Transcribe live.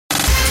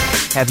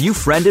Have you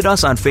friended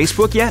us on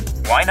Facebook yet?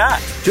 Why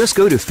not? Just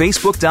go to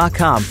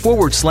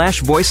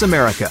facebook.com/Voice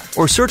America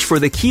or search for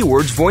the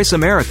keywords Voice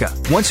America.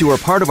 Once you are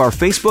part of our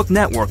Facebook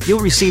network,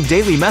 you'll receive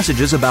daily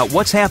messages about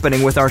what's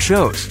happening with our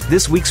shows,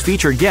 this week's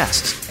featured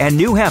guests, and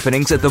new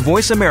happenings at the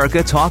Voice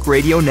America Talk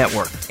Radio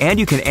Network. And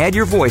you can add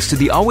your voice to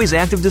the always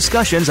active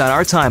discussions on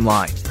our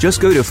timeline. Just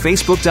go to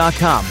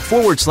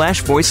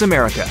facebook.com/Voice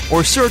America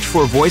or search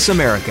for Voice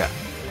America.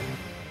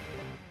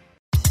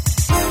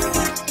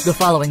 The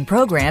following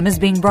program is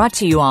being brought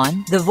to you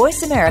on the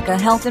Voice America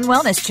Health and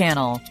Wellness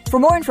Channel. For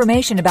more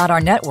information about our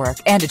network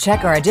and to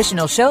check our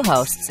additional show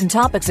hosts and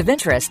topics of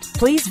interest,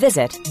 please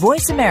visit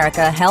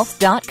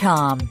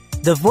voiceamericahealth.com.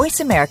 The Voice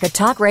America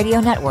Talk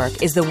Radio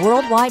Network is the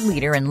worldwide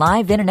leader in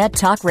live Internet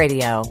talk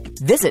radio.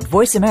 Visit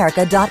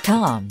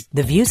voiceamerica.com.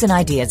 The views and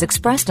ideas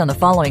expressed on the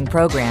following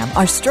program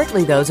are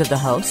strictly those of the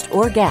host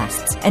or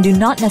guests and do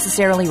not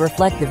necessarily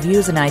reflect the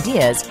views and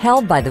ideas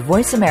held by the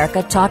Voice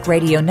America Talk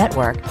Radio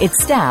Network,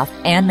 its staff,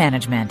 and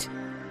management.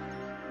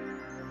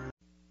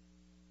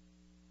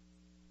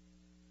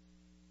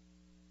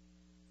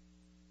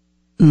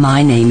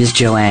 My name is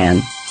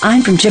Joanne.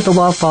 I'm from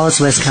Chippewa Falls,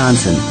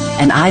 Wisconsin,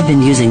 and I've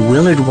been using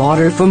Willard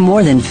water for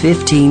more than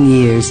 15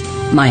 years.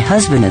 My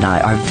husband and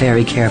I are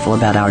very careful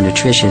about our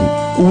nutrition.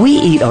 We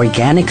eat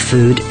organic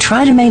food,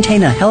 try to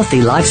maintain a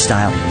healthy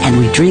lifestyle, and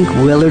we drink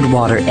Willard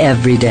water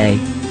every day.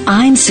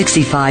 I'm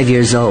 65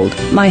 years old.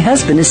 My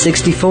husband is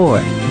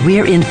 64.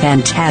 We're in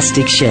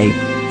fantastic shape.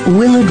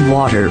 Willard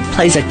water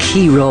plays a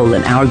key role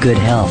in our good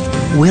health.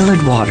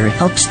 Willard water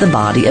helps the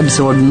body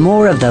absorb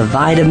more of the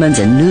vitamins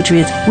and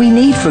nutrients we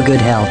need for good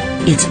health.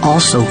 It's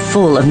also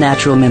full of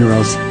natural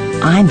minerals.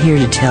 I'm here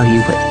to tell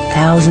you what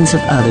thousands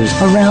of others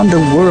around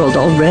the world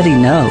already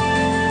know.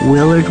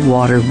 Willard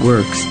water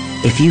works.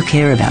 If you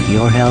care about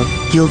your health,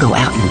 you'll go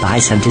out and buy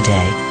some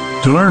today.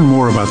 To learn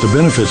more about the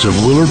benefits of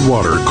Willard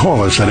water,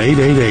 call us at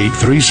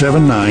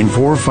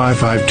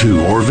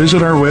 888-379-4552 or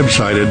visit our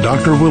website at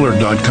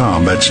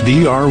drwillard.com. That's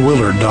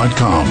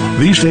drwillard.com.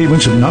 These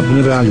statements have not been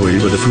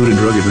evaluated by the Food and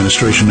Drug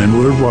Administration, and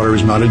Willard water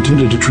is not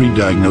intended to treat,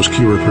 diagnose,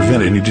 cure, or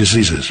prevent any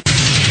diseases.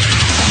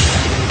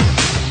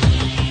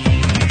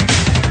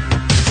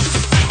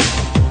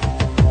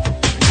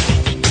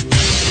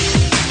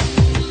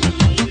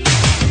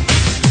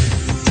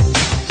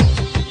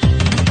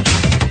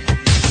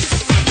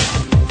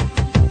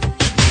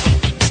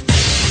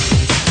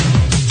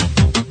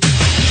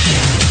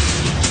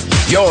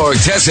 Your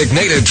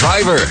designated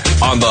driver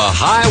on the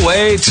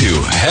highway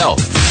to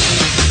health.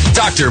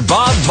 Dr.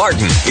 Bob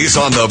Martin is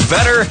on the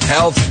Better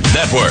Health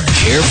Network.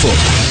 Careful.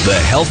 The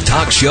health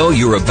talk show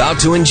you're about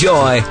to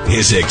enjoy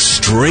is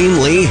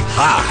extremely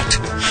hot.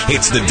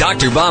 It's the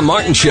Dr. Bob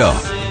Martin Show.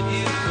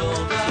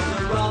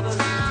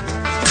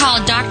 Call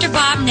Dr.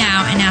 Bob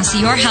now and ask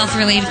your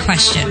health-related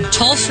question.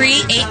 Toll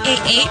free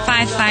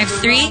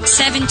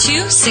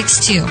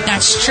 888-553-7262.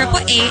 That's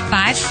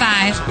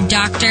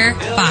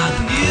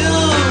 888-55-DR-BOB.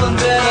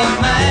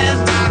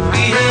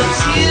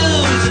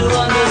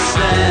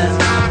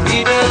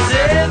 He does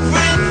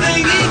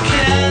everything he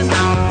can.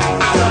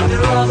 Dr.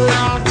 Robert.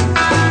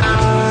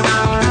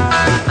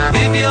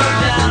 If you're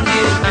down,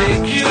 he'll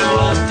pick you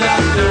up,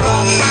 Dr.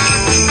 Robert.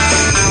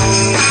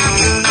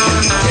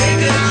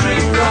 Take a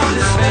drink from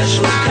the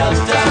special cup,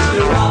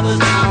 Dr. Robert.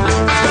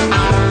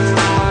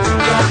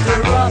 Dr.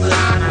 Robert.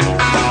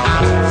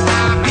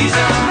 He's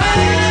a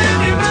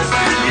man you must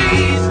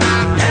believe,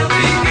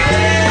 helping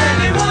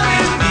anyone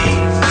in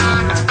need.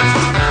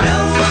 No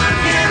one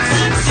can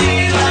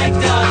succeed like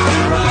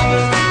Dr.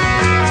 Robert.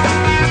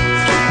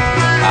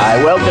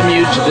 I welcome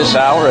you to this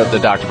hour of the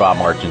Dr. Bob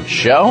Martin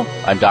Show.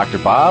 I'm Dr.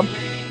 Bob,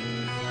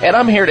 and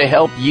I'm here to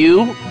help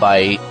you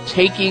by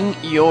taking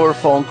your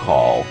phone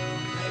call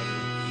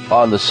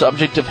on the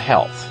subject of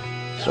health.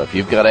 So if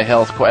you've got a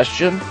health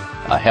question,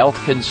 a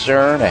health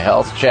concern, a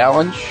health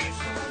challenge,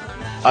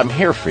 I'm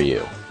here for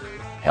you.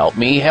 Help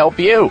me help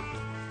you.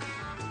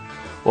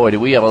 Boy, do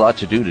we have a lot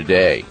to do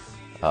today.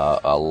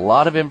 A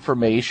lot of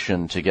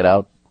information to get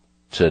out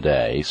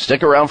today.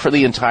 Stick around for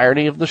the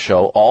entirety of the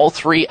show, all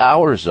 3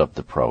 hours of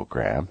the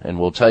program, and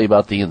we'll tell you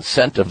about the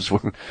incentives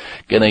we're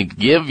going to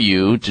give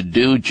you to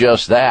do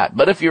just that.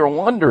 But if you're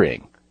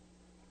wondering,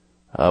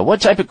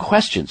 what type of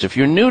questions, if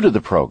you're new to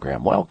the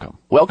program, welcome.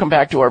 Welcome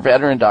back to our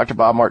veteran Dr.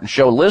 Bob Martin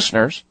Show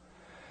listeners.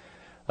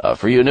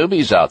 For you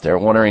newbies out there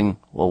wondering,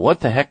 well, what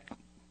the heck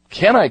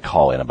can I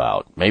call in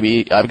about?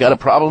 Maybe I've got a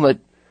problem that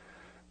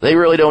they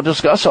really don't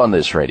discuss on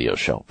this radio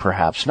show.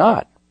 Perhaps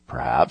not.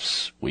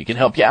 Perhaps we can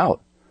help you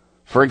out.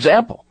 For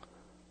example,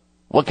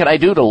 what can I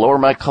do to lower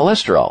my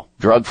cholesterol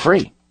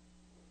drug-free?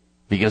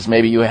 Because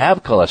maybe you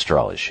have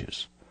cholesterol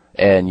issues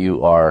and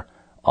you are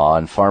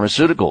on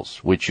pharmaceuticals,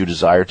 which you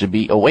desire to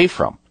be away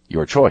from,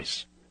 your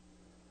choice.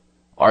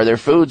 Are there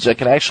foods that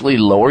can actually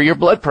lower your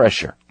blood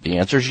pressure? The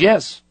answer is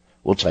yes.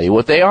 We'll tell you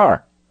what they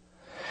are.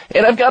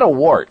 And I've got a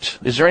wart.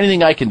 Is there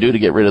anything I can do to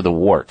get rid of the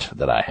wart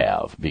that I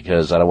have?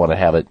 Because I don't want to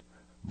have it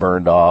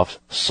burned off,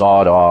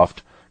 sawed off,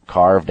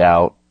 carved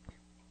out.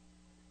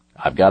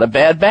 I've got a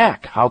bad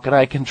back. How can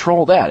I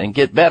control that and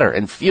get better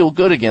and feel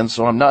good again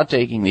so I'm not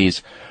taking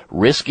these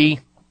risky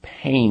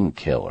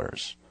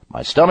painkillers?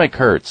 My stomach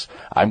hurts.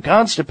 I'm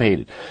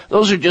constipated.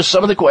 Those are just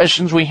some of the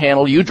questions we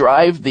handle. You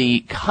drive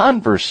the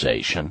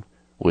conversation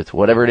with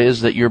whatever it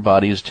is that your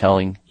body is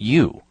telling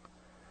you.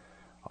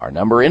 Our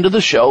number into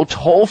the show,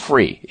 toll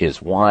free, is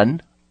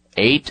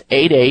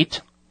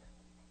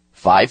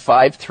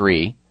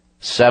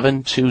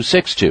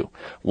 1-888-553-7262.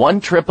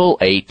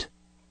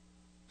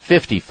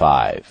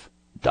 1-888-55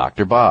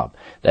 Dr. Bob.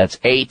 That's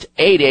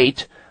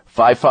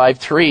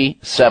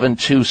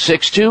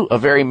 888-553-7262. A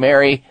very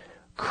Merry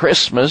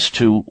Christmas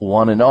to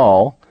one and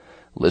all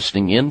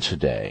listening in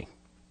today.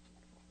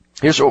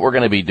 Here's what we're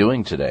going to be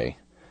doing today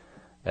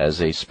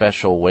as a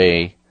special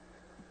way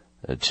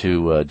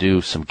to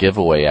do some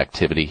giveaway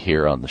activity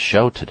here on the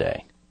show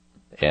today.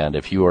 And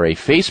if you are a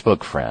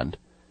Facebook friend,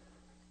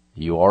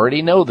 you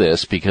already know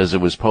this because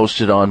it was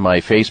posted on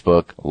my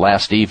Facebook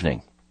last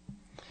evening.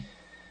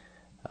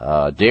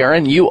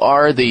 Darren, you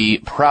are the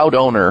proud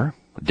owner.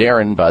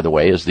 Darren, by the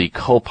way, is the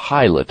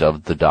co-pilot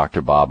of the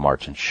Dr. Bob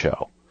Martin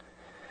Show.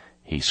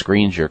 He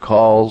screens your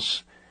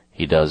calls.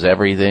 He does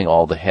everything,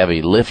 all the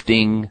heavy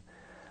lifting.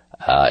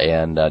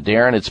 And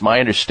Darren, it's my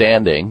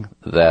understanding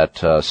that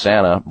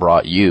Santa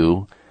brought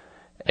you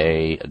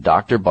a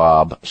Dr.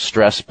 Bob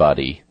Stress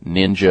Buddy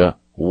Ninja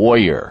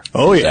Warrior.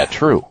 Oh, Is yeah. that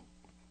true?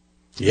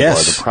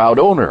 Yes. You are the proud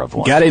owner of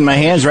one. Got it in my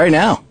hands right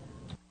now.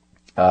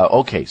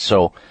 Okay,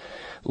 so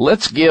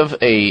let's give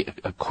a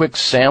quick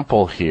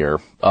sample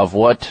here of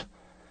what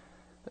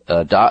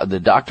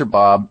the Dr.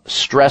 Bob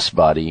Stress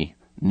Buddy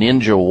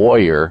Ninja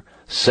Warrior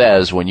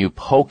says when you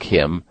poke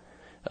him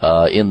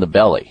in the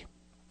belly.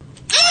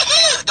 Do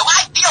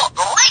I feel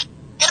great?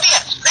 It'll be a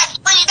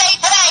stress-free day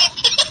today.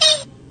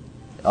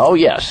 Oh,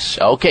 yes.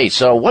 Okay,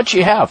 so what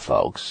you have,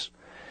 folks,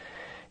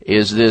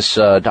 is this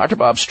Dr.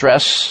 Bob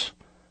Stress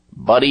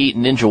Buddy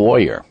Ninja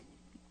Warrior.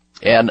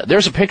 And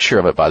there's a picture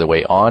of it, by the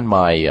way, on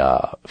my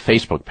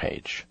Facebook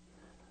page.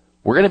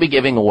 We're going to be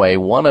giving away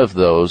one of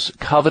those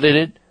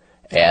coveted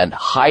and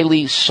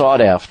highly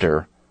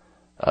sought-after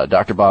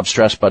Dr. Bob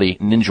Stress Buddy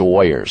Ninja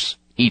Warriors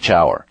each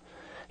hour.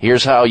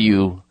 Here's how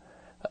you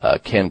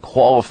can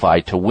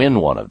qualify to win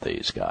one of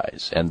these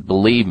guys. And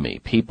believe me,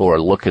 people are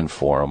looking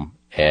for them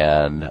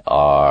and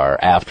are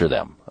after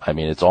them. I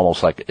mean, it's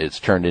almost like it's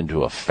turned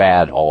into a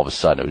fad all of a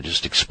sudden. It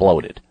just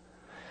exploded.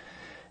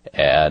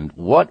 And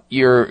what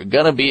you're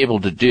going to be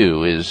able to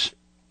do is,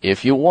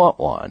 if you want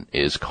one,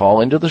 is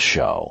call into the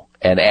show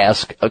and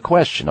ask a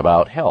question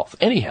about health,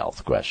 any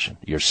health question,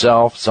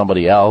 yourself,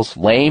 somebody else,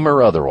 lame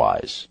or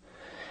otherwise.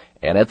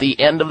 And at the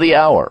end of the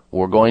hour,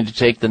 we're going to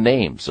take the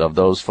names of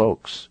those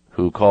folks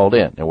who called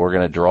in, and we're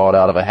going to draw it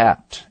out of a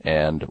hat,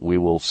 and we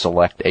will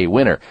select a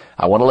winner.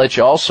 I want to let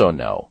you also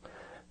know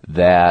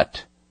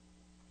that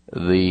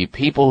the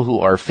people who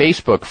are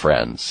Facebook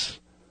friends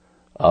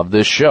of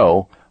this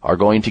show are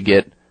going to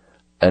get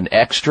an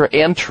extra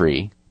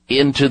entry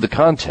into the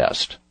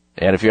contest.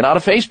 And if you're not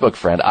a Facebook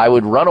friend, I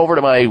would run over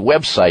to my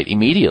website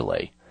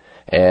immediately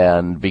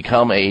and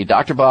become a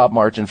Dr. Bob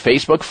Martin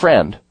Facebook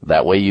friend.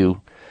 That way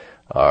you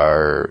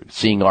are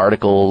seeing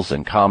articles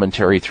and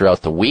commentary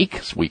throughout the week,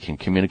 so we can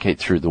communicate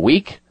through the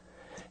week,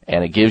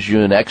 and it gives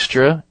you an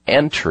extra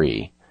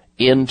entry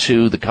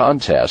into the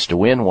contest to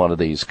win one of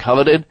these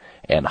coveted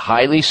and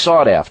highly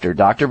sought after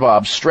Dr.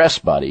 Bob Stress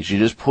Buddies. You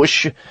just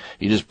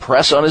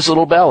press on his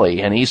little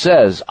belly, and he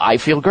says, I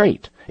feel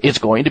great. It's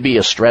going to be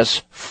a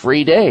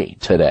stress-free day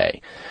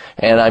today.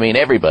 And I mean,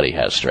 everybody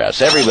has stress.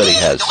 Everybody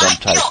has some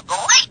type. Do I feel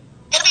great?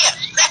 It'll be a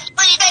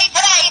stress-free day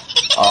today.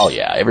 Oh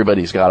yeah,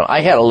 everybody's got them.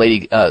 I had a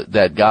lady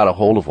that got a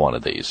hold of one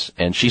of these,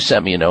 and she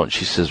sent me a note. And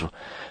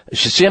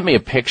she sent me a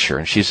picture,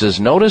 and she says,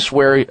 notice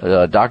where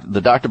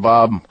the Dr.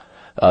 Bob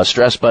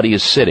Stress Buddy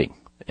is sitting.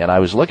 And I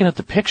was looking at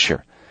the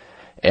picture,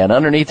 and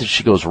underneath it,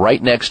 she goes,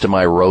 right next to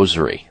my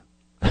rosary.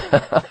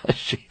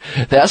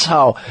 That's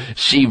how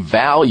she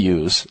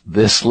values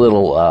this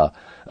little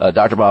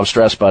Dr. Bob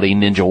Stress Buddy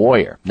Ninja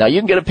Warrior. Now, you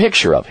can get a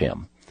picture of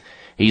him.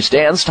 He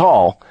stands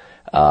tall.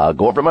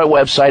 Go over to my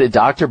website at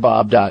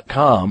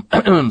drbob.com.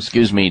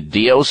 Excuse me,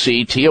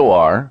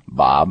 DOCTOR,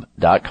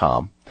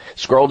 bob.com.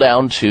 Scroll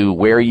down to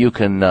where you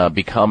can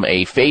become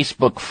a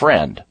Facebook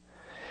friend.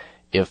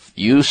 If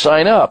you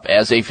sign up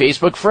as a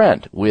Facebook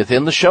friend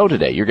within the show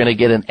today, you're going to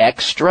get an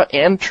extra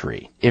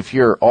entry. If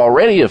you're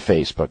already a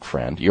Facebook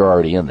friend, you're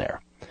already in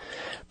there.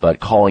 But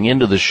calling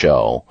into the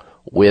show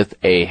with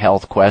a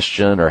health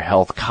question or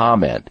health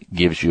comment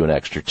gives you an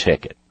extra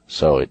ticket.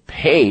 So it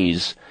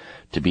pays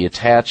to be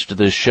attached to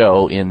this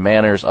show in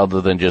manners other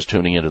than just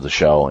tuning into the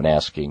show and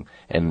asking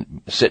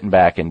and sitting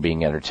back and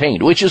being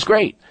entertained, which is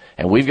great.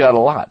 And we've got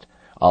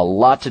a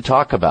lot to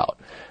talk about.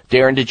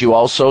 Darren, did you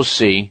also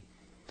see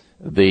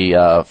the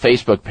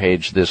Facebook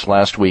page this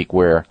last week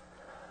where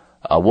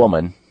a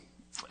woman,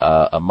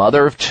 a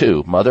mother of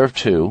two,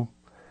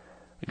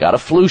 got a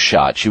flu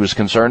shot? She was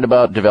concerned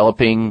about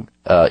developing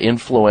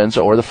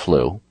influenza or the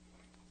flu,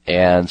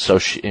 and so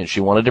she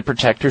wanted to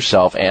protect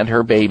herself and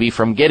her baby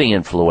from getting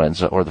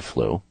influenza or the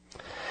flu.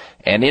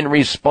 And in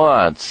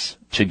response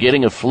to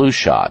getting a flu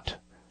shot,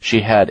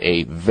 she had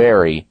a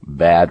very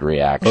bad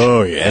reaction.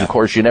 Oh, yeah. And of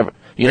course, you never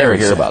hear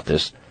sad. about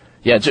this.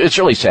 Yeah, it's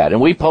really sad.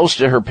 And we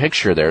posted her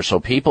picture there so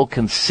people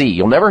can see.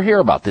 You'll never hear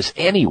about this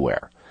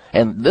anywhere.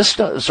 And this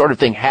sort of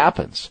thing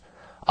happens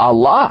a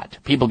lot.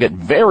 People get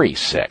very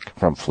sick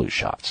from flu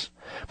shots.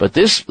 But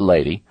this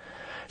lady,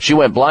 she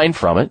went blind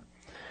from it.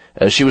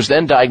 She was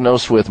then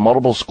diagnosed with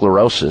multiple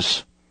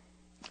sclerosis,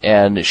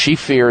 and she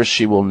fears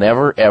she will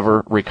never,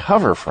 ever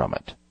recover from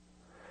it.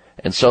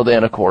 And so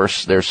then, of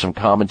course, there's some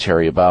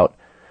commentary about,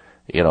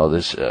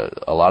 this,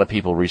 a lot of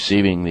people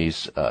receiving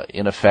these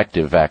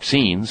ineffective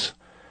vaccines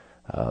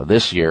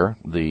this year.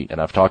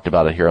 And I've talked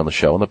about it here on the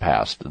show in the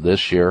past.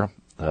 This year,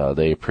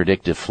 the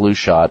predictive flu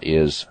shot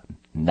is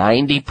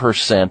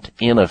 90%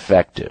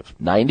 ineffective.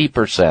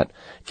 90%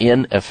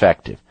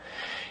 ineffective.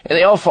 And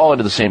they all fall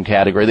into the same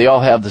category. They all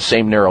have the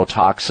same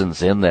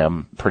neurotoxins in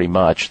them, pretty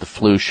much. The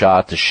flu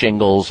shot, the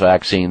shingles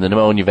vaccine, the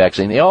pneumonia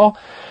vaccine. They all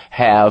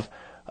have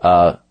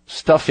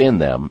stuff in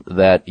them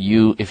that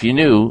if you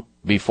knew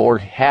before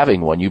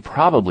having one, you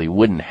probably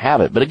wouldn't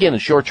have it. But again,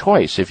 it's your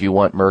choice. If you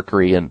want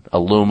mercury and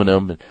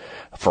aluminum and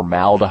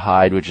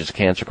formaldehyde, which is a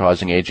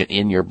cancer-causing agent,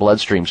 in your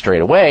bloodstream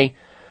straight away,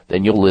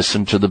 then you'll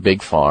listen to the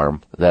big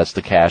farm. That's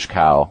the cash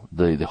cow,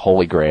 the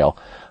holy grail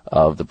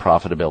of the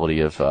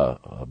profitability of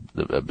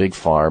the big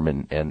farm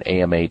and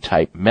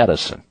AMA-type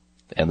medicine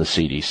and the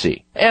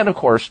CDC. And, of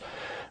course,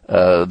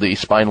 the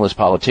spineless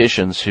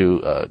politicians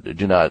who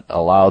do not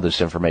allow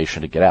this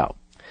information to get out.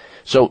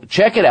 So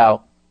check it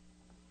out.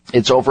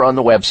 It's over on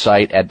the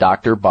website at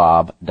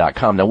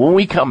drbob.com. Now, when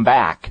we come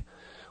back,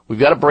 we've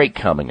got a break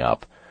coming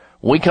up.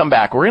 When we come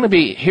back, we're going to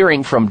be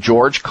hearing from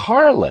George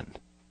Carlin.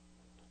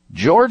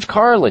 George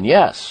Carlin,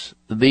 yes,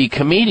 the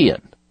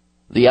comedian.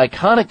 The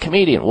iconic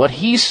comedian, what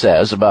he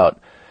says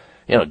about,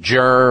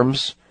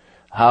 germs,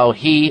 how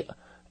he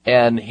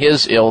and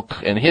his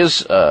ilk and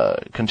his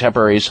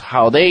contemporaries,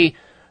 how they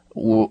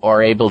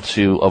are able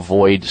to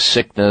avoid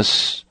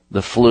sickness,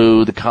 the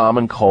flu, the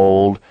common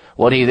cold,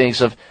 what he thinks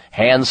of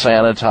hand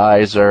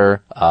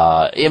sanitizer,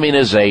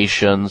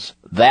 immunizations,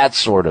 that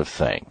sort of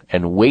thing.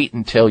 And wait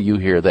until you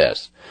hear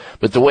this.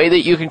 But the way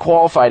that you can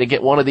qualify to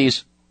get one of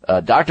these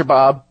Dr.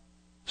 Bob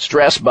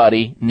Stress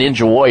Buddy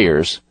Ninja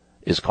Warriors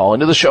is call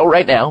into the show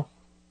right now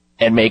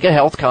and make a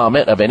health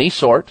comment of any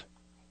sort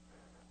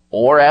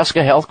or ask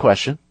a health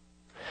question.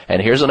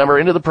 And here's the number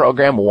into the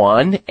program,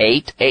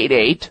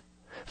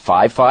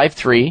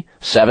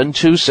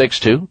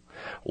 1-888-553-7262,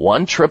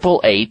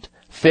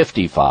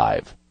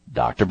 1-888-55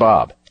 Dr.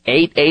 Bob,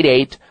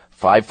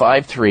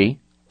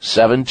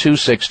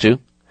 888-553-7262.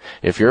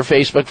 If you're a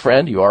Facebook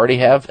friend, you already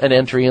have an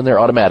entry in there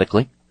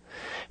automatically.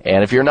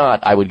 And if you're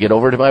not, I would get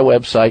over to my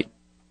website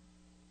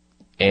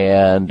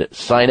and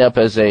sign up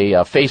as a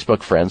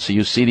Facebook friend so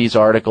you see these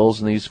articles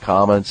and these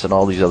comments and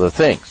all these other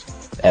things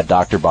at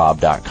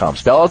drbob.com.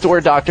 Spell out the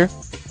word doctor,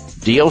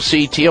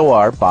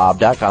 D-O-C-T-O-R,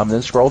 bob.com,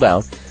 then scroll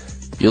down.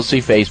 You'll see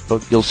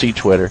Facebook, you'll see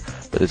Twitter,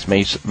 but it's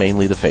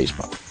mainly the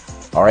Facebook.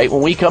 All right,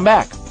 when we come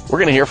back, we're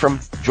going to hear from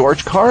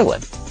George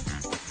Carlin.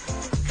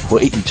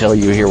 Wait until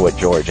you hear what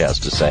George has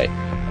to say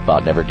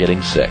about never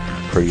getting sick.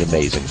 Pretty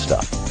amazing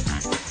stuff.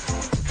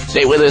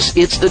 Stay with us.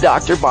 It's the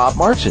Dr. Bob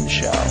Martin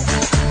Show.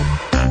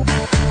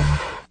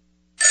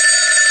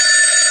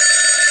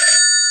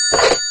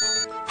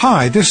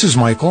 Hi, this is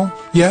Michael.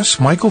 Yes,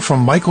 Michael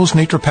from Michael's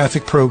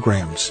Naturopathic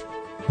Programs.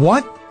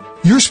 What?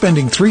 You're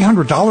spending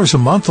 $300 a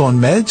month on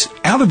meds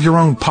out of your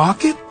own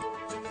pocket?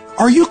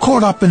 Are you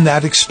caught up in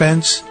that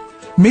expense?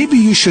 Maybe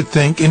you should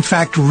think, in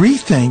fact,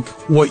 rethink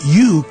what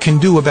you can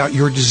do about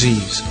your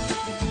disease.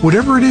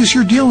 Whatever it is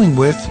you're dealing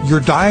with,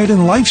 your diet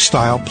and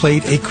lifestyle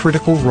played a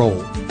critical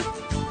role.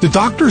 The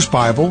Doctor's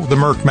Bible, the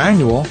Merck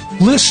Manual,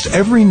 lists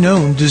every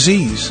known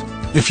disease.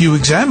 If you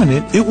examine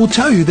it, it will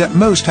tell you that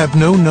most have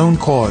no known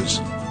cause.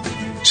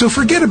 So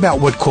forget about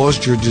what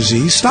caused your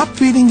disease. Stop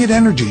feeding it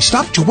energy.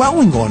 Stop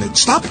dwelling on it.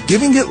 Stop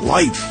giving it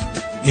life.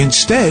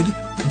 Instead,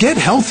 get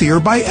healthier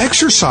by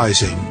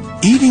exercising,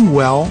 eating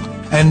well,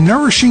 and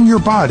nourishing your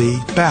body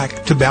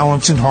back to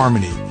balance and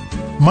harmony.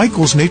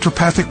 Michael's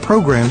Naturopathic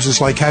Programs is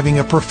like having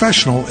a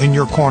professional in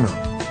your corner.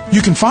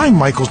 You can find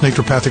Michael's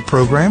Naturopathic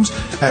Programs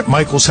at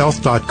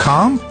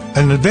michaelshealth.com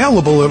and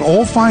available at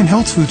all fine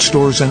health food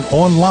stores and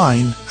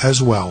online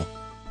as well.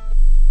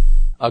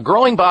 A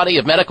growing body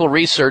of medical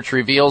research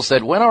reveals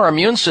that when our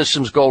immune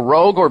systems go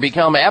rogue or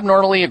become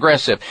abnormally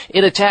aggressive,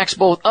 it attacks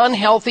both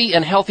unhealthy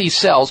and healthy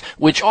cells,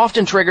 which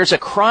often triggers a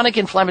chronic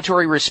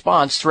inflammatory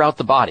response throughout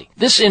the body.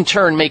 This, in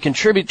turn, may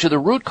contribute to the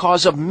root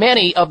cause of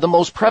many of the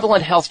most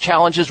prevalent health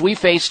challenges we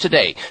face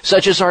today,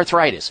 such as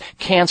arthritis,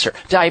 cancer,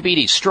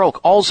 diabetes,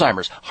 stroke,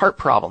 Alzheimer's, heart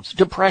problems,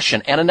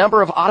 depression, and a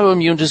number of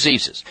autoimmune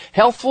diseases.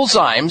 Healthful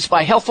Zymes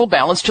by Healthful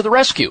Balance to the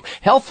rescue.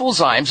 Healthful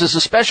Zymes is a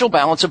special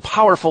balance of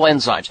powerful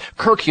enzymes,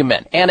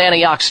 curcumin, and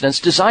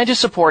antioxidants designed to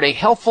support a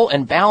healthful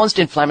and balanced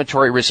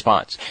inflammatory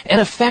response. An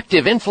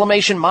effective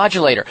inflammation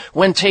modulator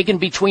when taken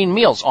between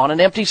meals on an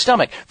empty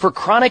stomach for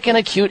chronic and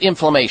acute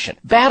inflammation.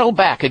 Battle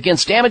back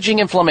against damaging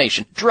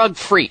inflammation,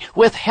 drug-free,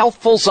 with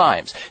Healthful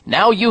Zymes.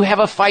 Now you have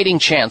a fighting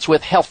chance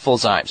with Healthful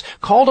Zymes.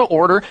 Call to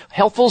order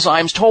Healthful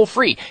Zymes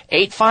toll-free,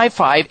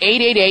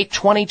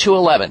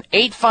 855-888-2211,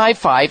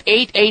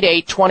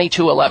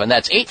 855-888-2211.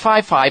 That's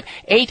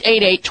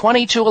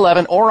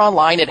 855-888-2211 or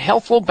online at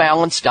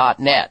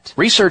healthfulbalance.net.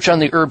 Research on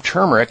the herb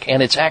turmeric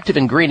and its active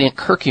ingredient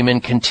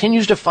curcumin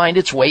continues to find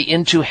its way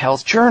into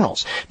health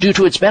journals due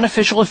to its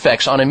beneficial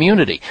effects on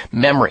immunity,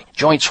 memory,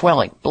 joint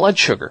swelling, blood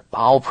sugar,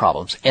 bowel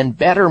problems, and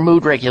better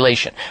mood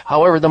regulation.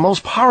 However, the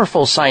most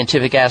powerful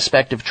scientific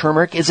aspect of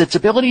turmeric is its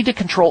ability to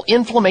control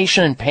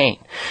inflammation and pain.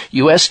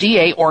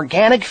 USDA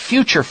organic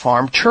Future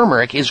Farm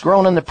turmeric is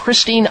grown on the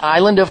pristine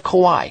island of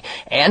Kauai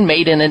and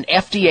made in an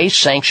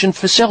FDA-sanctioned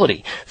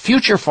facility.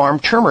 Future Farm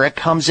turmeric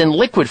comes in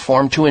liquid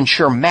form to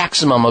ensure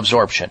maximum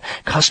absorption.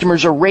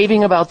 Customers are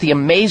raving about the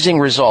amazing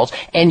results,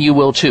 and you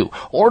will too.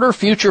 Order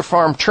Future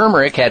Farm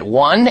turmeric at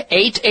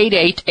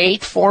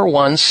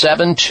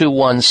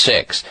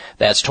 1-888-841-7216.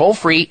 That's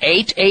toll-free,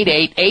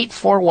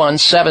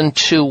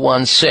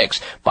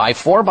 888-841-7216. Buy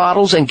 4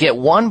 bottles and get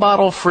 1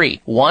 bottle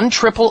free.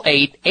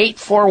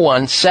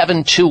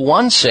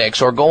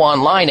 1-888-841-7216, or go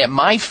online at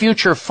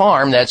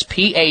MyFutureFarm, that's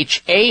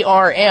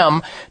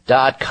PHARM.com.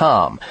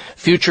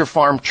 Future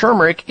Farm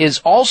turmeric is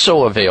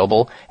also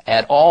available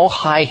at all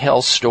High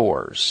Health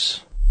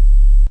stores.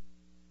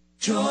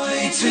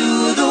 Joy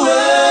to the world.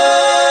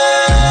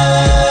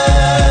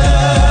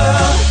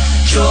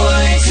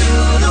 Joy to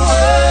the world.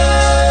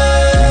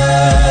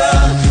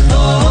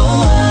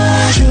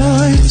 Oh,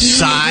 joy to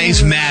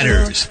Size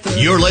matters.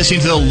 You're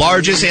listening to the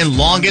largest and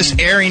longest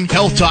airing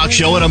health talk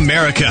show in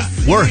America.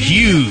 We're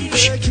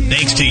huge.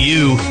 Thanks to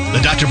you, the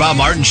Dr. Bob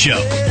Martin Show.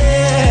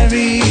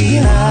 every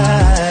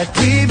night.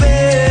 We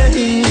bear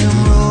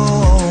him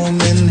roam,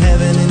 and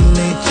heaven and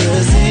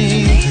nature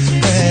sing,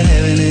 and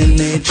heaven and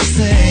nature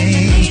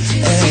sing,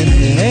 and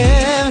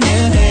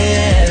heaven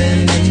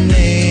and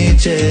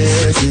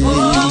nature sing.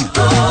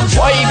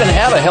 Why even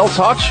have a health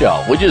talk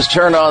show? We just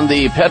turn on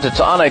the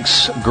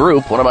Pentatonics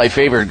group, one of my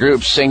favorite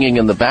groups, singing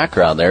in the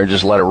background there, and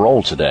just let it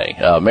roll today.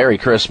 Merry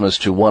Christmas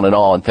to one and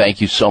all, and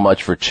thank you so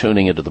much for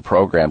tuning into the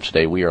program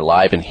today. We are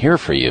live and here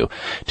for you,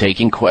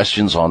 taking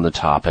questions on the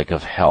topic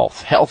of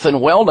health. Health and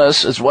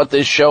wellness is what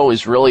this show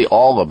is really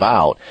all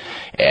about.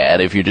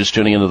 And if you're just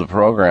tuning into the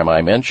program,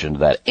 I mentioned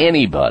that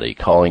anybody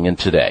calling in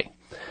today,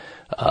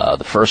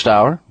 the first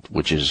hour,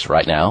 which is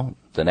right now,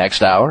 the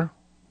next hour,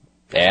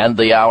 and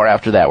the hour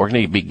after that, we're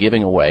going to be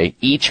giving away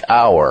each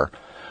hour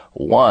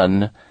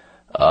one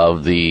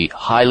of the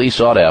highly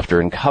sought after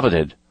and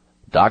coveted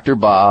Dr.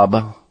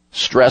 Bob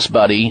Stress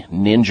Buddy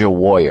Ninja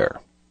Warrior.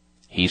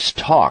 He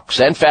talks.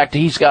 In fact,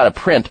 he's got a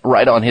print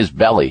right on his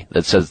belly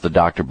that says the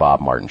Dr.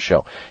 Bob Martin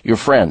Show. Your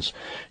friends,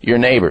 your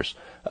neighbors,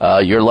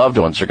 your loved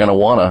ones are going to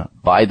want to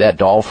buy that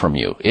doll from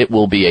you. It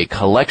will be a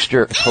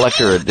collector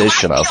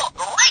edition of...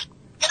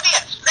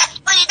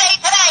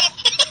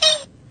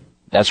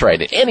 That's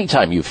right.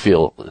 Anytime you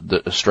feel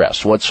the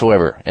stress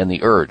whatsoever and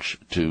the urge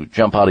to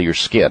jump out of your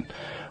skin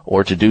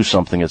or to do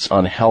something that's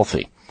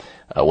unhealthy,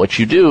 what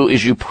you do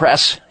is you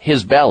press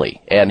his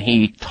belly and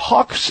he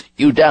talks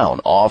you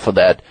down off of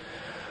that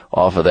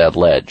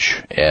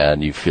ledge,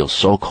 and you feel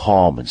so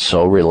calm and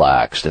so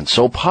relaxed and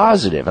so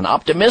positive and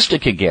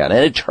optimistic again,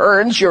 and it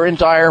turns your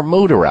entire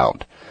mood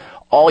around.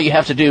 All you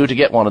have to do to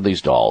get one of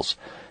these dolls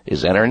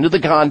is enter into the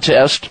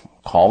contest,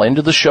 call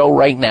into the show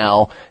right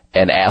now,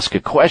 and ask a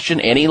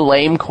question, any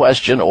lame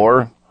question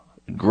or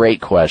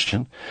great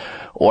question,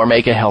 or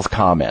make a health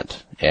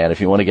comment. And if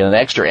you want to get an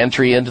extra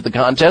entry into the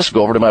contest,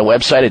 go over to my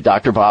website at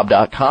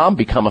drbob.com,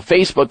 become a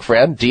Facebook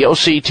friend,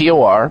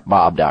 DOCTOR,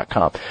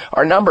 bob.com.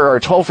 Our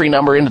toll-free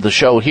number into the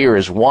show here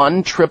is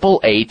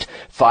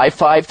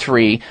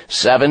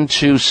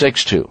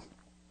 1-888-553-7262.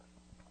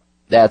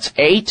 That's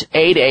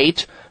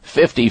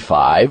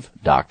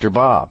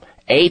 888-55-DR-BOB.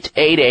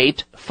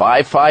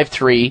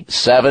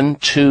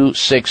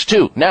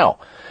 888-553-7262. Now,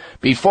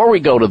 before we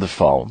go to the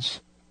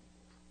phones,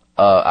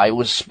 I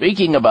was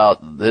speaking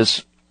about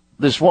this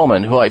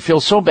woman who I feel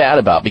so bad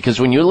about,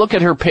 because when you look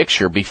at her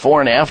picture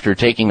before and after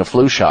taking a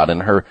flu shot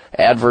and her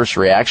adverse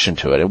reaction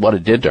to it and what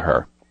it did to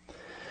her,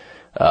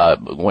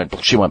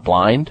 she went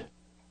blind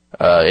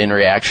in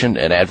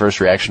an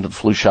adverse reaction to the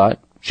flu shot.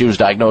 She was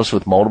diagnosed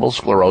with multiple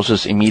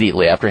sclerosis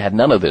immediately after, had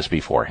none of this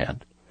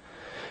beforehand.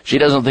 She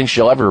doesn't think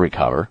she'll ever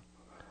recover.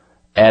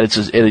 And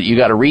you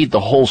got to read the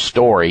whole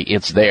story.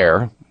 It's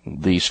there,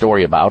 the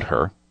story about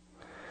her.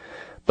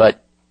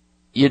 But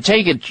you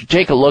take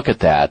a look at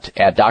that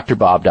at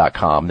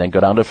drbob.com, then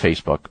go down to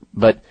Facebook.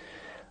 But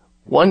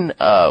one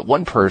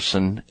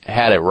person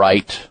had it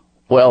right.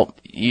 Well,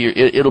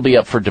 it'll be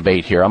up for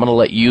debate here. I'm going to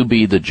let you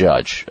be the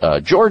judge.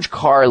 George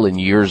Carlin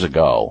years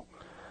ago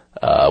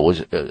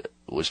was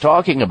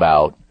talking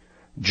about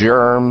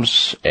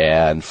germs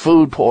and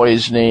food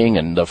poisoning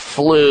and the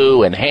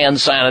flu and hand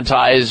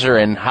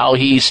sanitizer and how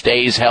he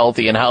stays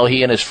healthy and how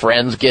he and his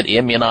friends get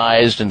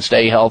immunized and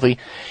stay healthy.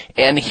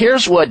 And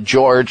here's what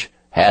George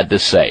had to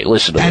say.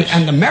 Listen to this.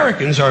 And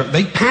Americans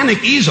they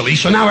panic easily,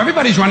 so now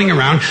everybody's running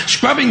around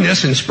scrubbing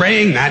this and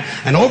spraying that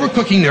and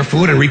overcooking their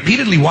food and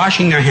repeatedly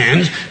washing their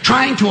hands,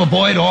 trying to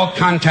avoid all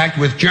contact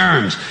with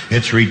germs.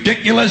 It's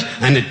ridiculous,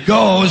 and it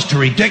goes to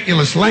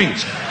ridiculous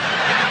lengths.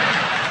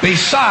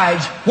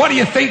 Besides, what do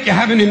you think you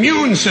have an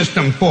immune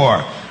system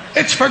for?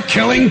 It's for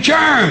killing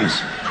germs.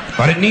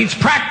 But it needs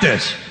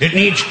practice. It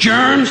needs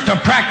germs to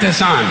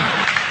practice on.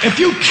 If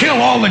you kill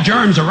all the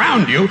germs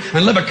around you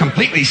and live a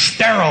completely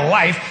sterile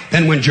life,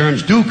 then when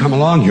germs do come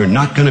along, you're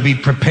not going to be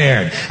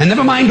prepared. And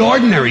never mind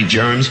ordinary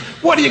germs,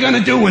 what are you going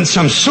to do when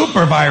some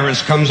super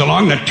virus comes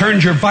along that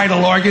turns your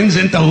vital organs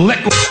into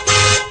liquid?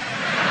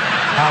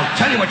 I'll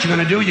tell you what you're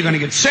going to do. You're going to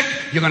get sick,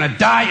 you're going to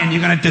die, and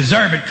you're going to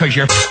deserve it because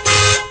you're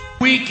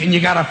weak and you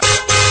got a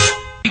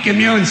weak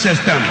immune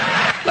system.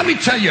 Let me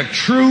tell you a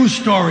true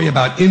story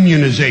about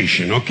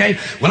immunization, okay?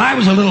 When I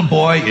was a little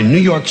boy in New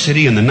York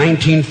City in the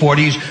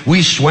 1940s,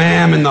 we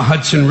swam in the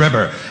Hudson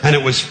River, and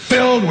it was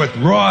filled with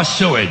raw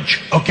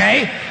sewage,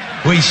 okay?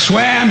 We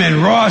swam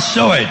in raw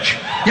sewage,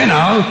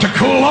 to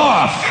cool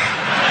off.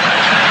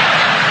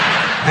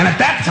 And at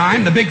that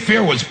time, the big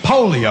fear was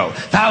polio.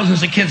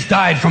 Thousands of kids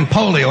died from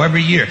polio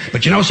every year.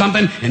 But you know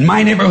something? In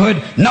my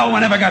neighborhood, no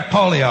one ever got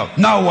polio.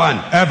 No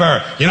one,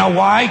 ever. You know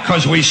why?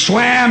 Because we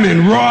swam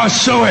in raw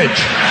sewage.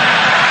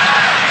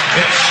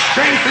 It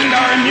strengthened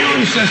our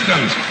immune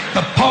systems.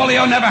 The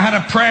polio never had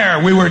a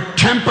prayer. We were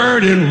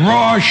tempered in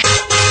raw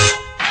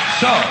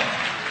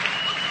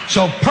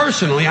So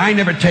personally, I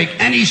never take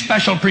any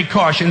special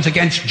precautions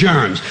against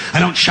germs. I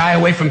don't shy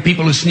away from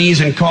people who sneeze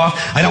and cough.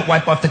 I don't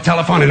wipe off the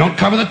telephone. I don't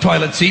cover the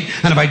toilet seat.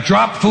 And if I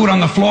drop food on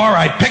the floor,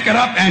 I pick it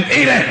up and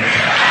eat it.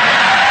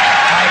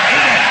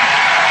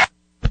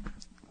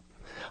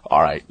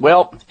 All right.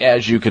 Well,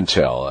 as you can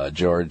tell,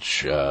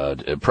 George,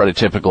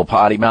 prototypical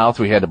potty mouth.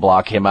 We had to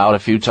block him out a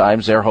few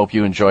times there. Hope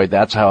you enjoyed.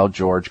 That's how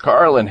George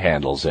Carlin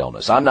handles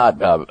illness. I'm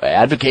not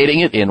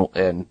advocating it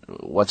in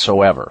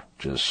whatsoever.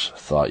 Just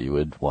thought you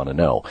would want to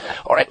know.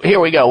 All right,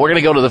 here we go. We're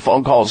going to go to the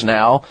phone calls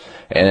now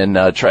and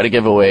try to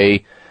give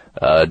away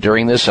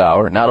during this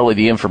hour not only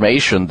the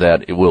information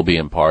that it will be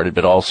imparted,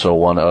 but also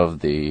one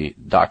of the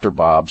Dr.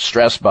 Bob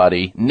Stress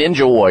Buddy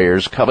Ninja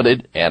Warriors,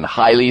 coveted and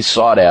highly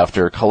sought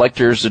after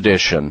collector's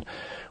edition.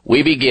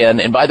 We begin,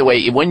 and by the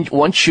way,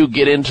 once you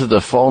get into the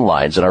phone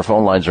lines, and our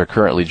phone lines are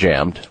currently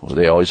jammed, well,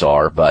 they always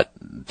are, but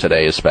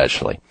today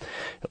especially.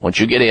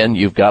 Once you get in,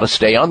 you've got to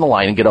stay on the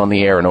line and get on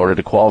the air in order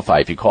to qualify.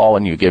 If you call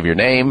and you give your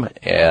name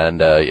and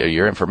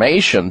your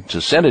information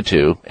to send it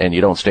to, and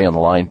you don't stay on the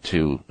line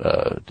to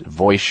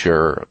voice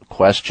your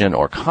question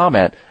or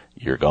comment,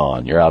 you're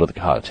gone. You're out of the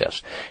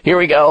contest. Here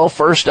we go.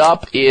 First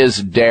up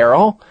is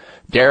Daryl.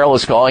 Daryl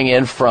is calling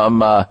in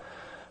from,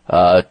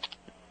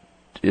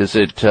 is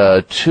it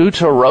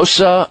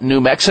Tularosa,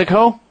 New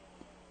Mexico?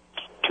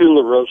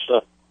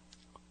 Tularosa.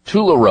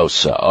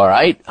 Tularosa. All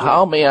right.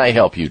 How may I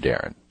help you,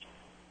 Darren?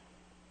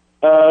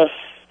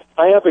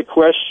 I have a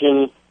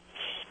question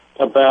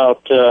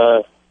about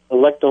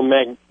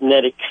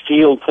electromagnetic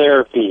field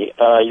therapy.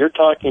 You're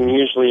talking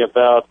usually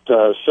about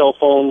cell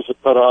phones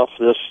that put off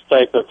this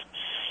type of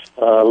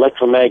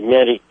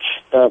electromagnetic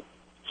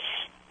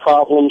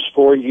problems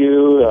for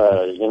you,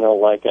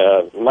 like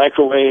a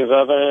microwave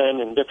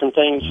oven and different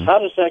things. How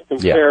does that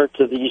compare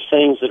to these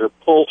things that are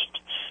pulsed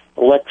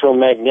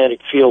electromagnetic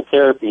field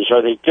therapies?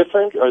 Are they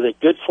different? Are they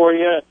good for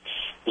you?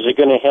 Is it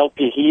going to help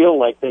you heal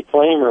like they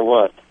claim, or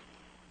what?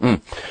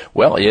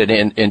 Well,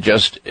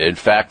 in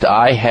fact,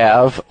 I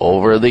have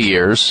over the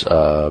years,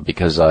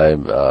 because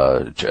I'm,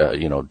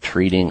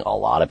 treating a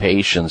lot of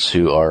patients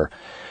who are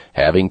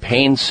having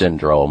pain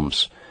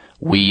syndromes.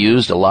 We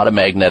used a lot of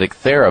magnetic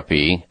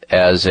therapy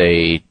as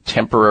a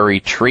temporary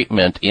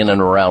treatment in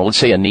and around, let's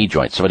say, a knee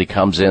joint. Somebody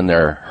comes in,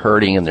 they're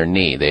hurting in their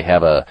knee. They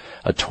have a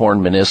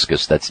torn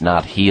meniscus that's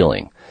not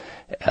healing.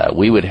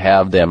 We would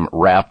have them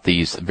wrap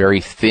these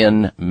very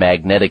thin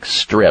magnetic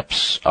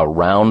strips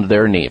around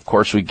their knee. Of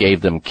course, we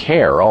gave them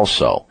care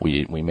also.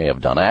 We may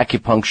have done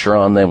acupuncture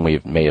on them.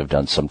 We may have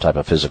done some type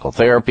of physical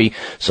therapy,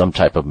 some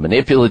type of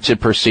manipulative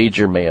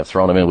procedure, may have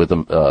thrown them in with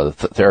a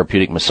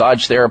therapeutic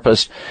massage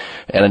therapist,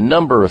 and a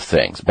number of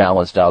things.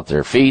 Balanced out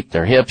their feet,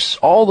 their hips.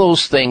 All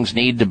those things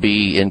need to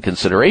be in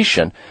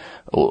consideration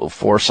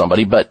for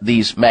somebody, but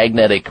these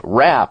magnetic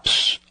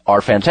wraps are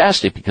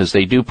fantastic because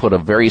they do put a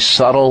very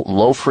subtle,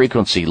 low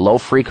frequency,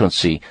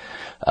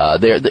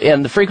 there,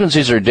 and the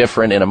frequencies are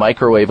different in a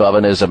microwave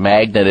oven as a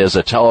magnet, as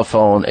a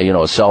telephone,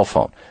 a cell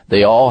phone.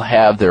 They all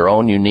have their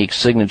own unique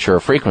signature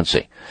of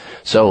frequency.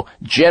 So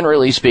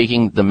generally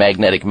speaking, the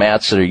magnetic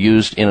mats that are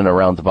used in and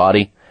around the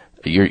body,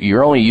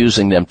 you're only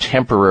using them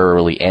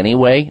temporarily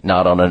anyway,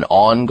 not on an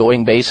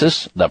ongoing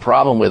basis. The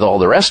problem with all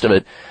the rest of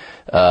it,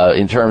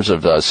 in terms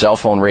of cell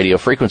phone radio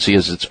frequency,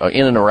 is it's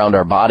in and around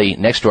our body,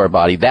 next to our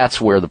body. That's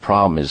where the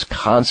problem is,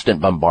 constant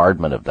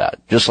bombardment of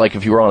that. Just like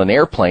if you were on an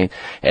airplane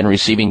and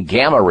receiving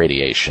gamma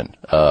radiation,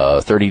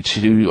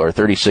 32 or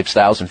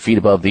 36,000 feet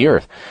above the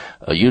earth.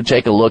 You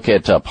take a look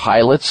at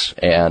pilots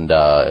and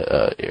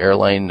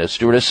airline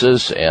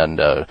stewardesses, and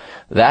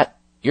that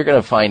you're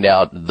going to find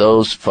out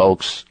those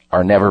folks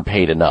are never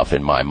paid enough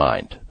in my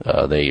mind.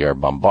 They are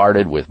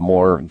bombarded with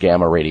more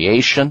gamma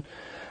radiation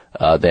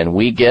than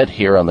we get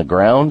here on the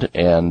ground,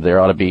 and there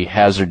ought to be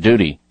hazard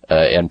duty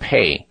and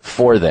pay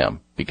for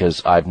them,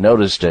 because I've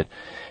noticed it.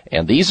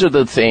 And these are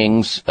the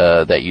things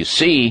that you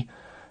see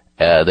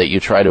that you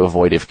try to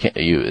avoid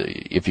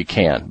if you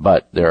can.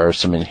 But there are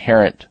some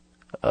inherent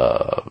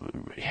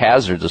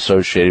hazards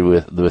associated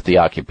with the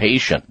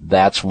occupation.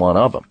 That's one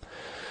of them.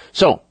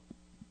 So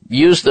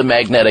use the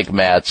magnetic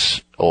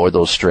mats or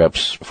those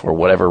strips for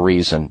whatever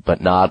reason,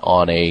 but not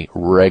on a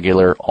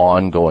regular,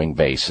 ongoing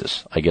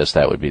basis. I guess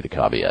that would be the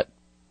caveat.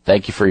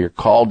 Thank you for your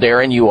call,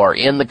 Darren. You are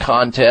in the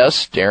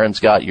contest.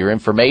 Darren's got your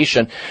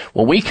information.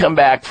 When we come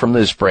back from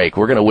this break,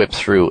 we're going to whip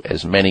through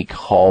as many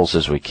calls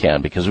as we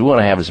can, because we want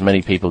to have as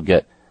many people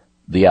get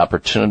the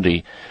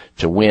opportunity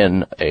to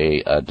win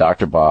a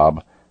Dr.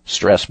 Bob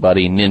Stress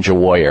Buddy Ninja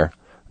Warrior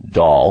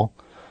doll.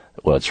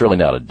 Well, it's really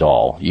not a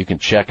doll. You can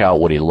check out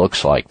what he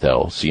looks like,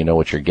 though, so you know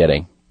what you're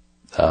getting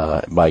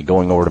by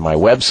going over to my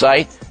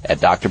website at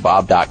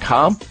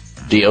drbob.com,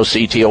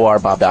 D-O-C-T-O-R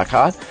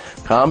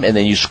Bob.com, and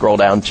then you scroll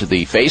down to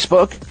the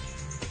Facebook,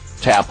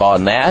 tap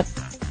on that,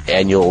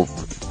 and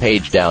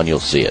page down, you'll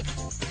see it.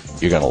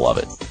 You're going to love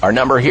it. Our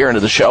number here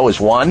into the show is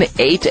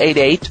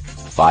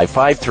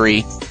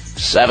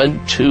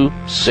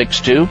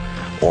 1-888-553-7262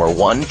 or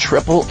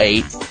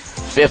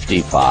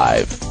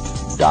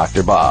 1-888-55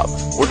 Dr. Bob.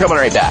 We're coming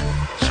right back.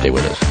 Stay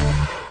with us.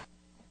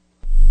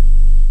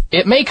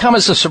 It may come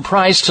as a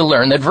surprise to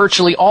learn that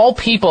virtually all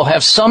people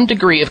have some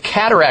degree of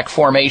cataract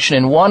formation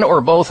in one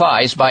or both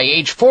eyes by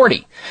age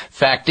 40.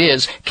 Fact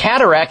is,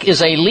 cataract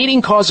is a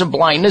leading cause of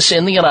blindness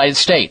in the United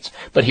States.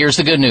 But here's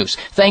the good news.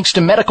 Thanks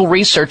to medical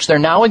research, there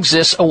now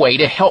exists a way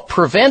to help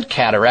prevent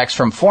cataracts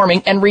from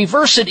forming and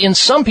reverse it in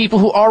some people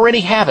who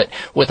already have it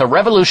with a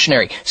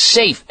revolutionary,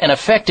 safe, and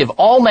effective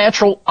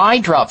all-natural eye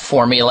drop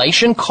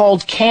formulation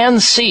called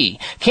Can-C.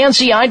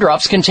 Can-C eye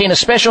drops contain a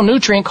special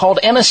nutrient called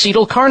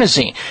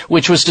N-acetylcarnosine,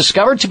 which was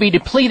discovered to be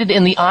depleted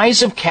in the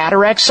eyes of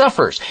cataract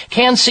sufferers.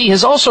 Can-C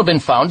has also been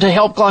found to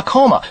help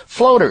glaucoma,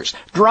 floaters,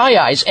 dry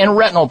eyes, and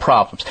retinal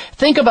problems.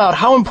 Think about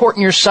how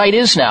important your sight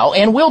is now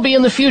and will be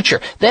in the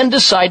future. Then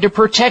decide to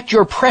protect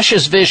your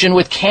precious vision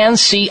with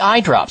Can-C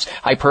eye drops.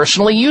 I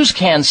personally use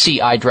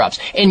Can-C eye drops,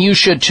 and you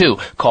should too.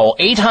 Call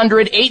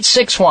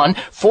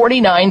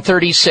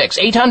 800-861-4936.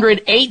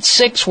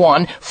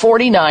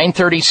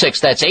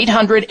 800-861-4936. That's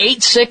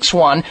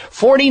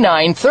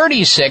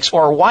 800-861-4936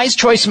 or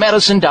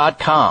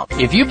wisechoicemedicine.com.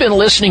 If you've been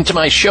listening to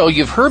my show,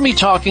 you've heard me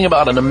talking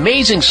about an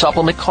amazing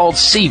supplement called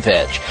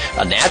C-Veg,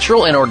 a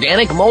natural and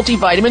organic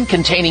multivitamin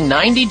containing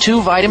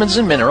 92 vitamins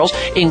and minerals,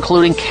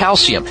 including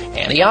calcium,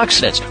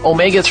 antioxidants,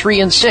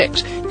 omega-3 and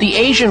 6. The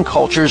Asian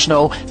cultures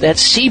know that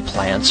sea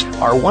plants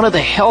are one of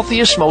the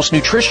healthiest, most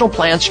nutritional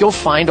plants you'll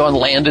find on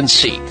land and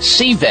sea.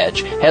 C-Veg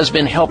has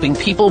been helping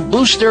people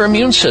boost their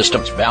immune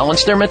systems,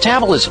 balance their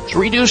metabolisms,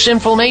 reduce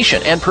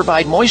inflammation, and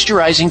provide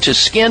moisturizing to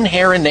skin,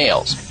 hair, and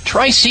nails.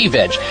 Try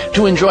C-Veg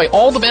to enjoy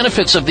all the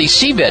benefits of these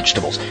sea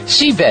vegetables.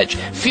 C-Veg.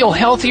 Feel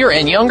healthier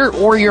and younger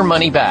or your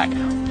money back.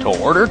 To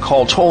order,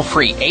 call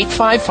toll-free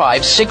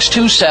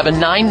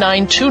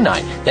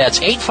 855-627-9929. That's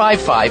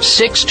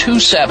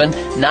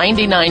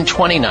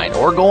 855-627-9929.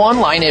 Or go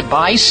online at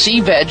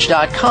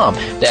buycveg.com.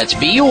 That's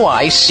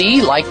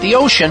B-U-I-C, like the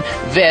ocean,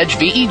 veg,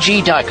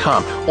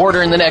 V-E-G.com.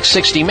 Order in the next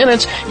 60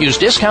 minutes. Use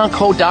discount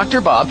code Dr.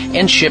 Bob,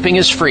 and shipping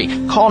is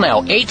free. Call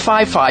now,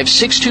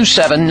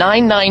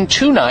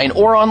 855-627-9929,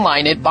 or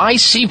online at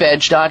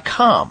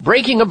buycveg.com.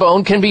 Breaking a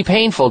bone can be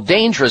painful,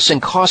 dangerous,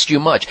 and cost you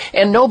much.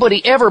 And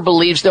nobody ever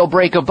believes they'll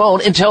break a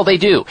bone until they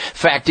do.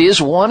 Fact is,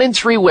 1 in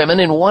 3 women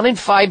and 1 in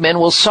 5 men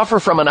will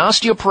suffer from an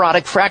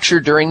osteoporotic fracture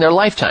during their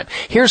lifetime.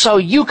 Here's how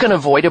you can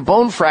avoid a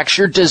bone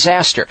fracture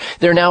disaster.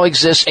 There now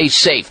exists a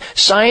safe,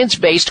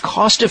 science-based,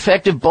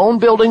 cost-effective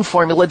bone-building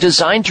formula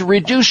designed to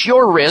reduce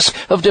your risk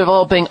of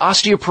developing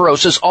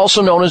osteoporosis,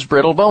 also known as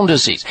brittle bone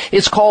disease.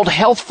 It's called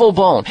Healthful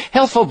Bone.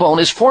 Healthful Bone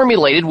is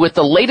formulated with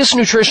the latest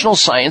nutritional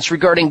science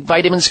regarding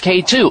vitamins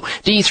K2,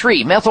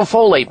 D3,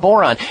 methylfolate,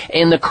 boron,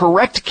 and the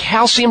correct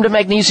calcium to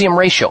magnesium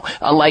ratio.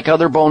 Unlike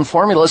other bone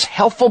formulas,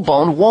 Healthful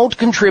Bone won't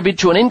contribute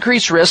to an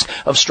increased risk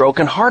of stroke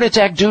and heart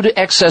attack due to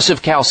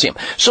excessive calcium.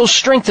 So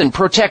strengthen,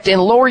 protect,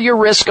 and lower your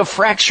risk of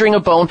fracturing a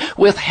bone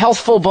with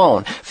Healthful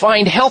Bone.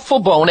 Find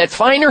Healthful Bone at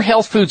finer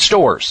health food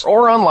stores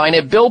or online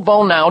at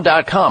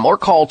BuildBoneNow.com or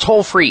call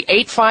toll-free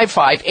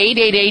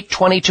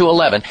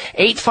 855-888-2211.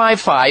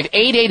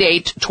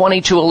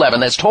 855-888-2211.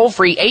 That's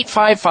toll-free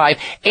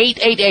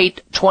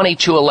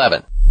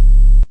 855-888-2211.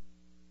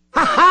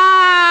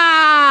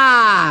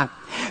 Ha-ha!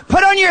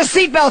 Put on your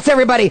seatbelts,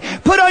 everybody.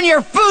 Put on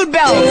your food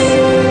belts.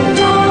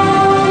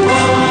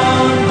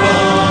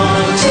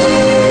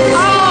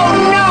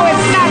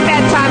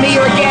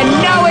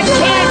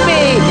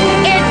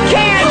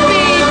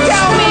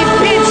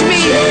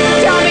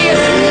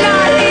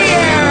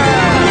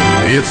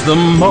 It's the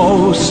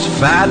most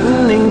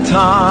fattening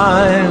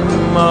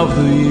time of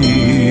the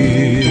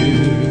year.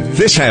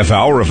 This half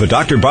hour of the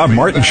Dr. Bob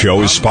Martin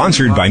Show is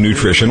sponsored by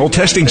Nutritional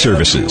Testing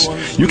Services.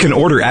 You can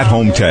order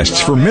at-home tests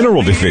for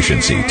mineral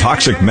deficiency,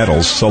 toxic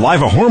metals,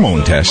 saliva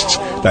hormone tests,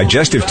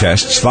 digestive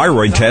tests,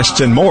 thyroid tests,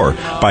 and more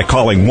by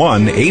calling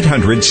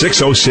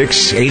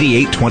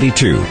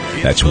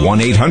 1-800-606-8822. That's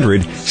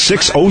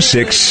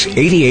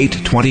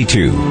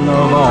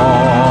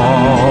 1-800-606-8822.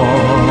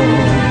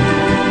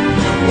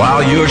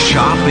 While you're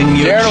shopping,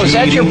 you're Darren, was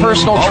that your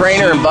personal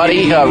trainer and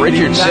buddy,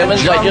 Richard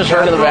Simmons, I just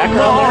heard in the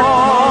background there?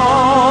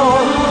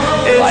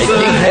 I think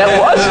that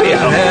was him.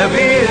 I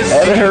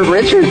haven't heard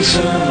Richard's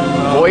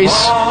voice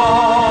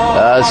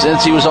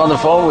since he was on the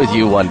phone with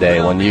you one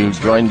day when you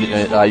joined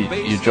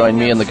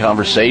me in the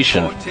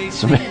conversation.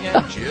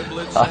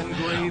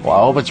 Well,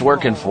 I hope it's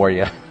working for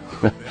you.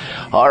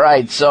 All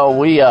right, so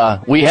we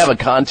have a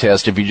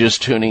contest if you're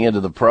just tuning into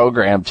the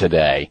program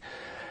today.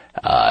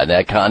 And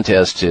that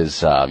contest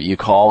is you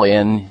call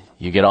in,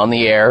 you get on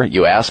the air,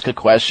 you ask a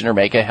question or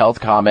make a health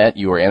comment.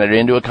 You are entered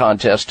into a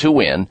contest to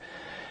win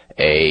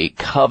a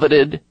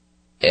coveted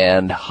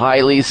and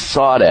highly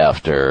sought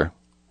after,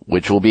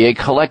 which will be a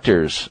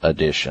collector's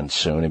edition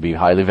soon and be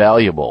highly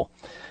valuable,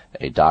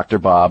 a Dr.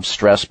 Bob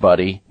Stress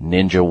Buddy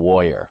Ninja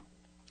Warrior.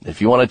 If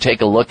you want to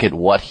take a look at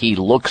what he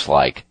looks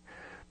like,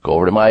 go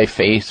over to my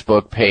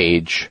Facebook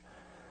page.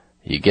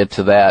 You get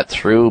to that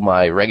through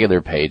my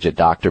regular page at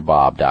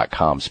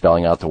drbob.com,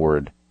 spelling out the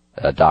word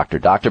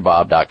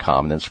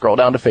drbob.com, and then scroll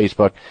down to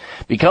Facebook.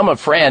 Become a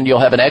friend. You'll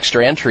have an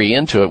extra entry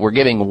into it. We're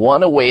giving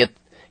one away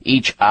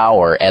each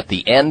hour at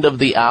the end of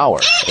the hour,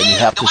 and you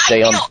have to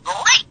stay on.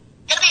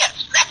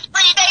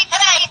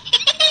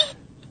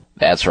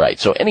 That's right.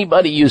 So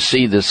anybody you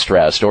see that's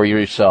stressed, or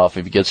yourself,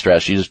 if you get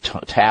stressed, you just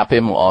tap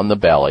him on the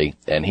belly,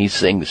 and he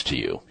sings to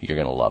you. You're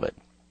going to love it.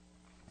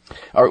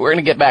 All right, we're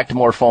going to get back to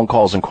more phone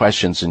calls and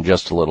questions in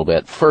just a little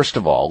bit. First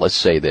of all, let's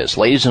say this.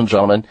 Ladies and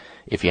gentlemen,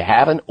 if you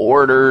haven't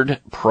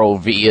ordered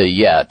Provia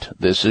yet,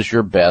 this is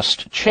your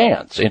best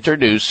chance.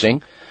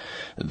 Introducing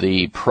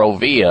the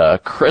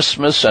Provia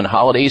Christmas and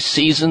Holiday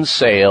Season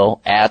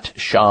Sale at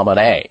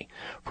Chamonix.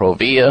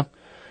 Provia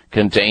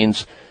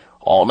contains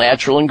all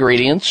natural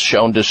ingredients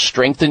shown to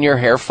strengthen your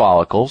hair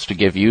follicles to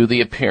give you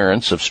the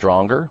appearance of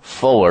stronger,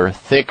 fuller,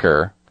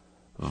 thicker,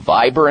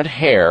 vibrant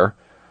hair.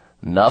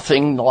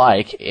 Nothing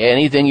like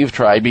anything you've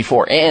tried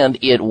before, and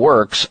it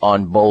works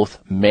on both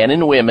men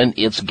and women.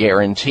 It's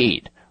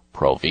guaranteed.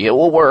 Provia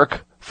will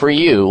work for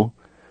you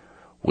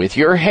with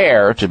your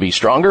hair to be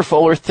stronger,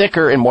 fuller,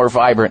 thicker, and more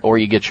vibrant, or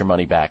you get your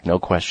money back. No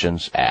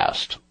questions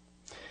asked.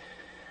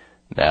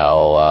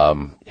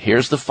 Now,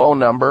 here's the phone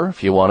number.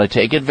 If you want to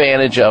take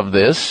advantage of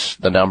this,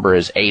 the number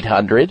is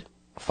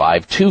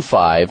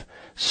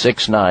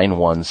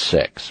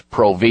 800-525-6916.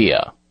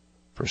 Provia.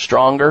 For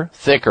stronger,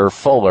 thicker,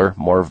 fuller,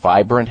 more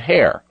vibrant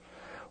hair.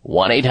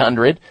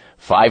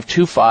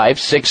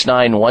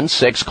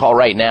 1-800-525-6916. Call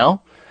right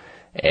now.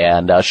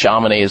 And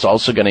Chamonix is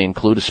also going to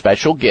include a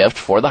special gift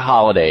for the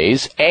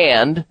holidays,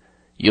 and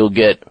you'll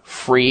get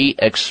free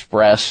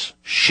express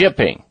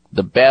shipping.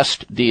 The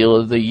best deal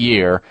of the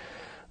year,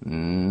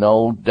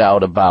 no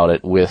doubt about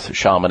it, with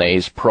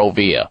Chamonix's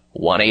Provia.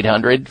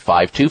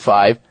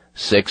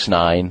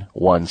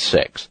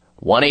 1-800-525-6916.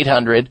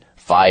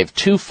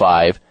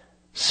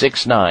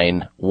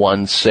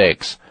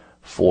 1-800-525-6916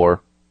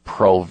 for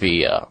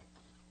Provia.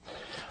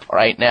 All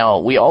right, now,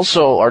 we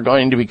also are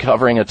going to be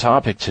covering a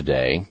topic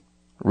today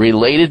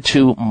related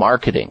to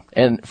marketing.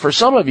 And for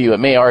some of you, it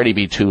may already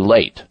be too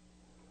late.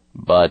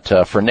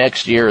 But for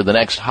next year, the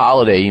next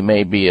holiday, you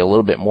may be a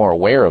little bit more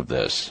aware of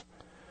this.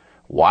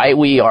 Why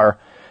we are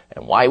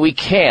and why we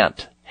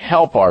can't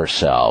help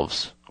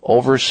ourselves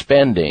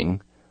overspending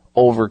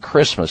over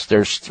Christmas.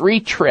 There's 3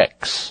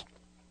 tricks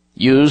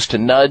used to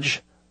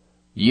nudge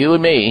you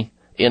and me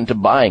into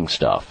buying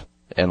stuff,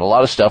 and a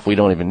lot of stuff we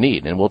don't even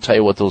need. And we'll tell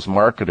you what those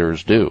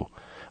marketers do.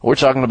 We're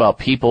talking about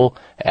people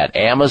at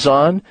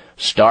Amazon,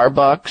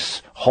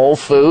 Starbucks, Whole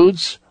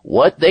Foods,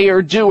 what they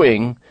are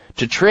doing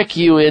to trick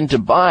you into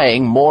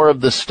buying more of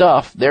the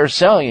stuff they're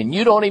selling, and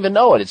you don't even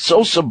know it. It's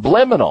so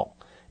subliminal,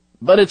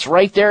 but it's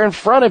right there in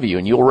front of you,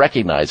 and you'll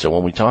recognize it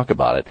when we talk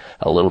about it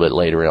a little bit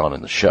later on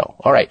in the show.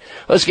 All right,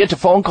 let's get to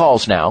phone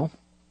calls now.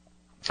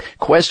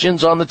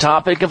 Questions on the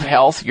topic of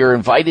health, you're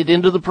invited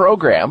into the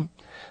program,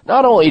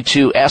 not only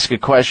to ask a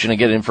question and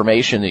get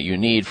information that you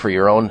need for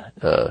your own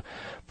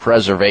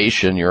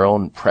preservation, your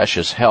own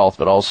precious health,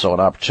 but also an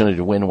opportunity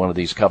to win one of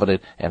these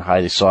coveted and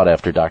highly sought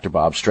after Dr.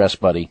 Bob Stress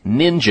Buddy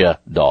Ninja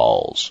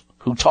dolls.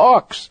 Who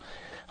talks?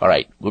 All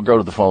right, we'll go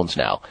to the phones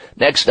now.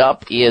 Next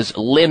up is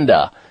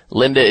Linda.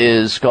 Linda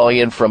is calling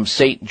in from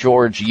St.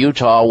 George,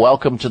 Utah.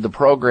 Welcome to the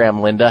program,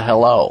 Linda.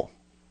 Hello.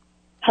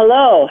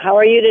 Hello. How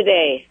are you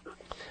today?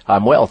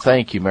 I'm well,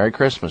 thank you. Merry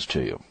Christmas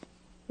to you.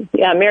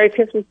 Yeah, Merry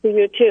Christmas to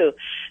you too.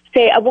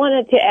 Say, I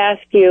wanted to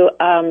ask you,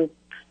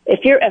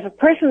 if a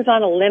person's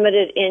on a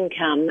limited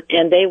income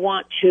and they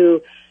want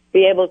to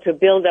be able to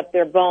build up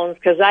their bones,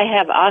 because I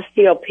have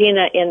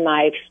osteopenia in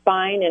my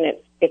spine and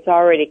it's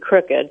already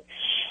crooked,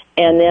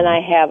 and then I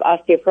have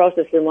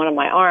osteoporosis in one of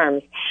my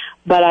arms.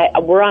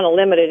 But we're on a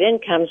limited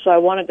income, so I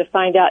wanted to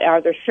find out,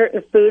 are there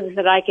certain foods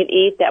that I could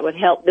eat that would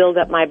help build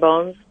up my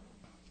bones?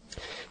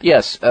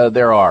 Yes,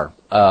 there are.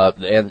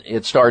 And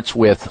it starts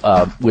with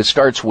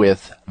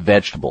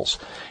vegetables.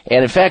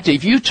 And in fact,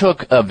 if you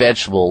took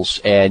vegetables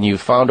and you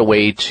found a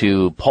way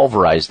to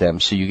pulverize them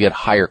so you get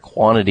higher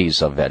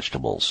quantities of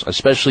vegetables,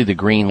 especially the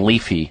green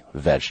leafy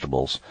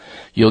vegetables,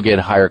 you'll get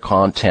higher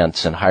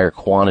contents and higher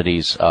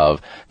quantities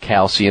of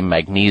calcium,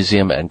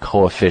 magnesium, and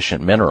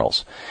coefficient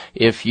minerals.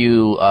 If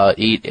you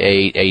eat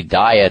a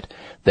diet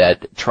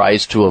that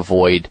tries to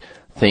avoid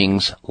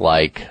things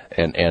like,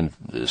 and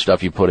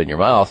stuff you put in your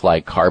mouth,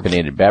 like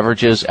carbonated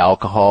beverages,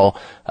 alcohol,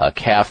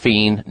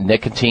 caffeine,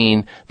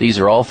 nicotine, these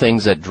are all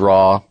things that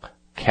draw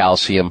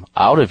calcium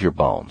out of your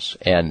bones,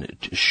 and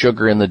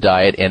sugar in the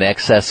diet, and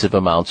excessive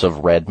amounts of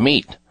red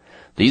meat.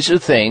 These are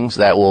things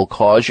that will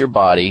cause your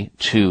body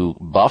to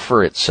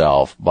buffer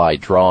itself by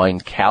drawing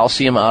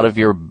calcium out of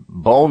your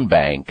bone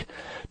bank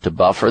to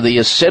buffer the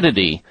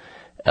acidity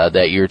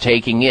that you're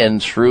taking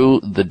in through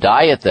the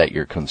diet that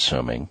you're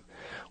consuming.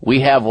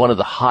 We have one of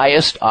the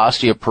highest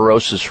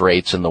osteoporosis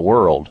rates in the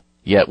world,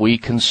 yet we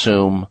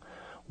consume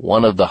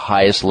one of the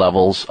highest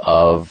levels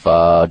of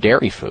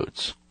dairy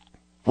foods.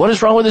 What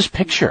is wrong with this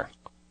picture?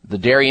 The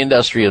dairy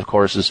industry, of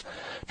course, has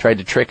tried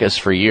to trick us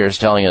for years,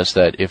 telling us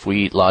that if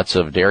we eat lots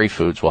of dairy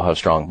foods, we'll have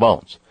strong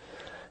bones.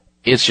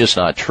 It's just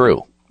not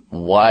true.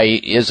 Why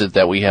is it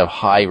that we have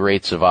high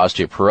rates of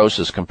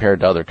osteoporosis compared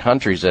to other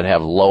countries that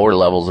have lower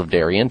levels of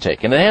dairy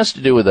intake? And it has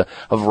to do with a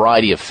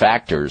variety of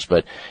factors,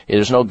 but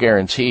there's no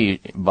guarantee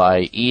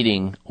by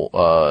eating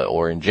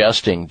or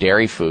ingesting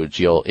dairy foods.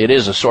 It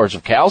is a source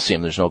of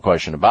calcium, there's no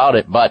question about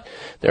it, but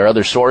there are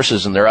other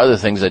sources and there are other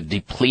things that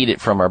deplete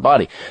it from our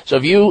body. So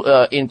if you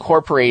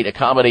incorporate a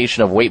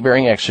combination of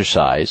weight-bearing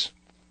exercise,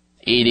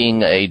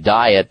 eating a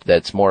diet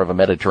that's more of a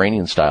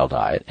Mediterranean-style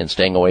diet, and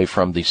staying away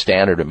from the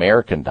standard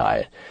American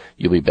diet,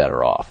 you'll be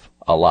better off,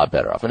 a lot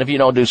better off. And if you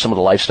don't do some of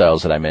the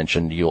lifestyles that I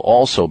mentioned, you'll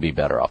also be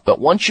better off. But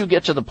once you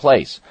get to the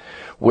place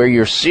where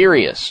you're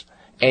serious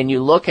and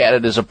you look at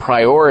it as a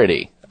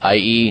priority,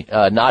 i.e.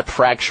 Not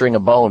fracturing a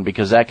bone,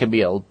 because that can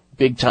be a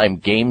big-time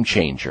game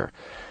changer,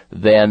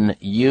 then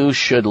you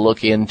should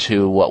look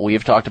into what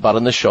we've talked about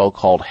in the show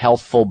called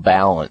Healthful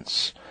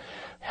Balance,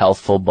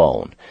 Healthful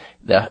Bone.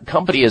 The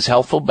company is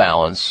Healthful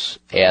Balance,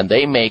 and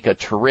they make a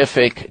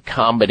terrific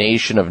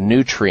combination of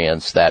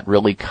nutrients that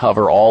really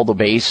cover all the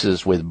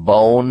bases with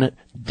bone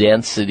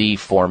density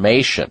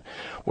formation.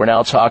 We're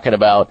now talking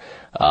about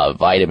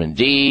vitamin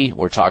D,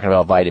 we're talking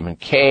about vitamin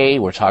K,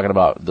 we're talking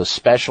about the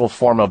special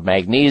form of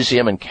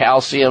magnesium and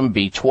calcium,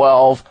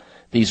 B12.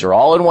 These are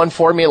all in one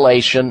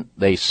formulation.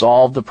 They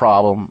solve the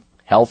problem.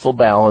 Healthful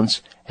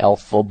Balance,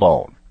 Healthful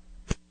Bone.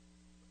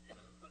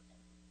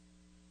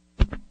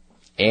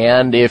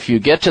 And if you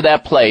get to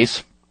that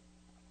place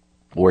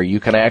where you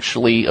can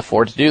actually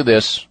afford to do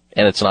this,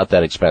 and it's not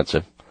that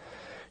expensive,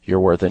 you're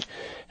worth it.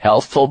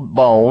 Healthful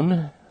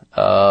Bone,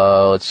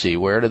 let's see,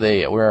 where are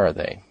they?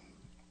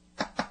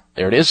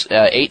 There it is,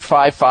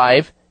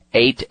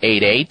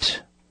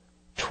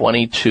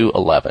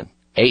 855-888-2211.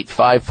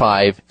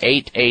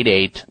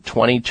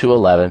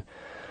 855-888-2211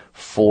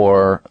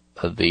 for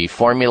the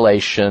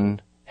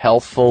formulation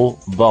Healthful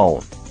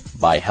Bone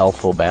by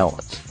Healthful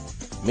Balance.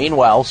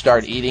 Meanwhile,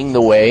 start eating the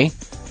way,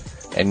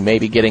 and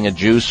maybe getting a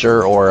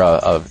juicer or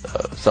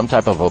some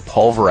type of a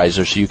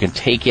pulverizer so you can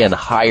take in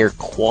higher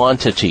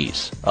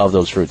quantities of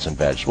those fruits and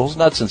vegetables.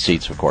 Nuts and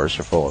seeds, of course,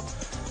 are full of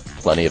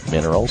plenty of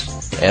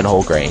minerals and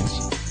whole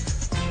grains.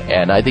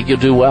 And I think you'll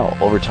do well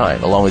over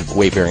time, along with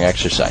weight-bearing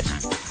exercise.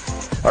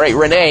 All right,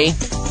 Renee,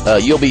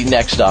 you'll be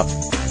next up.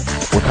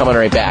 We're coming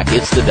right back.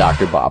 It's the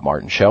Dr. Bob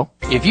Martin Show.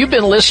 If you've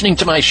been listening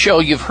to my show,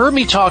 you've heard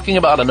me talking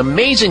about an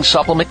amazing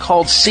supplement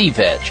called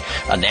C-Veg,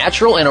 a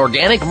natural and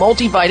organic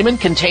multivitamin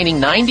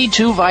containing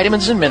 92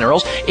 vitamins and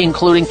minerals,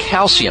 including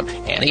calcium,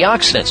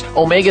 antioxidants,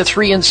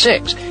 omega-3 and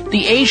 6.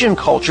 The Asian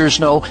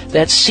cultures know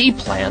that sea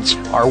plants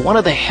are one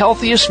of the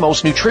healthiest,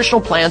 most nutritional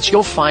plants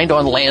you'll find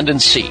on land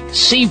and sea.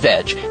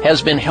 C-Veg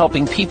has been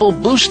helping people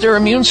boost their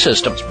immune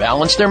systems,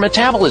 balance their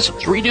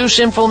metabolisms, reduce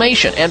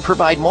inflammation, and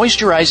provide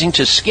moisturizing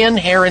to skin,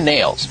 hair, and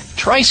nails.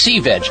 Try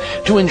C-Veg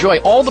to enjoy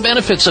all the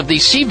benefits of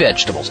these sea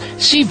vegetables.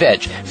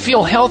 C-Veg,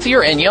 feel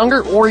healthier and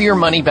younger or your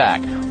money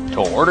back.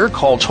 To order,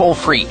 call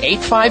toll-free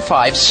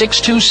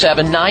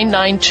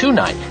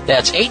 855-627-9929.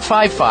 That's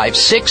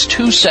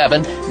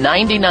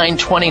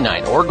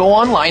 855-627-9929. Or go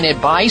online at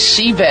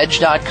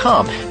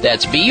buycveg.com.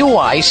 That's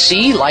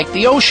B-U-I-C like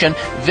the ocean,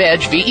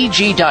 veg,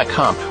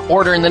 V-E-G.com.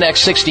 Order in the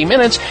next 60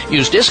 minutes.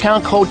 Use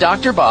discount code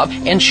Dr. Bob,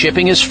 and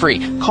shipping is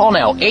free. Call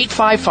now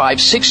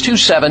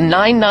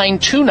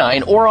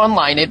 855-627-9929 or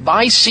online at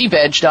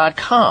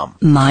buycveg.com.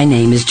 My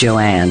name is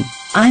Joanne.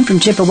 I'm from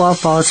Chippewa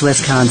Falls,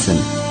 Wisconsin,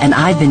 and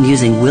I've been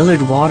using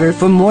Willard Water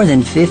for more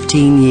than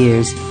 15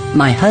 years.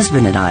 My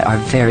husband and I are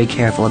very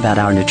careful about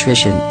our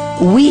nutrition.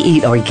 We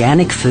eat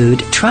organic food,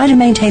 try to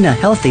maintain a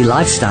healthy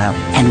lifestyle,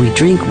 and we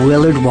drink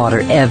Willard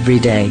Water every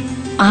day.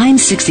 I'm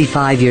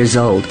 65 years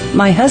old.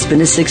 My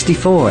husband is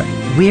 64.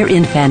 We're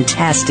in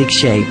fantastic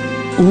shape.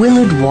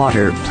 Willard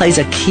Water plays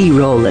a key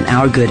role in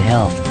our good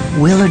health.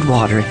 Willard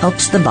Water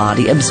helps the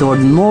body absorb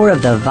more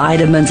of the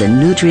vitamins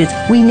and nutrients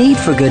we need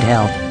for good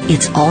health.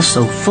 It's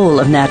also full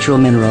of natural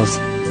minerals.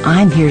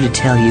 I'm here to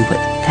tell you what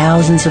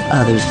thousands of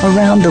others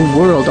around the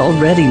world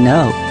already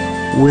know.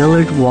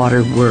 Willard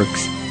Water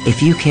works.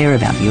 If you care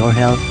about your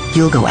health,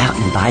 you'll go out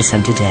and buy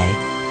some today.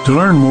 To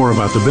learn more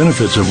about the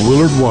benefits of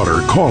Willard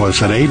Water, call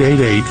us at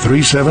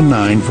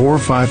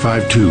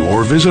 888-379-4552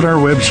 or visit our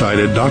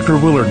website at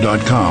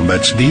drwillard.com.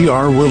 That's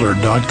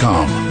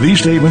drwillard.com.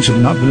 These statements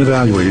have not been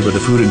evaluated by the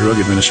Food and Drug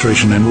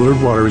Administration, and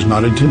Willard Water is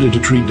not intended to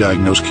treat,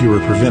 diagnose, cure, or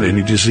prevent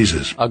any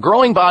diseases. A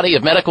growing body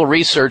of medical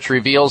research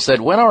reveals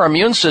that when our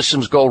immune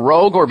systems go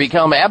rogue or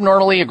become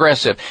abnormally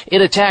aggressive,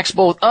 it attacks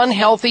both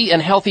unhealthy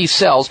and healthy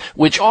cells,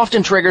 which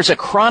often triggers a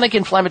chronic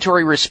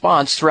inflammatory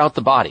response throughout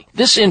the body.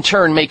 This in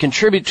turn may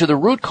contribute to the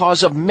root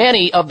cause of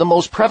many of the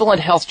most prevalent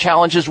health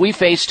challenges we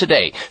face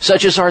today,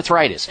 such as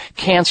arthritis,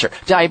 cancer,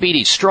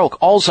 diabetes, stroke,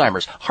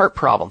 Alzheimer's, heart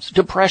problems,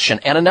 depression,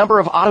 and a number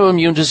of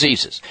autoimmune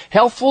diseases.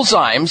 Healthful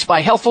Zymes by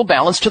Healthful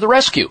Balance to the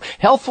rescue.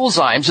 Healthful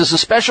Zymes is a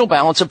special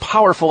balance of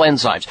powerful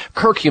enzymes,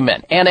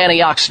 curcumin, and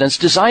antioxidants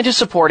designed to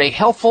support a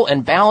healthful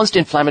and balanced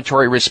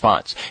inflammatory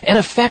response. An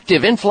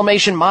effective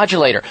inflammation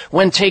modulator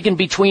when taken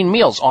between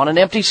meals on an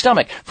empty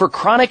stomach for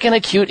chronic and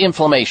acute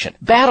inflammation.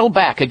 Battle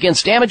back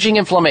against damaging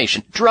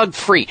inflammation,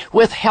 drug-free,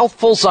 with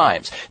Healthful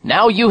Zymes.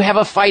 Now you have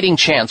a fighting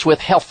chance with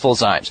Healthful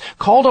Zymes.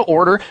 Call to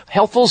order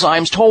Healthful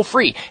Zymes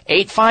toll-free,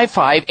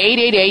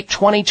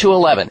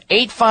 855-888-2211,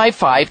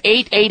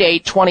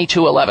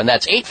 855-888-2211.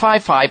 That's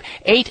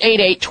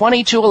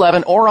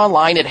 855-888-2211 or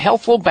online at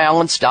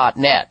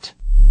healthfulbalance.net.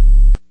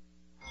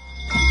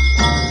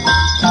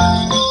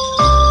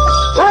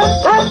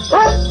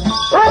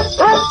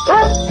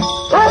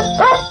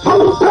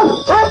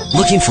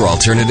 Looking for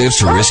alternatives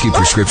to risky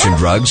prescription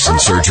drugs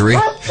and surgery?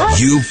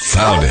 You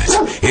found it.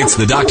 It's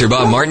the Dr.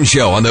 Bob Martin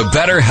Show on the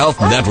Better Health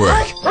Network.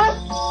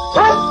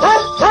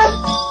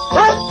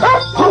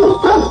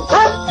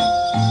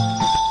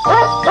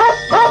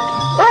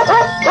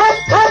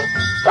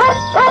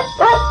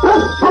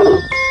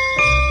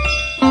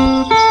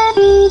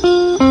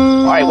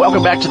 All right,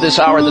 welcome back to this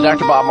hour of the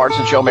Dr. Bob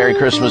Martin Show. Merry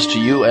Christmas to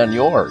you and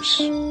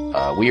yours.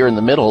 We are in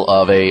the middle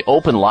of a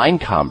open line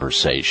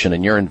conversation,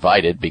 and you're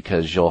invited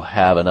because you'll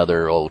have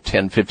another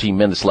 10, 15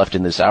 minutes left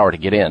in this hour to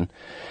get in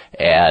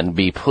and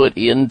be put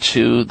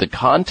into the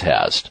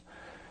contest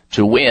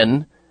to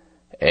win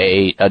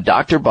a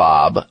Dr.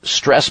 Bob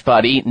Stress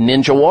Buddy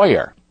Ninja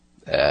Warrior.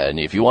 And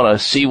if you want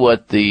to see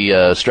what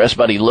the Stress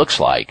Buddy looks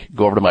like,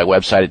 go over to my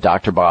website at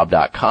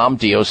drbob.com,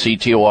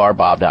 DOCTOR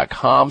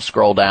Bob.com,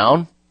 scroll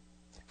down,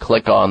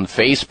 click on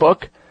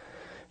Facebook,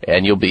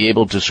 and you'll be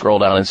able to scroll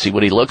down and see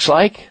what he looks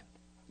like.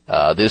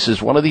 This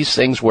is one of these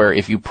things where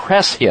if you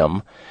press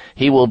him,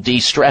 he will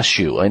de-stress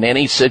you in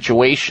any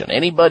situation,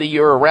 anybody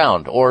you're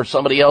around, or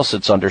somebody else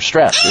that's under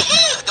stress. Do I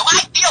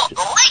feel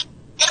great?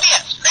 Gonna be a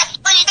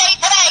stress-free day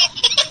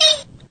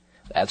today.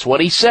 That's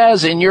what he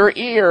says in your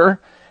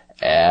ear,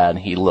 and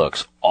he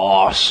looks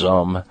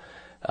awesome.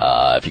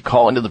 If you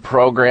call into the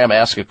program,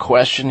 ask a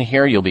question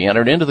here, you'll be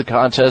entered into the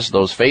contest.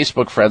 Those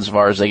Facebook friends of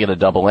ours, they get a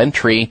double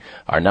entry.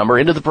 Our number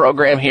into the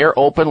program here,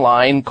 open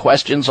line,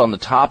 questions on the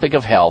topic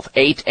of health,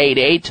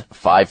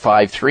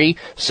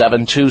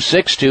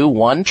 888-553-7262,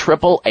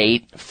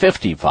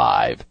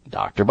 1-888-55.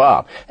 Dr.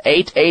 Bob,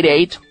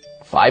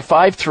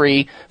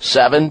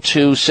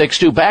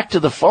 888-553-7262. Back to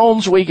the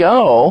phones we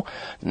go.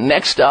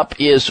 Next up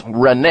is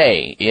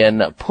Renee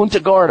in Punta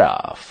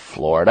Gorda,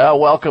 Florida.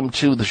 Welcome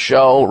to the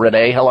show,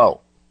 Renee. Hello.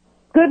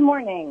 Good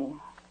morning.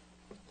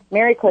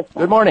 Merry Christmas.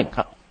 Good morning.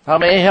 How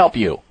may I help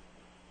you?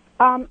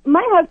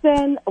 My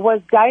husband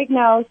was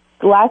diagnosed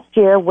last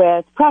year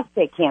with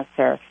prostate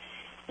cancer.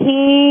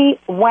 He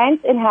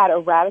went and had a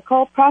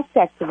radical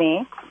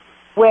prostatectomy,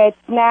 which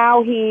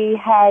now he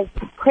has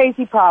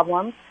crazy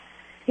problems.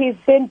 He's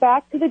been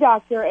back to the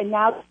doctor and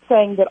now they're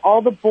saying that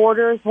all the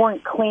borders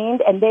weren't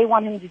cleaned and they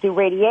want him to do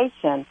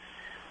radiation.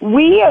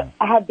 We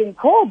have been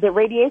told that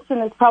radiation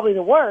is probably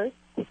the worst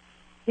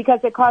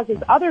because it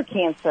causes other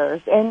cancers,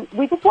 and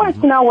we just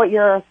wanted to know what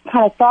your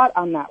kind of thought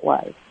on that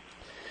was.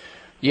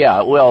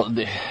 Yeah, well,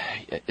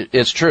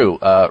 it's true.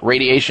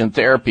 Radiation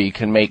therapy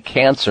can make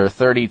cancer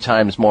 30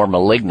 times more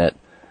malignant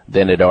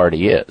than it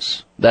already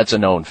is. That's a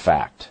known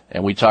fact,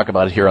 and we talk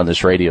about it here on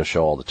this radio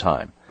show all the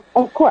time.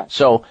 Of course.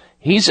 So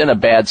he's in a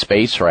bad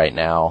space right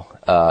now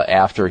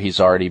after he's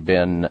already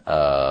been,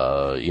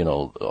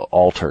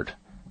 altered.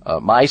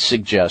 My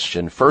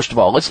suggestion, first of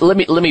all,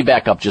 let me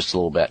back up just a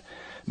little bit.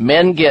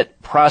 Men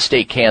get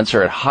prostate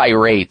cancer at high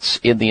rates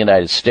in the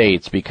United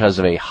States because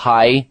of a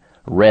high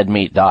red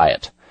meat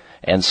diet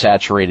and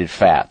saturated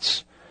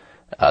fats.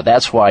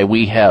 That's why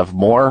we have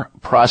more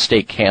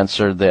prostate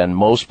cancer than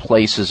most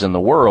places in the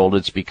world.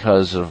 It's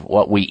because of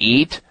what we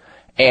eat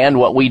and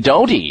what we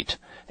don't eat.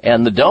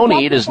 And the don't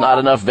eat is not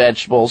enough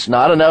vegetables,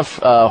 not enough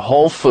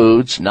whole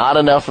foods, not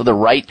enough of the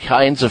right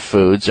kinds of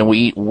foods, and we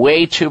eat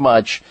way too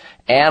much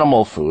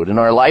animal food. And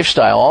our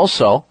lifestyle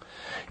also,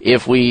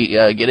 if we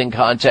get in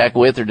contact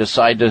with or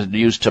decide to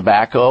use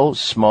tobacco,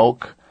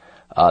 smoke,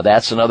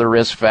 that's another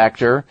risk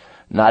factor.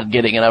 Not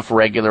getting enough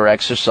regular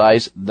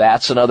exercise,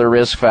 that's another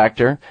risk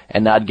factor,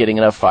 and not getting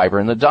enough fiber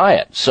in the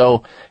diet.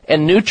 So,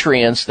 and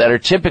nutrients that are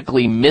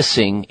typically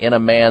missing in a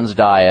man's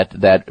diet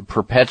that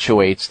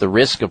perpetuates the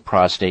risk of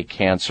prostate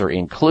cancer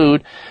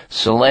include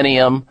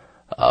selenium,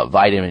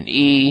 vitamin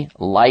E,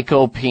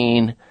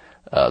 lycopene.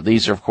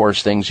 These are, of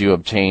course, things you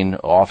obtain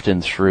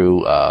often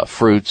through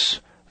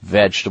fruits,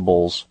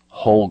 vegetables,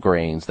 whole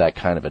grains, that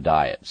kind of a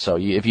diet. So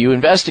if you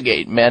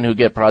investigate men who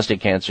get prostate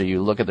cancer,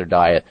 you look at their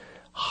diet,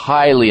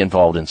 highly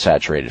involved in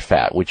saturated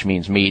fat, which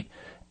means meat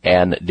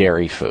and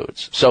dairy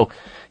foods. So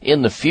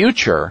in the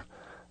future,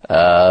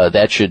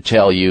 that should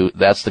tell you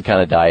that's the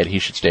kind of diet he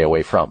should stay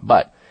away from.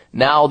 But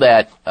now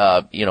that,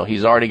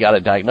 he's already got a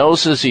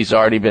diagnosis, he's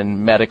already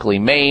been medically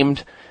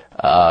maimed,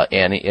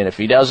 and if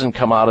he doesn't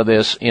come out of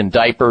this in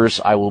diapers,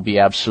 I will be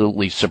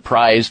absolutely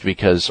surprised,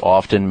 because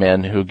often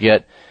men who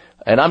get,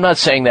 and I'm not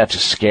saying that to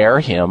scare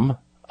him,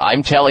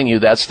 I'm telling you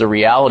that's the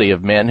reality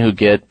of men who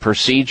get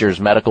procedures,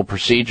 medical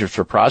procedures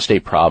for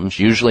prostate problems,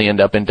 usually end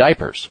up in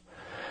diapers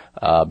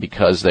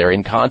because they're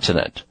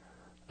incontinent.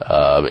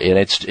 And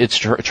it's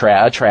a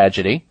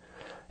tragedy,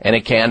 and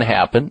it can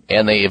happen,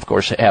 and they, of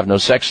course, have no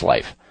sex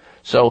life.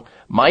 So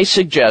my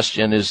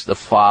suggestion is the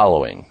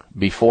following,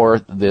 before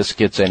this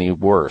gets any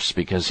worse,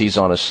 because he's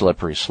on a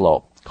slippery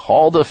slope.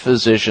 Call the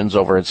physicians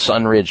over at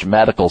Sunridge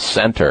Medical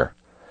Center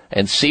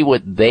and see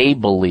what they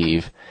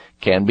believe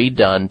can be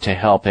done to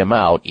help him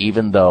out,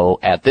 even though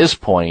at this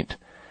point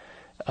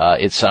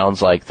it sounds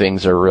like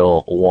things are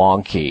real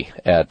wonky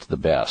at the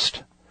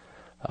best.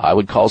 I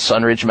would call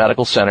Sunridge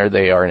Medical Center.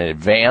 They are an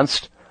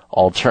advanced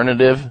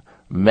alternative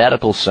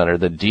medical center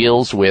that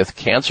deals with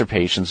cancer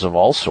patients of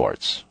all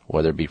sorts,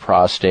 whether it be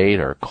prostate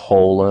or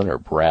colon or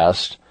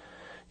breast.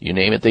 You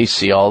name it, they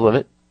see all of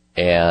it,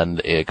 and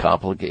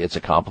it's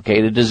a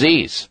complicated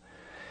disease.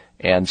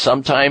 And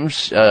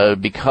sometimes,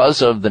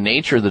 because of the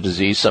nature of the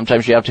disease,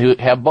 sometimes you have to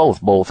have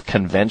both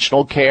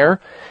conventional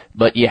care,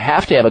 but you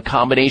have to have a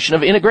combination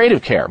of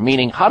integrative care,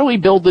 meaning how do we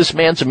build this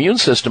man's immune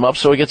system up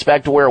so he gets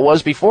back to where it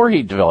was before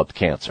he developed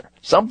cancer?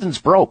 Something's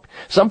broke.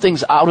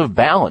 Something's out of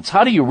balance.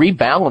 How do you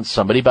rebalance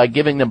somebody by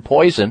giving them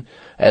poison,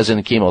 as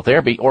in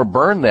chemotherapy, or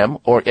burn them,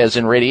 or as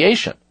in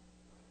radiation?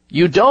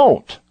 You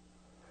don't.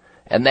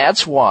 And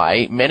that's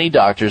why many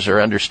doctors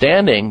are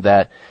understanding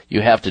that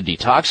you have to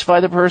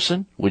detoxify the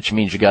person, which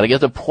means you got to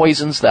get the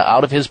poisons that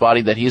out of his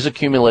body that he's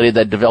accumulated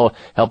that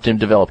helped him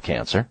develop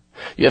cancer.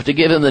 You have to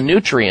give him the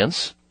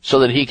nutrients so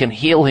that he can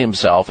heal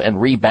himself and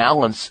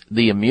rebalance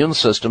the immune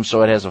system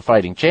so it has a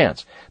fighting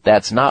chance.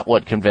 That's not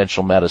what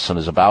conventional medicine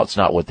is about. It's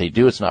not what they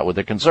do. It's not what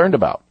they're concerned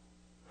about.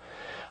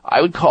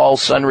 I would call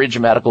Sunridge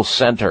Medical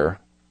Center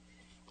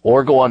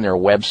or go on their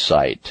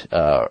website,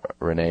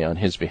 Renee, on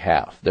his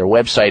behalf. Their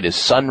website is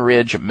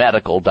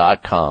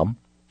sunridgemedical.com,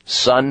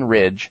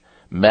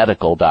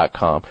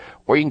 sunridgemedical.com,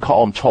 or you can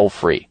call them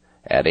toll-free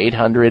at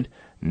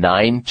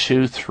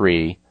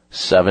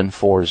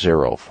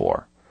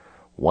 800-923-7404,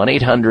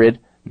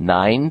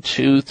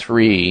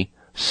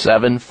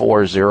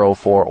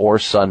 1-800-923-7404, or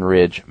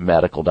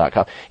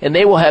sunridgemedical.com. And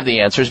they will have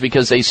the answers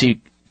because they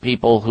see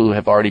people who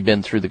have already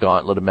been through the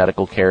gauntlet of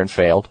medical care and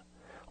failed,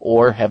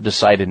 or have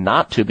decided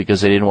not to because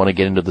they didn't want to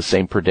get into the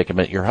same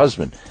predicament your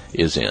husband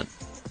is in,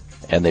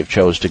 and they've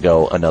chose to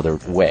go another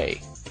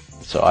way.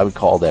 So I would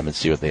call them and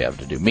see what they have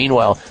to do.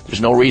 Meanwhile, there's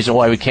no reason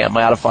why we can't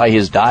modify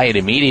his diet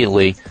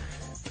immediately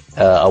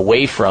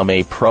away from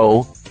a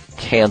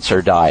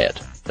pro-cancer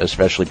diet,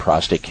 especially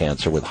prostate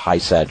cancer, with high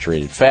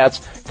saturated fats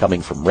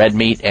coming from red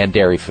meat and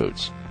dairy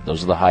foods.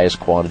 Those are the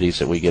highest quantities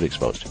that we get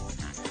exposed to.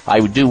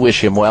 I do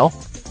wish him well,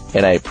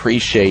 and I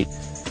appreciate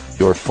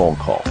your phone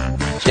call.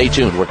 Stay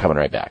tuned. We're coming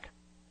right back.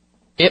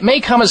 It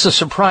may come as a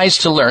surprise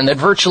to learn that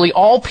virtually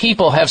all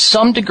people have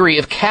some degree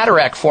of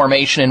cataract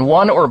formation in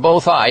one or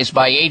both eyes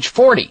by age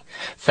 40.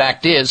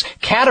 Fact is,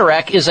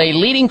 cataract is a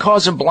leading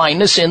cause of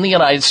blindness in the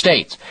United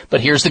States.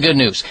 But here's the good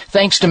news.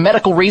 Thanks to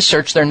medical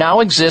research, there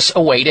now exists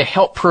a way to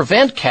help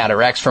prevent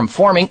cataracts from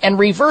forming and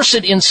reverse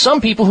it in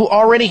some people who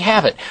already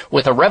have it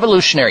with a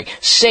revolutionary,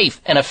 safe,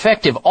 and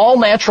effective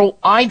all-natural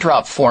eye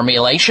drop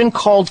formulation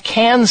called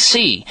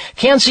Can-C.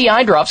 Can-C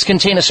eye drops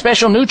contain a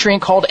special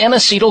nutrient called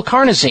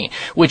N-acetylcarnosine,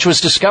 which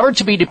was discovered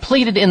to be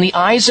depleted in the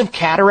eyes of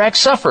cataract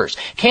sufferers.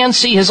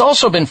 Can-C has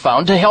also been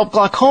found to help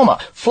glaucoma,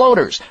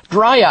 floaters,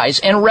 dry eyes,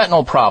 and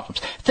retinal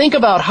problems. Think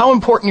about how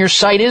important your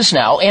sight is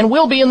now and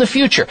will be in the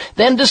future.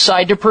 Then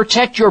decide to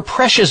protect your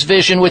precious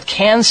vision with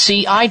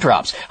Can-C eye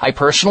drops. I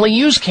personally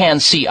use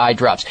Can-C eye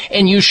drops,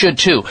 and you should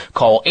too.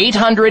 Call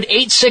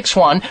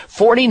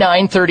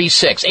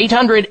 800-861-4936.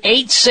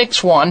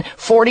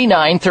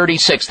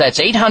 800-861-4936. That's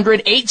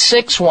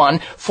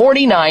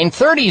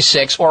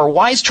 800-861-4936 or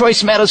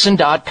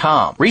wisechoicemedicine.com.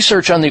 turmeric.com.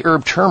 Research on the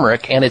herb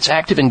turmeric and its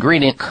active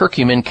ingredient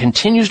curcumin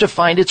continues to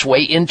find its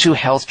way into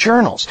health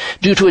journals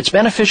due to its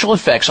beneficial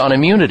effects on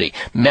immunity,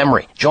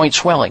 memory, joint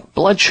swelling,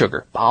 blood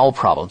sugar, bowel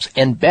problems,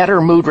 and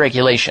better mood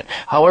regulation.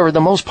 However,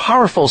 the most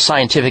powerful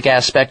scientific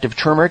aspect of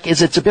turmeric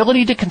is its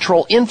ability to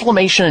control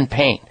inflammation and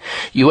pain.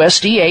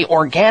 USDA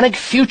organic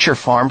Future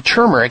Farm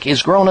turmeric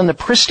is grown on the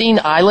pristine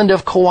island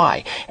of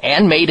Kauai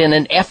and made in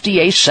an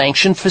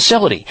FDA-sanctioned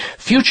facility.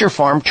 Future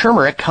Farm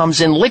turmeric comes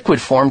in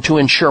liquid form to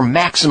ensure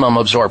maximum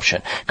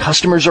absorption.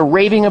 Customers are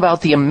raving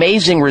about the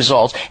amazing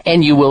results,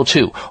 and you will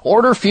too.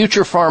 Order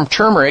Future Farm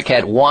turmeric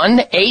at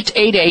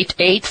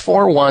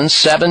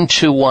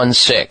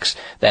 1-888-841-7216.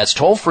 That's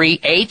toll free,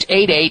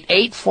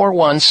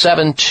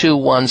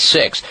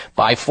 888-841-7216.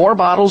 Buy 4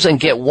 bottles and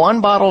get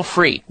 1 bottle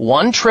free.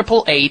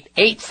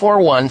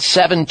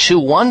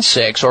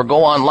 1-888-841-7216, or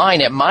go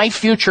online at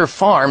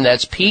MyFutureFarm,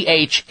 that's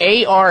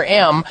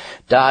PHARM.com.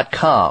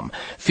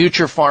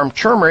 Future Farm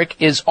turmeric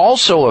is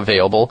also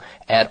available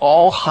at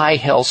all High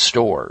Health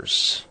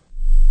stores.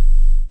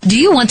 Do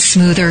you want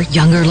smoother,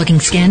 younger-looking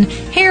skin,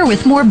 hair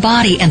with more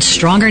body, and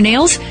stronger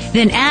nails?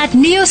 Then add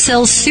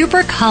NeoCell's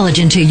Super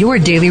Collagen to your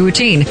daily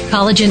routine.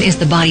 Collagen is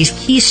the body's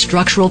key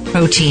structural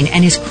protein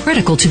and is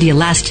critical to the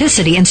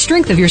elasticity and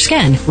strength of your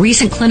skin.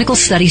 Recent clinical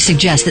studies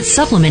suggest that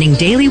supplementing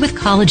daily with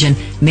collagen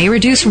may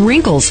reduce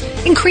wrinkles,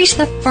 increase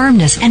the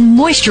firmness and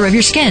moisture of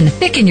your skin,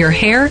 thicken your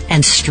hair,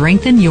 and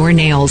strengthen your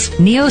nails.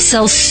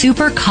 NeoCell's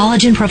Super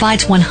Collagen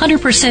provides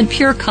 100%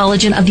 pure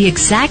collagen of the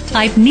exact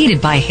type needed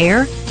by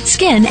hair,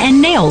 skin,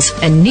 and nails,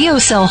 and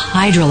NeoCell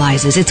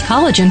hydrolyzes its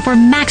collagen for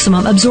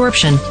maximum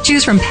absorption.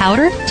 Choose from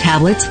powder,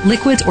 tablets,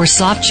 liquids, or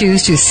soft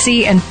chews to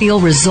see and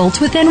feel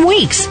results within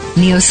weeks.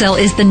 NeoCell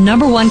is the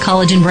 #1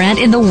 collagen brand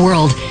in the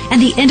world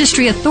and the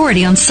industry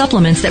authority on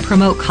supplements that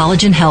promote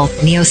collagen health.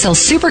 NeoCell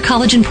Super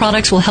Collagen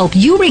products will help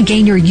you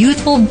regain your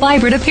youthful,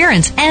 vibrant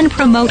appearance and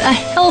promote a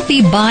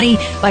healthy body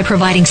by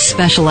providing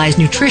specialized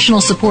nutritional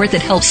support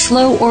that helps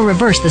slow or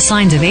reverse the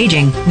signs of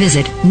aging.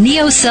 Visit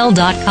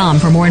neocell.com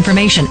for more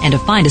information and to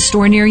find a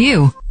store near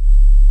you.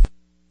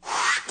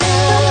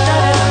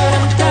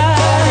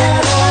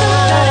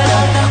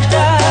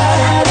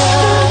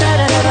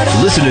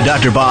 Listen to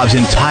Dr. Bob's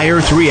entire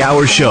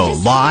 3-hour show,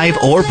 live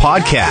or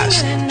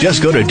podcast.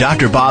 Just go to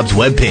Dr. Bob's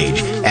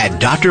webpage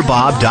at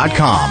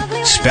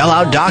drbob.com. Spell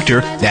out doctor,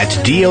 that's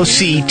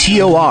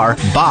DOCTOR,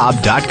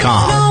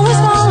 Bob.com.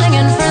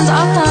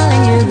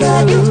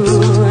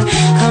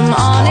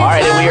 All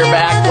right, and we are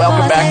back.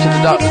 Welcome back to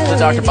the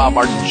Dr. Bob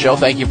Martin Show.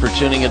 Thank you for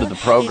tuning into the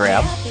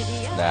program.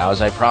 Now,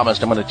 as I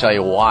promised, I'm going to tell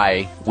you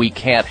why we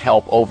can't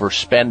help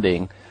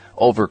overspending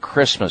over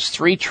Christmas.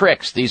 3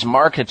 tricks these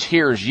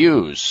marketeers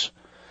use.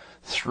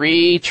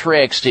 3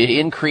 tricks to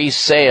increase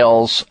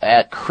sales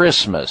at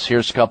Christmas.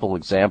 Here's a couple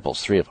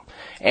examples, 3 of them.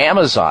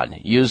 Amazon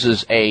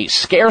uses a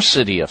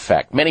scarcity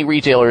effect. Many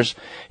retailers,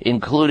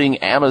 including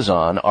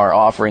Amazon, are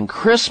offering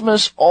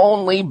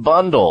Christmas-only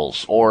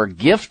bundles or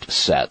gift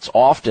sets,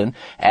 often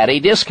at a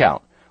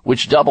discount,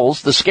 which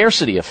doubles the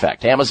scarcity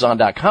effect.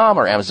 Amazon.com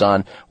or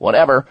Amazon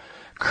whatever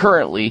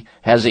currently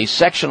has a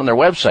section on their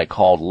website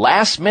called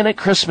Last Minute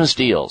Christmas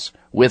Deals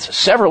with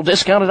several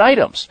discounted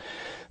items.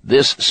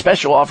 This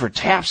special offer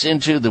taps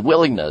into the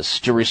willingness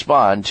to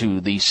respond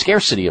to the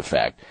scarcity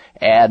effect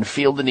and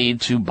feel the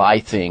need to buy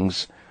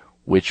things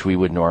which we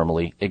would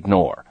normally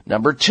ignore.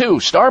 Number 2,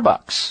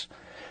 Starbucks.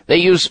 They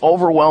use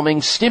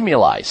overwhelming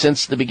stimuli.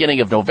 Since the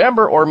beginning of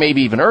November, or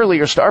maybe even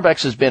earlier,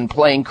 Starbucks has been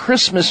playing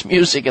Christmas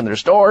music in their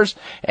stores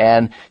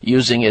and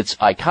using its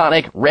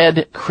iconic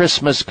red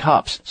Christmas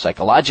cups.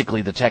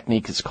 Psychologically, the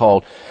technique is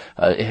called,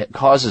 it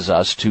causes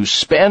us to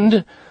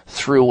spend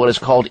through what is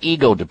called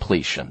ego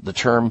depletion. The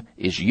term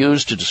is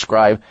used to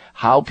describe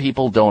how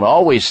people don't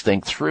always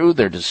think through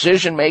their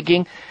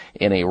decision-making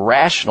in a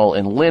rational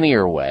and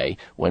linear way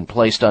when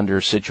placed under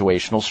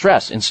situational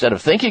stress. Instead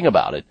of thinking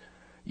about it,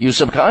 you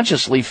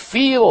subconsciously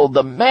feel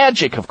the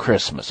magic of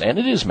Christmas, and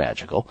it is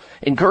magical,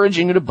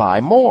 encouraging you to buy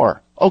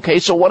more. Okay,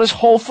 so what does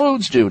Whole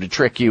Foods do to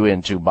trick you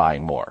into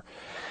buying more?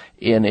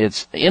 In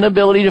its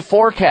inability to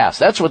forecast.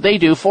 That's what they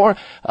do for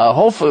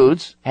Whole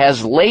Foods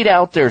has laid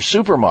out their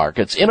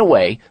supermarkets in a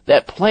way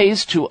that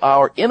plays to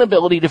our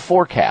inability to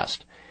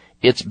forecast.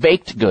 Its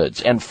baked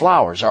goods and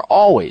flowers are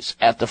always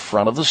at the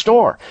front of the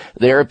store.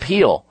 Their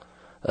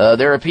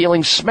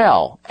appealing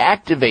smell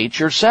activates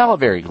your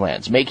salivary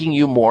glands, making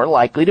you more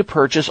likely to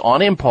purchase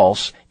on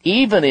impulse,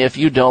 even if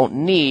you don't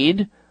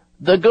need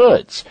the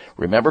goods.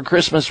 Remember,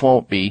 Christmas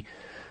won't be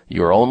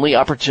your only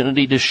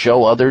opportunity to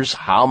show others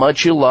how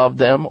much you love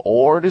them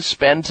or to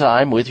spend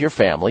time with your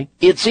family.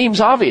 It seems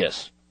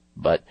obvious,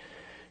 but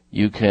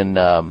you can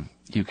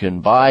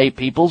buy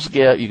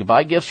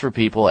gifts for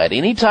people at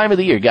any time of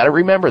the year. You got to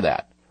remember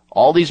that.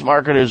 All these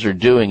marketers are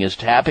doing is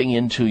tapping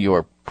into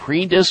your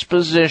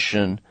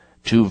predisposition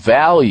to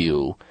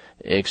value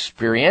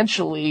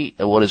experientially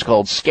what is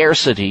called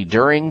scarcity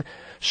during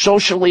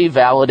socially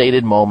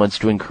validated moments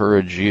to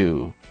encourage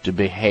you to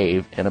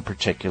behave in a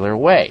particular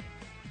way.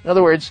 In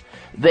other words,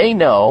 they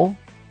know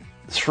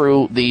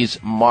through these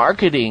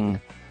marketing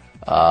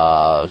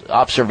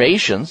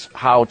observations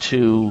how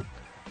to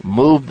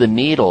move the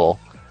needle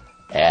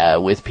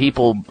with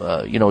people,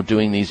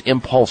 doing these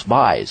impulse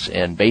buys,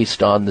 and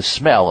based on the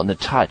smell and the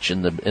touch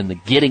and the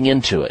getting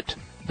into it.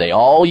 They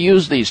all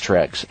use these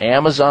tricks.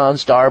 Amazon,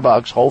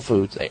 Starbucks, Whole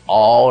Foods, they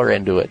all are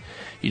into it.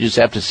 You just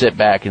have to sit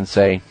back and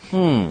say,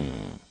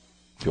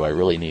 do I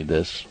really need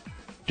this?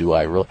 Do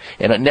I really?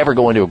 And never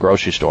go into a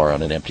grocery store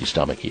on an empty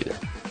stomach either.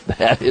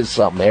 That is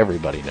something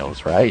everybody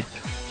knows, right?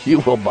 You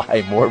will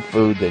buy more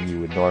food than you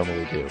would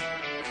normally do.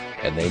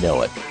 And they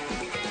know it.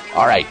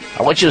 All right.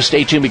 I want you to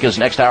stay tuned, because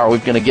next hour we're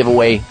going to give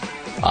away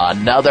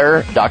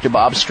another Dr.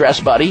 Bob's Stress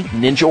Buddy,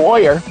 Ninja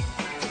Warrior.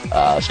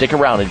 Stick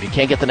around. And if you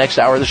can't get the next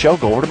hour of the show,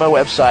 go over to my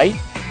website,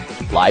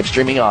 live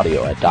streaming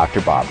audio at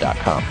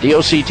drbob.com.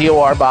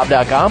 DOCTOR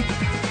Bob.com.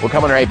 We're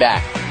coming right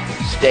back.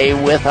 Stay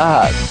with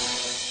us.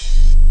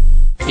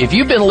 If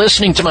you've been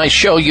listening to my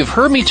show, you've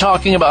heard me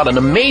talking about an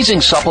amazing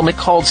supplement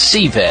called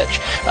C-Veg,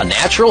 a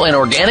natural and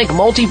organic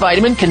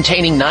multivitamin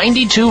containing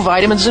 92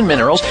 vitamins and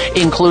minerals,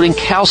 including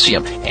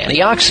calcium,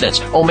 antioxidants,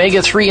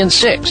 omega-3 and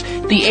 6.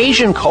 The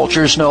Asian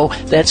cultures know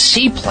that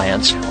sea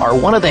plants are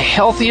one of the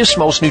healthiest,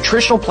 most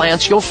nutritional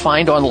plants you'll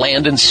find on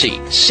land and sea.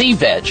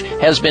 C-Veg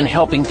has been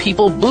helping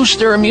people boost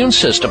their immune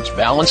systems,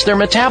 balance their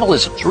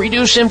metabolisms,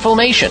 reduce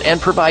inflammation, and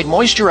provide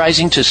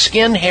moisturizing to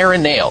skin, hair,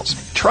 and nails.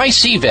 Try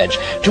C-Veg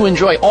to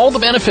enjoy all the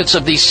benefits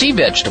of these sea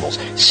vegetables.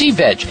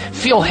 C-Veg.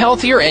 Feel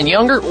healthier and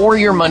younger, or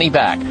your money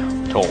back.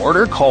 To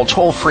order, call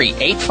toll-free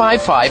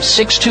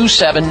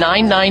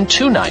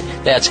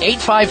 855-627-9929. That's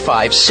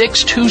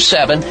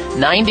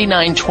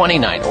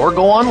 855-627-9929. Or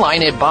go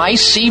online at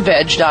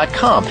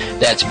buycveg.com.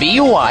 That's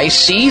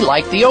B-U-I-C,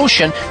 like the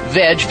ocean,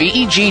 veg,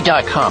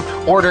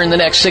 V-E-G.com. Order in the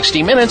next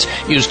 60 minutes.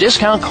 Use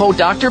discount code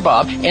Dr.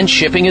 Bob, and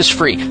shipping is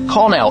free.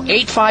 Call now,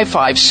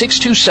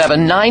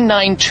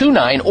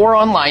 855-627-9929, or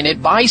online at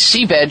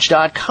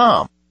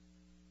buycveg.com.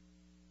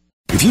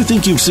 If you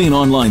think you've seen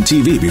online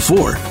TV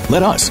before,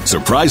 let us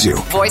surprise you.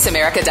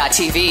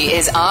 VoiceAmerica.tv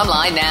is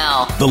online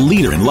now. The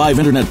leader in live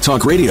internet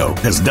talk radio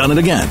has done it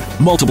again.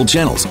 Multiple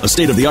channels, a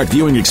state-of-the-art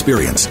viewing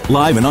experience,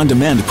 live and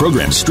on-demand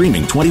programs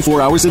streaming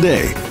 24 hours a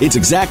day. It's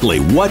exactly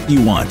what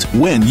you want,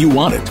 when you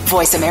want it.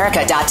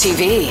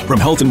 VoiceAmerica.tv. From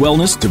health and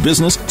wellness to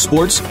business,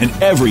 sports, and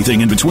everything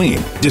in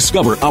between.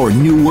 Discover our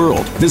new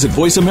world. Visit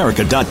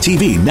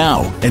VoiceAmerica.tv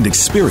now and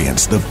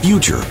experience the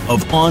future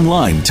of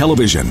online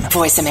television.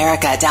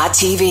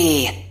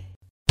 VoiceAmerica.tv.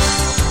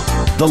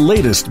 The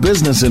latest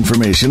business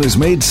information is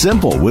made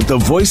simple with the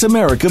Voice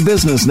America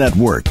Business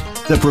Network.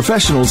 The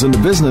professionals in the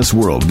business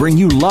world bring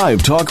you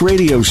live talk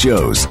radio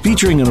shows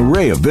featuring an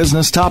array of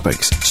business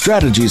topics,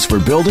 strategies for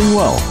building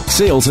wealth,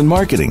 sales and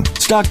marketing,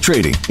 stock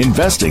trading,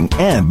 investing,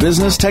 and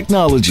business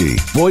technology.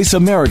 Voice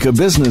America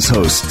Business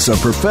hosts are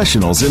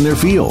professionals in their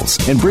fields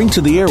and bring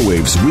to the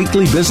airwaves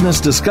weekly business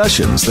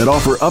discussions that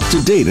offer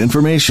up-to-date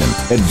information,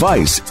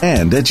 advice,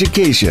 and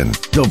education.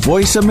 The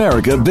Voice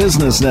America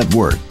Business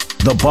Network.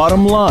 The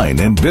bottom line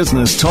in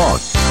business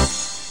talk.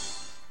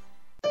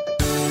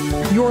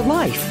 Your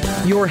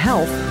life, your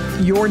health,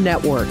 your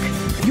network.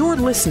 You're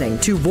listening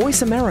to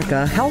Voice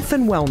America Health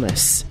and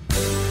Wellness.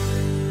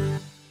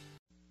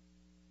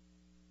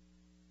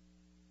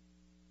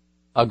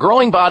 A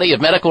growing body of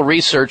medical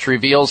research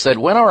reveals that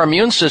when our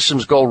immune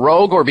systems go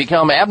rogue or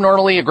become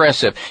abnormally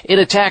aggressive, it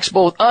attacks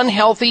both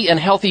unhealthy and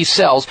healthy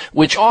cells,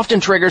 which often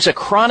triggers a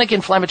chronic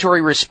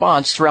inflammatory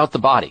response throughout the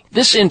body.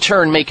 This, in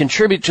turn, may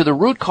contribute to the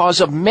root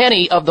cause of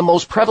many of the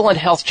most prevalent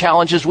health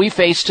challenges we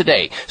face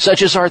today,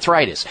 such as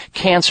arthritis,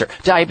 cancer,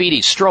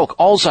 diabetes, stroke,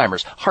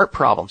 Alzheimer's, heart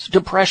problems,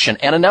 depression,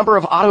 and a number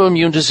of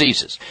autoimmune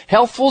diseases.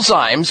 Healthful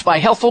Zymes by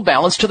Healthful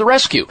Balance to the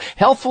rescue.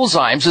 Healthful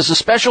Zymes is a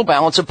special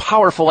balance of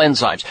powerful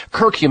enzymes,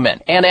 curcumin,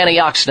 and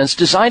antioxidants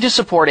designed to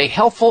support a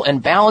healthful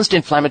and balanced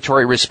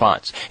inflammatory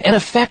response. An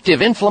effective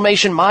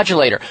inflammation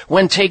modulator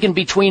when taken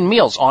between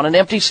meals on an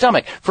empty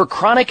stomach for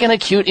chronic and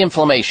acute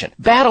inflammation.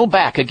 Battle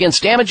back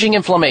against damaging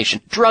inflammation,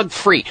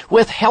 drug-free,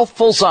 with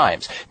Healthful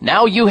Zymes.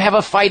 Now you have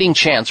a fighting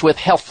chance with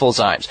Healthful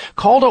Zymes.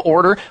 Call to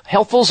order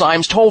Healthful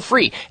Zymes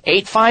toll-free,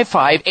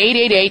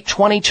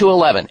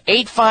 855-888-2211.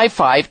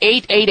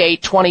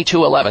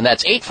 855-888-2211.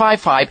 That's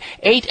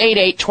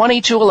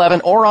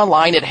 855-888-2211, or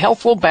online at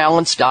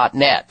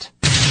healthfulbalance.net.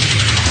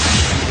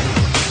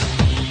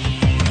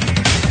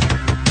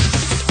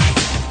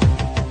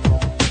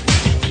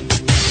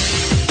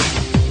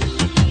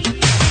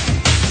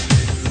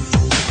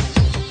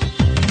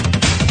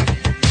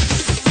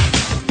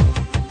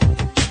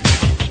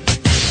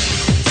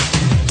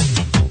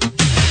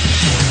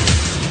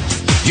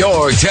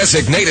 Your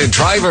designated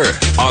driver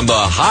on the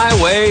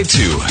highway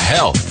to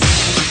health.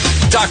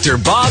 Dr.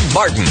 Bob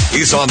Martin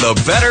is on the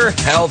Better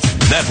Health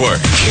Network.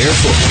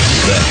 Careful.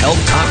 The health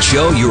talk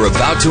show you're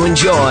about to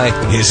enjoy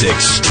is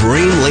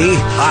extremely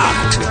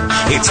hot.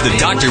 It's the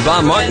Dr.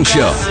 Bob Martin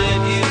Show.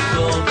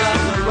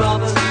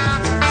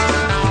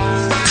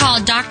 Call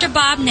Dr.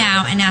 Bob Bob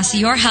now and ask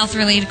your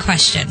health-related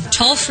question.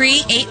 Toll free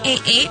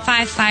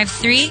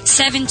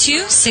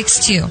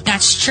 888-553-7262.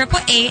 That's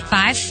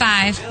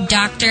 888-55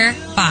 Dr.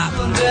 Bob.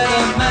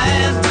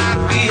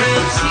 He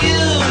helps you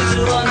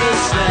to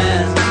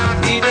understand.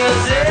 He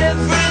does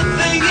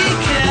everything he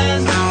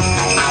can.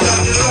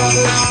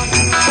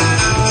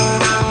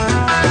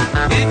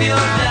 If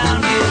you're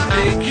down, he'll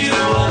pick you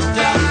up,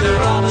 Dr.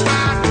 Robert.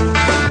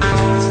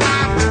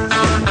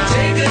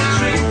 Take a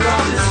drink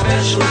from his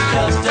special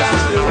cup,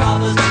 Dr.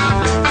 Robert.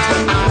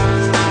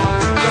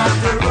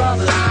 Dr.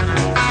 Robert.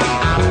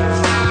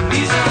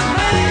 He's a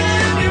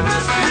man you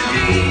must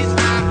believe,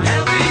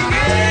 helping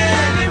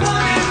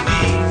anyone in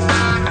need.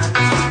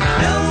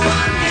 No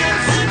one can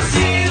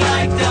succeed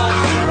like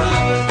Dr.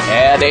 Robert.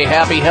 And a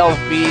happy,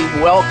 healthy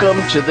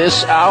welcome to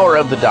this hour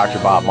of the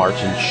Dr. Bob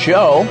Martin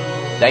Show.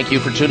 Thank you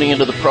for tuning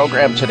into the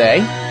program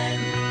today.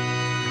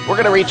 We're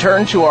going to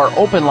return to our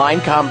open line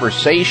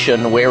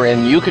conversation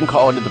wherein you can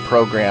call into the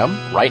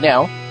program right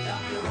now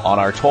on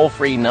our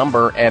toll-free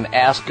number and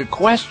ask a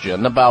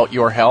question about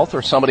your health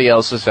or somebody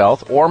else's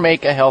health or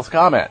make a health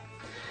comment.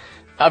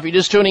 Now, if you're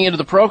just tuning into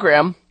the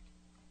program,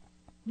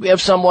 we have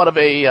somewhat of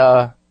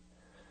a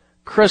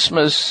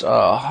Christmas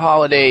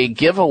holiday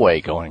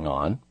giveaway going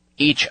on.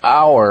 Each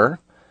hour,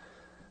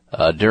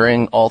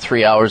 during all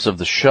 3 hours of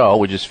the show,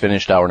 we just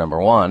finished hour number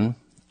 1.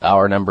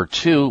 Hour number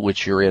 2,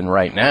 which you're in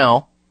right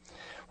now,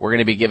 we're going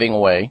to be giving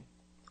away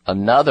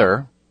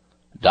another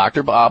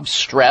Dr. Bob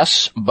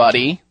Stress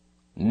Buddy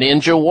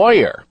Ninja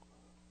Warrior.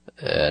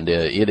 And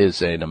it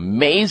is an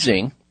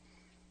amazing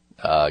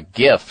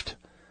gift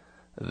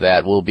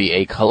that will be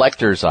a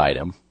collector's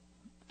item.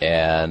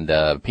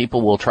 And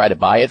people will try to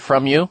buy it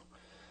from you,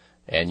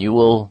 and you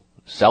will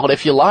sell it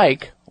if you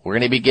like. We're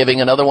going to be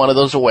giving another one of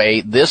those away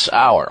this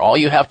hour. All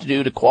you have to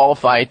do to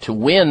qualify to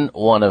win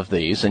one of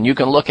these, and you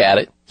can look at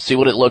it, see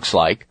what it looks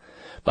like,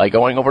 by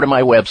going over to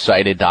my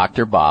website at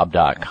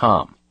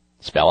drbob.com.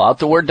 Spell out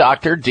the word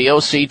doctor,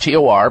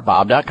 D-O-C-T-O-R,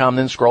 bob.com,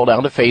 then scroll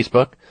down to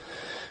Facebook.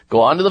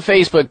 Go onto the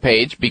Facebook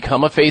page,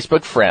 become a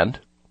Facebook friend,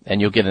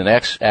 and you'll get an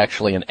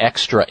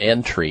extra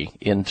entry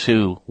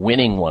into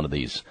winning one of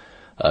these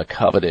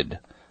coveted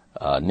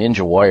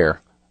Ninja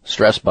Warrior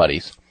Stress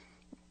Buddies.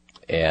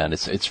 And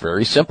it's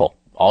very simple.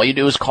 All you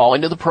do is call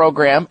into the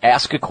program,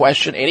 ask a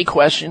question, any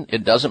question,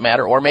 it doesn't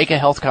matter, or make a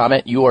health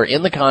comment. You are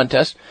in the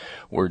contest.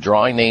 We're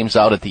drawing names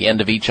out at the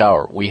end of each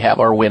hour. We have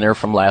our winner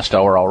from last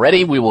hour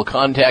already. We will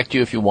contact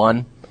you if you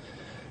won.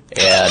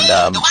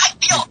 And Do I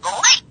feel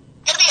great?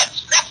 Gonna be a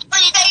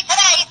stress-free day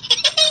today.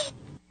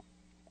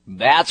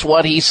 that's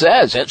what he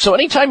says. And so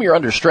anytime you're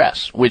under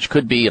stress, which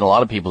could be in a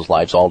lot of people's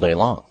lives all day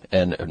long,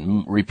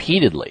 and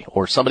repeatedly,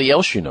 or somebody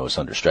else you know is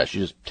under stress,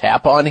 you just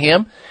tap on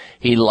him,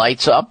 he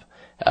lights up.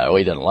 Well,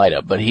 he doesn't light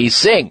up, but he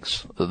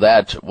sings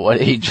that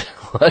what he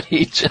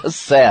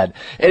just said.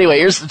 Anyway,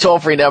 here's the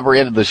toll-free number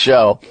into the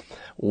show,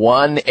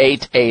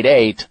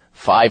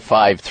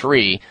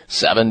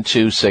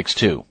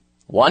 1-888-553-7262.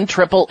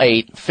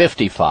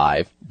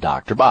 1-888-55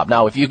 Dr. Bob.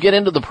 Now, if you get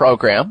into the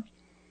program,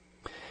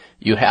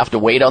 you have to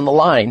wait on the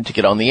line to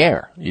get on the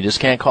air. You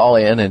just can't call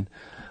in and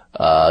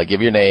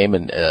give your name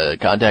and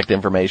contact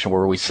information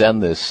where we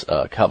send this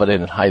coveted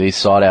and highly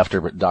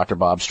sought-after Dr.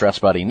 Bob Stress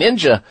Buddy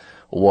Ninja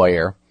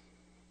Warrior.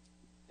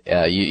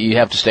 You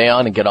have to stay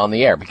on and get on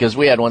the air, because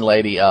we had one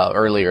lady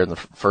earlier in the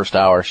first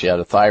hour. She had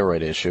a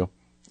thyroid issue,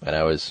 and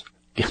I was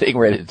getting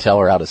ready to tell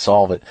her how to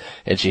solve it,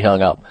 and she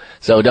hung up.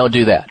 So don't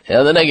do that.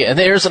 And then again,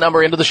 here's the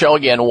number into the show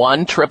again,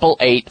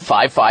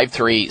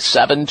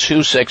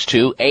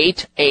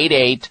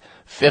 1-888-553-7262,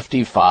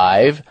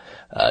 888-55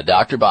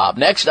 Dr. Bob.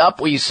 Next up,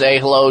 we say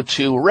hello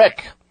to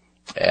Rick,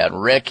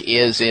 and Rick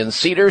is in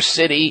Cedar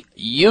City,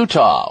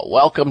 Utah.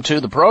 Welcome to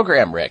the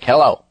program, Rick.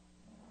 Hello.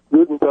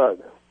 Guten Tag.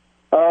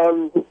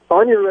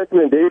 On your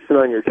recommendation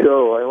on your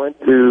show, I went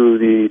to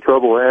the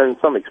trouble and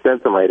some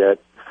expense I might add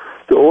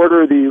to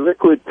order the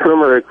liquid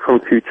turmeric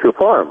from Future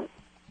Farm.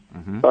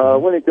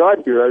 When it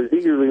got here, I was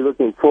eagerly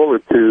looking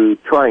forward to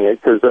trying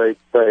it, because I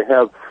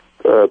have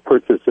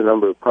purchased a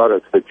number of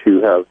products that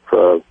you have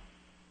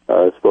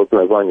spoken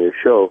of on your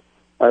show.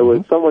 I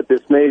was somewhat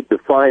dismayed to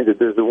find that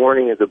there's a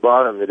warning at the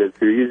bottom that if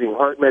you're using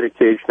heart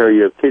medication or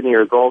you have kidney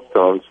or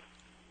gallstones,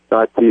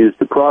 not to use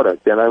the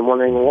product. And I'm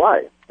wondering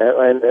why.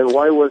 And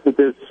why wasn't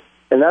this,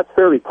 and that's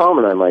fairly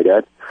common, I might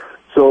add.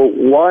 So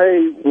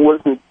why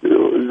wasn't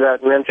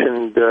that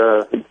mentioned,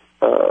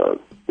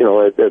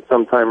 at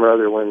some time or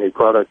other when the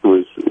product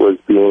was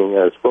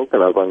being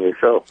spoken of on your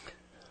show?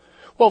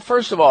 Well,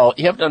 first of all,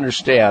 you have to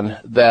understand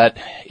that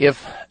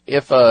if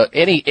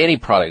any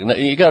product,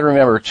 you got to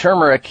remember,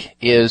 turmeric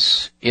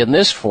is in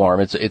this form.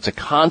 It's a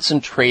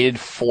concentrated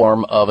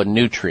form of a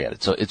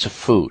nutrient. It's a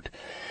food.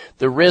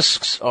 The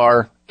risks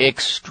are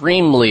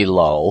extremely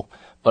low.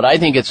 But I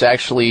think it's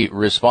actually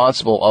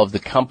responsible of the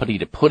company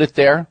to put it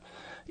there,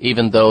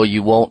 even though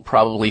you won't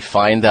probably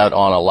find that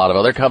on a lot of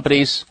other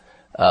companies.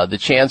 The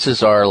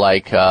chances are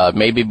the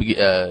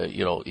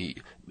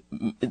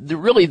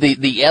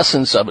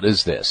essence of it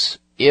is this.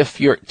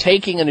 if you're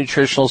taking a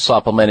nutritional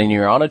supplement and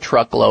you're on a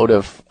truckload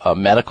of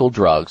medical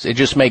drugs, it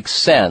just makes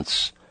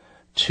sense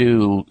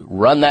to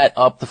run that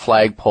up the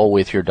flagpole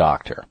with your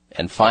doctor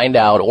and find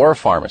out, or a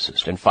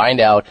pharmacist, and find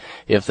out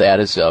if that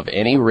is of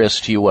any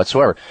risk to you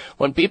whatsoever.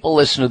 When people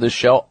listen to this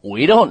show,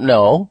 we don't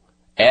know,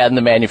 and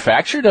the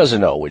manufacturer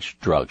doesn't know which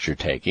drugs you're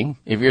taking,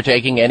 if you're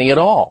taking any at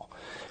all.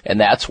 And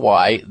that's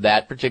why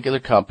that particular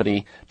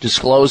company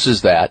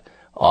discloses that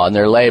on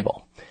their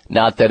label.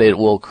 Not that it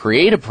will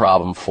create a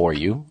problem for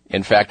you.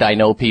 In fact, I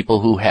know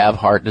people who have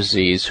heart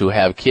disease, who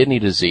have kidney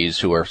disease,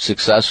 who are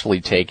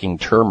successfully taking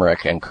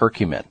turmeric and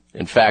curcumin.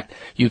 In fact,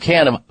 you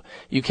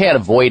can't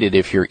avoid it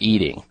if you're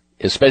eating,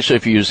 especially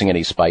if you're using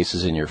any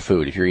spices in your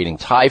food. If you're eating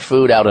Thai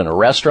food out in a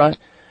restaurant,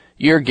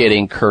 you're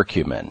getting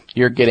curcumin.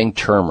 You're getting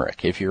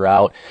turmeric. If you're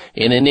out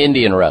in an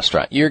Indian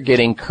restaurant, you're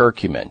getting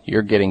curcumin.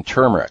 You're getting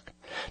turmeric.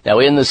 Now,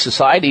 in the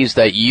societies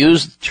that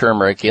use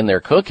turmeric in their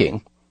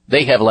cooking,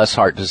 they have less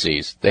heart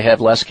disease. They have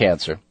less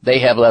cancer. They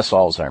have less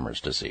Alzheimer's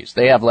disease.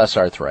 They have less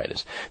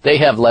arthritis. They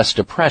have less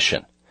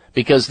depression,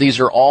 because these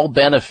are all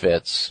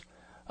benefits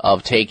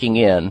of taking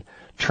in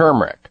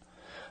turmeric.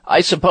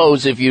 I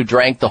suppose if you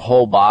drank the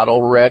whole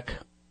bottle, Rick,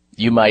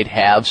 you might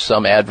have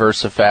some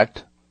adverse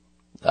effect,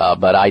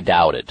 but I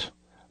doubt it.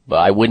 But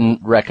I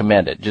wouldn't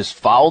recommend it. Just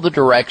follow the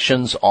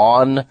directions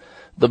on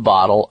the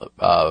bottle,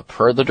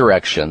 per the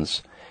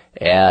directions.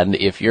 And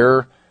if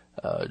you're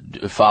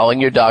following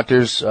your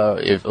doctor's,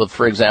 if,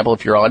 for example,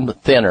 if you're on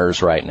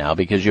thinners right now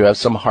because you have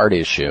some heart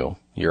issue,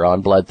 you're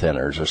on blood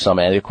thinners or some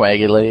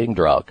anticoagulating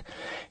drug,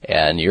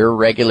 and you're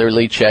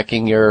regularly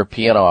checking your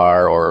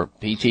PNR or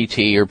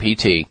PTT or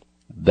PT,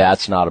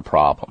 that's not a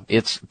problem.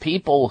 It's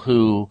people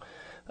who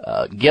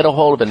get a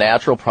hold of a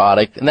natural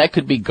product, and that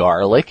could be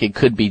garlic, it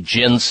could be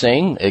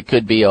ginseng, it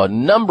could be a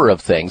number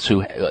of things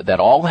that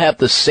all have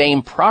the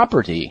same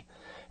property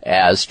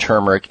as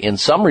turmeric in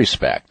some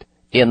respect,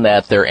 in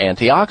that they're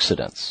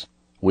antioxidants,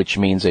 which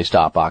means they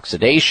stop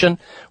oxidation.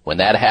 When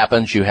that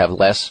happens, you have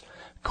less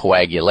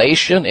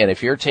coagulation, and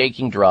if you're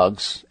taking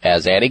drugs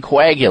as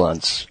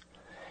anticoagulants,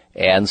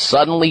 and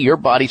suddenly your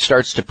body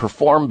starts to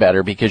perform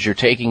better because you're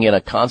taking in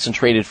a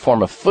concentrated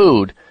form of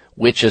food,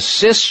 which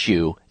assists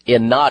you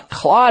in not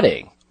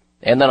clotting,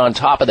 and then on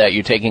top of that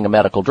you're taking a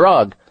medical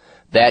drug,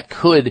 that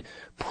could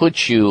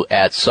put you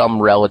at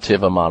some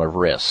relative amount of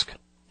risk,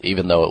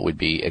 even though it would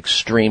be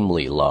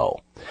extremely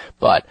low.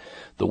 But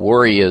the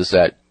worry is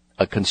that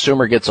a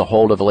consumer gets a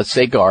hold of, let's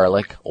say,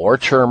 garlic or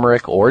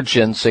turmeric or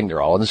ginseng,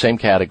 they're all in the same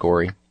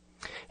category,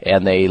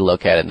 and they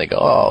look at it and they go,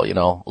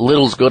 oh,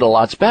 little's good, a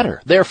lot's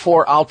better.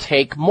 Therefore, I'll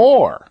take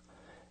more.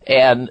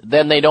 And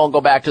then they don't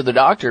go back to the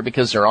doctor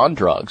because they're on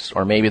drugs,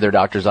 or maybe their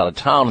doctor's out of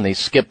town and they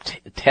skip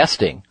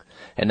testing.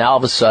 And now all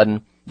of a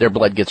sudden, their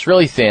blood gets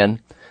really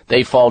thin,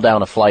 they fall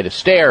down a flight of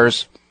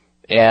stairs,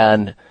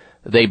 and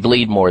they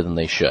bleed more than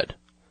they should.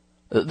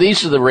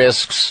 These are the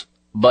risks,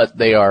 but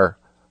they are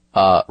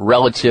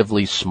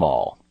relatively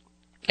small.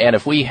 And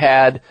if we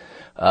had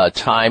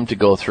time to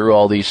go through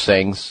all these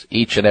things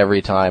each and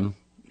every time,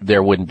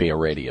 there wouldn't be a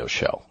radio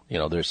show.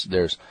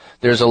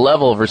 There's a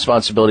level of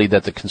responsibility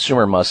that the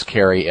consumer must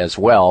carry as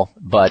well,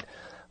 but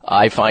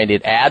I find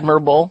it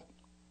admirable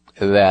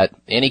that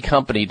any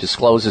company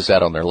discloses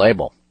that on their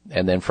label.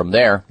 And then from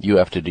there, you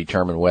have to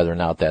determine whether or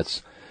not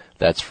that's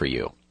for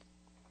you.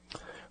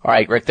 All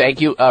right, Rick,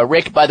 thank you.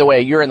 Rick, by the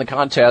way, you're in the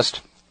contest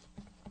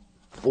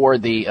for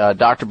the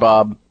Dr.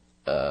 Bob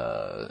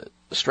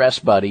Stress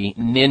Buddy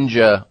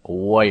Ninja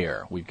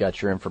Warrior. We've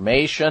got your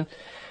information,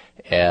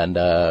 and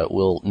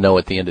we'll know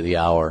at the end of the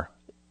hour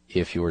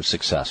if you were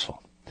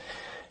successful.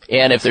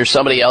 And if there's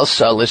somebody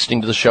else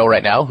listening to the show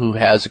right now who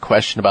has a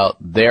question about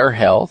their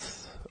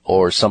health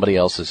or somebody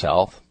else's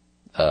health,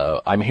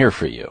 I'm here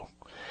for you.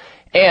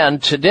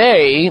 And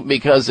today,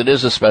 because it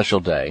is a special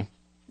day,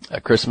 a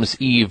Christmas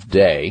Eve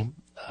day,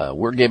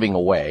 we're giving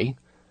away,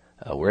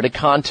 we're at a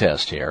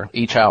contest here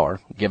each hour,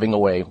 giving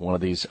away one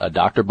of these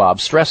Dr. Bob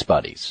Stress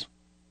Buddies.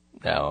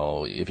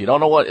 Now, if you don't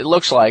know what it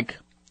looks like,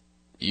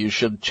 you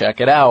should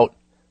check it out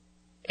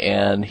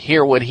and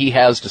hear what he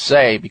has to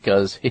say,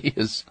 because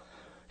he's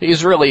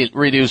really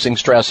reducing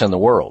stress in the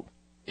world.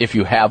 If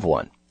you have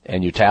one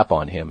and you tap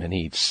on him and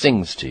he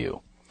sings to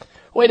you.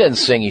 Well, he doesn't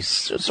sing, he's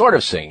sort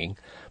of singing,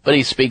 but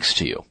he speaks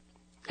to you.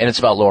 And it's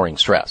about lowering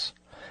stress.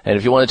 And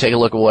if you want to take a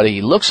look at what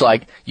he looks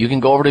like, you can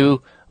go over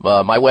to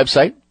my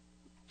website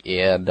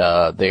and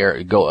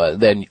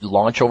then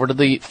launch over to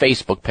the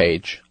Facebook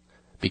page,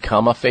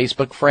 become a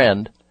Facebook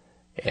friend,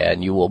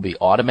 and you will be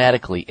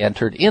automatically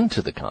entered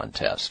into the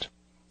contest.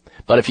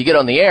 But if you get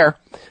on the air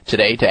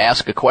today to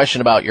ask a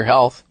question about your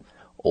health,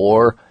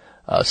 or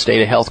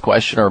state a health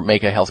question or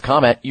make a health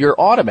comment, you're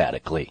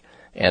automatically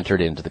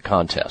entered into the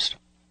contest.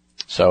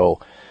 So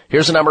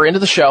here's the number into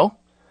the show,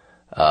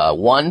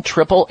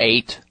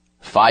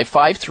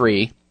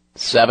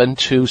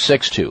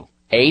 1-888-553-7262,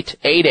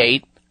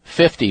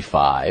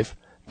 888-55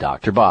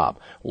 Dr. Bob,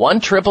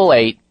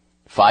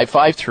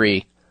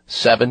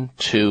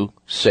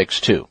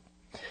 1-888-553-7262.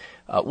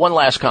 One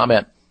last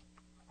comment.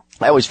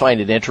 I always find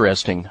it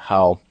interesting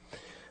how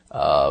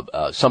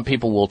some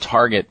people will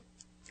target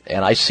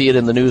And I see it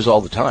in the news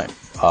all the time.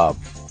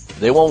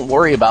 They won't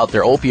worry about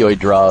their opioid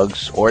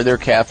drugs or their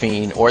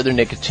caffeine or their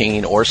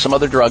nicotine or some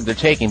other drug they're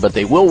taking, but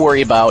they will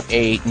worry about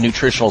a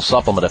nutritional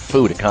supplement of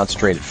food, a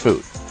concentrated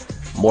food.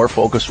 More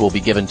focus will be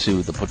given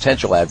to the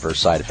potential adverse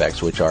side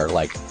effects, which are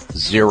like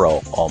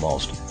zero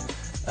almost,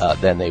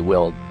 than they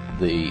will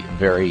the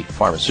very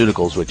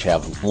pharmaceuticals, which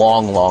have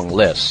long, long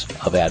lists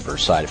of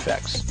adverse side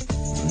effects.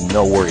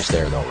 No worries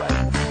there, though,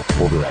 right?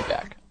 We'll be right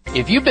back.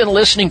 If you've been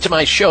listening to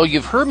my show,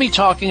 you've heard me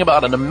talking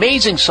about an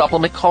amazing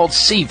supplement called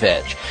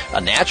C-Veg,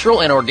 a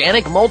natural and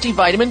organic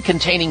multivitamin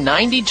containing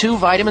 92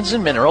 vitamins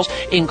and minerals,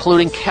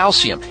 including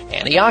calcium,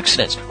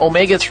 antioxidants,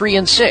 omega-3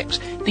 and 6.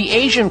 The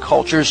Asian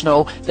cultures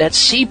know that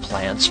sea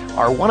plants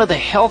are one of the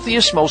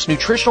healthiest, most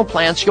nutritional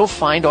plants you'll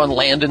find on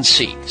land and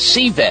sea.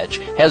 C-Veg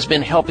has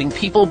been helping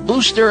people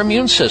boost their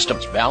immune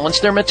systems,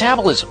 balance their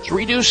metabolisms,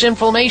 reduce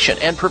inflammation,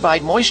 and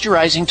provide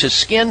moisturizing to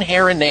skin,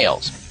 hair, and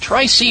nails.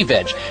 Try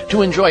C-Veg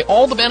to enjoy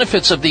all the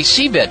benefits of these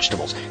sea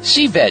vegetables.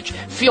 C-Veg,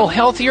 feel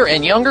healthier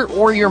and younger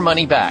or your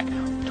money back.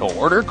 To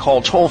order,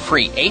 call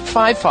toll-free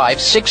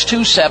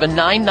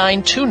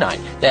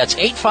 855-627-9929. That's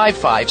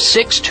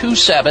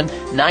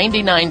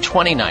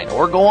 855-627-9929.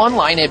 Or go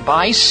online at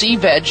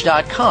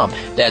buycveg.com.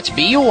 That's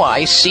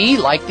B-U-I-C,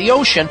 like the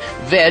ocean,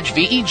 veg,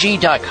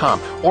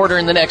 V-E-G.com. Order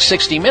in the next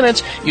 60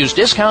 minutes. Use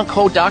discount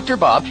code Dr.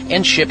 Bob,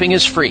 and shipping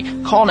is free.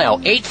 Call now,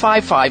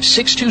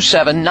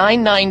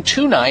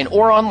 855-627-9929,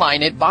 or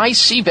online at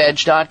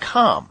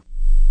buycveg.com.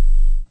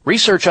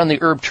 Research on the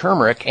herb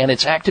turmeric and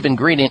its active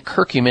ingredient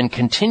curcumin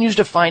continues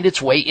to find its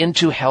way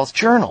into health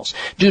journals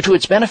due to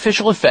its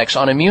beneficial effects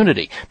on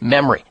immunity,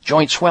 memory,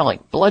 joint swelling,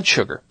 blood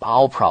sugar,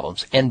 bowel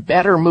problems, and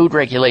better mood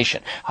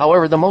regulation.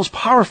 However, the most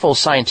powerful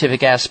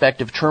scientific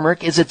aspect of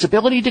turmeric is its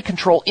ability to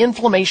control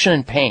inflammation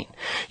and pain.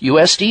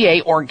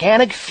 USDA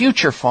organic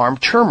Future Farm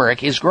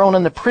turmeric is grown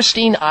on the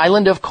pristine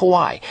island of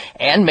Kauai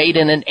and made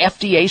in an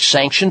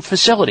FDA-sanctioned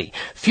facility.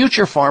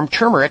 Future Farm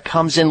turmeric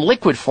comes in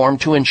liquid form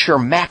to ensure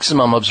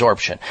maximum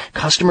absorption.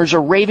 Customers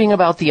are raving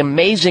about the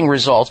amazing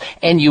results,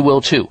 and you will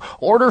too.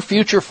 Order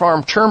Future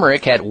Farm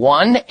turmeric at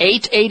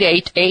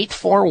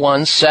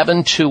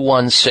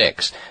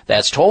 1-888-841-7216.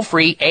 That's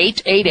toll-free,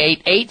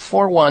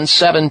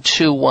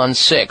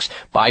 888-841-7216.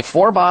 Buy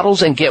 4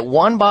 bottles and get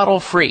 1 bottle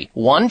free.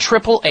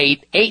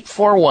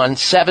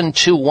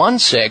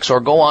 1-888-841-7216,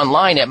 or go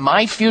online at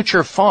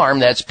MyFutureFarm,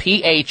 that's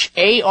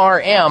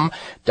PHARM.com.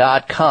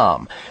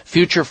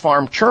 Future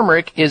Farm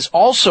turmeric is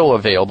also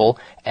available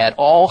at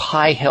all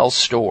High Health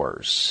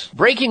stores.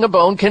 Breaking a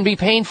bone can be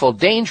painful,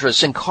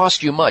 dangerous, and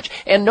cost you much,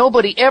 and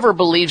nobody ever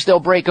believes they'll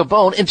break a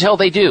bone until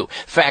they do.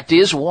 Fact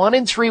is, 1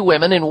 in 3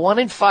 women and 1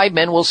 in 5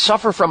 men will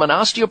suffer from an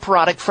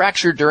osteoporotic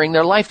fracture during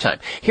their lifetime.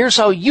 Here's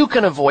how you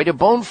can avoid a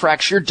bone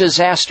fracture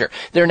disaster.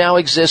 There now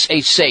exists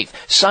a safe,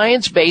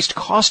 science-based,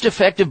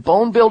 cost-effective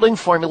bone-building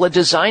formula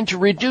designed to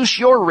reduce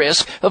your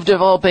risk of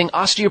developing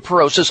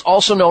osteoporosis,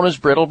 also known as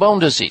brittle bone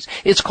disease.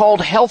 It's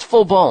called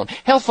Healthful Bone.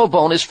 Healthful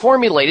Bone is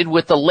formulated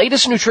with the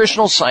latest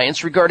nutritional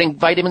science regarding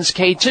vitamins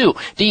K2,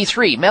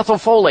 D3,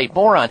 methylfolate,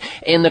 boron,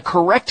 and the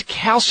correct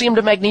calcium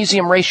to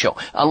magnesium ratio.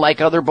 Unlike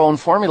other bone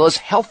formulas,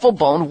 Healthful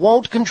Bone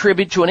won't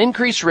contribute to an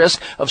increased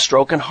risk of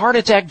stroke and heart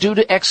attack due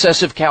to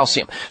excessive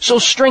calcium. So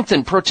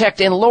strengthen, protect,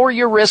 and lower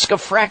your risk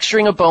of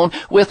fracturing a bone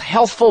with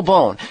Healthful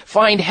Bone.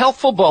 Find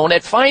Healthful Bone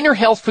at finer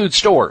health food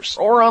stores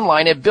or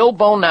online at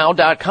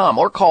BuildBoneNow.com,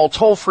 or call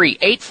toll-free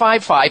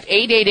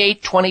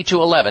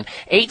 855-888-2211.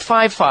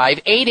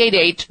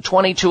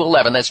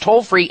 855-888-2211. That's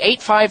toll-free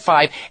 855-888-2211. Wreck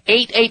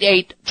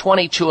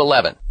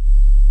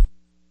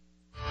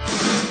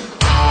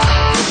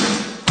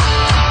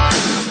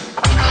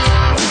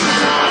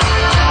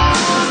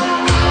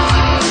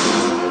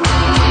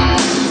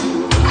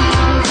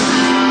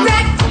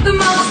the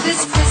malls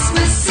this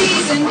Christmas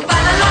season. Ba la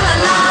la la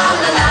la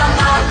la la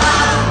la la.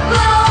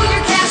 Blow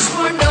your cash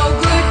for no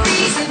good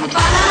reason. Ba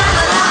la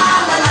la la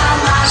la la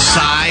la.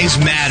 Size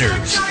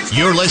matters.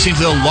 You're listening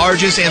to the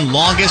largest and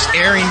longest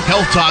airing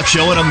health talk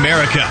show in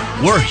America.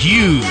 We're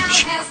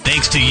huge.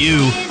 Thanks to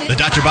you, the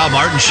Dr. Bob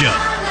Martin Show.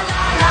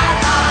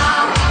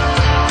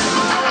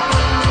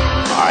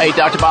 All right,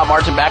 Dr. Bob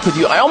Martin back with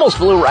you. I almost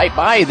blew right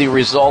by the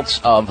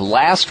results of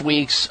last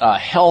week's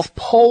health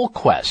poll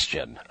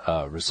question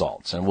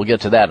results, and we'll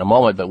get to that in a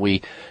moment. But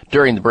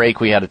during the break,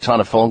 we had a ton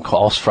of phone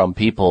calls from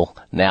people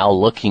now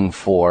looking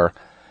for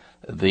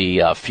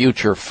the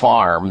Future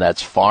Farm.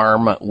 That's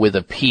farm with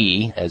a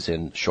P, as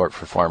in short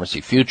for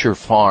pharmacy. Future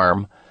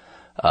Farm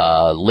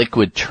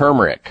liquid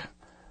turmeric.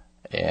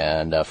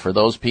 And for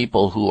those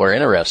people who are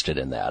interested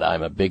in that,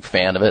 I'm a big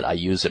fan of it. I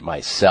use it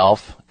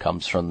myself. It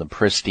comes from the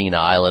pristine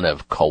island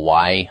of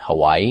Kauai,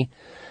 Hawaii.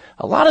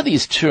 A lot of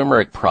these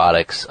turmeric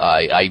products,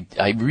 I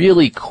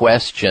really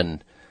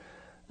question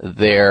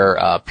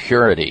their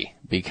purity,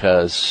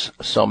 because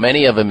so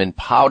many of them in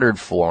powdered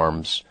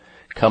forms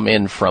come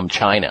in from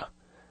China,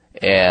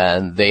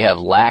 and they have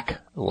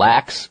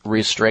lax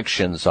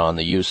restrictions on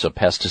the use of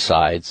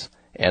pesticides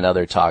and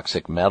other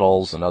toxic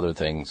metals and other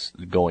things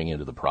going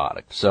into the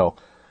product. So,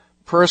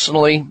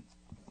 personally,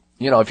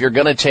 if you're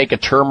going to take a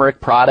turmeric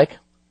product,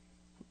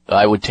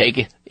 I would take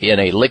it in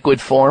a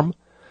liquid form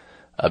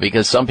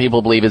because some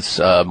people believe it's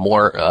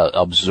more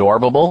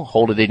absorbable.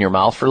 Hold it in your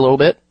mouth for a little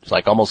bit. It's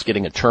like almost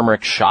getting a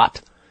turmeric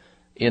shot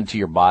into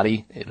your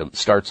body. It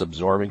starts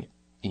absorbing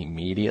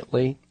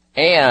immediately.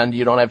 And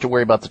you don't have to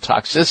worry about the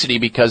toxicity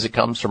because it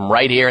comes from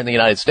right here in the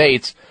United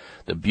States,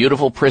 the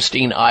beautiful,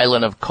 pristine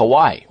island of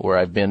Kauai, where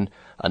I've been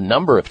a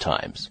number of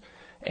times.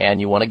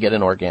 And you want to get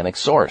an organic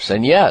source.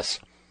 And yes,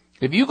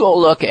 if you go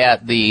look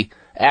at the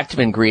active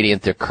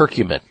ingredient, the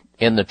curcumin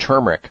in the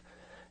turmeric,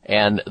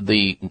 and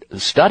the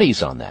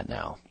studies on that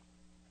now,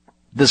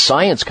 the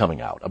science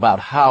coming out about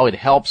how it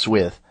helps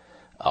with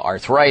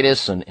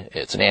arthritis, and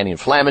it's an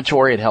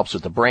anti-inflammatory, it helps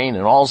with the brain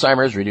and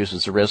Alzheimer's,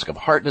 reduces the risk of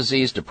heart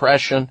disease,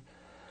 depression.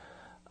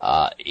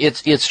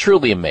 It's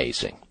truly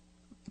amazing.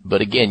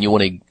 But again, you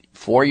want to,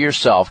 for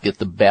yourself, get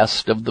the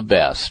best of the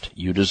best.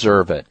 You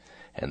deserve it.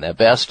 And the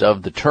best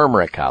of the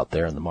turmeric out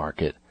there in the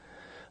market,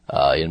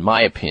 in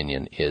my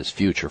opinion, is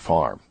Future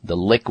Farm, the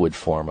liquid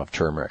form of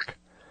turmeric.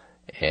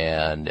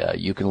 And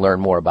you can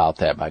learn more about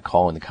that by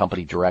calling the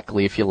company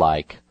directly if you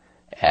like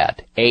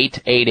at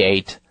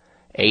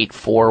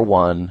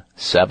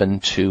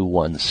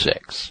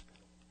 888-841-7216.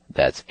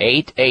 That's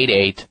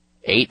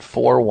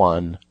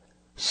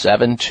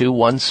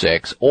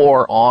 888-841-7216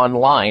 or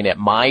online at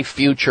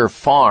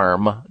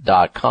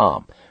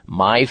myfuturefarm.com.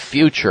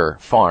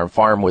 MyFutureFarm,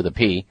 farm with a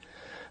P,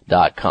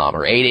 .com,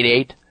 or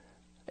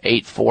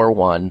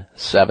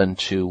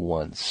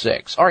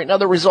 888-841-7216. All right, now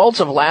the results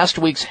of last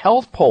week's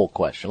health poll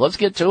question. Let's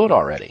get to it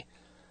already.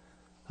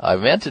 I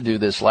meant to do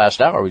this last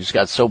hour. We just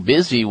got so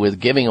busy with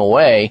giving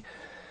away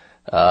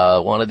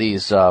one of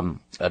these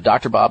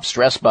Dr. Bob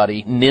Stress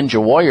Buddy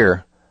Ninja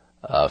Warrior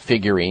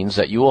figurines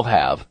that you will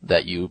have,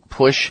 that you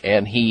push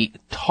and he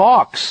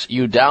talks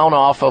you down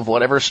off of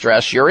whatever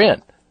stress you're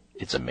in.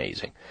 It's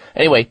amazing.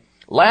 Anyway,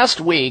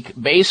 last week,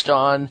 based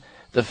on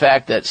the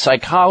fact that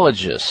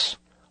psychologists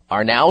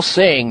are now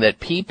saying that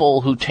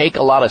people who take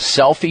a lot of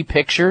selfie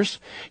pictures,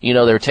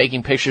 they're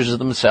taking pictures of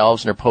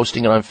themselves and they're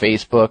posting it on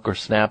Facebook or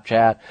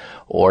Snapchat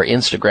or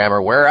Instagram or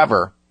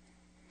wherever,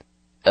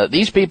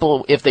 these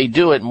people, if they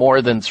do it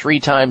more than 3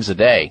 times a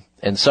day,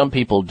 and some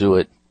people do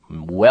it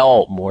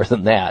well more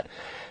than that,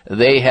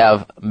 they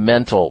have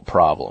mental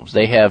problems.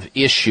 They have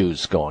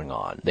issues going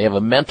on. They have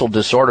a mental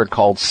disorder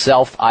called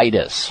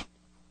self-itis,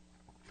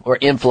 or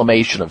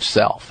inflammation of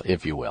self,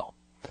 if you will.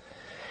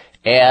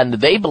 And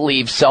they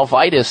believe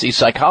self-itis, these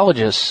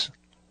psychologists,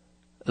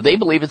 they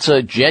believe it's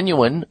a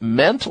genuine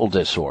mental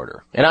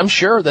disorder. And I'm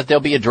sure that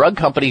there'll be a drug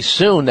company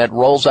soon that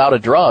rolls out a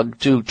drug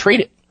to treat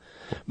it.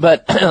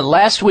 But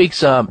last week's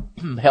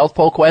health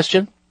poll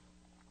question,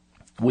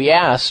 we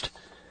asked,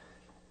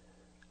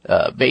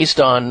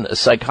 based on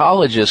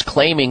psychologists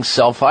claiming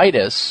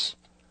self-itis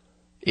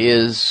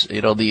is,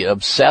 the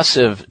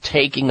obsessive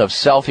taking of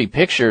selfie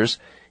pictures,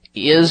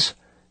 is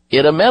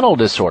it a mental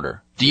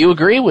disorder? Do you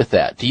agree with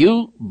that? Do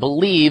you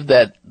believe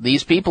that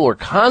these people are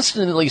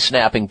constantly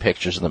snapping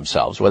pictures of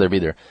themselves, whether it be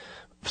their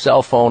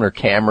cell phone or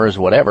cameras,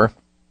 whatever?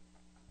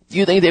 Do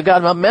you think they've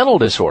got a mental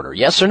disorder?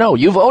 Yes or no?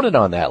 You voted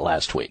on that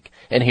last week,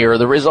 and here are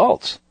the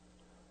results.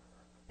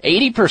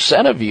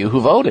 80% of you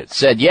who voted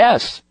said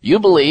yes, you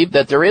believe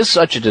that there is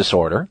such a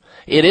disorder.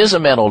 It is a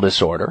mental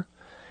disorder,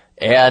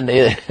 and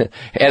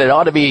it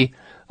ought to be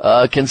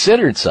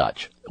considered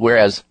such,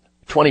 whereas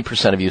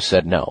 20% of you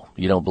said no.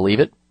 You don't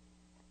believe it?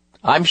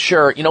 I'm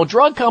sure,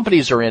 drug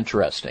companies are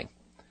interesting.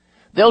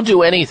 They'll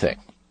do anything.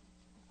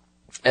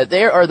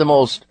 They are the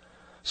most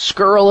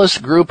scurrilous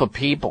group of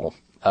people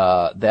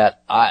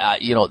that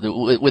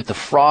with the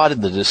fraud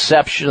and the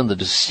deception and the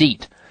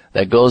deceit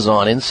that goes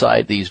on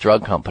inside these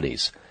drug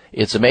companies.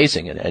 It's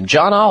amazing. And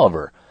John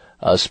Oliver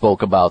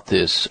spoke about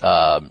this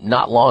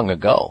not long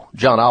ago.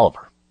 John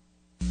Oliver.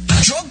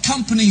 Drug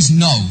companies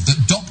know that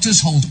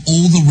doctors hold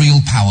all the real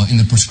power in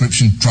the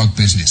prescription drug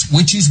business,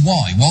 which is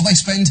why, while they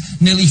spend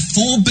nearly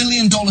 $4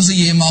 billion a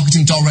year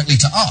marketing directly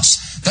to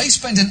us, they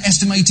spend an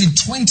estimated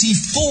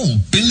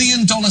 $24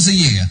 billion a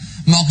year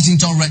marketing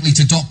directly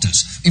to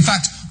doctors. In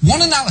fact,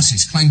 one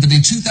analysis claimed that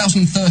in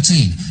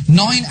 2013,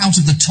 9 out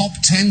of the top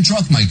 10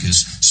 drug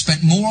makers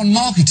spent more on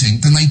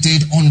marketing than they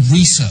did on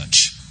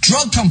research.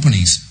 Drug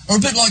companies are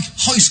a bit like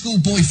high school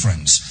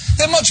boyfriends.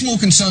 They're much more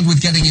concerned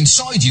with getting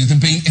inside you than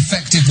being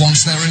effective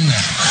once they're in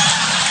there.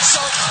 So,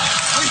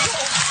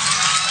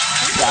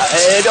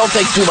 I don't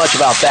think too much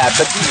about that,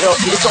 but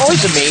it's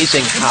always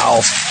amazing how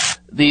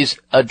these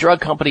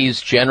drug companies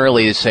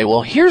generally say,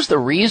 well, here's the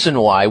reason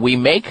why we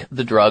make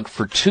the drug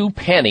for 2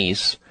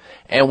 pennies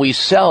and we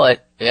sell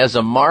it as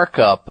a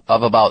markup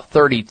of about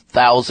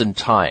 30,000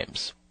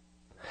 times.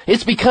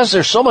 It's because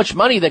there's so much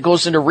money that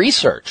goes into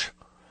research.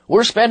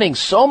 We're spending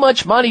so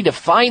much money to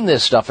find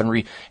this stuff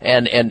and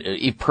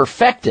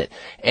perfect it,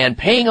 and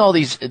paying all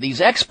these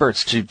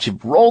experts to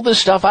roll this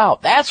stuff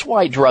out. That's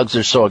why drugs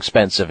are so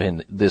expensive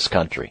in this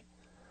country.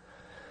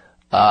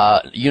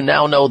 You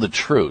now know the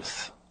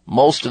truth.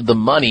 Most of the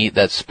money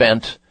that's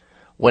spent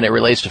when it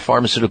relates to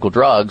pharmaceutical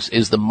drugs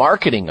is the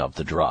marketing of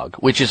the drug,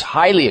 which is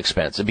highly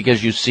expensive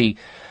because you see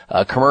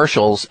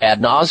commercials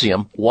ad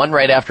nauseum, one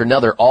right after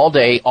another, all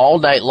day, all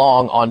night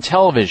long on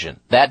television.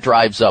 That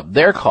drives up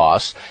their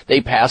costs.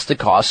 They pass the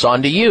costs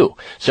on to you.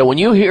 So when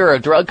you hear a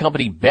drug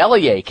company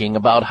bellyaching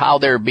about how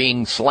they're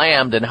being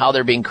slammed and how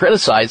they're being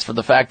criticized for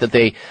the fact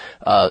that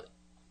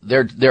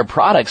their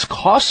products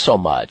cost so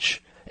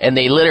much and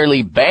they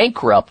literally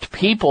bankrupt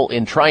people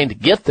in trying to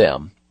get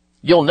them,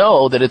 you'll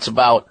know that it's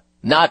about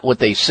not what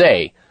they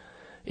say.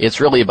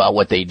 It's really about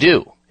what they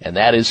do. And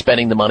that is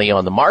spending the money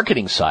on the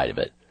marketing side of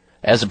it,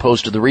 as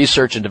opposed to the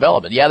research and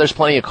development. Yeah, there's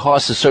plenty of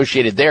costs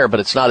associated there,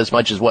 but it's not as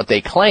much as what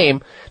they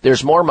claim.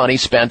 There's more money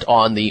spent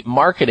on the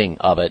marketing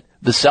of it,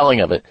 the selling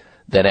of it,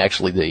 than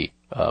actually the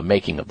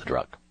making of the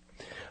drug.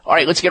 All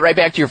right, let's get right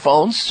back to your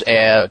phones,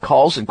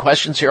 calls and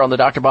questions here on the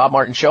Dr. Bob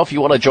Martin Show. If you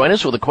want to join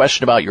us with a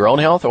question about your own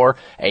health or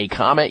a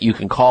comment, you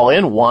can call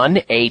in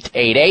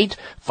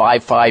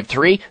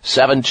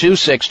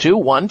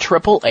 1-888-553-7262,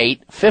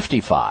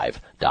 1-888-55.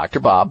 Dr.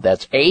 Bob,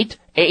 that's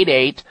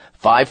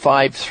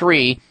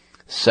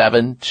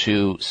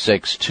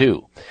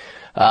 888-553-7262.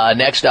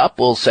 Next up,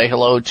 we'll say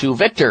hello to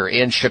Victor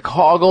in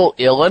Chicago,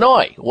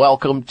 Illinois.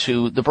 Welcome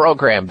to the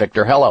program,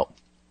 Victor. Hello.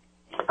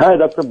 Hi,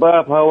 Dr.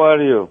 Bob. How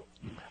are you?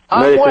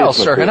 I'm Merry well,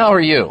 Christmas, sir. And how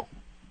are you?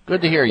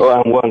 Good to hear you. Oh,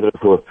 I'm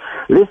wonderful.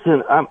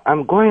 Listen,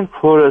 I'm going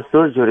for a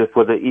surgery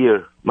for the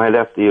ear, my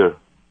left ear.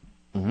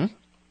 Mm-hmm.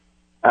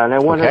 And I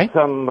wanted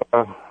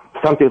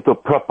something to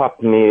prop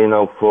up me,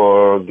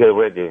 for get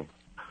ready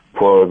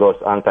for those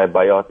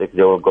antibiotics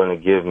they were going to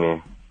give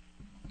me.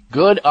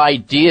 Good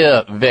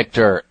idea,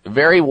 Victor.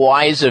 Very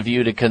wise of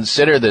you to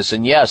consider this.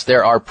 And yes,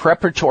 there are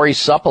preparatory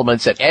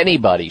supplements that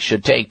anybody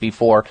should take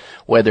before,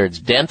 whether it's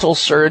dental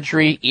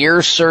surgery,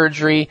 ear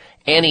surgery,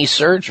 any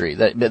surgery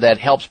that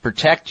helps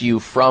protect you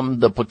from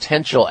the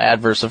potential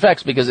adverse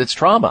effects because it's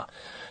trauma.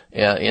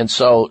 And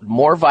so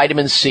more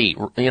vitamin C,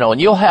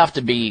 and you'll have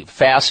to be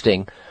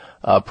fasting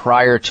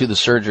prior to the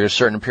surgery a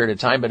certain period of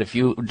time, but if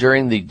you,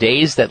 during the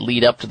days that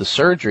lead up to the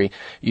surgery,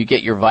 you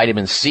get your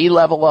vitamin C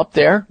level up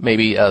there,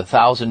 maybe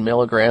 1,000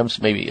 milligrams,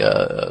 maybe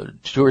 2,000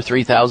 or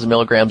 3,000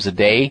 milligrams a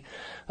day,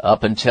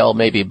 up until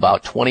maybe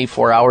about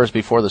 24 hours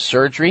before the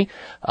surgery.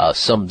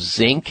 Some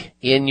zinc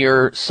in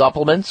your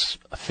supplements,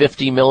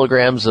 50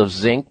 milligrams of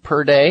zinc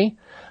per day,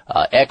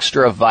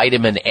 extra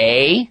vitamin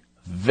A,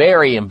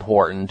 very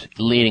important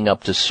leading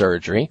up to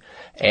surgery,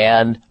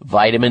 and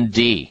vitamin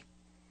D.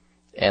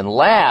 And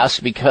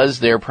last, because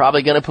they're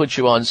probably going to put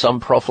you on some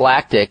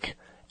prophylactic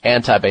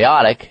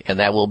antibiotic, and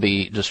that will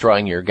be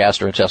destroying your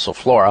gastrointestinal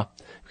flora,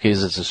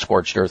 because it's a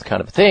scorched earth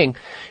kind of thing,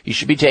 you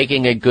should be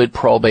taking a good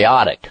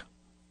probiotic,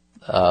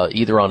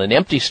 either on an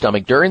empty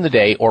stomach during the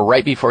day or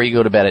right before you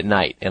go to bed at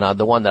night. And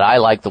the one that I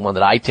like, the one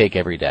that I take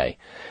every day,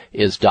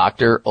 is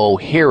Dr.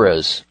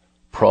 Ohhira's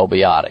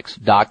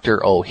probiotics. Dr.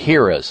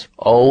 Ohhira's,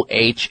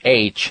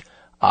 OHHIRA''S,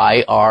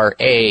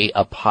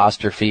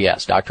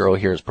 Dr.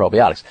 Ohhira's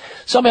probiotics.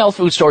 Some health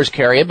food stores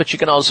carry it, but you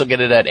can also get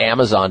it at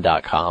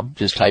Amazon.com.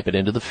 Just type it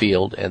into the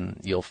field and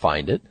you'll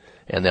find it,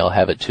 and they'll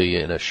have it to you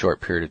in a short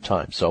period of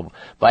time. So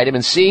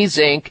vitamin C,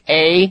 zinc,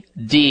 A,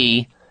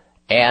 D,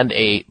 and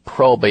a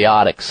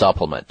probiotic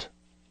supplement.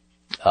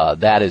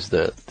 That is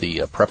the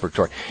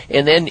preparatory.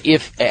 And then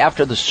if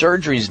after the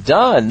surgery's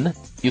done,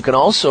 you can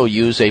also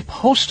use a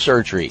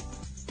post-surgery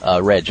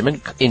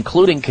regimen,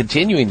 including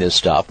continuing this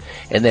stuff,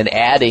 and then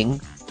adding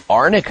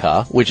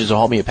arnica, which is a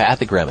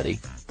homeopathic remedy,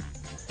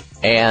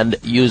 and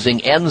using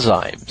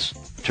enzymes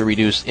to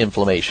reduce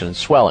inflammation and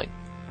swelling.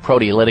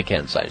 Proteolytic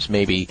enzymes,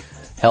 maybe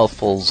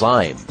Healthful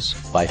Zymes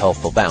by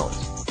Healthful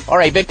Balance. All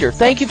right, Victor,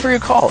 thank you for your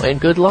call,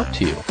 and good luck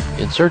to you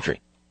in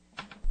surgery.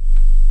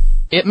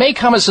 It may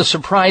come as a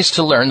surprise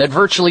to learn that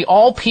virtually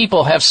all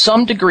people have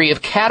some degree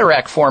of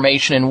cataract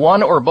formation in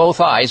one or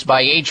both eyes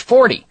by age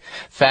 40.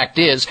 Fact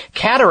is,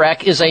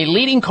 cataract is a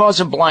leading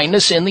cause of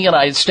blindness in the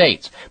United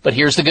States. But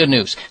here's the good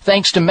news.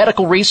 Thanks to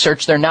medical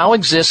research, there now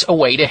exists a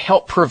way to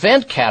help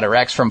prevent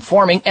cataracts from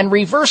forming and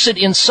reverse it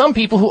in some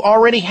people who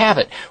already have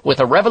it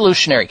with a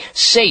revolutionary,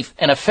 safe,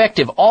 and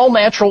effective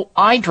all-natural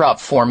eye drop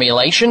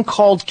formulation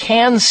called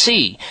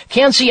Can-C.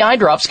 Can-C eye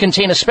drops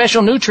contain a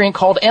special nutrient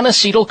called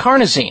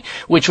N-acetylcarnosine,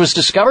 which was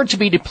discovered to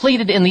be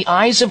depleted in the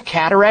eyes of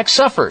cataract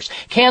sufferers.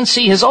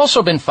 Can-C has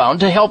also been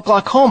found to help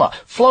glaucoma,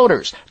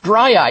 floaters,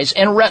 dry eyes,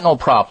 and retinal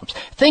problems.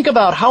 Think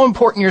about how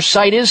important your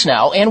sight is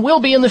now and will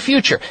be in the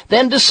future.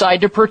 Then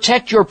decide to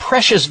protect your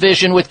precious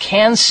vision with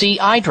Can-C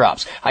eye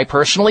drops. I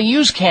personally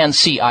use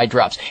Can-C eye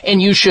drops,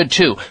 and you should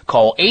too.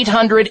 Call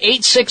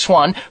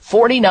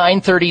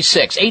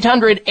 800-861-4936.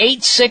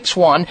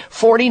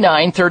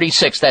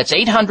 800-861-4936. That's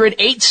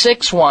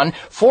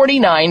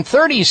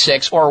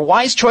 800-861-4936 or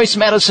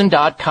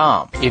wisechoicemedicine.com.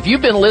 CVeg.com. If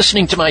you've been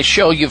listening to my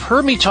show, you've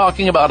heard me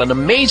talking about an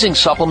amazing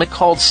supplement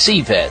called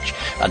CVeg,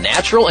 a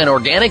natural and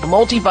organic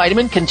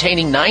multivitamin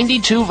containing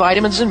 92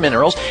 vitamins and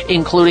minerals,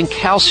 including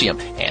calcium,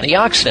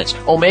 antioxidants,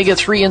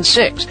 omega-3 and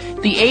 6.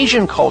 The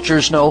Asian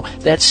cultures know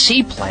that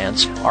sea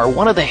plants are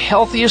one of the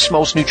healthiest,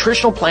 most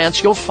nutritional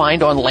plants you'll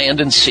find on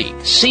land and sea.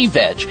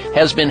 CVeg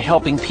has been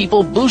helping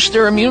people boost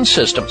their immune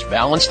systems,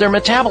 balance their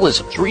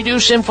metabolisms,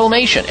 reduce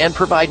inflammation, and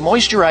provide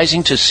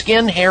moisturizing to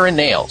skin, hair, and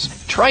nails.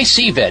 Try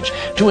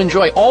CVeg to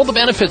enjoy all the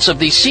benefits of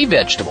these sea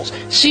vegetables.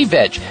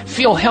 CVeg,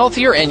 feel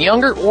healthier and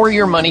younger or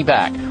your money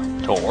back.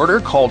 To order,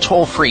 call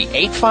toll-free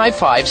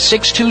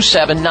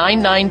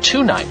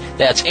 855-627-9929.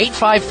 That's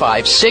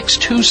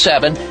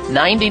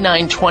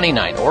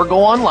 855-627-9929. Or go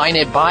online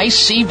at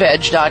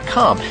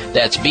buycveg.com.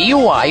 That's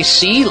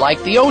B-U-I-C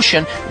like the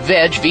ocean,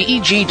 veg,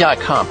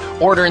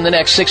 V-E-G.com. Order in the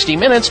next 60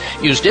 minutes.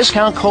 Use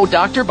discount code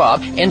Dr.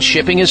 Bob, and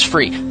shipping is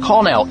free.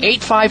 Call now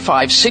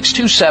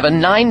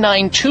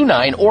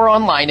 855-627-9929 or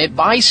online at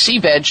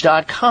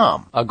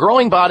buycveg.com. A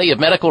growing body of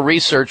medical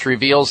research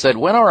reveals that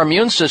when our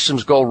immune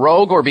systems go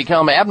rogue or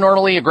become abnormally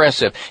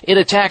aggressive, it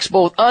attacks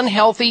both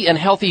unhealthy and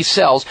healthy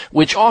cells,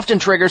 which often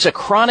triggers a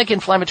chronic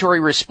inflammatory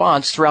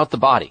response throughout the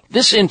body.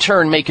 This in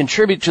turn may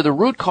contribute to the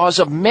root cause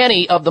of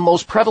many of the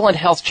most prevalent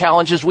health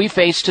challenges we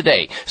face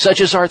today,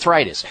 such as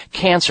arthritis,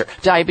 cancer,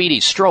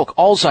 diabetes, stroke,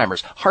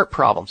 Alzheimer's, heart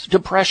problems,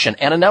 depression,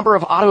 and a number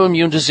of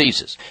autoimmune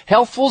diseases.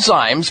 Healthful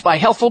Zymes by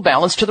Healthful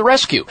Balance to the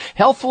rescue.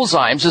 Healthful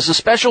Zymes is a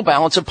special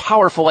balance of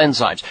powerful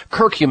enzymes,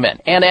 curcumin,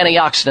 and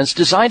antioxidants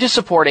designed to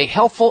support a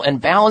healthful and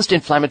balanced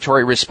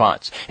inflammatory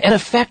response. An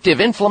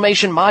effective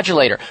inflammation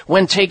modulator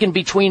when taken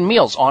between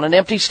meals on an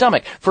empty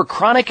stomach for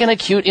chronic and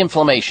acute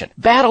inflammation.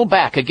 Battle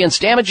back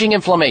against damaging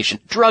inflammation,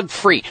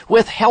 drug-free,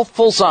 with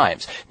Healthful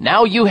Zymes.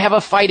 Now you have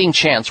a fighting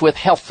chance with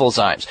Healthful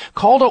Zymes.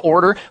 Call to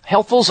order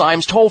Healthful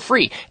Zymes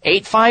toll-free,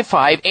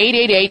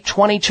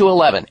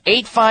 855-888-2211,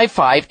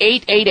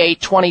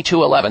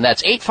 855-888-2211.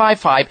 That's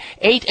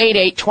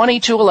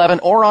 855-888-2211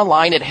 or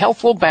online at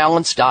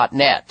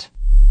healthfulbalance.net.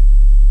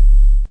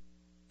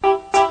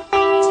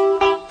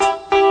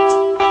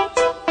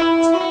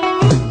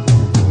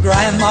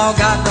 Grandma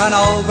got run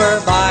over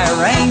by a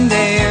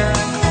reindeer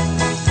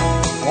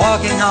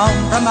walking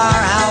home from our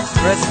house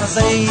Christmas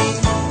Eve.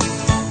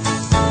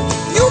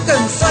 You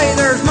can say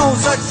there's no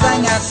such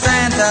thing as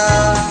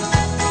Santa,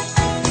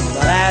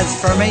 but as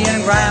for me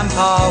and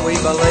Grandpa, we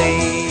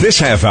believe. This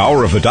half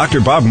hour of the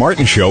Dr. Bob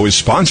Martin Show is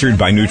sponsored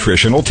by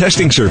Nutritional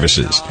Testing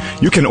Services.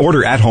 You can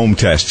order at-home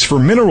tests for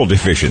mineral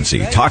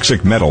deficiency,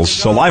 toxic metals,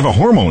 saliva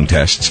hormone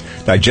tests,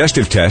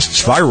 digestive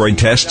tests, thyroid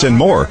tests, and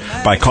more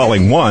by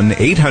calling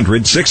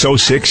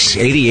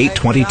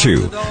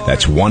 1-800-606-8822.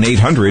 That's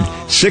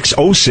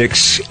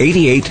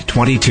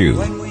 1-800-606-8822.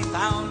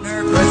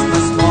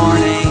 Christmas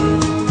morning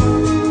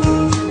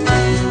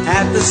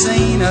at the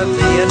scene of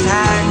the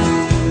attack,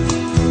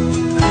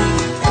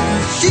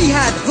 she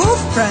had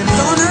hoof prints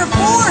on her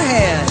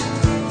forehead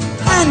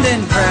and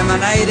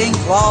incriminating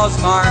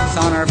claws marks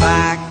on her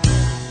back.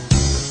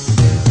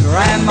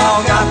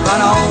 Grandma got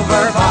run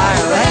over by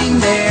a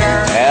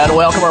reindeer. And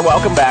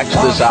welcome back to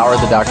this hour of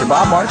the Dr.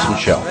 Bob Martin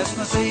Show.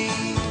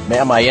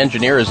 Man, my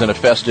engineer is in a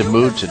festive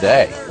mood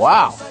today.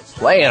 Wow,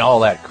 playing all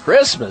that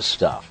Christmas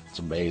stuff. It's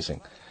amazing.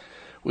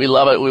 We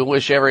love it. We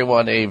wish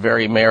everyone a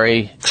very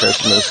Merry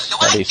Christmas.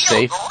 Be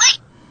safe.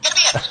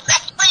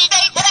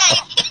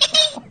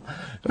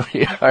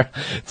 We are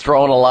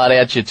throwing a lot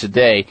at you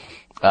today.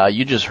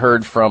 You just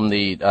heard from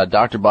the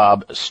Dr.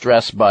 Bob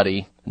Stress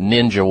Buddy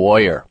Ninja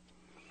Warrior.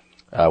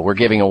 We're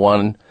giving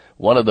one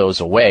of those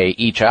away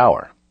each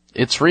hour.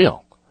 It's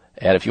real.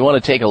 And if you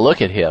want to take a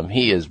look at him,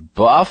 he is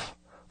buff.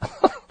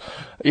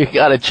 You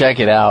got to check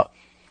it out.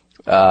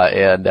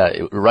 And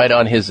right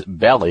on his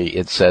belly,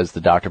 it says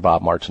the Dr.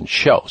 Bob Martin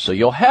Show. So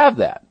you'll have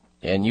that,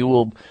 and you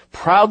will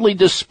proudly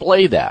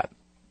display that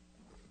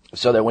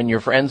so that when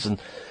your friends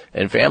and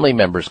family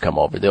members come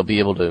over, they'll be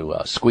able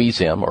to squeeze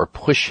him or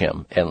push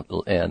him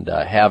and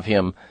have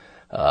him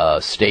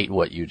state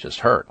what you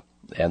just heard.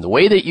 And the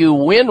way that you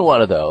win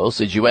one of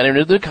those is you enter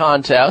into the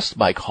contest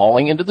by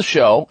calling into the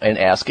show and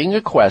asking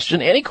a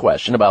question, any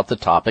question about the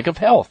topic of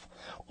health,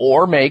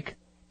 or make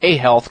a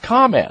health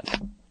comment,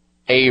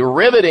 a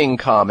riveting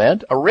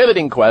comment, a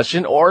riveting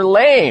question, or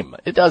lame.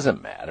 It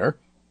doesn't matter.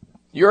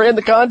 You're in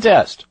the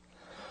contest.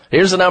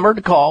 Here's the number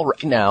to call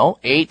right now,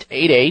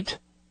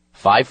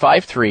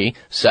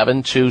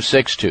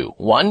 888-553-7262,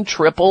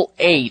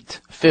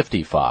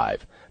 1-888-55,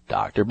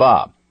 Dr.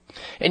 Bob.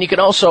 And you can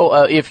also,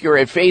 if you're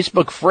a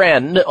Facebook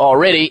friend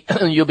already,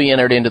 you'll be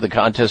entered into the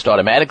contest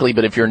automatically.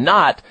 But if you're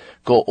not,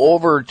 go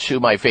over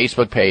to my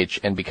Facebook page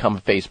and become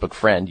a Facebook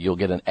friend. You'll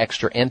get an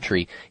extra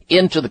entry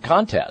into the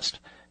contest.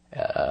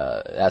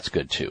 That's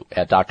good too,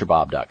 at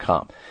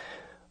drbob.com.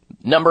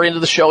 Number into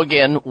the show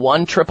again,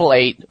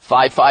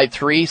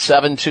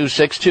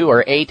 1-888-553-7262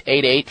 or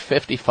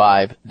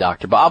 888-55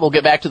 Dr. Bob. We'll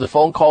get back to the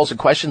phone calls and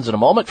questions in a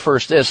moment.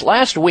 First, this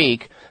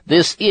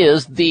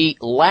is the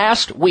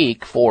last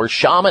week for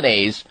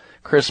Chamonix's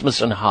Christmas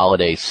and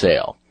holiday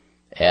sale,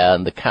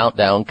 and the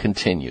countdown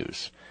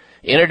continues.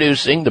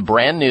 Introducing the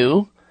brand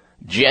new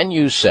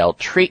Genucell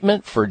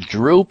treatment for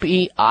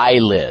droopy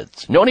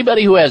eyelids. Know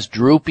anybody who has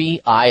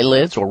droopy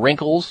eyelids or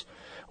wrinkles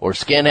or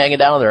skin hanging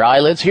down their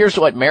eyelids? Here's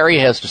what Mary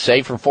has to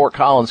say from Fort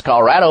Collins,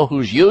 Colorado,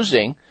 who's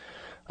using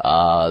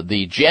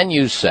the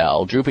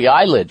Genucell droopy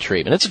eyelid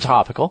treatment. It's a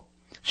topical.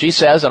 She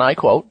says, and I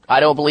quote,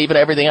 "I don't believe in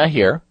everything I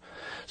hear,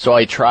 so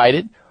I tried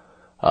it.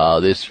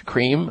 This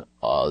cream,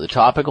 the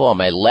topical on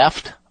my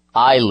left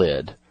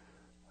eyelid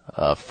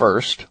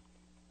first.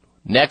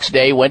 Next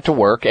day, went to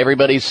work.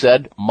 Everybody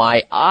said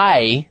my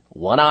eye,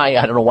 one eye,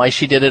 I don't know why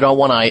she did it on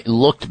one eye,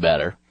 looked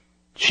better.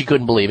 She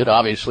couldn't believe it.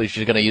 Obviously,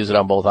 she's going to use it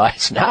on both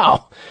eyes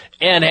now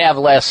and have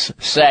less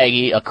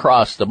saggy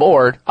across the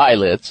board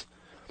eyelids.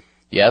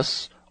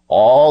 Yes,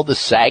 all the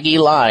saggy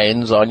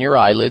lines on your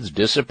eyelids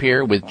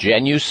disappear with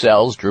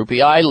Genucell's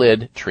droopy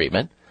eyelid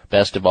treatment.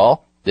 Best of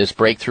all, this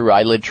breakthrough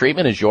eyelid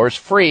treatment is yours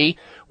free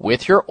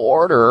with your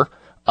order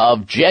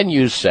of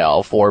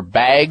Genucell for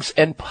bags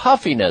and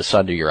puffiness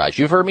under your eyes.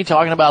 You've heard me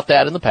talking about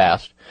that in the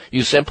past.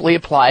 You simply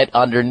apply it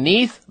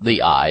underneath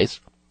the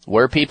eyes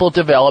where people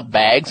develop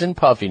bags and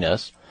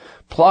puffiness.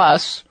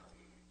 Plus,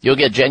 you'll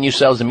get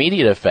Genucell's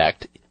immediate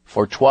effect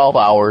for 12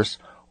 hours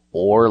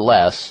or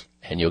less,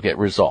 and you'll get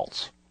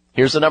results.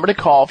 Here's the number to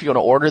call if you want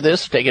to order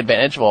this, take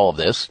advantage of all of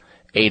this.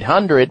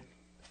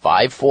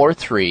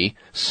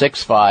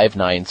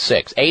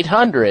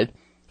 800-543-6596.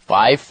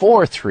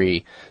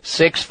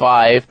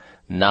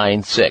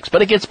 800-543-6596.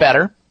 But it gets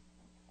better.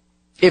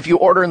 If you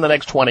order in the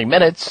next 20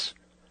 minutes,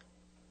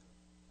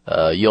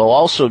 you'll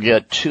also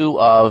get 2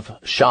 of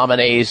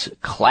Chamonix's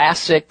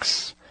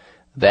classics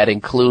that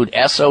include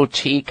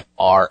Esotique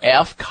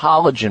RF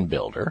Collagen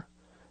Builder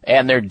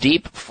and their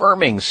Deep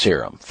Firming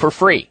Serum for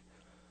free.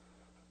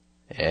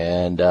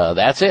 And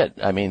that's it.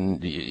 I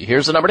mean,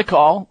 here's the number to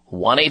call,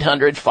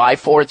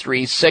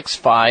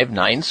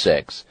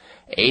 1-800-543-6596.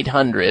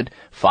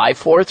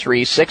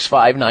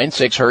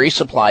 800-543-6596. Hurry,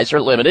 supplies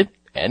are limited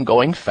and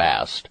going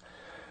fast.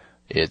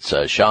 It's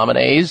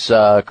Chamonix's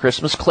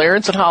Christmas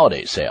clearance and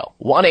holiday sale.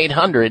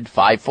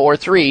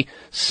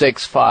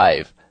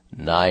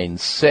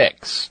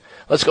 1-800-543-6596.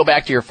 Let's go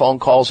back to your phone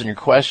calls and your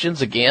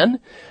questions again.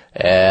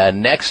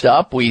 And next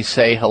up, we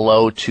say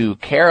hello to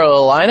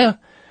Carolina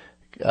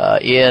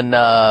in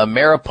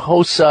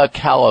Mariposa,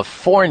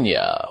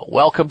 California.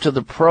 Welcome to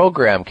the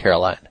program,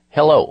 Caroline.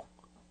 Hello.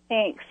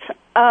 Thanks.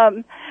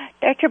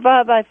 Dr.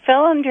 Bob, I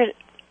fell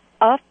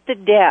off the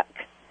deck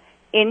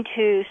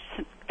into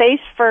face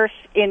first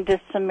into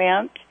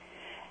cement,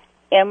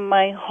 and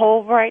my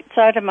whole right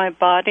side of my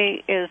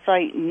body is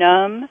like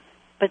numb,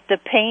 but the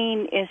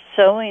pain is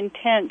so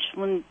intense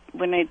when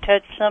I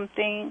touch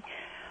something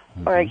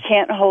or I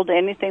can't hold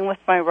anything with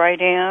my right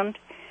hand.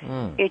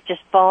 It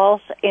just falls,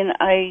 and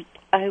I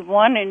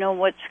want to know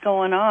what's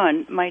going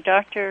on. My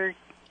doctor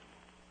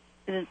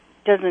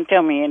doesn't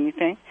tell me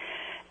anything,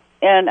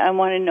 and I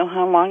want to know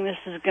how long this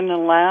is going to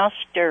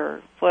last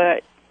or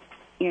what,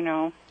 you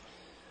know.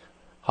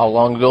 How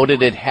long ago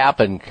did it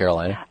happen,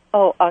 Carolina?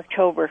 Oh,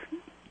 October.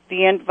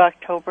 The end of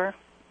October.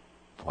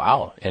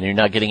 Wow. And you're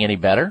not getting any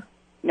better?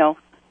 No.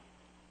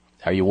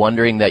 Are you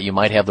wondering that you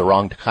might have the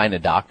wrong kind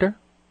of doctor?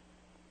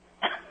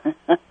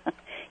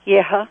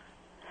 Yeah.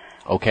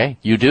 Okay,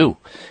 you do.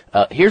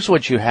 Here's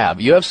what you have.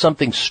 You have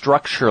something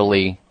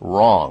structurally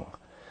wrong.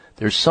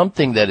 There's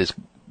something that is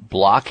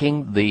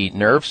blocking the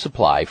nerve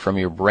supply from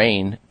your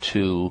brain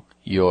to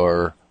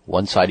your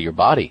one side of your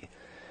body.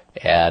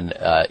 And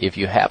if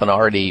you haven't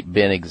already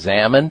been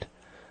examined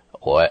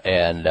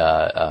and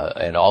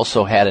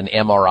also had an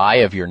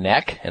MRI of your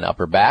neck and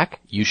upper back,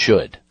 you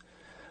should.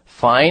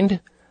 Find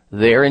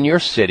there in your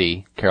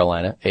city,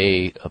 Carolina,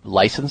 a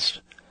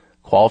licensed,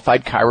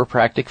 qualified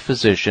chiropractic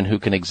physician who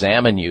can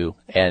examine you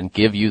and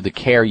give you the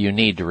care you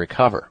need to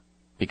recover.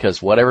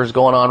 Because whatever's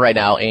going on right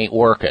now ain't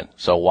working.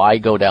 So why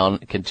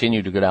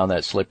continue to go down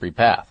that slippery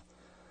path?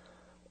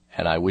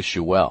 And I wish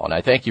you well. And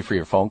I thank you for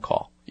your phone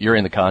call. You're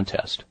in the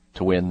contest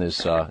to win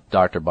this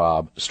Dr.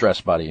 Bob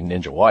Stress Buddy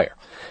Ninja Wire.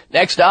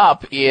 Next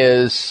up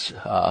is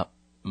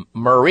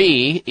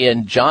Marie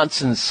in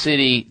Johnson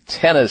City,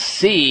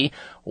 Tennessee.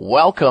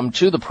 Welcome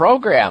to the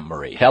program,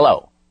 Marie.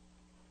 Hello.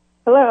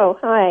 Hello.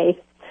 Hi.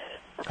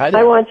 Hi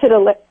there. I wanted to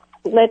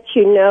let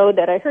you know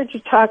that I heard you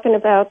talking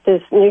about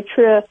this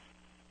Nutria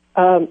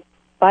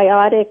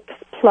Biotic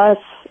Plus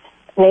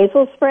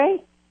nasal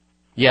spray.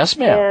 Yes,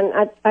 ma'am.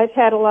 And I've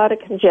had a lot of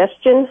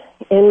congestion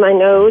in my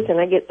nose, and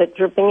I get the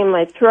dripping in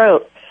my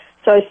throat.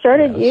 So I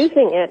started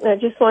using it, and I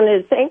just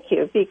wanted to thank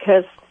you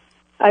because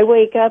I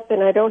wake up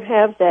and I don't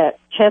have that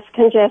chest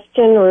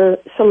congestion or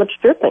so much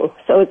dripping.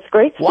 So it's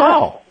great stuff.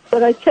 Wow.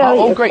 But I tell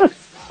you. Oh, great.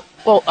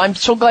 Well, I'm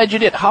so glad you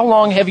did. How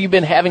long have you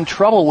been having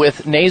trouble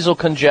with nasal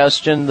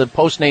congestion, the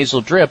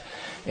postnasal drip,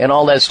 and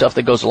all that stuff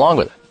that goes along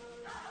with it?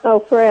 Oh,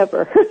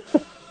 forever.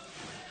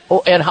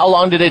 Oh, and how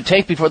long did it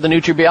take before the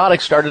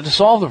Nutribiotics started to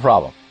solve the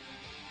problem?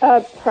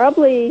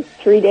 Probably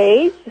 3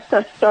 days.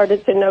 I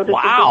started to notice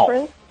a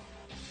difference.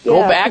 Go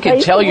Yeah, back I and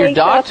used tell to your wake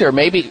up- doctor.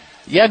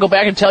 Go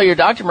back and tell your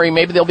doctor, Marie.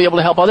 Maybe they'll be able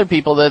to help other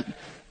people that,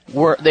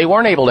 they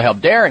weren't able to help.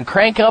 Darren,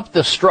 crank up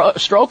the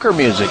stroker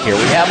music here.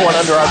 We have one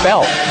under our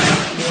belt.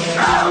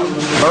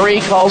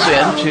 Marie calls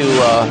in to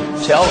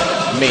tell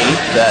me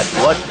that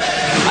what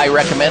I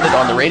recommended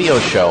on the radio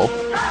show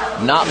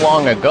not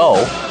long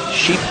ago,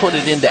 she put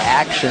it into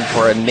action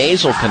for a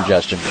nasal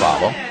congestion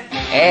problem,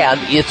 and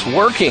it's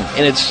working,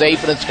 and it's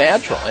safe, and it's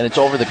natural, and it's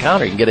over the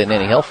counter. You can get it in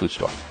any health food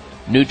store.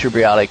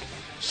 Nutribiotic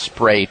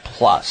Spray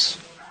Plus.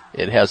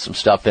 It has some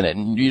stuff in it,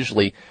 and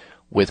usually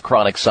with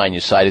chronic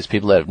sinusitis,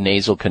 people that have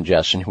nasal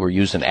congestion who are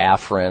using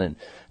Afrin and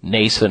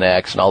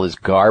Nasonex and all this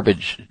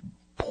garbage,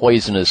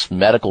 poisonous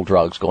medical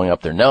drugs going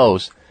up their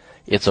nose,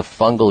 it's a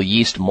fungal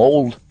yeast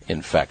mold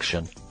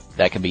infection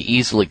that can be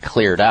easily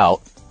cleared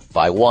out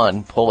by,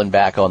 one, pulling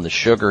back on the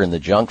sugar in the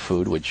junk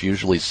food, which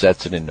usually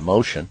sets it into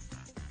motion,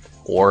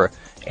 or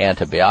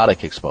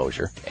antibiotic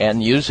exposure,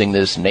 and using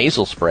this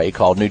nasal spray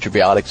called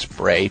Nutribiotic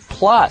Spray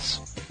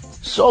Plus.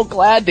 So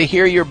glad to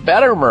hear you're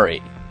better,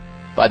 Marie.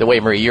 By the way,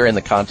 Marie, you're in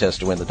the contest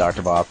to win the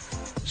Dr. Bob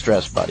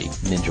Stress Buddy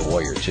Ninja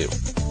Warrior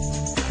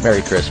 2.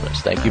 Merry Christmas.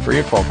 Thank you for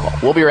your phone call.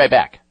 We'll be right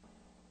back.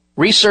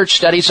 Research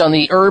studies on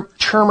the herb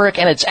turmeric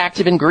and its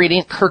active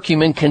ingredient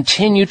curcumin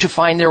continue to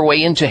find their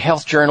way into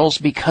health journals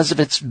because of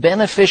its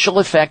beneficial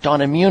effect on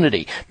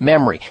immunity,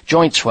 memory,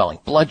 joint swelling,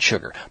 blood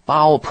sugar,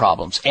 bowel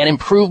problems, and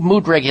improved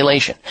mood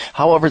regulation.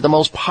 However, the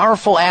most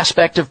powerful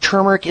aspect of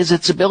turmeric is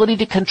its ability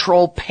to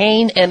control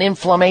pain and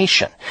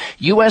inflammation.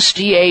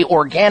 USDA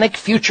organic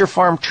Future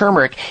Farm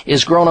turmeric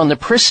is grown on the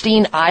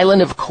pristine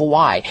island of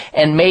Kauai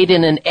and made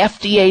in an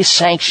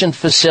FDA-sanctioned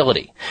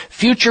facility.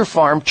 Future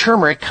Farm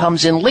turmeric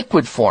comes in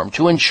liquid form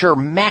to ensure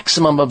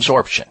maximum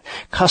absorption.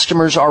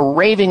 Customers are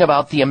raving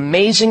about the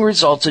amazing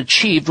results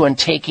achieved when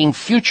taking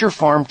Future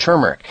Farm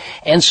turmeric,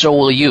 and so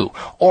will you.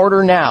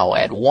 Order now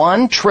at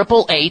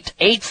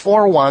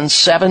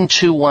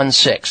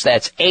 1-888-841-7216.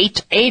 That's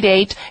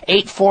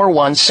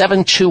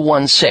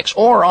 888-841-7216.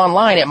 Or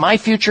online at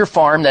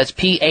MyFutureFarm, that's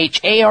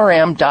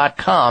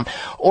PHARM.com,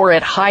 or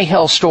at High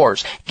Health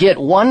Stores. Get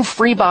one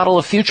free bottle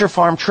of Future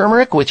Farm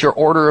turmeric with your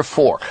order of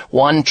 4.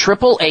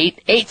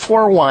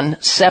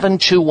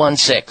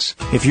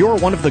 1-888-841-7216. If you're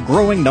one of the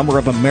growing number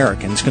of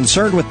Americans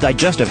concerned with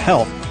digestive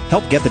health,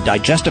 help get the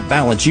digestive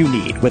balance you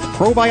need with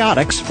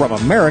probiotics from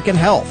American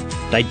Health.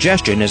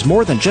 Digestion is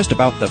more than just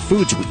about the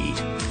foods we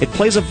eat. It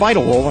plays a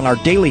vital role in our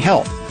daily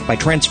health by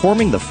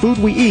transforming the food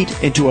we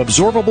eat into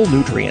absorbable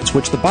nutrients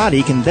which the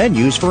body can then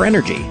use for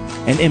energy.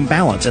 An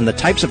imbalance in the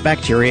types of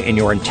bacteria in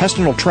your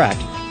intestinal tract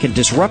can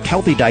disrupt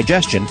healthy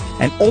digestion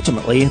and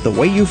ultimately the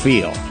way you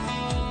feel.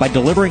 By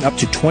delivering up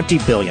to 20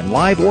 billion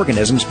live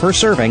organisms per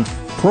serving,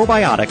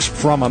 probiotics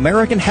from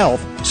American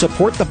Health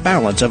support the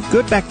balance of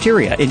good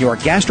bacteria in your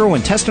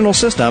gastrointestinal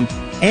system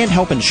and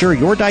help ensure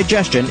your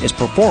digestion is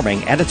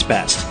performing at its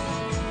best.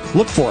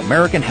 Look for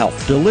American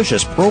Health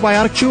Delicious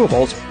Probiotic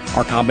Chewables,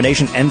 our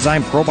combination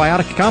enzyme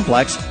probiotic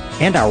complex,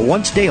 and our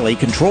once daily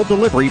controlled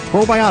delivery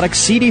probiotic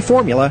CD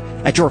formula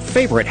at your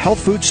favorite health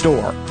food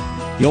store.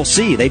 You'll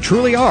see they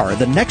truly are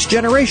the next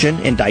generation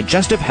in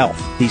digestive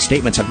health. These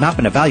statements have not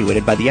been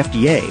evaluated by the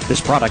FDA. This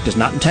product is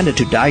not intended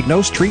to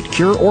diagnose, treat,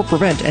 cure, or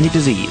prevent any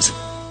disease.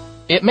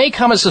 It may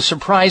come as a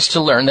surprise to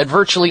learn that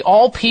virtually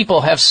all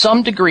people have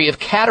some degree of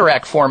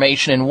cataract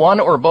formation in one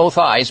or both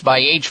eyes by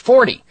age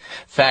 40.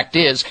 Fact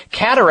is,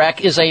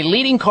 cataract is a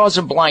leading cause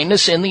of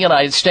blindness in the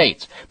United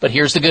States. But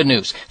here's the good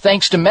news.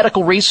 Thanks to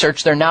medical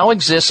research, there now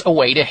exists a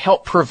way to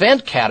help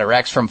prevent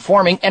cataracts from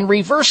forming and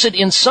reverse it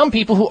in some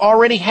people who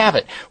already have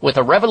it with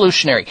a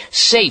revolutionary,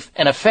 safe,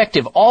 and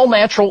effective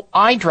all-natural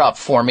eye drop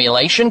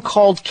formulation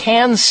called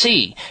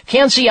Can-C.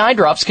 Can-C eye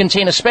drops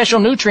contain a special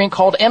nutrient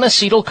called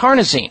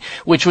N-acetylcarnosine,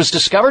 which was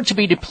discovered to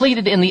be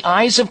depleted in the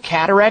eyes of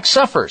cataract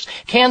sufferers.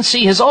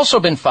 Can-C has also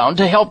been found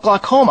to help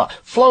glaucoma,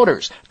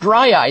 floaters,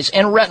 dry eyes,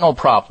 and retinal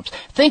problems.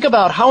 Think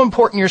about how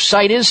important your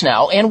sight is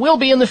now and will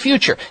be in the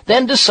future.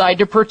 Then decide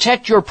to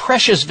protect your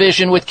precious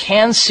vision with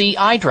Can-C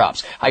eye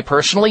drops. I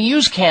personally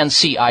use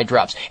Can-C eye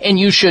drops, and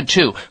you should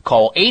too.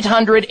 Call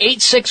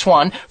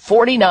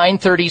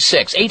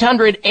 800-861-4936.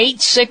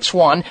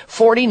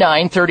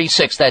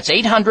 800-861-4936. That's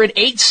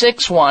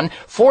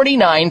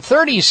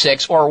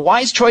 800-861-4936 or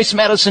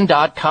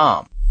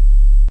wisechoicemedicine.com.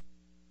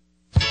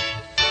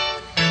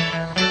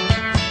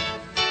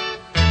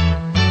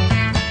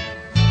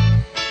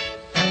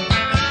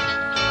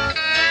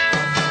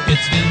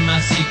 It's been my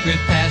secret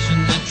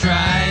passion to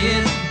try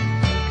it.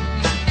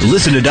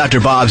 Listen to Dr.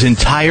 Bob's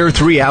entire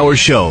 3-hour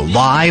show,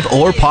 live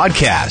or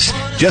podcast.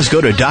 Just go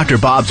to Dr.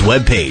 Bob's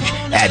webpage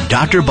at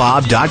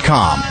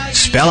drbob.com.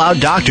 Spell out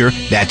doctor,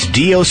 that's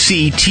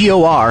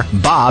D-O-C-T-O-R,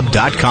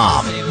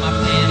 Bob.com. Save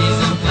my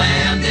pennies and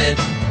planned it.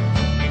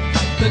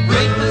 The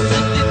great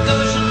Pacific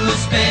Ocean will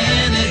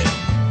span it.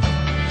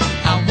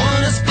 I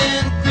want to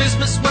spend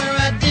Christmas where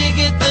I dig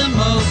it the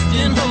most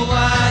in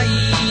Hawaii.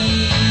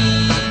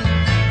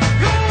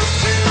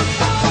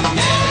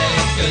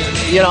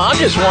 You know, I'm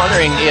just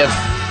wondering if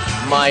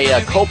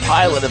my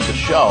co-pilot of the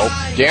show,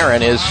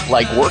 Darren, is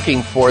like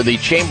working for the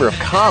Chamber of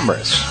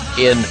Commerce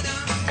in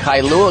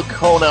Kailua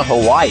Kona,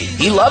 Hawaii.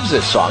 He loves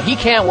this song. He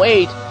can't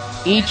wait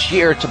each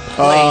year to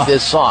play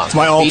this song. It's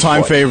my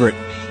all-time Beach Boys. favorite.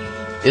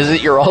 Is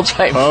it your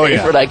all-time Oh, yeah.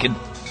 favorite?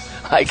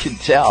 I can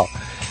tell.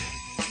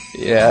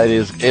 Yeah, it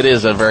is. It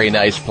is a very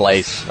nice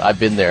place. I've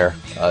been there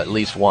at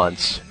least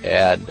once,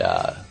 and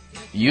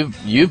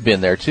you've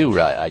been there too.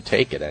 I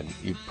take it, and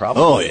you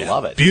probably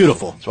love it.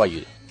 Beautiful. That's why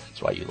you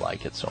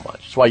like it so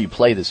much. That's why you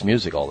play this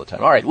music all the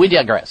time. All right, we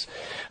digress.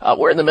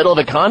 We're in the middle of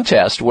a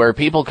contest where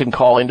people can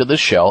call into the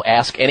show,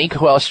 ask any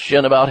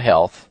question about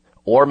health,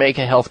 or make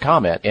a health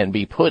comment, and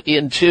be put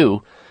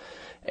into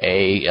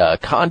a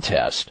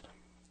contest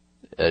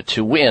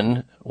to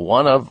win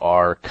one of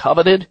our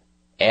coveted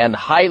and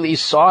highly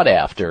sought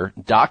after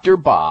Dr.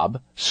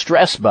 Bob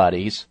Stress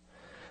Buddies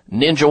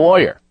Ninja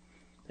Warrior.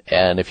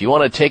 And if you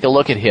want to take a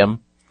look at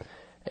him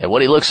and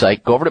what he looks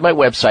like, go over to my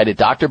website at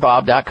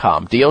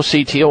drbob.com,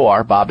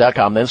 DOCTOR,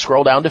 bob.com, then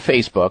scroll down to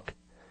Facebook.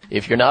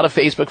 If you're not a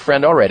Facebook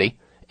friend already,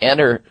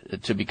 enter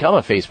to become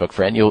a Facebook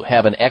friend. You'll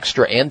have an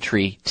extra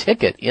entry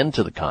ticket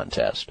into the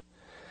contest.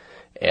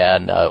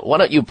 And why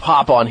don't you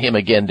pop on him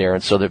again,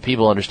 Darren, so that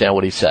people understand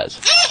what he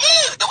says.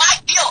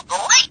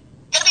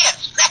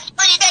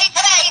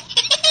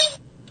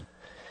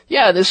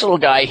 Yeah, this little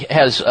guy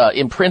has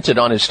imprinted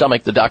on his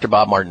stomach the Dr.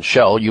 Bob Martin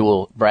Show. You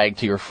will brag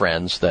to your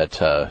friends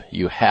that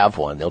you have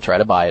one. They'll try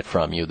to buy it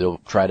from you. They'll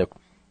try to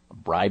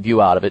bribe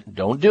you out of it.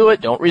 Don't do it.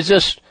 Don't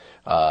resist.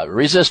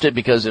 Resist it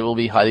because it will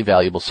be highly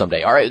valuable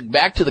someday. All right,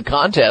 back to the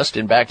contest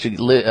and back to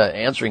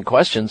answering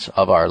questions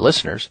of our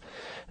listeners.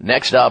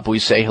 Next up, we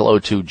say hello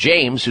to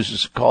James,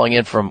 who's calling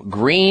in from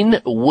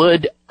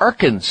Greenwood,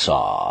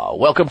 Arkansas.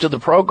 Welcome to the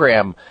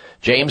program,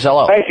 James.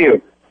 Hello. Thank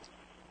you.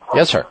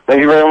 Yes, sir.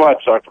 Thank you very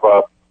much, Dr.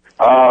 Bob.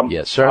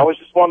 Yes, sir. I was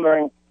just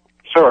wondering,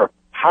 sir,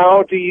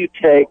 how do you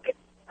take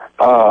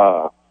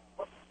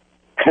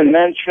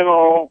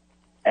conventional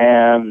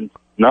and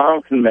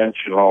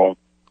non-conventional,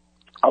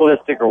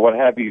 holistic or what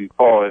have you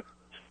call it,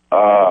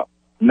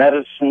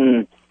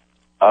 medicine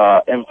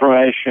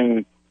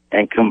information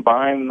and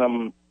combine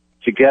them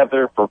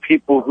together for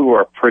people who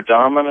are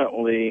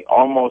predominantly,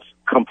 almost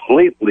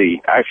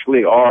completely,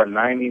 actually are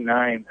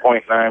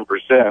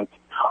 99.9%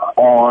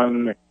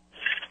 on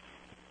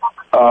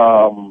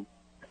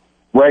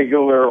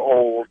regular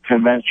old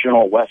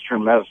conventional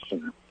Western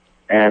medicine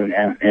and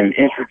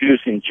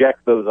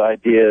inject those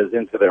ideas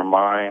into their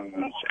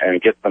minds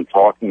and get them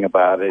talking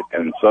about it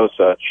and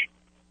such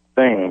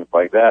things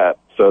like that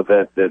so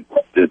that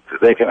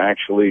they can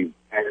actually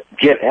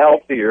get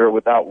healthier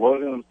without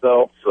loading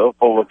themselves so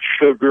full of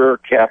sugar,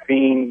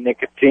 caffeine,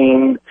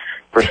 nicotine,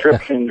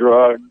 prescription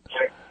drugs,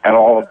 and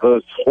all of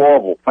those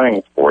horrible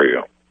things for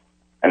you.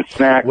 And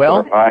snacks that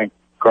are high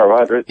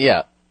carbohydrates.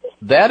 Yeah.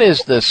 That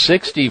is the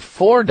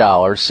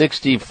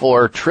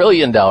 $64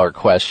 trillion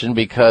question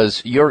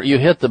because you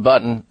hit the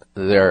button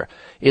there.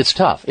 It's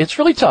tough. It's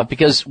really tough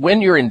because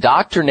when you're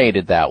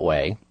indoctrinated that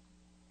way,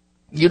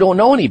 you don't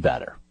know any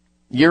better.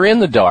 You're in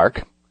the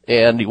dark,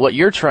 and what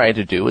you're trying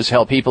to do is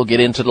help people get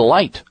into the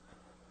light.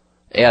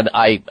 And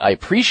I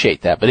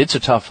appreciate that, but it's a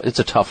tough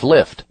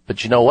lift.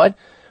 But you know what?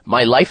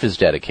 My life is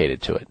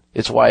dedicated to it.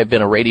 It's why I've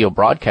been a radio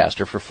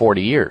broadcaster for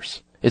 40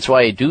 years. It's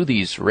why I do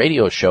these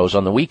radio shows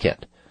on the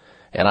weekend.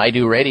 And I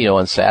do radio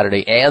on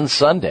Saturday and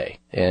Sunday.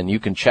 And you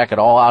can check it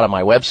all out on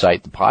my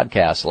website. The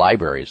podcast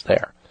library is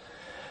there.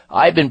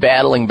 I've been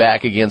battling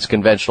back against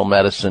conventional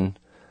medicine,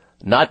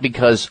 not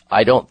because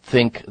I don't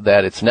think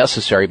that it's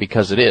necessary,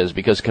 because it is,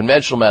 because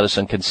conventional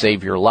medicine can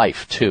save your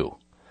life too.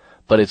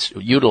 But it's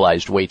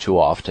utilized way too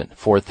often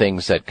for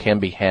things that can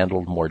be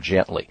handled more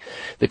gently.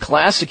 The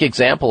classic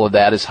example of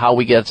that is how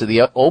we get to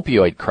the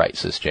opioid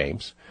crisis,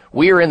 James.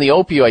 We are in the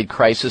opioid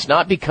crisis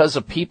not because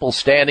of people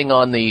standing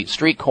on the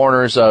street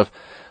corners of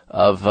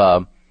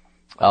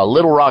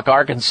Little Rock,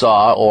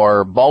 Arkansas,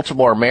 or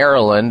Baltimore,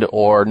 Maryland,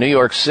 or New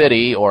York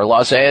City, or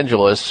Los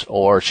Angeles,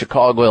 or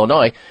Chicago,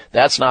 Illinois.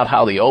 That's not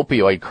how the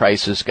opioid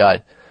crisis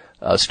got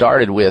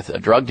started with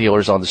drug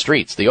dealers on the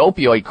streets. The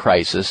opioid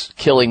crisis,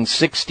 killing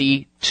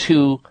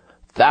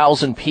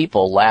 62,000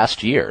 people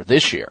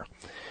this year,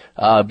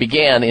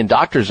 began in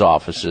doctors'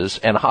 offices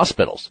and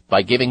hospitals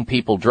by giving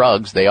people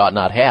drugs they ought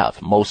not have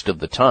most of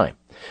the time,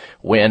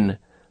 when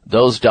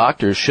those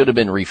doctors should have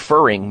been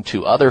referring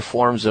to other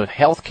forms of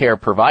healthcare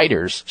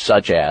providers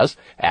such as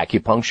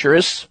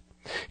acupuncturists,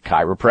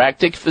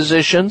 chiropractic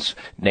physicians,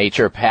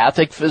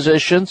 naturopathic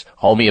physicians,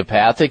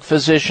 homeopathic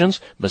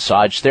physicians,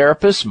 massage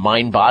therapists,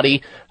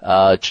 mind-body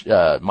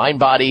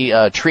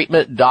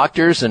treatment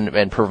doctors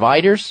and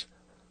providers.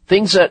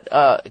 Things that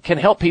can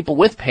help people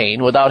with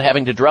pain without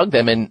having to drug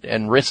them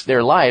and risk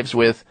their lives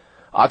with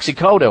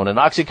oxycodone and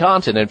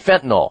OxyContin and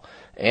fentanyl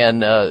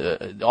and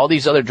all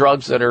these other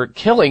drugs that are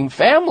killing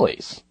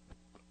families,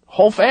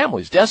 whole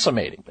families,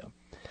 decimating them.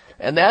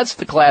 And that's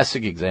the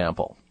classic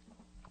example.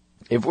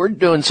 If we're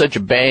doing such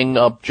a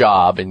bang-up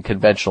job in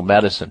conventional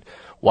medicine,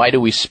 why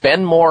do we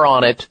spend more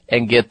on it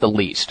and get the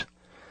least?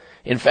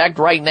 In fact,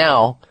 right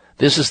now,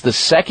 this is the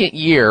second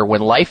year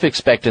when life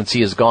expectancy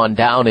has gone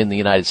down in the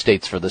United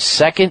States for the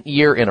second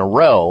year in a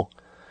row,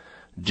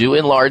 due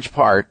in large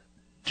part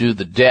to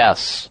the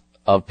deaths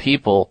of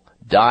people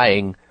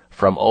dying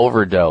from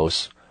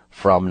overdose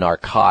from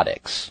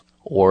narcotics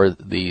or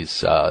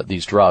these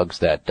drugs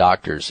that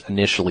doctors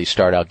initially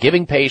start out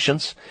giving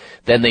patients,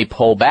 then they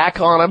pull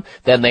back on them,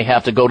 then they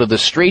have to go to the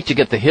street to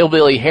get the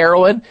hillbilly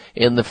heroin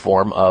in the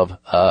form of,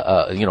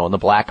 in the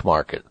black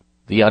market,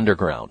 the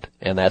underground,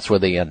 and that's where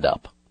they end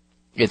up.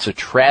 It's a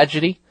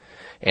tragedy,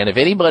 and if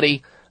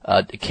anybody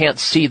can't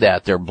see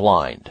that, they're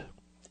blind.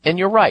 And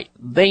you're right,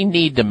 they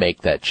need to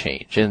make that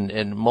change,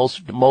 and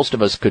most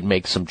of us could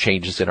make some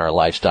changes in our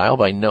lifestyle.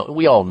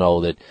 We all know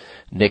that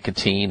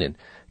nicotine and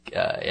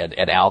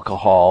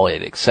alcohol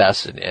in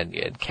excess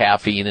and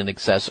caffeine in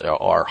excess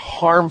are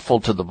harmful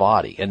to the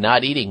body and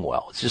not eating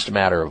well. It's just a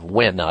matter of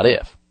when, not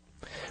if.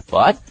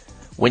 But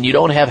when you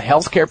don't have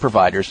healthcare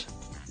providers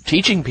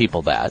teaching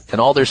people that,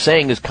 and all they're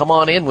saying is come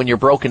on in when you're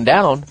broken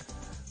down,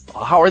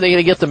 how are they going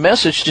to get the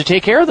message to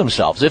take care of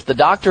themselves if the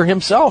doctor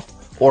himself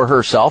or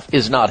herself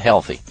is not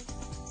healthy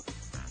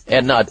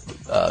and not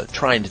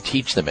trying to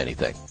teach them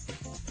anything?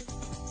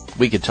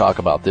 We could talk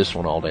about this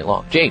one all day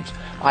long. James,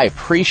 I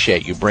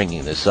appreciate you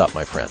bringing this up,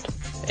 my friend,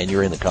 and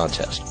you're in the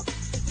contest.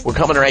 We're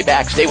coming right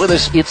back. Stay with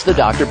us. It's the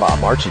Dr.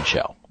 Bob Martin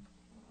Show.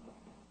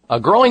 A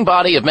growing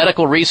body of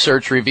medical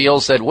research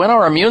reveals that when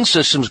our immune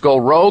systems go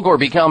rogue or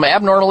become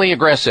abnormally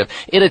aggressive,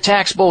 it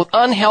attacks both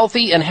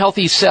unhealthy and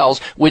healthy cells,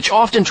 which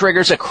often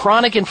triggers a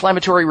chronic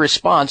inflammatory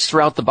response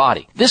throughout the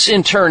body. This,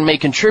 in turn, may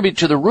contribute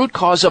to the root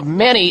cause of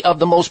many of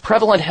the most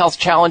prevalent health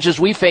challenges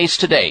we face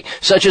today,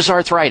 such as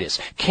arthritis,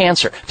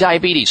 cancer,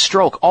 diabetes,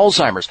 stroke,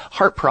 Alzheimer's,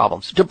 heart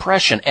problems,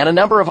 depression, and a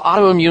number of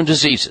autoimmune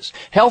diseases.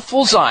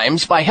 Healthful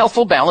Zymes by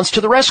Healthful Balance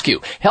to the rescue.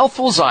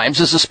 Healthful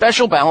Zymes is a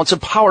special balance of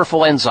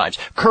powerful enzymes,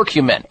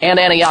 curcumin, and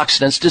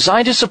antioxidants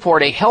designed to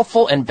support a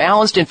healthful and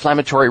balanced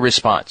inflammatory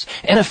response.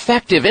 An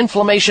effective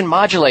inflammation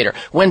modulator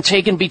when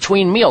taken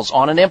between meals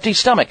on an empty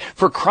stomach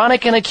for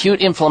chronic and acute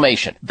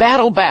inflammation.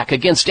 Battle back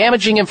against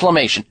damaging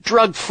inflammation,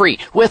 drug-free,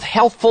 with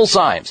Healthful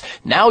Zymes.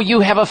 Now you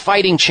have a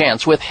fighting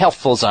chance with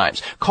Healthful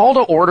Zymes. Call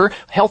to order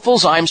Healthful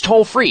Zymes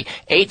toll-free,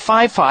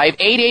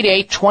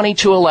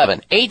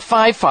 855-888-2211,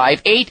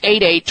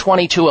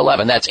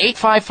 855-888-2211. That's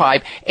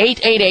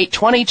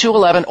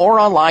 855-888-2211 or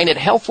online at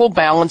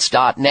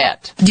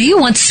healthfulbalance.net. Do you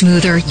want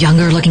smoother,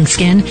 younger-looking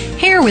skin,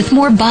 hair with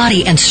more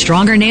body and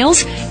stronger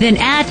nails? Then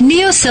add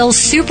NeoCell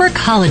Super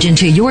Collagen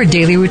to your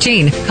daily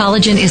routine.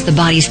 Collagen is the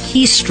body's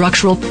key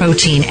structural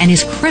protein and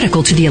is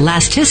critical to the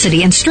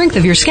elasticity and strength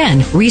of your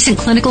skin. Recent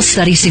clinical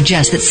studies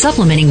suggest that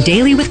supplementing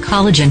daily with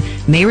collagen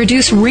may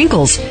reduce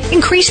wrinkles,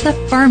 increase the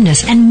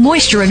firmness and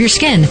moisture of your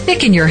skin,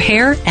 thicken your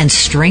hair, and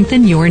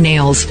strengthen your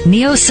nails.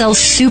 NeoCell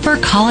Super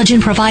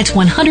Collagen provides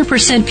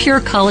 100%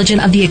 pure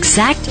collagen of the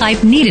exact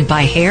type needed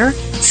by hair,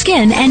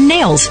 skin, and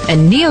nails,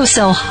 and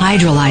NeoCell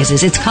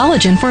hydrolyzes its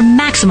collagen for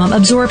maximum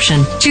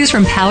absorption. Choose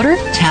from powder,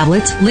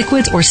 tablets,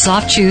 liquids, or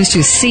soft chews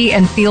to see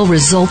and feel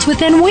results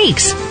within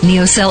weeks.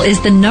 NeoCell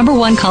is the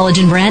 #1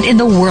 collagen brand in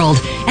the world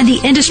and the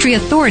industry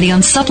authority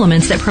on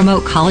supplements that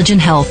promote collagen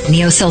health.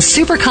 NeoCell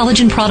Super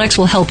Collagen products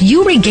will help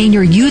you regain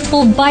your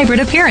youthful,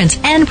 vibrant appearance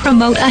and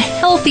promote a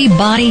healthy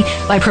body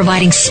by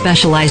providing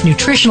specialized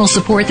nutritional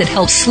support that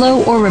helps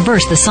slow or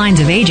reverse the signs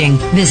of aging.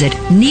 Visit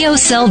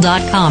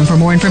neocell.com for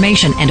more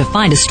information and to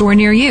find a store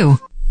near you.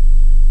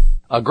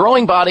 A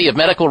growing body of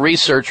medical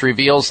research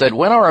reveals that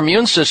when our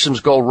immune systems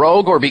go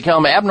rogue or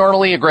become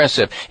abnormally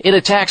aggressive, it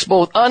attacks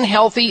both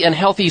unhealthy and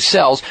healthy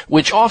cells,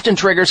 which often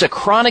triggers a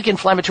chronic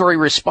inflammatory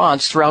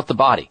response throughout the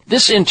body.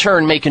 This, in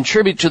turn, may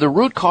contribute to the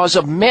root cause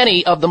of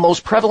many of the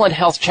most prevalent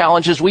health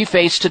challenges we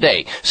face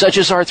today, such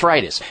as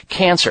arthritis,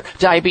 cancer,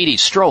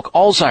 diabetes, stroke,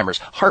 Alzheimer's,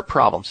 heart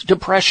problems,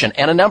 depression,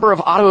 and a number of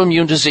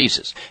autoimmune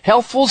diseases.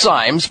 Healthful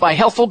Zymes by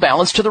Healthful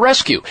Balance to the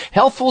rescue.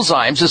 Healthful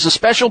Zymes is a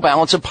special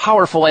balance of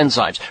powerful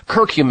enzymes,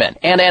 curcumin,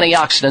 and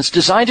antioxidants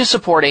designed to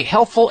support a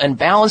healthful and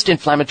balanced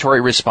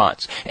inflammatory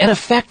response. An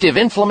effective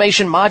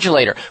inflammation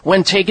modulator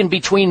when taken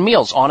between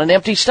meals on an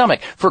empty stomach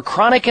for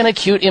chronic and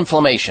acute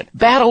inflammation.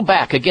 Battle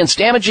back against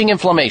damaging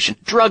inflammation,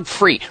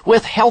 drug-free,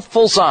 with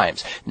Healthful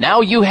Zymes.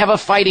 Now you have a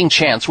fighting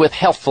chance with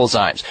Healthful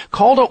Zymes.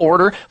 Call to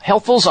order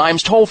Healthful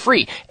Zymes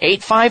toll-free,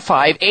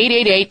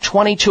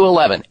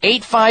 855-888-2211,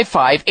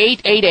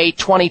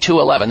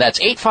 855-888-2211. That's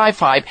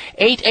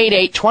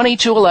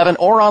 855-888-2211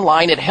 or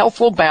online at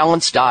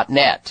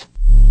healthfulbalance.net.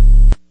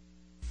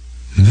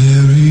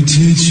 Mary,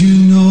 did you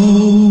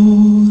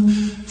know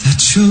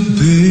that your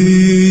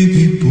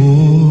baby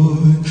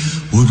boy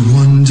would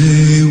one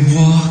day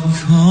walk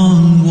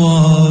on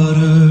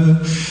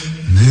water?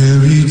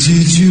 Mary,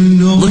 did you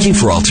know? Looking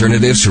for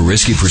alternatives to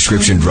risky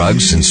prescription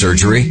drugs and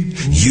surgery?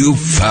 You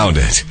found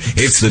it.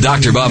 It's the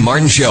Dr. Bob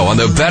Martin Show on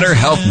the Better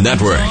Health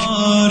Network.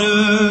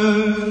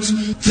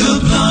 The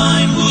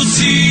blind will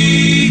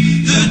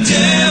see, the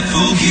deaf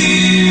will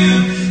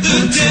hear,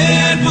 the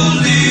dead will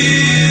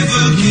live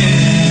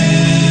again.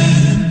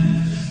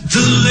 The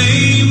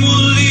lame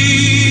will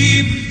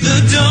leap, the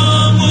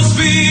dumb will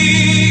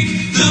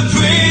speak, the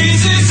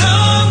praises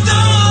of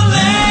the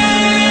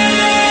land.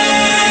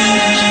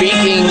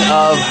 Speaking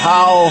of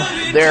how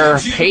their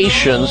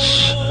patients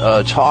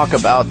talk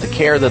about the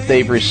care that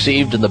they've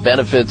received and the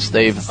benefits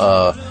they've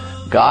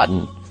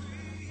gotten,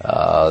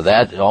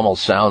 That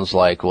almost sounds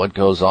like what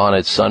goes on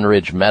at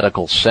Sunridge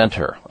Medical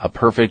Center. A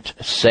perfect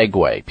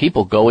segue.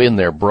 People go in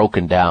there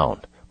broken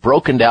down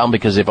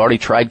because they've already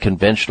tried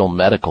conventional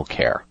medical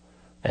care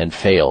and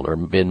failed or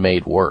been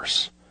made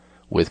worse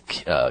with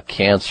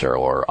cancer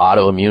or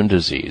autoimmune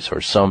disease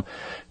or some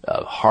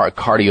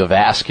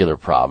cardiovascular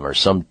problem or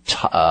some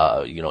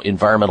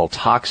environmental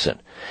toxin.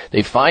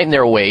 They find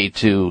their way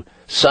to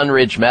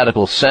Sunridge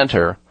Medical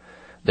Center.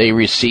 They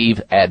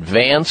receive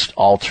advanced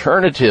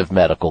alternative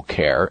medical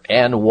care,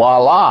 and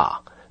voila,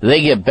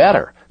 they get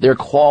better. Their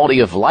quality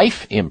of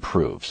life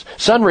improves.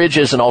 Sunridge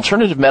is an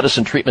alternative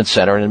medicine treatment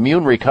center and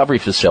immune recovery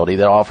facility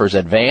that offers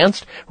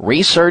advanced,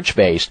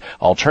 research-based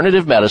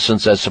alternative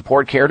medicines that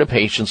support care to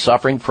patients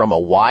suffering from a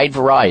wide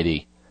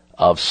variety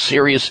of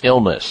serious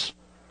illness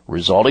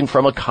resulting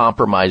from a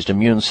compromised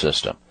immune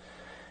system.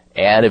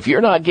 And if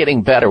you're not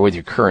getting better with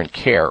your current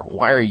care,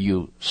 why are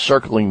you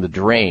circling the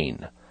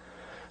drain?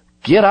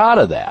 Get out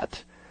of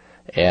that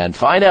and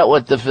find out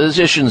what the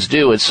physicians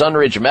do at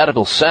Sunridge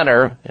Medical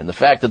Center and the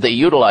fact that they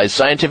utilize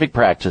scientific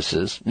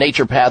practices,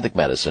 naturopathic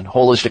medicine,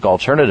 holistic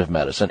alternative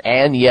medicine,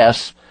 and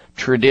yes,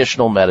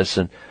 traditional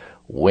medicine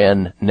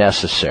when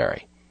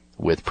necessary.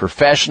 With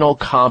professional,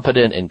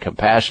 competent, and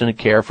compassionate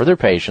care for their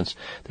patients,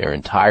 their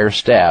entire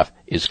staff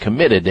is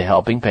committed to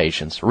helping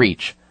patients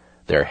reach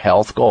their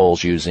health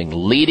goals using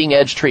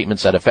leading-edge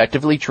treatments that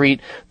effectively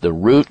treat the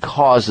root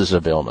causes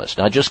of illness,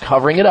 not just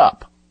covering it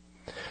up.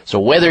 So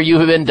whether you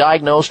have been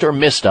diagnosed or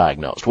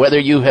misdiagnosed, whether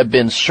you have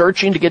been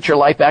searching to get your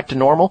life back to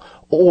normal,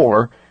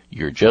 or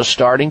you're just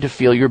starting to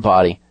feel your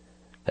body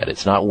that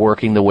it's not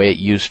working the way it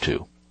used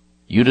to,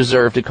 you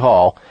deserve to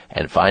call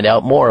and find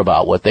out more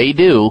about what they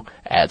do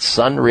at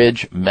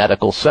Sunridge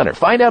Medical Center.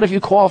 Find out if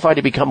you qualify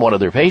to become one of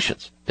their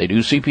patients. They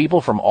do see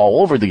people from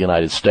all over the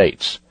United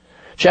States.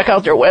 Check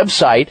out their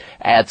website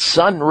at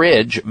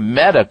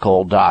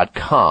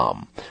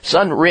sunridgemedical.com,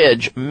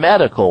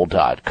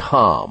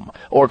 sunridgemedical.com,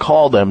 or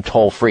call them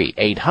toll-free,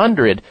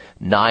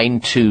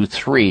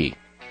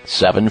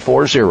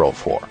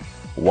 800-923-7404,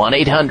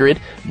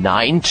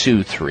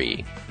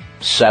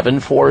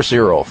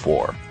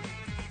 1-800-923-7404.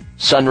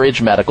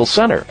 Sunridge Medical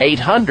Center,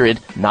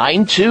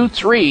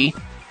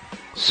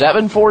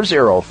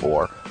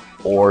 800-923-7404,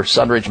 or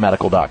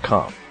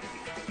sunridgemedical.com.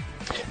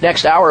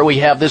 Next hour, we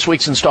have this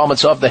week's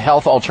installments of the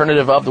Health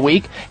Alternative of the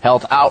Week,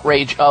 Health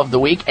Outrage of the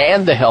Week,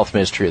 and the Health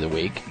Mystery of the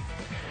Week.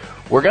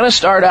 We're going to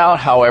start out,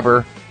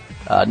 however,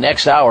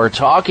 next hour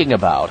talking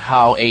about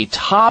how a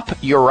top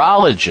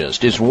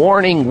urologist is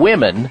warning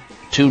women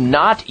to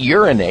not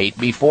urinate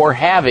before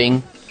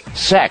having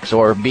sex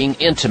or being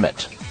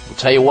intimate. We'll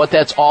tell you what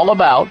that's all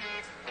about,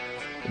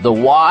 the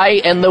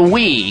why and the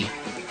we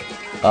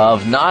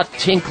of not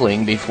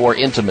tinkling before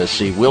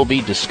intimacy will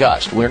be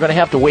discussed. We're going to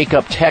have to wake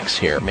up Tex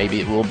here. Maybe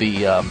it will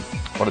be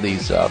one of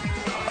these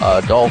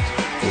adult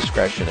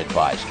discretion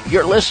advised.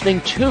 You're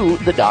listening to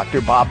the Dr.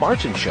 Bob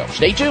Martin Show.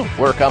 Stay tuned.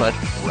 We're coming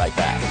right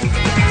back.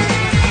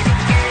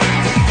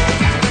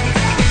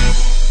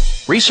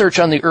 Research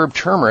on the herb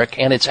turmeric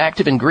and its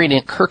active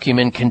ingredient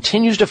curcumin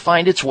continues to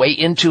find its way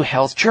into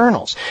health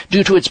journals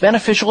due to its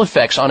beneficial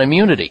effects on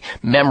immunity,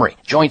 memory,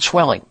 joint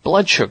swelling,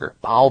 blood sugar,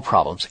 bowel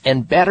problems,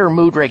 and better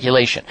mood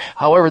regulation.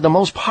 However, the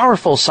most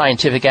powerful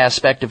scientific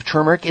aspect of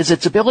turmeric is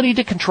its ability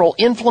to control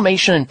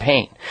inflammation and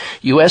pain.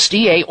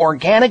 USDA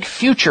organic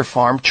Future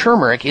Farm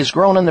turmeric is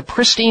grown on the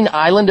pristine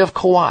island of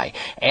Kauai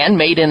and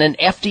made in an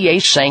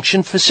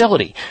FDA-sanctioned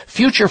facility.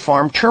 Future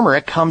Farm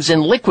turmeric comes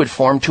in liquid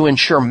form to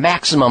ensure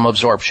maximum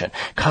absorption.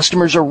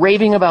 Customers are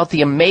raving about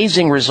the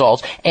amazing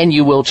results, and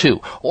you will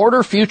too.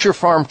 Order Future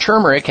Farm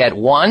turmeric at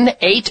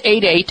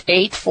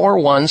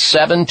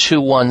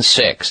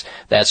 1-888-841-7216.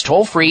 That's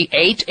toll free,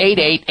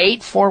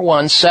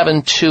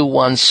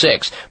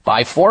 888-841-7216.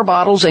 Buy 4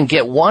 bottles and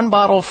get 1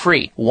 bottle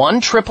free.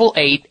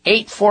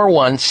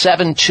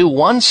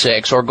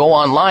 1-888-841-7216, or go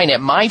online at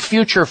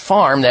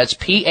MyFutureFarm. That's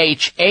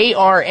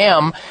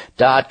PHARM.com.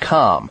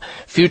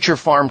 Future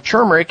Farm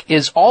turmeric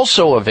is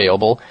also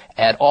available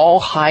at all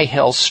High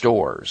Health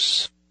stores.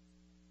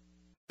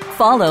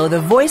 Follow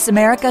the Voice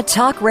America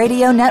Talk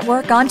Radio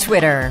Network on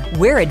Twitter.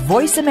 We're at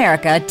Voice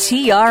America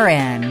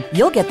TRN.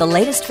 You'll get the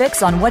latest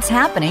fix on what's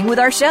happening with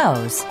our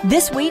shows,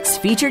 this week's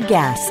featured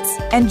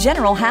guests, and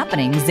general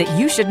happenings that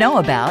you should know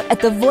about at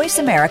the Voice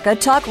America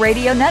Talk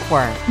Radio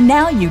Network.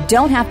 Now you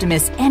don't have to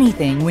miss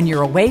anything when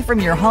you're away from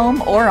your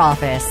home or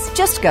office.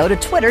 Just go to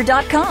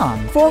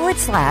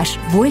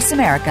twitter.com/Voice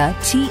America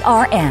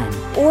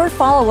TRN or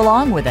follow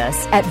along with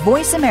us at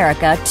Voice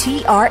America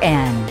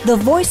TRN, the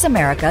Voice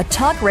America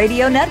Talk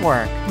Radio Network.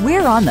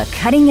 We're on the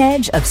cutting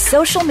edge of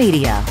social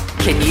media.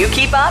 Can you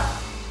keep up?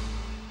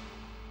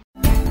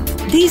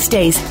 These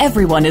days,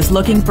 everyone is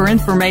looking for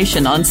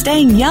information on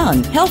staying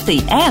young,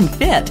 healthy, and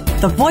fit.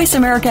 The Voice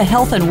America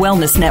Health and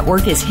Wellness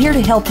Network is here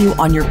to help you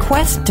on your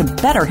quest to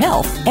better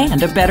health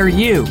and a better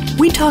you.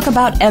 We talk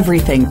about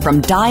everything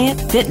from diet,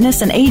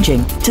 fitness, and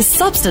aging to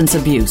substance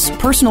abuse,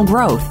 personal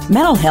growth,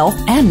 mental health,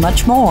 and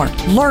much more.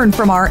 Learn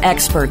from our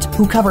experts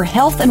who cover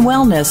health and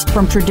wellness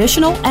from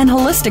traditional and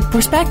holistic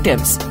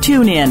perspectives.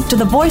 Tune in to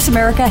the Voice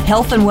America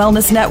Health and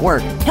Wellness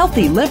Network.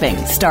 Healthy living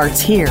starts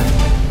here.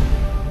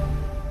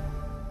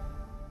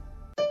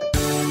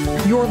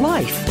 Your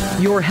life,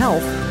 your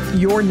health,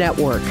 your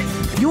network.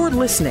 You're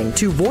listening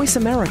to Voice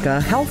America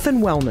Health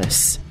and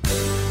Wellness.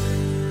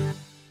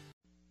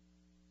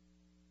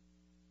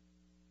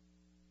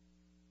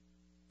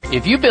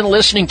 If you've been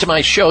listening to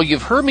my show,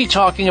 you've heard me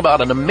talking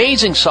about an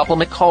amazing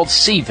supplement called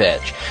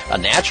C-Veg, a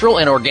natural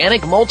and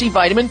organic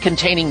multivitamin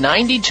containing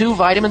 92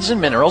 vitamins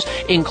and minerals,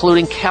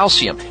 including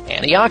calcium,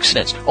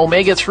 antioxidants,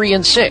 omega-3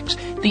 and 6.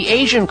 The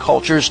Asian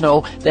cultures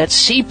know that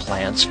sea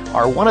plants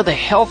are one of the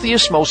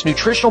healthiest, most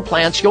nutritional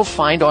plants you'll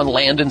find on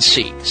land and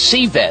sea.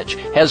 C-Veg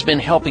has been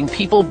helping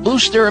people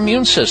boost their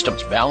immune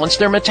systems, balance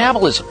their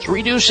metabolisms,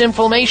 reduce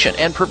inflammation,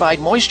 and provide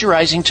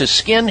moisturizing to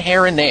skin,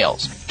 hair, and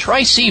nails.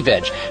 Try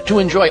C-Veg to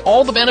enjoy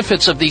all the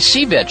benefits of these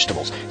sea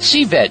vegetables.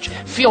 C-Veg,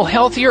 feel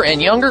healthier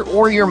and younger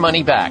or your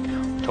money back.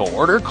 To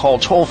order, call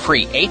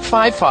toll-free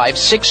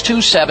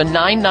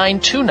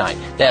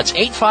 855-627-9929. That's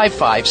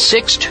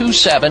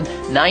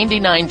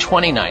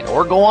 855-627-9929.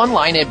 Or go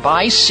online at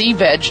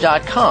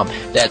buycveg.com.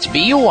 That's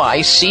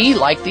B-U-I-C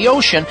like the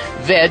ocean,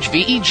 veg,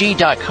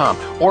 V-E-G.com.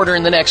 Order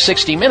in the next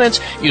 60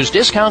 minutes. Use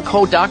discount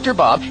code Dr.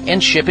 Bob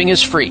and shipping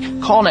is free.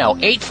 Call now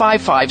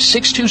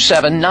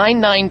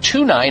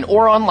 855-627-9929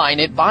 or online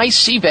at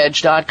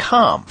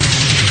buycveg.com.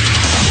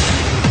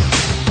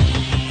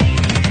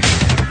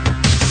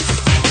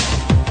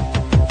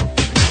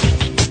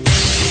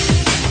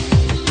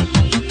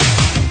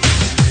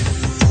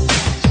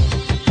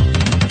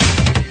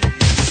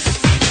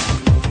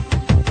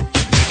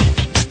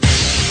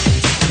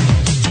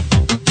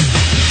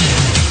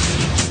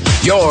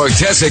 Your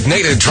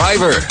designated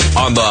driver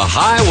on the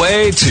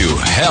highway to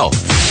health.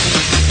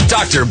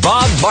 Dr.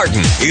 Bob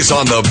Martin is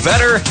on the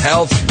Better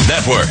Health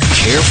Network.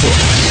 Careful.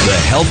 The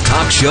health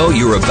talk show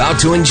you're about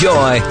to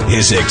enjoy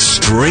is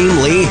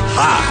extremely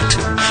hot.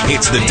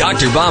 It's the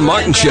Dr. Bob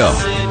Martin Show.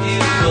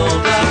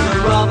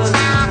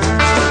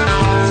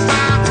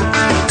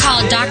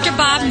 Call Dr.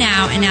 Bob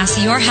now and ask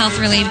your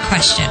health-related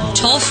question.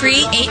 Toll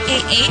free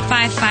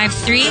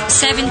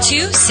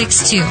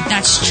 888-553-7262.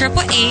 That's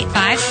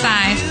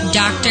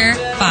 888-55-Dr.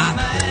 Bob.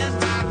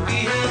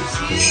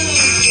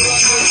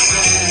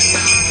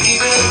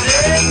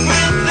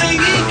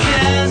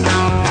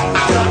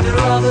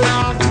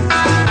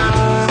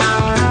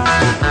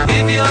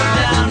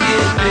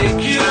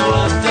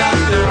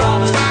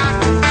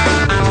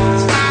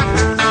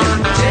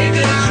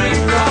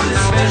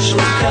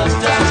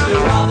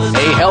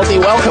 A healthy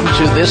welcome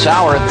to this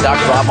hour of the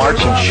Dr. Bob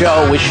Martin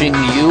Show, wishing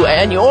you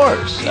and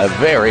yours a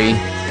very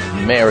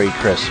Merry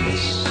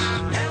Christmas.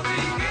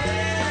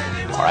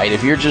 All right,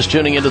 if you're just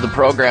tuning into the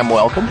program,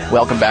 welcome.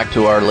 Welcome back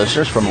to our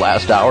listeners from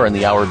last hour and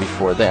the hour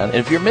before then. And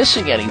if you're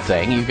missing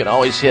anything, you can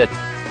always hit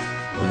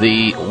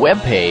the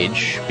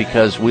webpage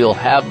because we'll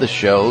have the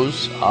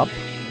shows up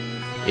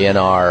in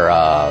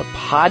our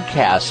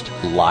podcast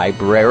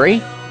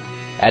library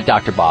at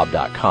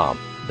drbob.com.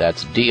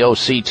 That's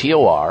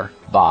DOCTOR,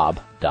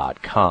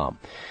 Bob.com.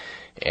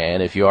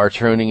 And if you are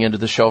tuning into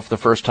the show for the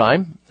first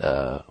time,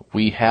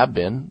 we have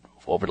been,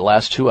 over the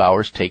last 2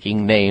 hours,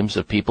 taking names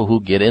of people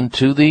who get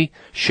into the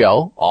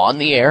show on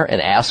the air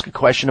and ask a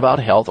question about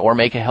health or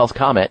make a health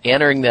comment,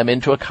 entering them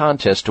into a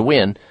contest to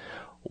win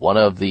one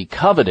of the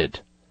coveted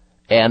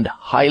and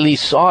highly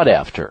sought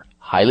after,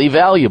 highly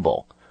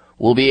valuable,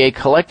 will be a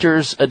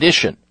collector's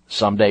edition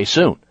someday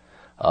soon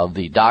of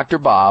the Dr.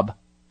 Bob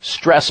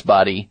Stress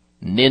Buddy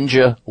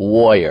Ninja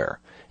Warrior.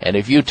 And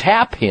if you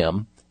tap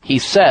him, he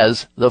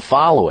says the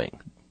following.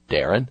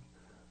 Darren?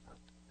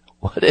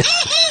 What is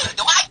it?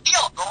 Do I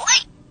feel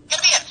great?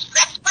 Gonna be a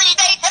stress-free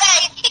day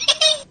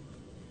today.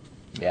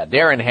 Yeah,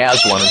 Darren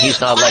has one, and he's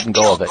not letting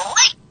go of it.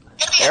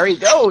 There he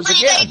goes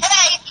again.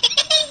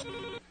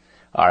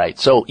 All right,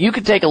 so you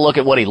can take a look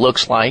at what he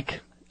looks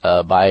like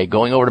by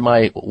going over to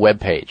my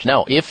webpage.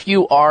 Now, if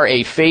you are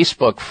a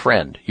Facebook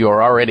friend,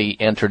 you're already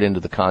entered into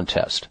the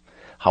contest.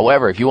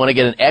 However, if you want to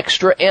get an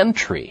extra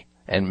entry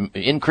and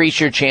increase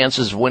your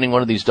chances of winning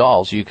one of these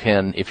dolls, you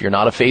can, if you're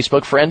not a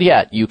Facebook friend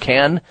yet, you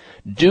can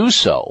do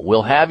so.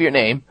 We'll have your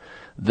name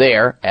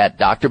there at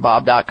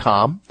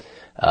drbob.com.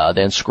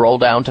 Then scroll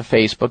down to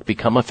Facebook,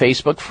 become a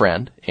Facebook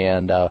friend,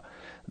 and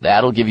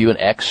that'll give you an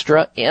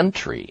extra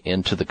entry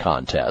into the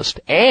contest.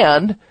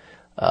 And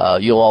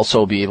you'll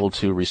also be able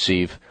to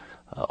receive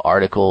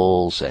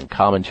articles and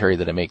commentary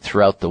that I make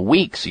throughout the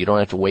week, so you don't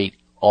have to wait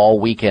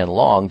all weekend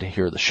long to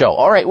hear the show.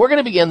 All right, we're going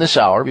to begin this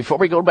hour, before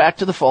we go back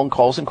to the phone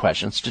calls and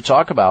questions, to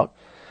talk about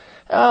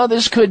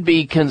this could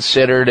be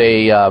considered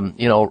a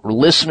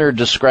listener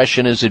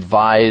discretion is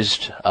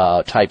advised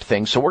type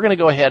thing. So we're going to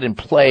go ahead and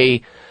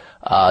play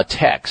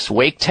text.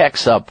 Wake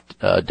text up,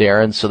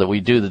 Darren, so that we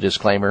do the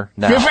disclaimer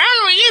now. The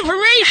following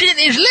information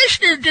is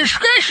listener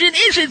discretion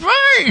is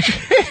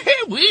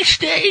advised. We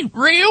stay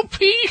real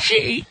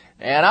PC.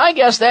 And I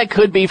guess that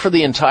could be for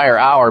the entire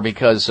hour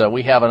because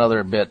we have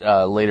another bit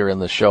later in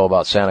the show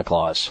about Santa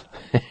Claus.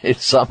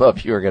 Some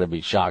of you are going to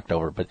be shocked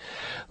over, but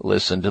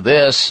listen to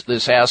this.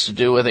 This has to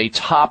do with a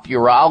top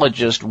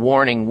urologist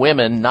warning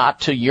women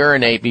not to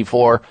urinate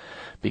before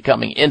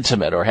becoming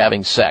intimate or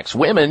having sex.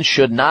 Women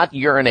should not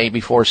urinate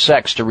before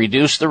sex to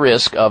reduce the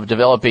risk of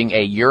developing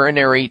a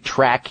urinary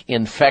tract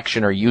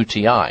infection or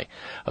UTI.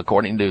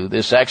 According to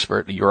this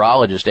expert, a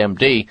urologist,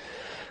 MD,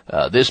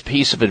 this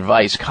piece of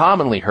advice,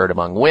 commonly heard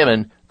among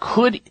women,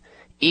 could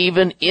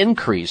even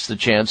increase the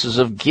chances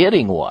of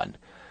getting one.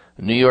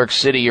 New York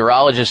City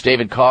urologist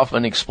David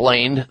Kaufman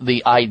explained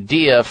the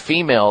idea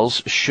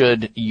females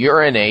should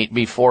urinate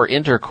before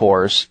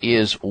intercourse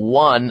is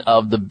one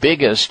of the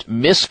biggest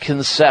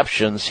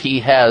misconceptions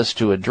he has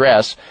to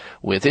address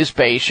with his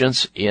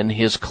patients in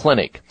his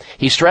clinic.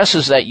 He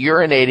stresses that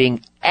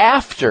urinating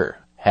after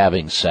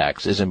having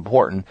sex is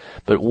important,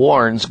 but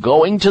warns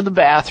going to the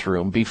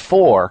bathroom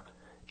before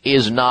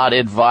is not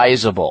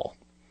advisable.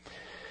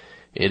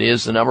 It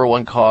is the number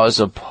one cause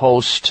of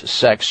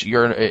post-sex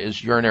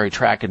urinary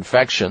tract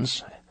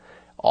infections,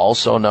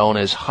 also known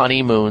as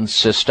honeymoon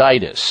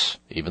cystitis,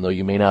 even though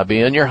you may not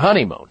be on your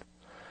honeymoon.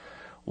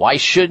 Why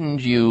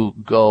shouldn't you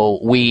go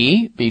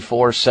wee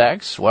before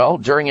sex? Well,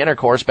 during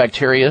intercourse,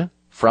 bacteria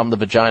from the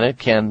vagina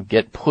can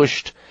get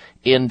pushed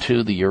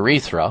into the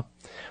urethra,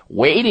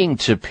 waiting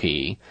to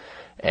pee,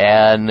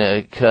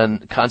 and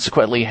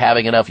consequently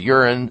having enough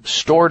urine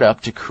stored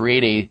up to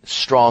create a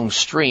strong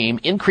stream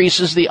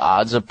increases the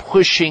odds of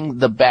pushing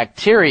the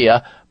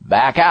bacteria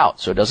back out.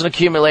 So it doesn't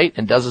accumulate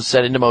and doesn't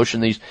set into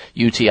motion these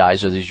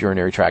UTIs or these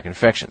urinary tract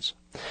infections.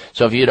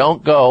 So if you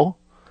don't go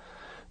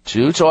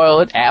to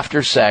toilet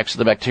after sex,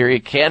 the bacteria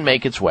can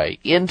make its way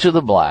into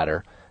the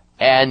bladder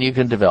and you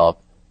can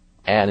develop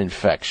an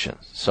infection.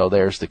 So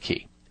there's the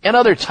key. And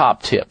other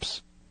top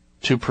tips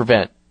to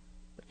prevent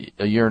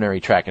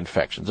urinary tract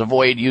infections.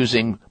 Avoid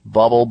using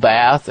bubble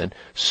bath and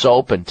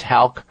soap and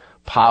talc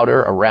powder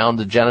around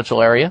the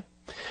genital area.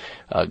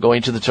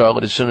 Going to the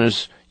toilet as soon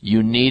as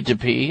you need to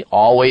pee.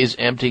 Always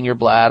emptying your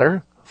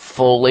bladder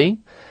fully.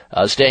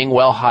 Staying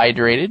well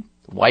hydrated.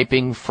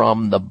 Wiping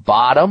from the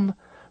bottom,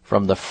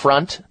 from the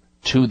front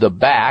to the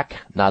back,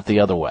 not the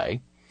other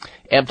way.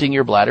 Emptying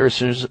your bladder as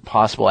soon as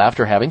possible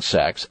after having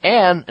sex,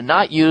 and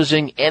not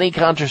using any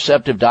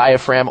contraceptive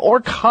diaphragm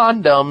or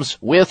condoms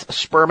with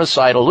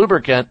spermicidal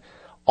lubricant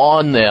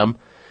on them.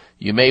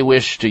 You may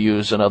wish to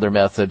use another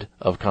method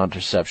of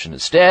contraception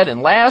instead.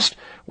 And last,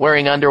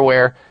 wearing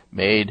underwear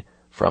made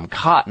from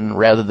cotton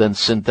rather than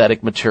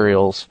synthetic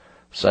materials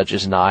such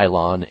as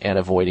nylon, and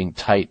avoiding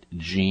tight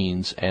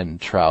jeans and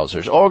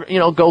trousers. Or,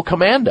 go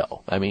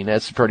commando. I mean,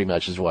 that's pretty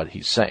much is what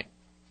he's saying.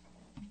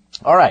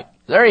 All right,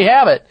 there you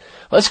have it.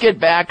 Let's get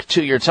back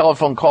to your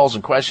telephone calls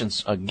and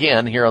questions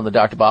again here on the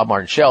Dr. Bob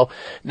Martin Show.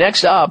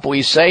 Next up,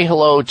 we say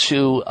hello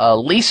to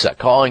Lisa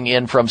calling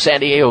in from San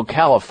Diego,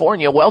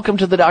 California. Welcome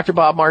to the Dr.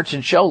 Bob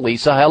Martin Show,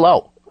 Lisa.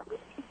 Hello.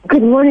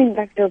 Good morning,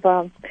 Dr.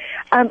 Bob.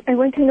 I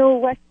want to know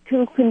what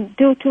to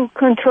do to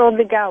control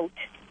the gout.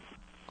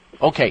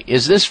 Okay,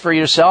 is this for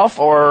yourself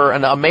or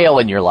a male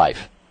in your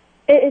life?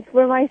 It's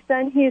for my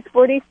son. He's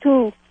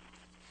 42.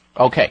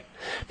 Okay,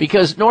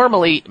 because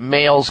normally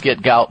males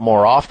get gout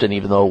more often,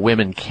 even though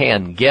women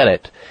can get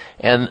it.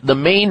 And the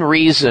main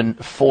reason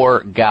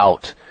for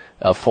gout,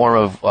 a form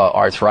of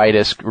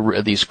arthritis,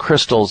 these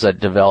crystals that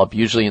develop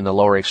usually in the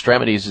lower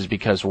extremities, is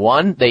because,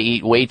 one, they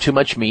eat way too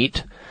much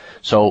meat.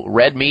 So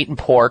red meat and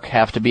pork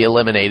have to be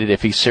eliminated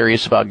if he's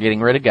serious about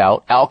getting rid of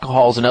gout.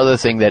 Alcohol is another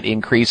thing that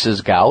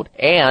increases gout,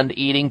 and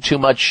eating too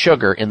much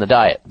sugar in the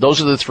diet. Those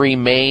are the three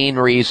main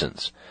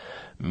reasons.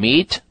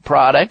 Meat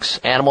products,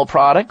 animal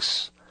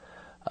products,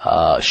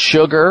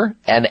 sugar,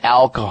 and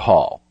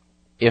alcohol.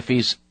 If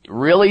he's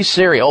really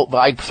serious,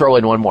 I throw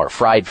in one more,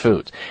 fried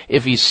foods.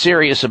 If he's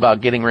serious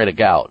about getting rid of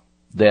gout,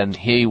 then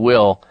he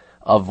will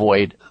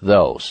avoid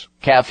those.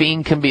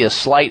 Caffeine can be a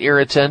slight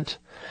irritant,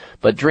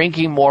 but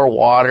drinking more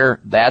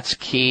water, that's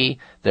key.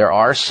 There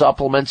are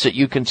supplements that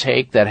you can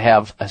take that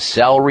have a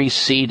celery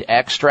seed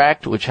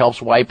extract, which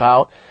helps wipe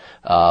out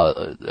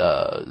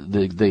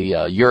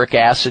the uric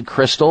acid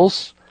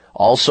crystals.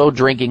 Also,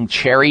 drinking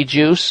cherry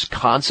juice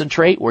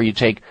concentrate, where you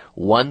take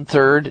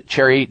 1/3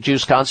 cherry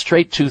juice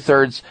concentrate,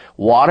 2/3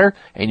 water,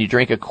 and you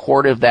drink a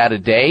quart of that a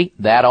day.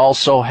 That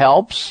also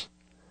helps.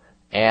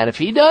 And if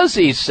he does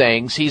these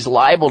things, he's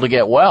liable to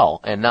get well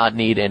and not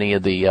need any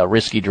of the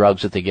risky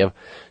drugs that they give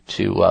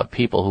to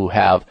people who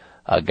have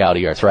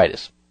gouty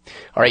arthritis.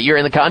 All right, you're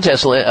in the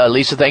contest,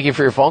 Lisa. Thank you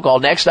for your phone call.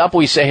 Next up,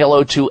 we say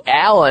hello to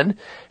Alan.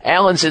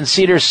 Alan's in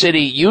Cedar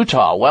City,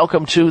 Utah.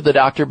 Welcome to the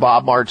Dr.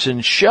 Bob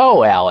Martin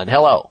Show, Alan.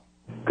 Hello.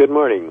 Good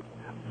morning.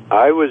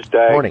 I was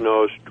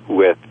diagnosed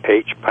with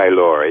H.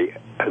 pylori,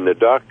 and the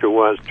doctor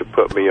wants to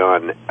put me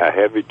on a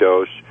heavy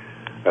dose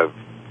of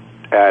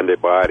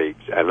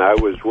antibiotics, and I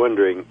was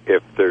wondering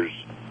if there's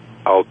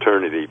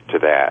alternative to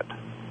that.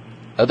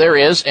 There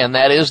is, and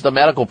that is the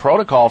medical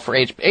protocol for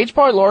H.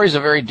 pylori is a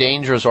very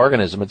dangerous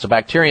organism. It's a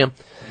bacterium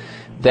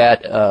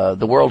that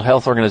the World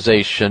Health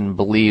Organization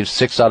believes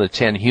 6 out of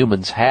 10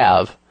 humans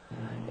have.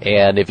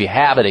 And if you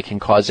have it, it can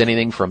cause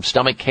anything from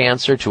stomach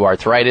cancer to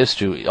arthritis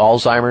to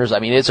Alzheimer's. I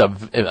mean, it's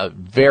a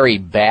very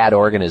bad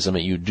organism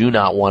that you do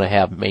not want to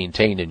have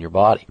maintained in your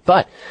body.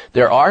 But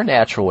there are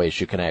natural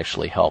ways you can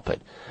actually help it.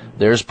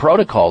 There's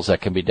protocols that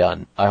can be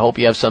done. I hope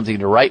you have something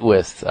to write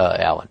with,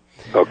 Alan.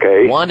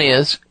 Okay. One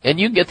is, and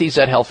you can get these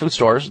at health food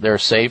stores. They're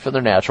safe and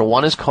they're natural.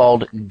 One is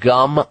called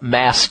gum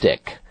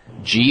mastic.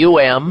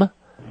 G-U-M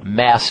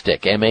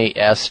mastic,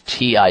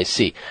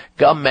 M-A-S-T-I-C.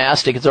 Gum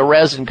mastic, it's a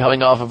resin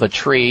coming off of a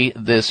tree.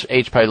 This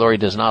H. pylori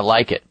does not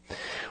like it.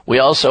 We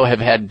also have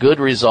had good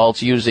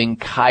results using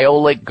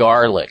kyolic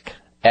garlic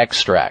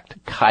extract.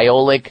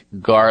 Kyolic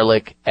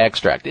garlic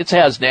extract. It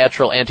has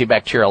natural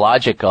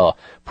antibacteriologic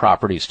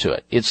properties to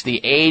it. It's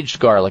the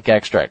aged garlic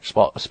extract,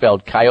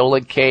 spelled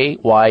kyolic,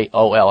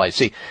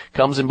 K-Y-O-L-I-C.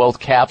 Comes in both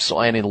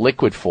capsule and in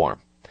liquid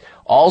form.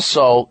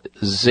 Also,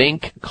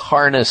 zinc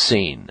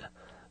carnosine.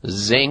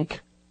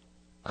 Zinc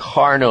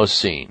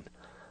carnosine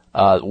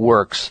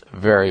works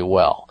very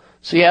well.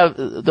 So you have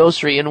those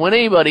three, and when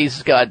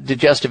anybody's got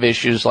digestive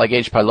issues like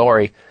H.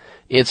 pylori,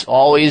 it's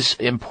always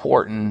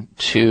important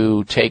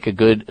to take a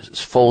good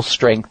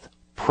full-strength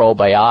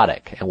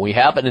probiotic. And we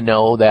happen to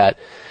know that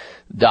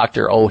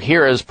Dr.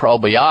 Ohhira's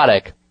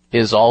probiotic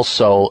is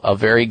also a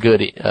very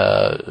good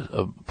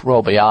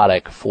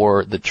probiotic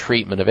for the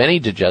treatment of any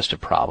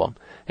digestive problem,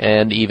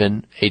 and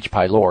even H.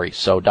 pylori.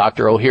 So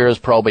Dr. Ohhira's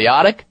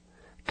probiotic,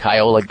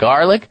 kyolic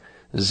garlic,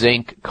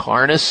 zinc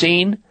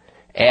carnosine,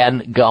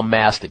 and gum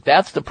mastic.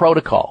 That's the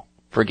protocol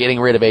for getting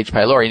rid of H.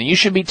 pylori. And you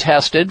should be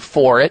tested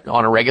for it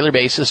on a regular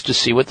basis to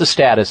see what the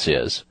status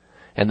is.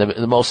 And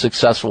the most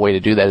successful way to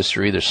do that is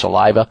through either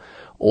saliva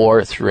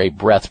or through a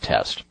breath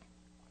test.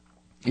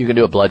 You can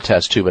do a blood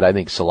test too, but I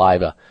think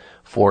saliva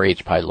for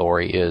H.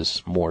 pylori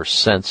is more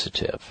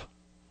sensitive.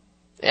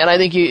 And I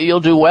think you'll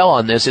do well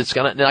on this. It's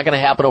not going to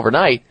happen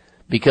overnight,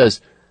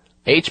 because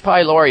H.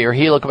 pylori or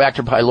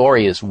Helicobacter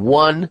pylori is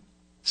one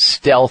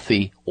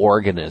stealthy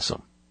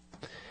organism.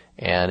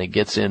 And it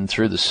gets in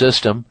through the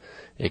system.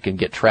 It can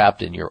get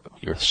trapped in your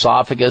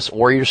esophagus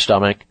or your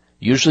stomach.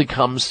 Usually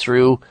comes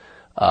through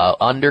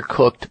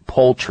undercooked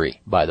poultry,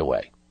 by the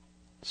way.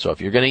 So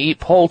if you're going to eat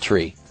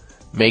poultry,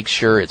 make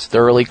sure it's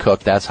thoroughly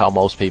cooked. That's how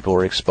most people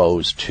are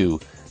exposed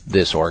to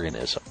this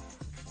organism.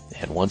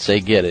 And once they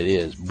get it, it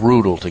is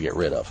brutal to get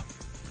rid of.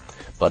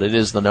 But it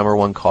is the number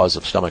one cause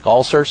of stomach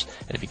ulcers.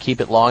 And if you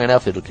keep it long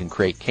enough, it can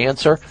create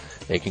cancer.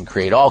 It can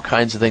create all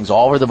kinds of things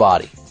all over the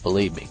body.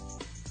 Believe me.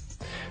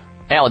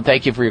 Alan,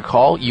 thank you for your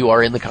call. You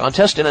are in the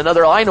contest, and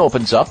another line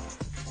opens up.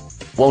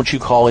 Won't you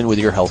call in with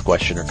your health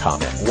question or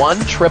comment?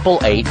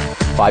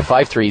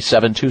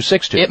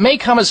 1-888-553-7262. It may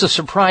come as a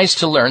surprise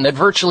to learn that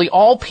virtually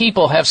all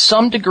people have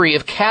some degree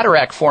of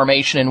cataract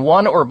formation in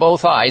one or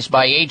both eyes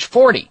by age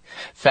 40.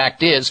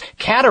 Fact is,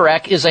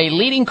 cataract is a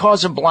leading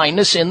cause of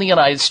blindness in the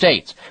United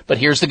States. But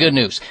here's the good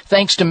news.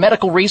 Thanks to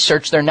medical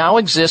research, there now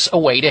exists a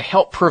way to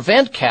help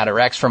prevent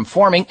cataracts from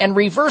forming and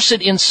reverse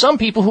it in some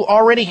people who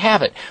already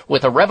have it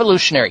with a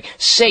revolutionary,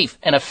 safe,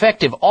 and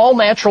effective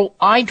all-natural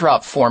eye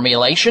drop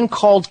formulation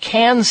called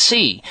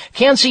Can-C.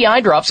 Can-C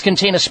eye drops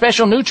contain a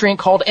special nutrient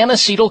called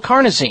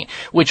N-acetylcarnosine,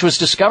 which was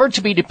discovered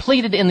to be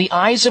depleted in the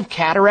eyes of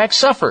cataract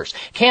sufferers.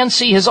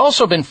 Can-C has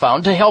also been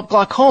found to help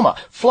glaucoma,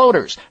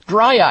 floaters,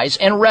 dry eyes,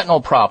 and retinal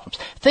problems.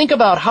 Think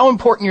about how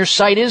important your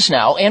sight is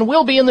now and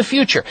will be in the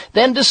future.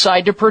 Then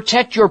decide to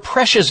protect your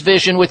precious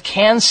vision with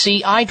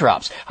Can-C eye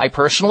drops. I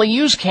personally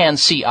use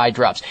Can-C eye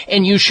drops,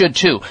 and you should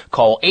too.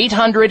 Call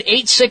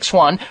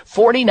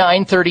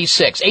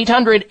 800-861-4936.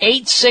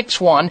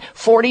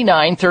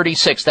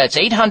 800-861-4936. That's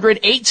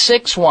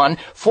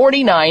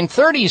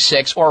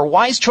 800-861-4936 or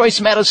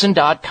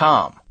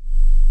wisechoicemedicine.com.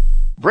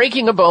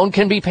 Breaking a bone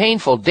can be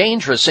painful,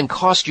 dangerous, and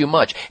cost you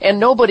much. And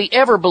nobody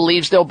ever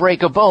believes they'll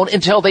break a bone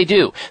until they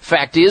do.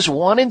 Fact is,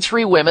 1 in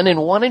 3 women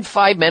and 1 in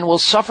 5 men will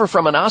suffer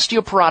from an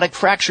osteoporotic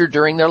fracture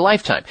during their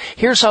lifetime.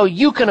 Here's how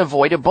you can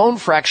avoid a bone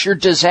fracture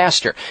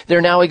disaster.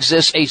 There now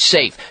exists a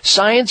safe,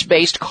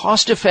 science-based,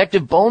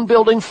 cost-effective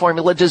bone-building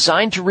formula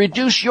designed to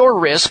reduce your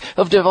risk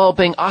of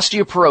developing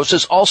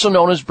osteoporosis, also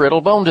known as brittle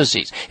bone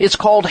disease. It's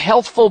called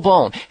Healthful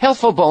Bone.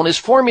 Healthful Bone is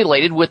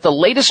formulated with the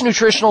latest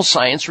nutritional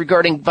science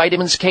regarding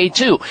vitamins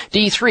K2,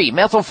 D3,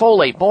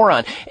 methylfolate,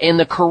 boron, in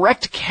the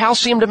correct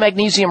calcium to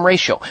magnesium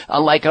ratio.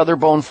 Unlike other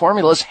bone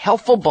formulas,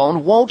 Healthful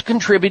Bone won't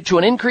contribute to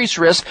an increased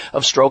risk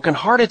of stroke and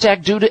heart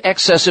attack due to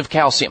excessive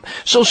calcium.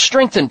 So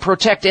strengthen,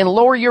 protect, and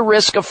lower your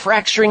risk of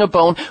fracturing a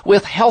bone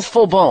with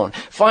Healthful Bone.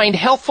 Find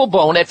Healthful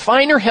Bone at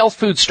finer health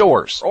food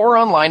stores or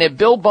online at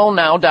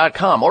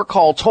BuildBoneNow.com or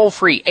call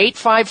toll-free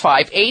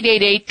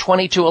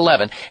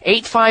 855-888-2211.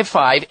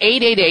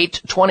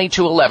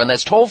 855-888-2211.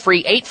 That's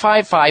toll-free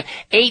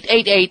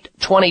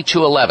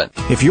 855-888-2211.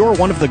 If you're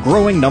one of the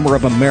growing number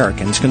of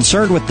Americans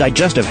concerned with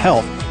digestive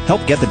health,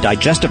 help get the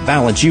digestive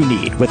balance you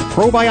need with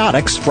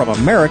probiotics from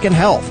American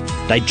Health.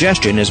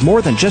 Digestion is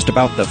more than just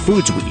about the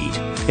foods we eat.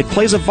 It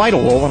plays a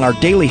vital role in our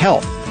daily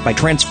health by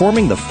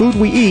transforming the food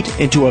we eat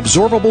into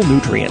absorbable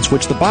nutrients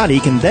which the body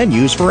can then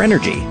use for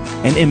energy.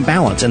 An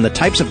imbalance in the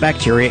types of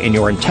bacteria in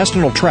your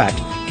intestinal tract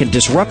can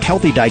disrupt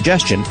healthy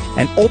digestion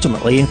and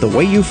ultimately the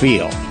way you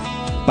feel.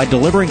 By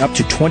delivering up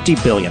to 20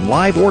 billion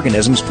live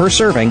organisms per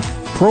serving,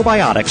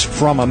 probiotics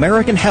from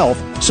American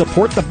Health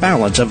support the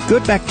balance of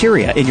good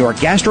bacteria in your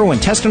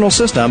gastrointestinal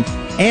system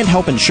and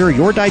help ensure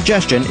your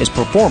digestion is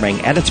performing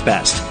at its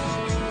best.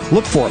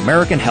 Look for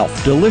American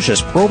Health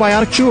Delicious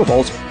Probiotic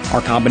Chewables,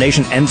 our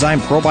combination enzyme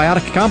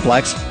probiotic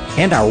complex,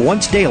 and our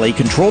once daily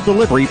controlled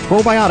delivery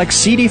probiotic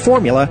CD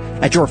formula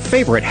at your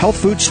favorite health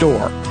food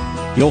store.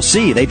 You'll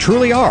see they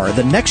truly are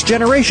the next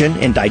generation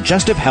in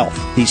digestive health.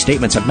 These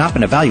statements have not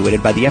been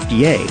evaluated by the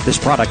FDA. This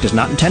product is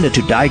not intended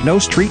to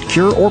diagnose, treat,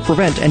 cure, or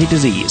prevent any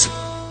disease.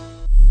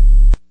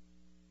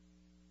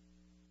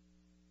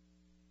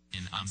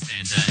 I'm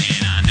Santa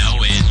and I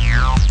know it.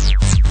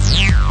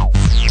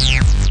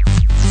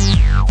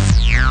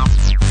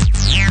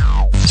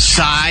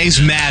 Size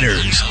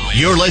matters.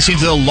 You're listening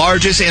to the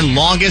largest and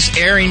longest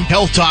airing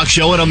health talk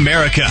show in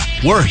America.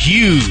 We're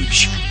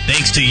huge.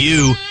 Thanks to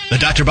you, the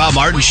Dr. Bob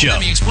Martin Show.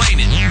 Let me explain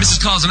it.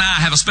 Mrs. Claus and I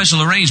have a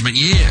special arrangement,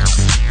 yeah.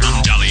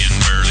 I'm jolly and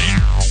burly.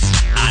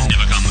 I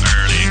never come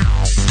early.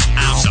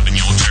 I'm stuffing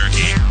your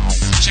turkey.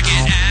 Check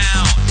it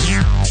out.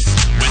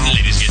 When the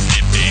ladies get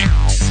nifty,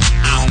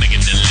 I'm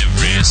making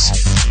deliveries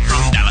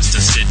from Dallas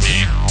to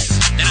Sydney.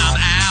 Then I'm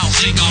out.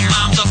 Single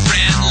moms are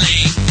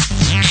friendly.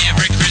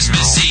 Every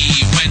Christmas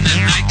Eve, when the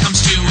night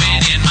comes to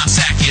an end, my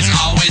sack is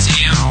always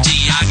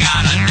empty. I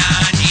got a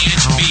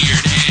 9-inch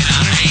beard and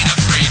I ain't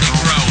afraid to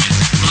grow it,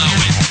 blow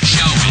it,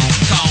 show it,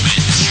 comb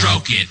it,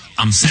 stroke it.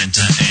 I'm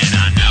Santa and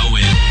I know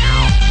it.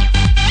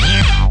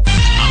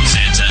 I'm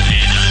Santa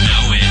and I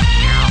know it.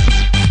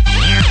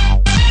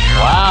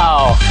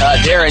 Wow.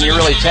 Darren, you're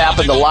really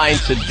tapping the line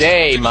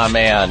today, my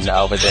man,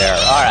 over there.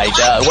 All right.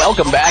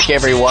 Welcome back,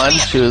 everyone,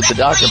 to the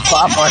Dr.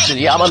 Bob Martin.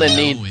 Yeah, I'm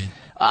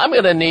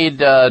going to need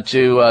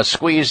to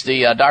squeeze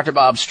the Dr.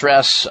 Bob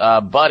Stress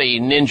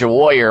Buddy Ninja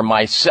Warrior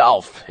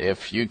myself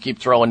if you keep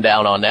throwing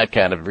down on that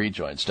kind of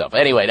rejoin stuff.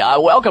 Anyway,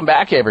 welcome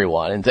back,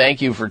 everyone, and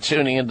thank you for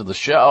tuning into the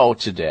show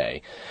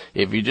today.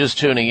 If you're just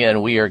tuning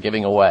in, we are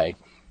giving away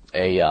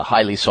a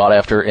highly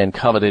sought-after and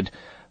coveted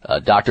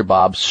Dr.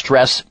 Bob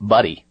Stress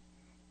Buddy,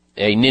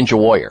 a Ninja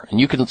Warrior, and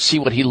you can see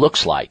what he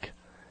looks like.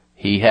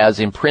 He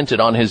has imprinted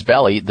on his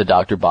belly the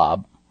Dr.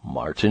 Bob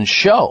Martin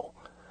Show.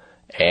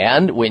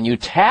 And when you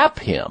tap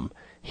him,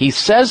 he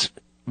says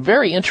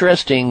very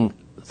interesting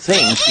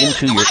things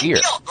into your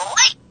ear.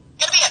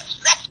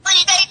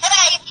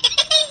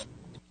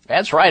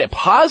 That's right, a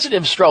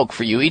positive stroke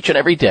for you each and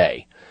every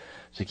day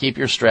to keep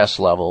your stress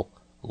level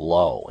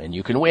low. And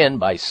you can win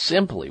by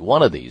simply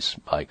one of these,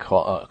 by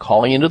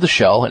calling into the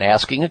show and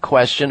asking a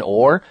question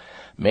or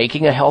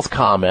making a health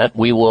comment.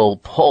 We will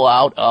pull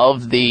out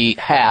of the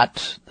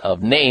hat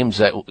of names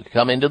that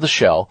come into the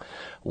show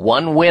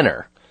one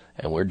winner.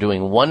 And we're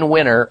doing one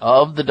winner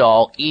of the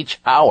doll each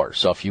hour.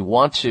 So if you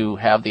want to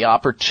have the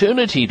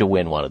opportunity to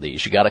win one of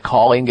these, you got to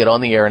call in, get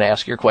on the air, and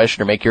ask your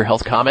question or make your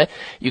health comment.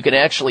 You can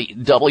actually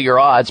double your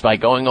odds by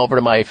going over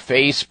to my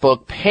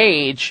Facebook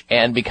page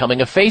and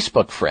becoming a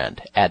Facebook friend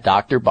at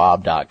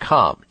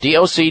drbob.com.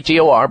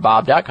 DOCTOR,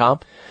 Bob.com.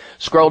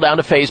 Scroll down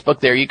to Facebook.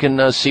 There you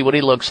can see what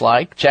he looks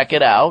like. Check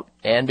it out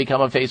and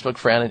become a Facebook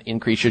friend and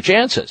increase your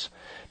chances.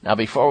 Now,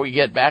 before we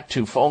get back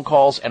to phone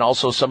calls and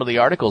also some of the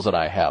articles that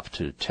I have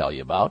to tell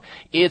you about,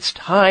 it's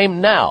time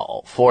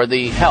now for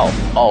the health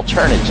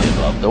alternative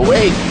of the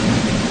week.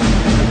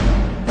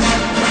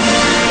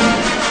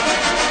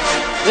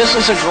 This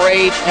is a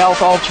great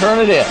health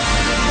alternative.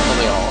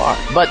 Well, they all are.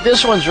 But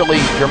this one's really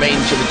germane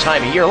to the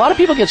time of year. A lot of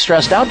people get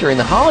stressed out during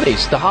the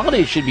holidays. The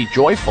holidays should be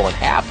joyful and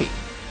happy.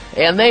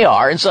 And they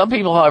are. And some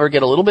people, however,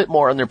 get a little bit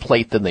more on their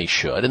plate than they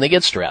should. And they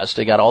get stressed.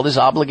 They got all this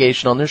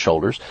obligation on their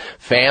shoulders.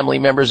 Family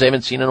members they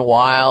haven't seen in a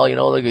while. You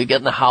know, they're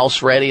getting the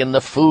house ready and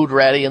the food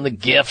ready and the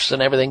gifts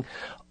and everything.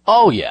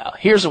 Oh, yeah.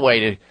 Here's a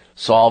way to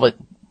solve it,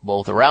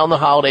 both around the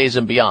holidays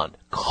and beyond.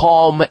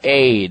 Calm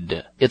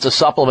Aid. It's a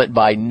supplement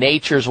by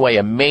Nature's Way,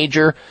 a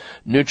major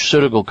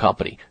nutraceutical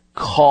company.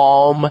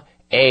 Calm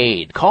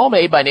Aid. Calm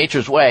Aid by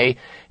Nature's Way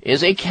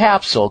is a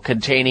capsule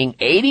containing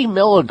 80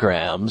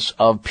 milligrams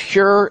of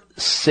pure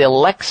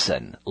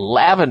Silexin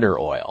lavender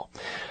oil.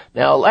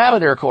 Now,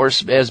 lavender, of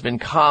course, has been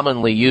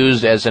commonly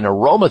used as an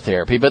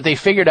aromatherapy, but they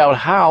figured out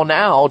how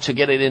now to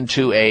get it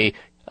into a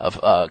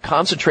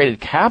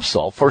concentrated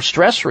capsule for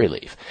stress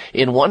relief.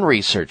 In one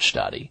research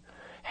study,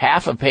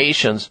 half of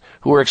patients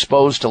who were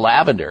exposed to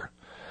lavender,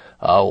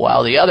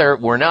 while the other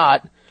were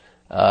not,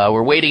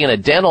 were waiting in a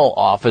dental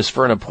office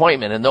for an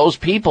appointment, and those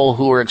people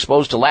who were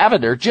exposed to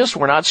lavender just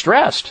were not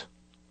stressed.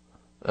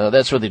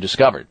 That's what they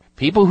discovered.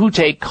 People who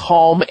take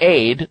Calm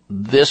Aid,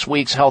 this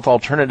week's health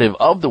alternative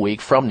of the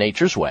week from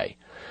Nature's Way,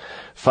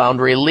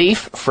 found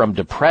relief from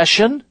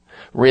depression,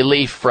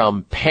 relief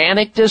from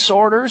panic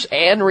disorders,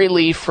 and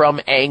relief from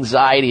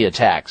anxiety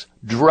attacks,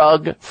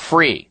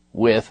 drug-free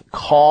with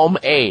Calm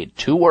Aid.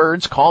 2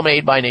 words, Calm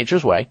Aid by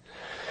Nature's Way.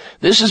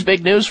 This is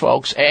big news,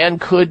 folks, and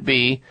could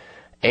be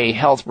a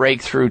health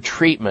breakthrough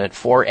treatment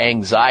for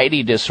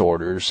anxiety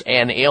disorders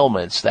and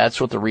ailments.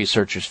 That's what the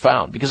researchers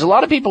found. Because a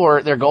lot of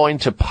people they're going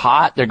to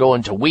pot, they're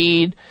going to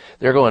weed,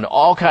 they're going to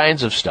all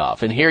kinds of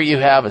stuff. And here you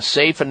have a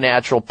safe and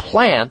natural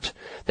plant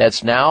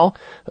that's now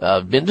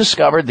been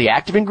discovered, the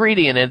active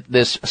ingredient in it,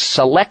 this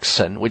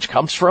Selexin, which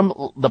comes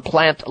from the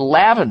plant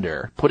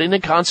lavender, put in a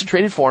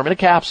concentrated form in a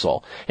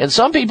capsule. And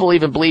some people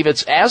even believe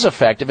it's as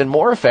effective and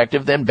more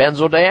effective than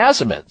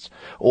benzodiazepines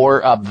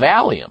or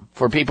Valium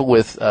for people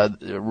with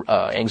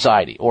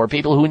anxiety, or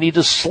people who need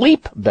to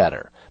sleep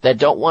better, that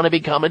don't want to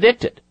become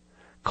addicted.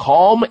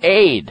 Calm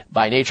Aid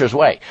by Nature's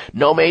Way.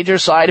 No major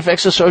side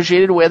effects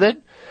associated with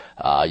it.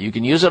 You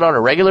can use it on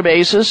a regular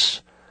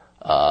basis.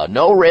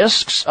 No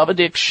risks of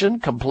addiction,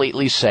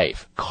 completely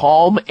safe.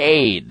 Calm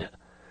Aid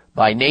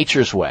by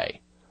Nature's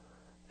Way.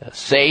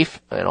 Safe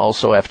and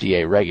also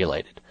FDA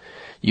regulated.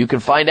 You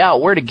can find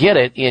out where to get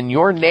it in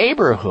your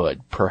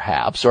neighborhood,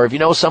 perhaps, or if you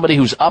know somebody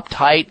who's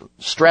uptight,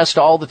 stressed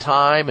all the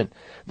time, and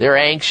they're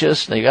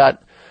anxious, and they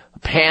got a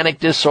panic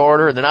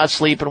disorder, and they're not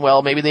sleeping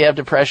well, maybe they have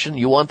depression,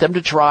 you want them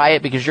to try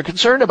it because you're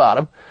concerned about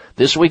them.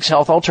 This week's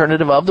health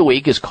alternative of the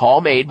week is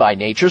Calm Aid by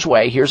Nature's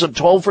Way. Here's a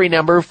toll-free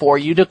number for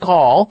you to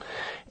call,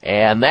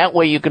 and that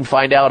way you can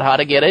find out how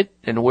to get it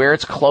and where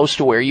it's close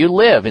to where you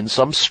live in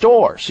some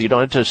store, so you don't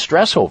have to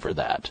stress over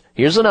that.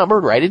 Here's the number,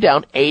 write it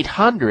down,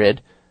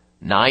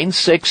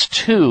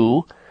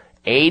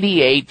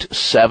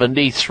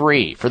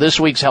 800-962-8873 for this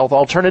week's health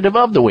alternative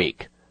of the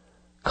week.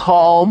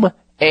 Calm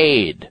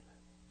Aid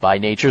by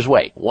Nature's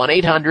Way.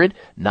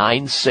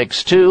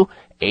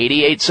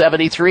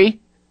 1-800-962-8873.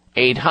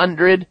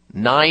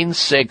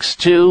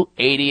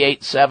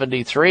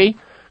 800-962-8873.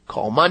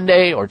 Call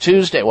Monday or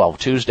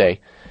Tuesday,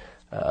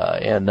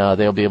 and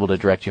they'll be able to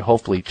direct you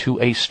hopefully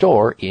to a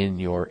store in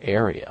your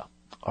area.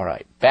 All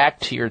right, back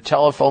to your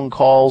telephone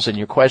calls and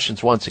your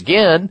questions once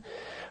again.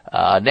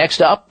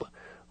 Next up,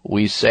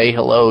 we say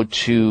hello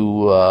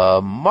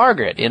to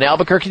Margaret in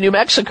Albuquerque, New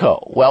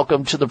Mexico.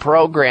 Welcome to the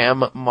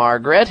program,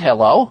 Margaret.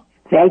 Hello.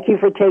 Thank you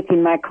for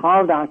taking my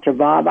call, Dr.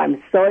 Bob.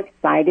 I'm so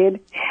excited.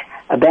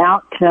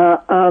 About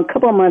a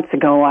couple of months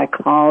ago, I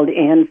called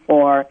in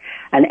for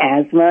an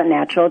asthma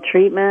natural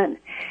treatment,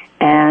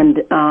 and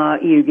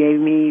you gave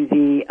me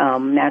the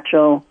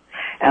natural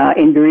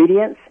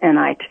ingredients, and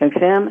I took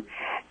them,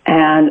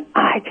 and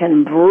I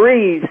can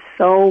breathe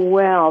so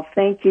well.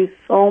 Thank you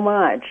so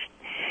much.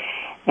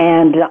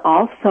 And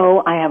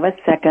also, I have a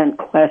second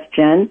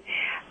question.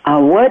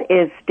 What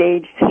is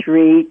stage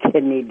 3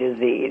 kidney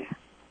disease?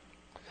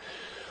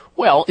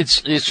 Well,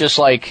 it's just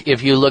like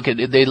if you look at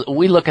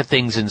we look at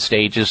things in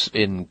stages.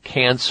 In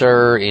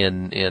cancer,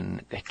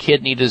 in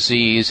kidney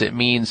disease, it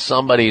means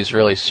somebody's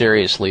really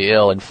seriously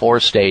ill. In 4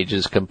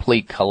 stages,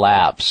 complete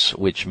collapse,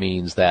 which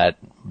means that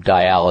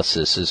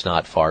dialysis is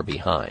not far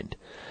behind.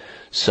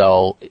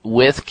 So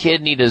with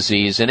kidney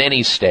disease in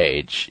any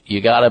stage,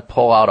 you got to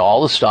pull out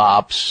all the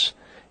stops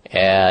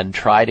and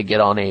try to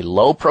get on a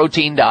low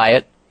protein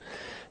diet.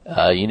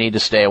 You need to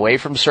stay away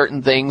from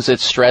certain things that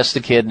stress the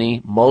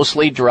kidney,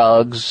 mostly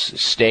drugs,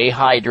 stay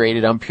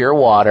hydrated on pure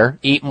water,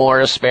 eat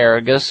more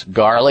asparagus,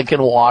 garlic,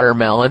 and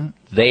watermelon.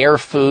 They are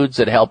foods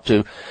that help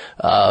to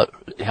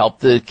help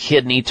the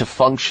kidney to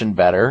function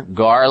better.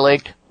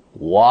 Garlic,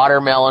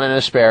 watermelon, and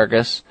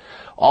asparagus.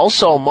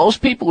 Also, most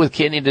people with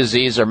kidney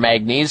disease are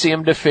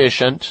magnesium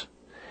deficient,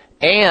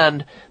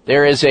 and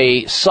there is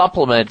a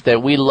supplement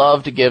that we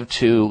love to give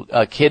to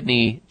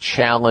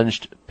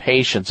kidney-challenged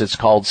patients. It's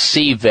called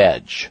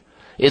C-Veg.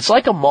 It's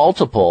like a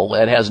multiple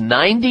that has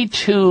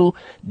 92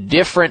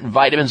 different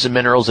vitamins and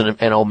minerals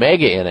and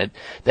omega in it.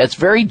 That's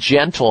very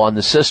gentle on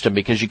the system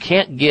because you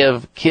can't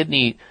give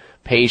kidney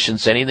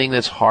patients anything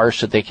that's harsh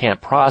that they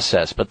can't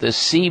process. But this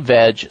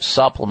C-Veg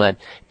supplement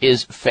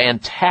is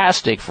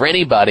fantastic for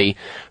anybody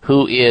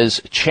who is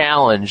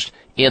challenged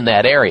in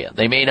that area.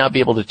 They may not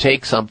be able to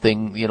take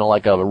something,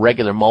 like a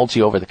regular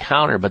multi over the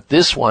counter, but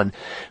this one,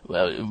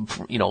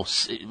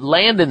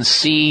 land and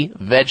sea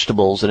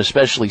vegetables, and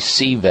especially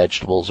sea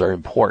vegetables, are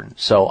important.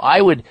 So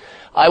I would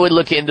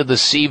look into the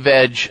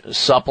C-Veg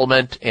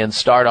supplement and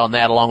start on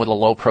that along with a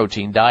low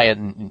protein diet,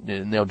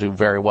 and they'll do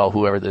very well,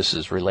 whoever this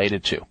is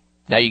related to.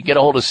 Now you can get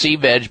a hold of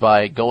C-Veg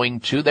by going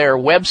to their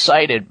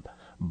website at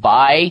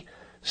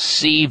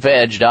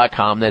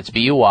buycveg.com. That's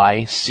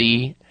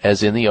B-U-I-C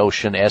as in the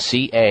ocean,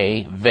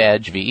 S-E-A,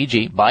 veg,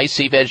 V-E-G,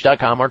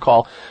 buycveg.com, or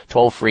call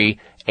toll-free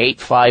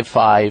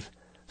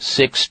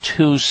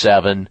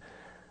 855-627-9929.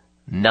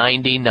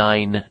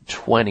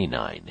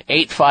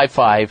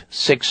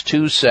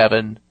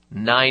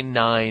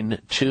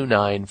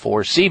 855-627-9929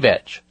 for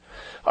C-Veg.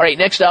 All right,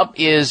 next up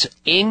is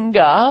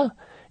Inga.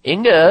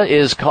 Inga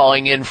is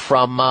calling in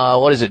from,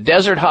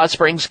 Desert Hot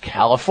Springs,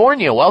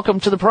 California.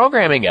 Welcome to the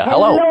program, Inga.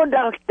 Hello. Hello,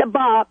 Dr.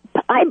 Bob.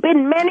 I've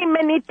been many,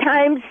 many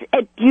times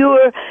at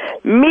your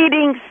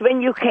meetings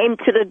when you came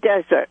to the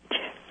desert.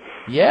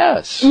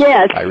 Yes.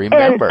 Yes. I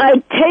remember. And I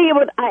tell you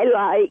what I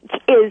like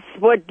is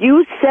what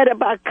you said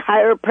about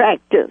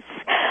chiropractic.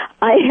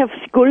 I have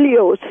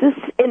scoliosis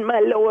in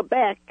my lower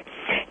back,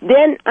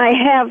 Then I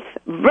have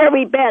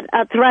very bad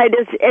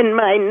arthritis in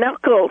my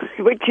knuckles,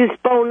 which is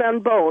bone on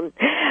bone.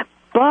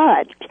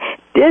 But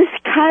this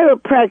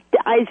chiropractor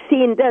I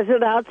see in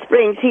Desert Hot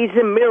Springs, he's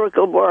a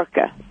miracle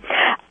worker.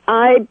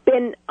 I've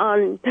been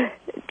on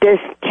this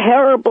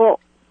terrible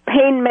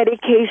pain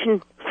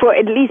medication for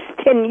at least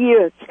 10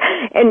 years.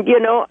 And, you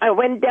know, I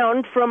went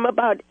down from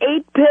about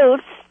 8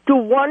 pills to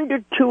 1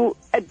 to 2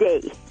 a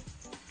day.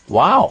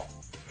 Wow.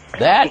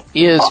 That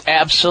is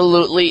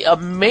absolutely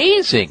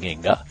amazing,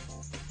 Inga.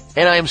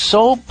 And I'm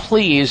so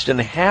pleased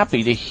and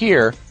happy to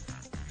hear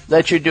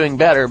that you're doing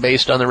better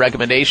based on the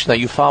recommendation that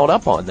you followed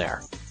up on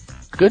there.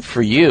 Good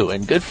for you,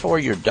 and good for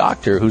your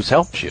doctor who's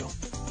helped you.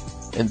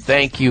 And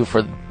thank you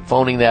for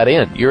phoning that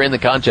in. You're in the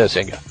contest,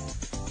 Inga,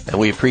 and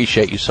we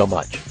appreciate you so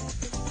much.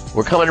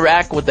 We're coming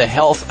back with the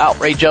health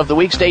outrage of the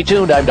week. Stay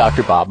tuned. I'm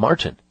Dr. Bob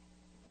Martin.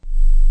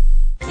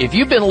 If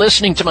you've been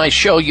listening to my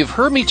show, you've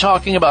heard me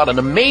talking about an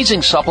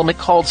amazing supplement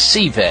called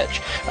C-Veg,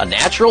 a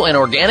natural and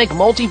organic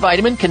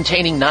multivitamin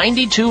containing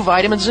 92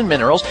 vitamins and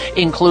minerals,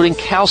 including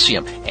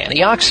calcium,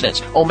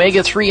 antioxidants,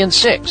 omega-3 and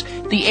 6.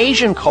 The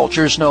Asian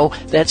cultures know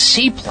that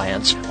sea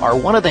plants are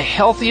one of the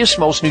healthiest,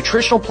 most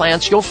nutritional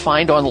plants you'll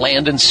find on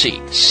land and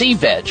sea.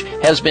 C-Veg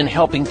has been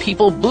helping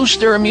people boost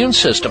their immune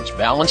systems,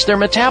 balance their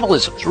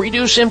metabolisms,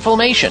 reduce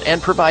inflammation,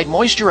 and provide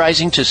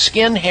moisturizing to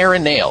skin, hair,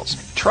 and nails.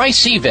 Try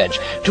C-Veg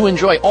to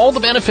enjoy all the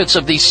benefits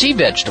of these sea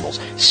vegetables.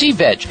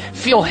 C-Veg.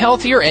 Feel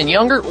healthier and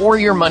younger or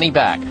your money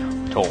back.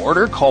 To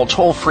order, call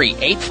toll-free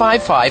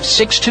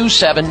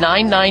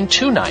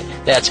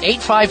 855-627-9929. That's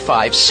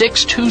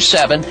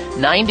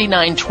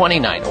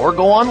 855-627-9929. Or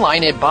go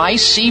online at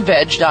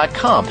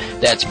buycveg.com.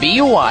 That's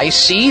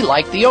B-U-I-C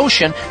like the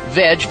ocean,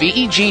 veg,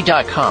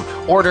 V-E-G.com.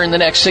 Order in the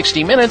next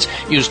 60 minutes.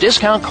 Use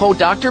discount code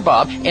Dr.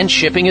 Bob and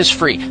shipping is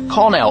free.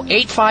 Call now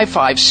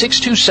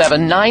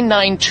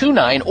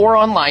 855-627-9929 or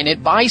online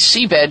at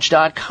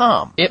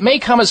buycveg.com. It may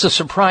come as a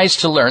surprise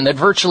to learn that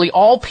virtually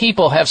all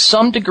people have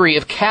some degree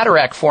of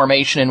cataract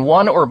formation in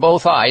one or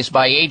both eyes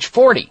by age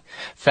 40.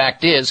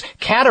 Fact is,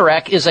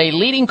 cataract is a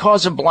leading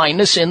cause of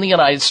blindness in the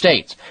United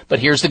States. But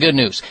here's the good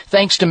news.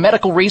 Thanks to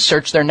medical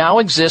research, there now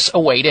exists a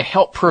way to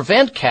help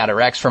prevent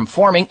cataracts from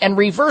forming and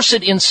reverse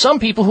it in some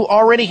people who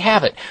already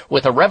have it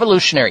with a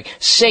revolutionary,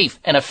 safe,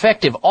 and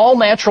effective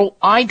all-natural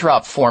eye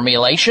drop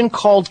formulation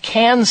called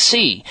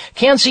Can-C.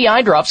 Can-C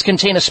eye drops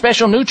contain a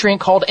special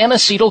nutrient called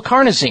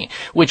N-acetylcarnosine,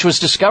 which was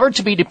discovered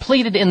to be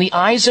depleted in the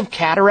eyes of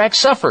cataract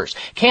sufferers.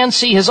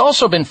 Can-C has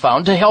also been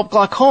found to help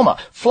glaucoma,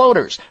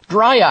 floaters,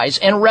 dry eyes,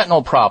 and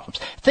retinal problems.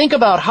 Think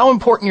about how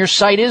important your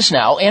sight is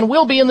now and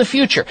will be in the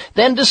future.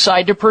 Then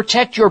decide to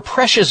protect your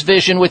precious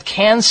vision with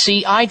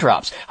Can-C eye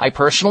drops. I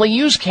personally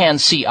use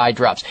Can-C eye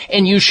drops,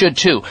 and you should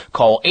too.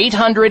 Call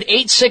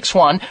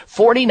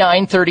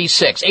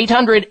 800-861-4936.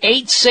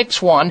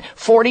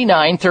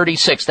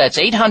 800-861-4936. That's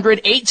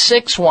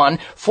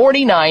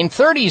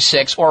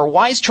 800-861-4936 or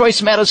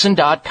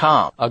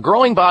wisechoicemedicine.com. A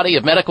growing body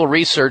of medical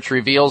research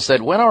reveals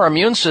that when our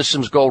immune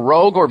systems go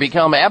rogue or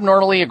become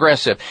abnormally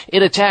aggressive,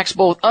 it attacks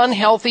both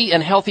unhealthy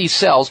and healthy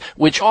cells,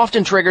 which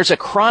often triggers a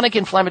chronic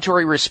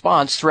inflammatory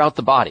response throughout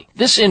the body.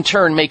 This in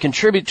turn may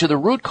contribute to the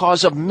root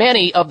cause of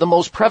many of the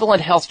most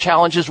prevalent health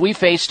challenges we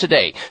face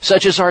today,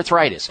 such as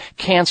arthritis,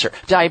 cancer,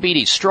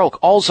 diabetes,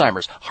 stroke,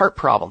 Alzheimer's, heart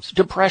problems,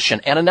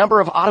 depression, and a number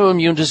of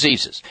autoimmune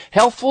diseases.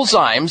 Healthful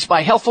Zymes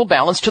by Healthful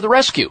Balance to the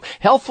rescue.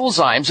 Healthful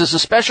Zymes is a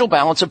special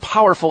balance of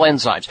powerful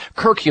enzymes,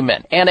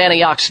 curcumin, and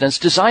antioxidants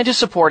designed to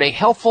support a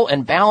healthful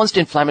and balanced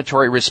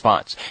inflammatory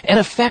response. An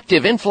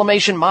effective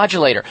inflammation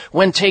modulator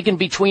when taken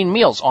between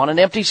meals on an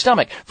empty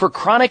stomach for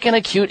chronic and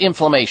acute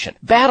inflammation.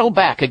 Battle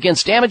back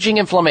against damaging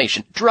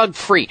inflammation,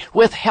 drug-free,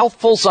 with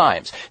Healthful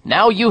Zymes.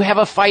 Now you have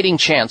a fighting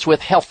chance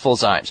with Healthful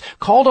Zymes.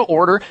 Call to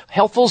order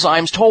Healthful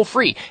Zymes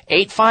toll-free,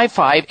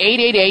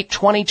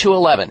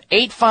 855-888-2211.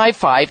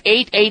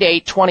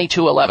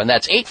 855-888-2211.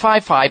 That's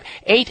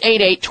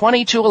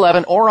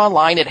 855-888-2211 or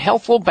online at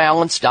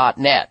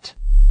healthfulbalance.net.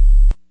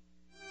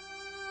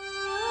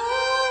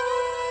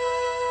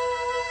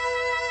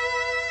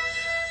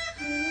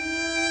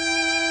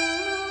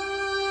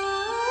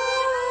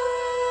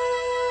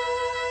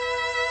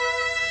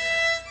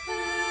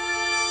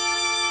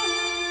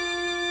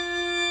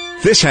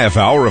 This half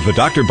hour of the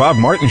Dr. Bob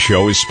Martin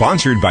Show is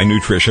sponsored by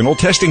Nutritional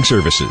Testing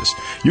Services.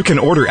 You can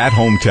order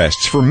at-home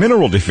tests for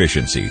mineral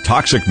deficiency,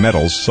 toxic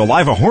metals,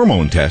 saliva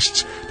hormone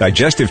tests,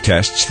 digestive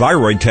tests,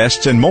 thyroid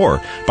tests, and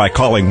more by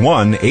calling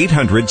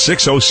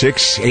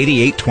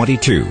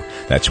 1-800-606-8822.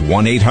 That's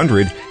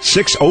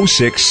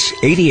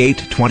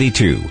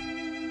 1-800-606-8822.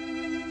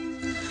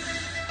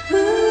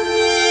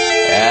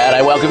 And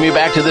I welcome you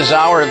back to this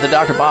hour of the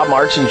Dr. Bob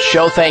Martin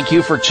Show. Thank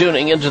you for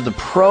tuning into the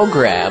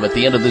program. At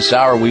the end of this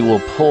hour, we will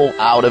pull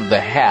out of the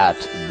hat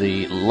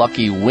the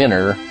lucky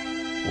winner.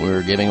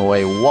 We're giving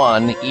away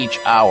one each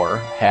hour.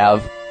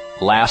 Have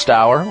last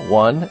hour,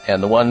 one,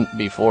 and the one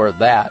before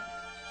that,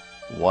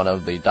 one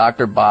of the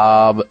Dr.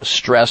 Bob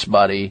Stress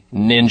Buddy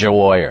Ninja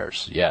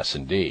Warriors. Yes,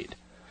 indeed.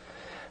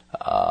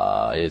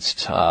 It's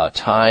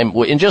time.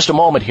 In just a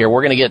moment here,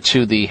 we're going to get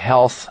to the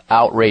health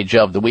outrage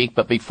of the week.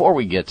 But before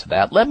we get to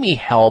that, let me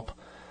help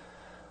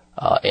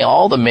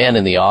all the men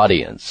in the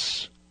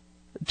audience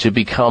to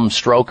become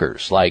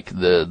strokers, like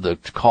the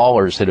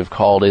callers that have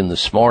called in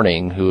this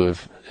morning who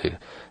have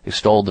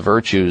extolled the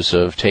virtues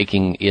of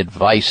taking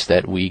advice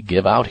that we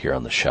give out here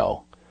on the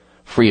show,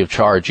 free of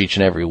charge each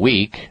and every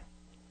week,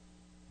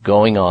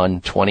 going on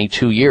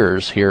 22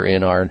 years here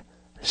in our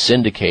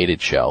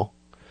syndicated show,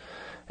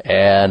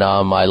 and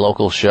on my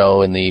local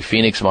show in the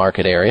Phoenix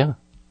market area,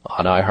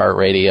 on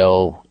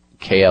iHeartRadio,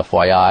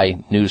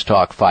 KFYI, News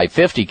Talk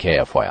 550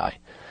 KFYI,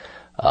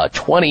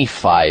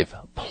 25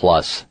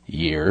 plus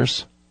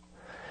years,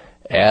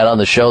 and on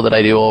the show that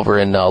I do over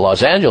in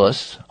Los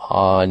Angeles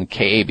on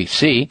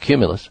KABC,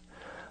 Cumulus,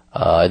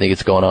 I think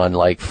it's going on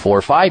like 4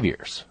 or 5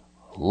 years.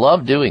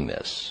 Love doing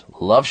this.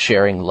 Love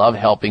sharing. Love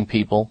helping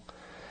people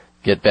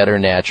get better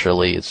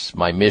naturally. It's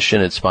my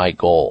mission. It's my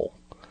goal.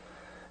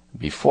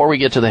 Before we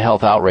get to the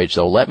health outrage,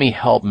 though, let me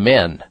help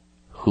men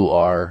who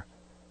are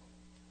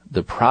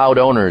the proud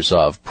owners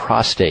of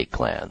prostate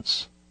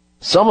glands.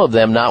 Some of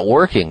them not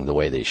working the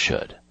way they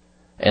should.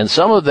 And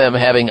some of them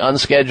having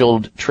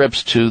unscheduled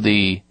trips to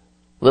the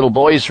little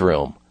boys'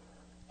 room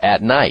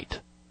at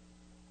night.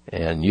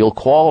 And you'll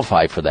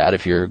qualify for that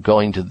if you're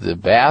going to the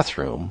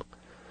bathroom,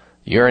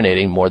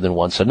 urinating more than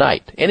once a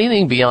night.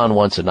 Anything beyond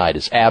once a night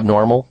is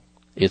abnormal.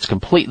 It's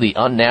completely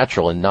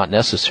unnatural and not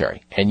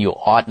necessary. And you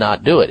ought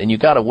not do it. And you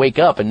got to wake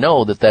up and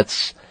know that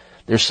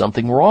there's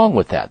something wrong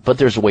with that. But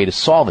there's a way to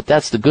solve it.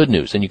 That's the good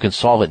news. And you can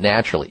solve it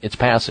naturally. It's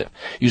passive.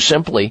 You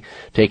simply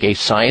take a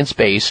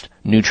science-based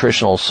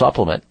nutritional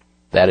supplement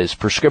that is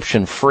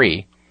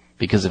prescription-free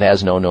because it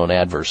has no known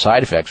adverse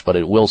side effects, but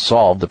it will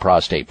solve the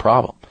prostate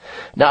problem.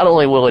 Not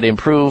only will it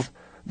improve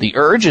the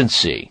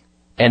urgency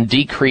and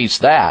decrease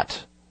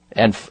that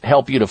and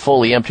help you to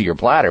fully empty your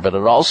bladder, but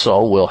it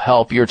also will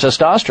help your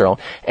testosterone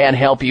and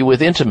help you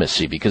with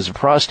intimacy because the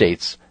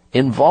prostate's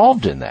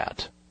involved in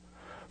that.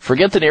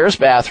 Forget the nearest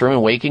bathroom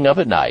and waking up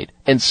at night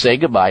and say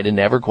goodbye to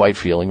never quite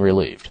feeling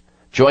relieved.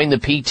 Join the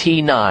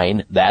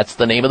PT9. That's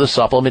the name of the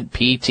supplement,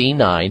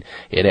 PT9.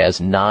 It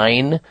has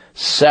 9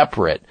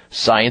 separate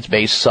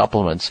science-based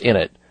supplements in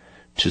it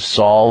to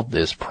solve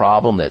this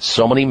problem that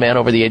so many men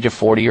over the age of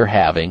 40 are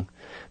having.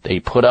 They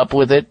put up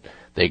with it,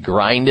 they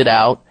grind it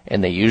out,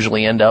 and they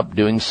usually end up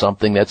doing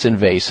something that's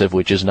invasive,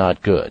 which is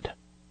not good.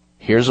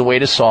 Here's a way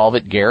to solve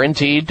it,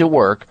 guaranteed to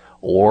work,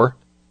 or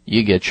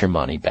you get your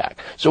money back.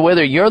 So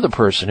whether you're the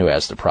person who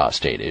has the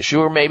prostate issue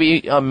or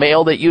maybe a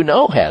male that you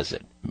know has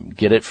it,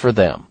 get it for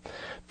them.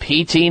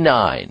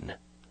 PT9,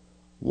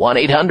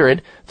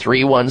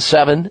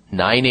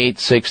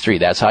 1-800-317-9863.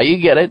 That's how you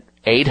get it,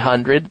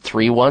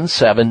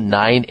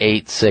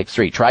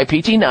 800-317-9863. Try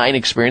PT9,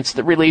 experience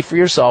the relief for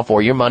yourself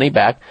or your money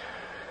back.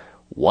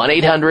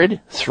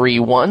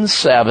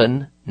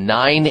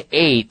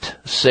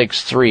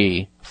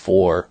 1-800-317-9863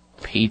 for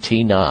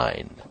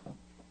PT9.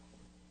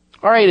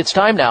 All right, it's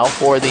time now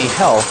for the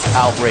health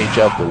outrage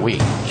of the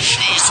week.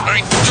 Jeez, I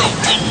don't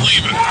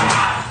believe it.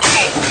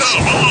 Oh,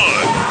 come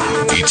on.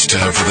 It's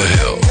time for the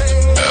health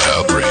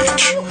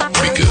outrage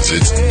because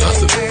it's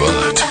nothing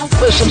but.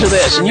 Listen to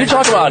this, and you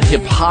talk about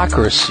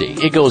hypocrisy.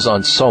 It goes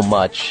on so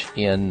much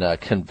in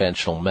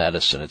conventional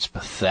medicine. It's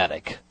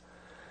pathetic.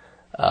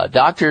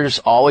 Doctors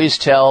always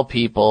tell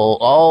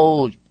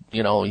people,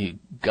 you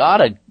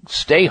gotta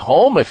stay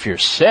home if you're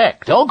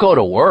sick. Don't go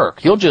to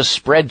work. You'll just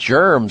spread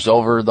germs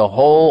over the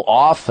whole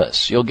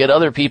office. You'll get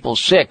other people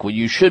sick when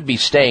you should be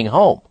staying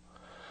home.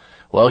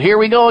 Well, here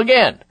we go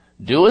again.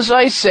 Do as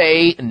I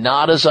say,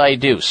 not as I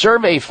do.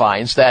 Survey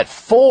finds that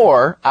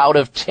 4 out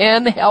of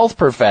 10 health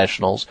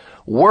professionals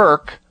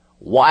work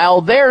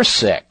while they're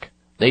sick.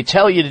 They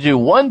tell you to do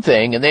one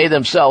thing, and they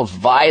themselves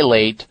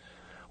violate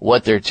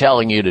what they're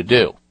telling you to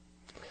do.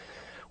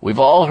 We've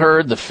all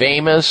heard the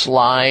famous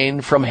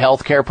line from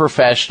healthcare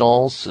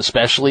professionals,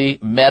 especially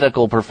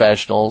medical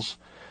professionals,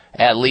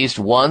 at least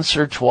once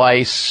or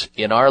twice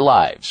in our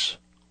lives.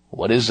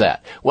 What is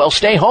that? Well,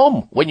 stay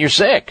home when you're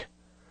sick.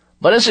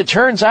 But as it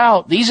turns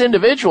out, these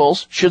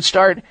individuals should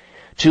start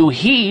to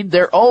heed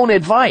their own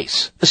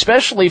advice,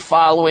 especially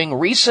following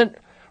recent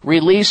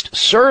released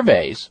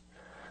surveys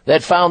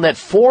that found that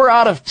 4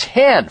 out of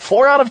 10,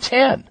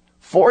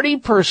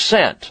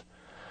 40%,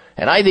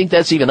 and I think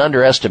that's even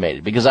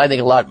underestimated because I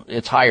think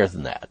it's higher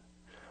than that.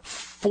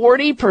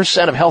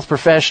 40% of health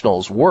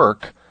professionals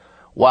work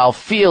while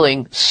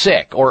feeling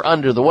sick or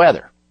under the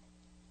weather.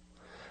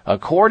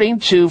 According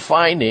to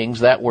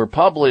findings that were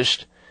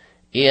published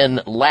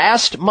in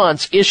last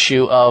month's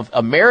issue of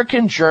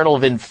American Journal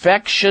of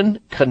Infection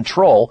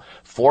Control,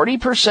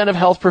 40% of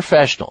health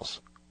professionals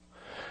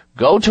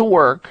go to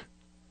work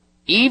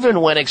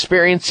even when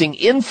experiencing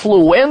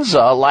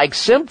influenza-like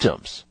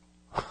symptoms.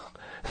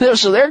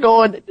 So they're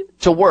going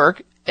to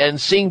work and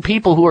seeing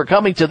people who are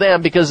coming to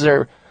them because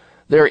they're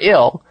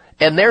ill,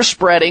 and they're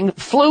spreading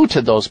flu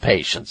to those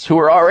patients who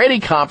are already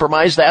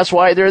compromised. That's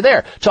why they're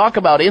there. Talk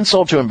about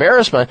insult to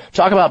embarrassment.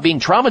 Talk about being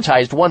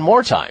traumatized one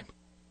more time.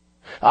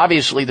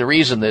 Obviously, the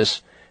reason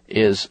this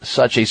is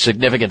such a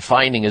significant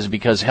finding is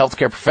because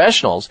healthcare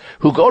professionals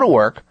who go to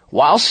work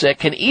while sick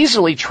can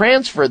easily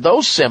transfer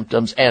those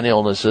symptoms and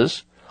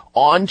illnesses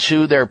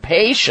onto their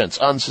patients,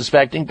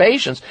 unsuspecting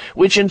patients,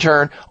 which in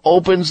turn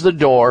opens the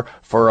door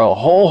for a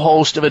whole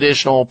host of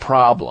additional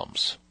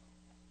problems.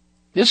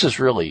 This is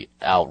really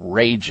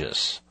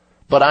outrageous,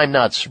 but I'm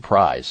not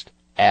surprised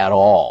at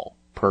all,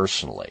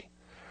 personally.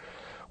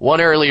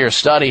 One earlier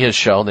study has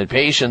shown that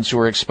patients who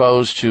are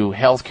exposed to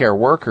healthcare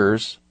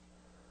workers,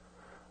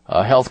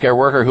 a healthcare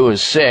worker who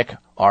is sick,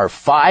 are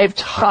 5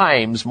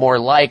 times more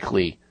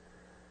likely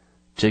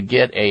to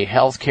get a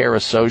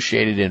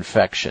healthcare-associated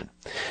infection.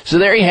 So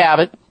there you have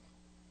it.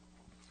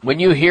 When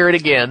you hear it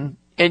again,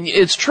 and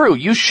it's true,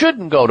 you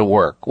shouldn't go to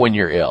work when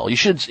you're ill.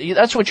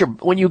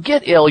 When you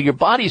get ill, your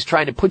body's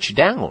trying to put you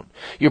down.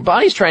 Your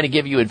body's trying to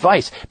give you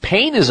advice.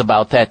 Pain is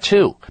about that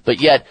too.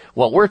 But yet,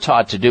 what we're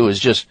taught to do is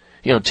just,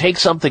 take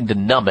something to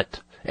numb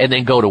it and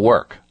then go to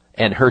work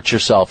and hurt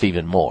yourself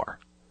even more.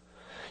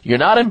 You're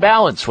not in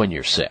balance when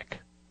you're sick.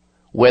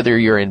 Whether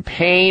you're in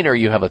pain or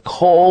you have a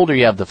cold or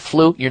you have the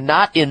flu, you're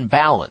not in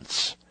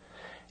balance.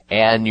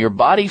 And your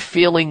body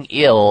feeling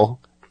ill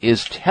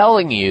is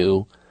telling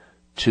you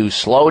to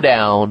slow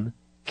down,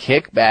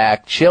 kick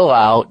back, chill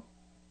out,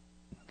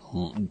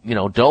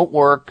 don't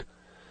work.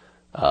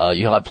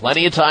 You'll have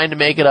plenty of time to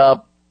make it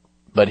up.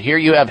 But here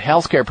you have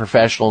healthcare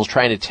professionals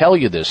trying to tell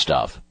you this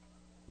stuff.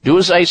 Do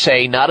as I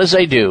say, not as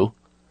I do.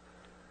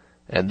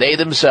 And they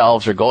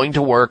themselves are going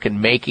to work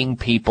and making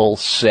people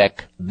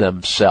sick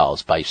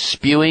themselves by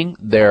spewing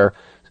their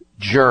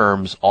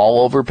germs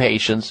all over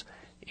patients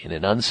in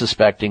an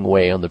unsuspecting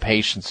way on the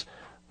patient's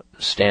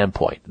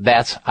standpoint.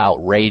 That's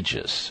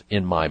outrageous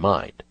in my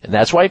mind. And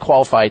that's why I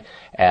qualified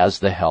as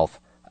the health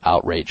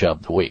outrage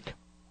of the week.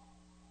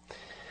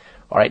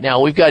 All right, now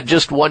we've got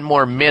just one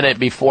more minute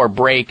before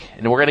break,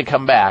 and we're going to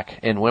come back.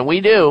 And when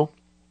we do,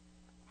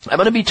 I'm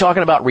going to be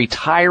talking about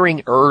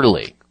retiring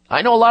early.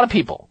 I know a lot of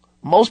people.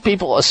 Most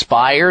people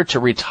aspire to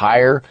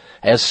retire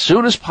as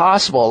soon as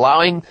possible,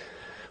 allowing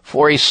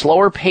for a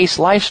slower-paced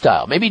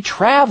lifestyle. Maybe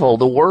travel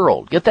the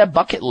world, get that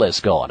bucket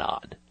list going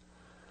on.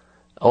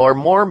 Or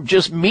more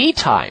just me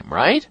time,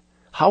 right?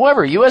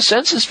 However, U.S.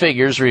 Census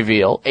figures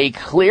reveal a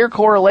clear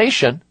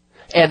correlation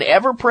and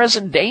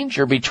ever-present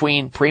danger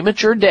between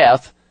premature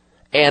death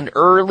and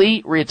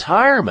early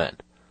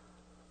retirement.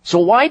 So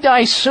why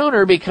die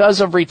sooner because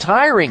of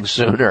retiring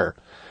sooner?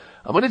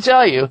 I'm going to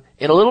tell you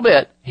in a little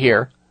bit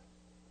here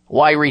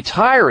why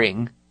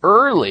retiring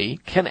early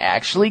can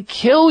actually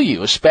kill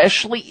you,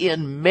 especially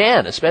in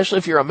men, especially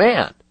if you're a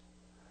man.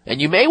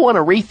 And you may want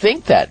to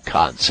rethink that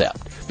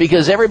concept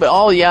because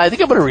everybody, I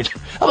think I'm going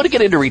to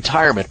get into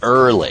retirement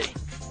early.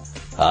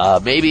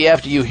 Maybe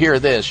after you hear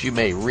this, you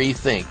may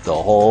rethink the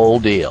whole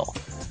deal.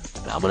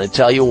 And I'm going to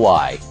tell you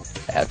why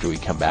after we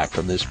come back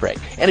from this break.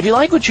 And if you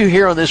like what you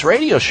hear on this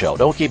radio show,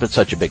 don't keep it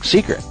such a big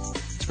secret.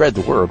 Spread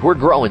the word. We're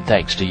growing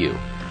thanks to you.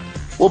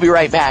 We'll be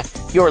right back.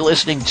 You're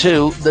listening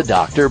to The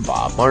Dr.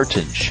 Bob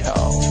Martin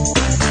Show.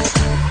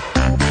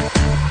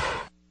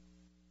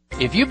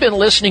 If you've been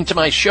listening to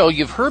my show,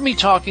 you've heard me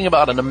talking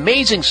about an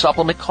amazing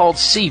supplement called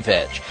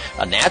C-Veg,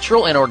 a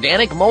natural and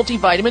organic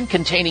multivitamin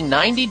containing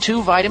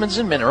 92 vitamins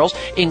and minerals,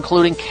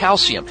 including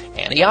calcium,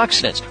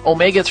 antioxidants,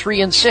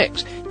 omega-3 and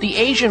 6. The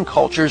Asian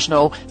cultures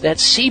know that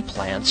sea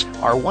plants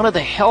are one of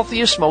the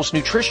healthiest, most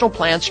nutritional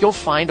plants you'll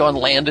find on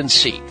land and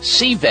sea.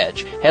 C-Veg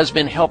has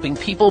been helping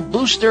people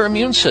boost their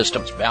immune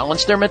systems,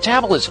 balance their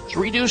metabolisms,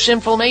 reduce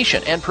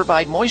inflammation, and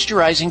provide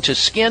moisturizing to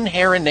skin,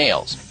 hair, and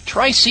nails.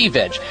 Try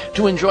C-Veg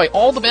to enjoy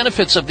all the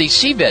benefits of these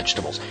sea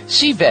vegetables.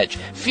 C-Veg.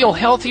 Feel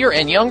healthier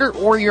and younger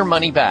or your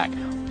money back.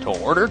 To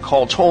order,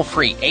 call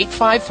toll-free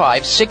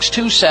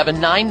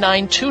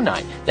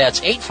 855-627-9929.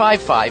 That's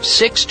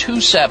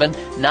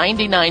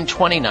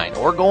 855-627-9929.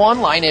 Or go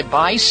online at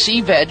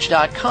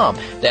buycveg.com.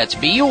 That's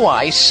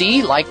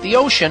B-U-I-C like the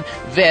ocean,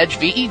 veg,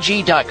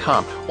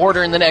 V-E-G.com.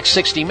 Order in the next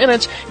 60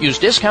 minutes. Use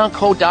discount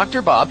code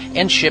Dr. Bob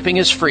and shipping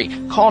is free.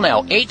 Call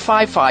now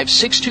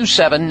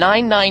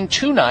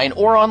 855-627-9929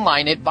 or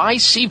online at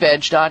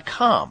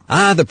buycveg.com.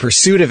 The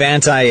pursuit of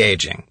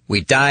anti-aging.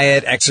 We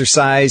diet,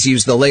 exercise,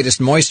 use the latest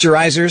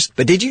moisturizers,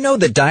 but did you know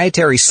that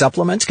dietary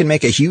supplements can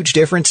make a huge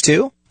difference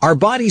too? Our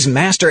body's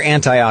master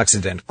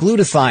antioxidant,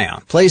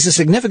 glutathione, plays a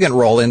significant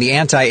role in the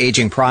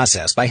anti-aging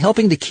process by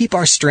helping to keep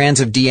our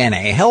strands of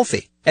DNA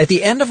healthy. At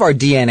the end of our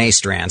DNA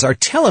strands are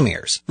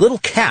telomeres, little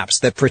caps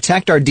that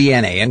protect our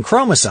DNA and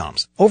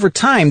chromosomes. Over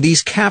time,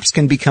 these caps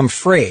can become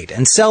frayed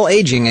and cell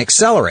aging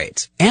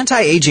accelerates.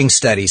 Anti-aging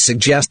studies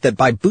suggest that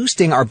by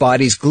boosting our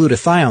body's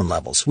glutathione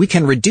levels, we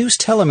can reduce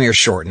telomere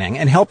shortening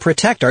and help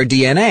protect our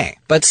DNA.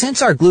 But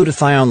since our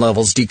glutathione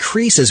levels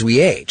decrease as we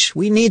age,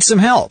 we need some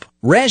help.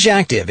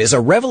 RegActive is a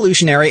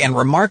revolutionary and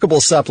remarkable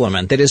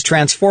supplement that is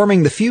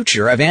transforming the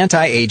future of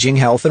anti-aging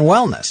health and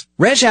wellness.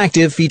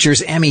 RegActive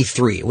features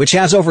ME3, which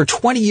has over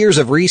 20 years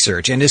of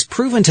research and is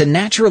proven to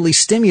naturally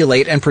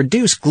stimulate and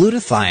produce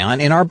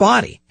glutathione in our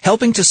body.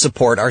 helping to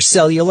support our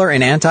cellular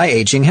and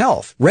anti-aging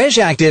health.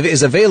 RegActive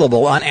is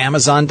available on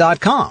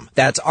Amazon.com.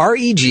 That's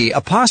REG''ACTIV.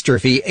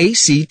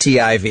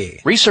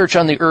 Research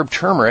on the herb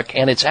turmeric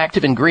and its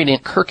active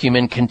ingredient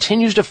curcumin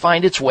continues to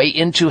find its way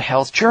into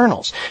health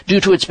journals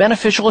due to its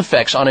beneficial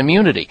effects on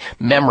immunity,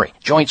 memory,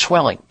 joint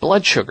swelling,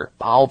 blood sugar,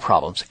 bowel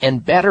problems,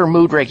 and better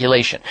mood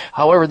regulation.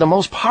 However, the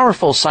most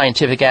powerful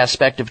scientific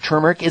aspect of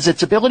turmeric is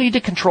its ability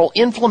to control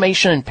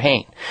inflammation and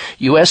pain.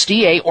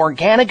 USDA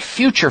Organic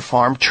Future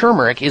Farm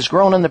turmeric is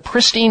grown on the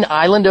pristine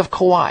island of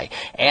Kauai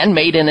and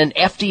made in an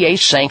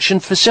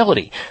FDA-sanctioned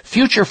facility.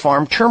 Future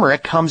Farm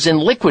turmeric comes in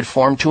liquid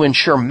form to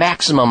ensure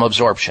maximum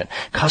absorption.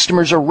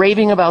 Customers are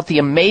raving about the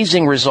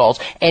amazing results,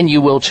 and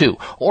you will too.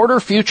 Order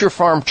Future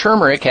Farm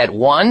turmeric at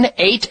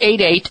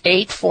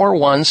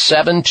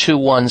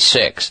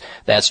 1-888-841-7216.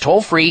 That's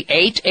toll-free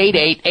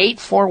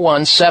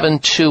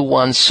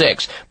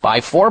 888-841-7216.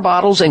 Buy 4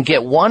 bottles and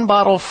get 1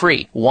 bottle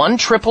free.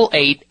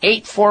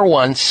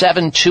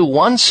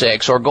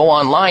 1-888-841-7216, or go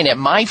online at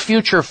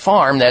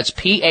MyFutureFarm, that's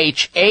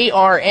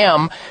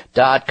PHARM.com.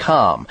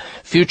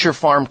 Future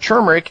Farm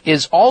turmeric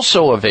is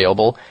also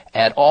available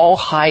at all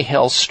High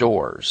Health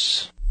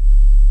stores.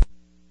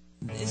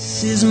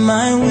 This is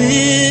my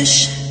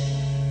wish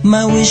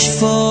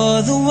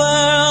for the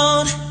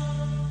world,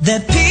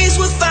 that peace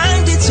will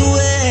find its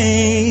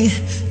way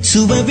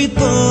to every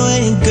boy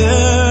and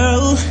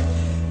girl.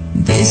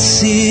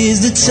 This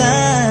is the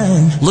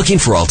time. Looking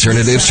for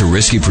alternatives to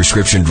risky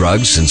prescription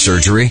drugs and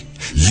surgery?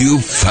 You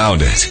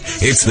found it.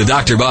 It's the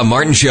Dr. Bob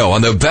Martin Show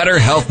on the Better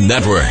Health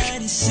Network.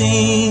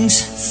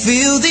 Sings,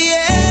 fill the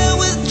air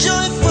with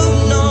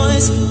joyful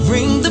noise,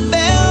 ring the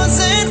bells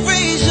and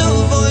raise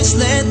your voice.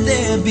 Let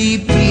there be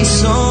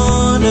peace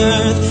on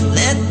earth.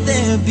 Let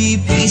there be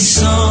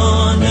peace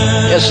on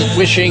earth. Yes,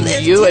 wishing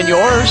you and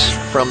yours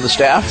from the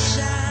staff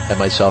and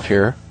myself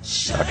here,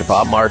 Dr.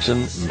 Bob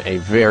Martin, a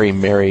very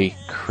Merry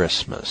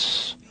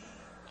Christmas.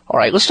 All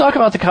right, let's talk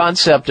about the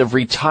concept of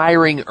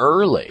retiring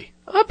early.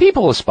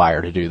 People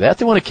aspire to do that.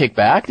 They want to kick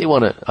back. They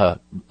want a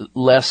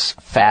less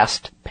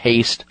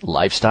fast-paced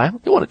lifestyle.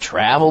 They want to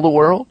travel the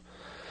world.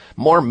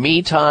 More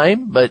me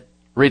time, but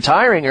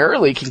retiring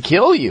early can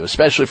kill you,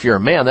 especially if you're a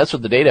man. That's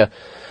what the data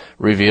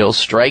reveals.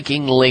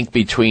 Striking link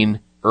between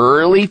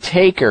early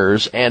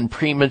takers and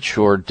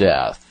premature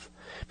death.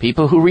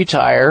 People who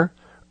retire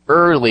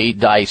early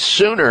die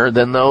sooner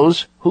than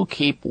those who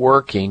keep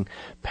working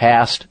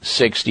past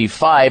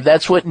 65.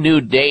 That's what new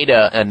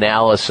data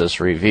analysis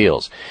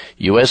reveals.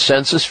 U.S.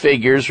 Census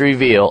figures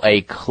reveal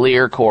a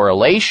clear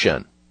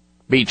correlation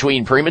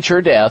between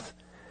premature death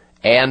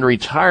and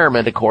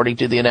retirement, according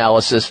to the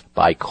analysis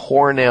by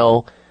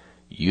Cornell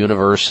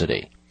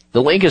University.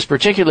 The link is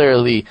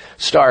particularly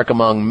stark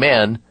among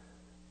men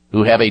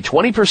who have a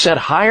 20%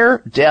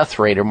 higher death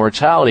rate or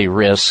mortality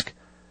risk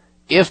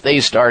if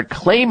they start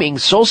claiming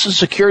Social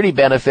Security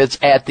benefits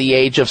at the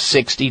age of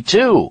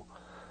 62,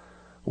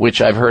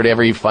 which I've heard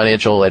every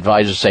financial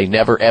advisor say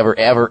never, ever,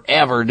 ever,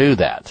 ever do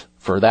that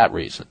for that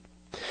reason.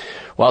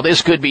 While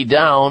this could be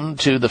down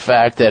to the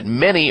fact that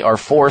many are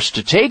forced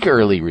to take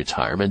early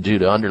retirement due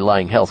to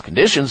underlying health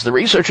conditions, the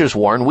researchers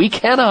warn we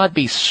cannot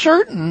be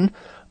certain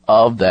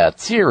of that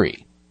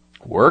theory.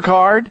 Work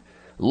hard,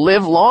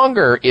 live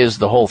longer is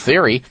the whole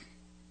theory.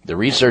 The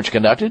research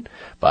conducted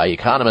by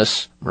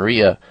economists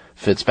Maria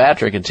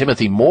Fitzpatrick and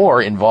Timothy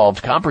Moore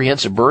involved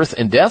comprehensive birth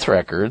and death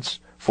records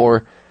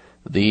for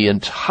the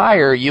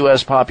entire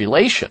U.S.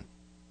 population.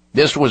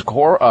 This was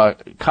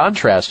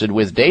contrasted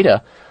with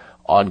data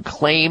on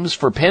claims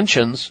for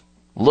pensions,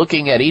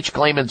 looking at each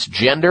claimant's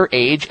gender,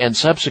 age, and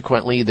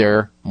subsequently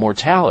their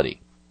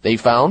mortality. They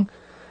found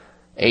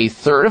a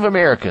third of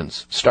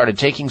Americans started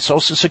taking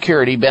Social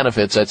Security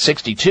benefits at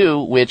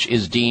 62, which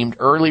is deemed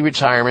early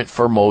retirement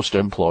for most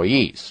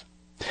employees.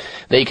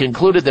 They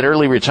concluded that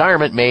early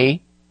retirement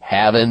may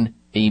have an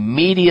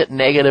immediate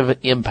negative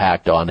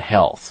impact on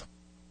health.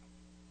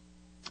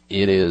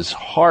 It is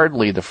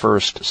hardly the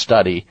first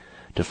study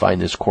to find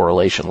this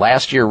correlation.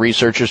 Last year,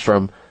 researchers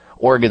from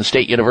Oregon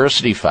State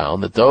University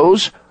found that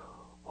those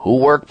who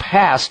work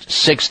past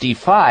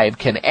 65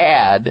 can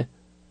add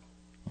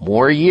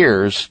more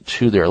years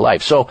to their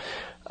life. So,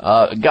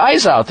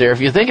 guys out there,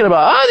 if you're thinking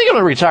about, I think I'm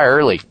going to retire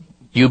early,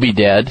 you be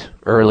dead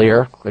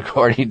earlier,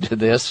 according to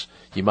this,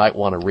 you might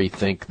want to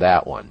rethink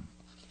that one.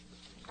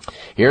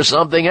 Here's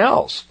something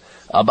else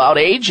about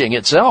aging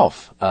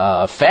itself,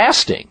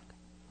 fasting.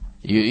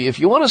 If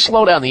you want to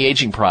slow down the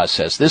aging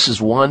process, this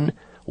is one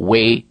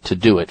way to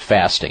do it,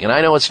 fasting. And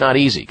I know it's not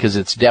easy because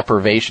it's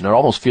deprivation. It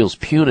almost feels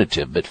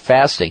punitive, but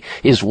fasting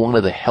is one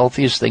of the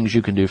healthiest things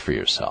you can do for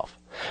yourself.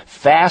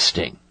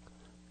 Fasting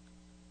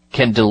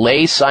can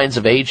delay signs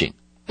of aging.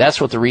 That's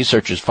what the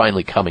research is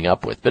finally coming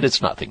up with, but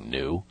it's nothing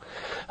new.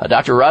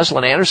 Dr.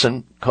 Rosalind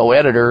Anderson,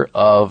 co-editor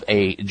of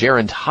a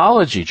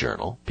gerontology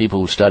journal,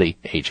 people who study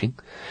aging,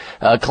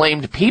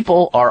 claimed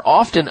people are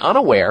often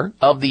unaware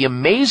of the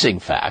amazing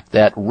fact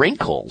that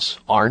wrinkles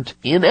aren't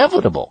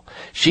inevitable.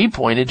 She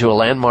pointed to a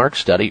landmark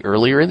study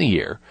earlier in the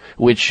year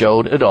which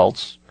showed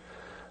adults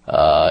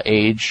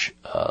age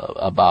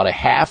about a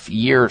half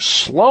year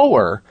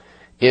slower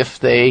if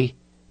they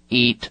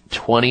eat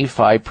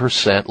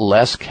 25%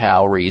 less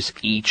calories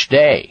each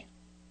day.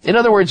 In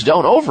other words,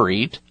 don't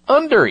overeat,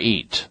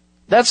 undereat.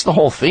 That's the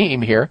whole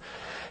theme here.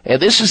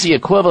 And this is the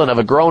equivalent of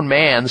a grown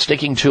man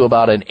sticking to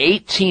about an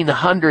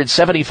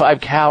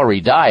 1,875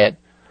 calorie diet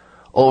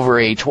over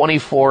a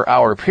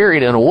 24-hour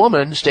period, and a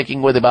woman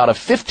sticking with about a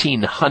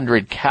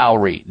 1,500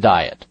 calorie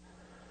diet.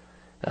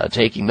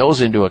 Taking those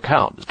into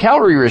account,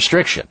 calorie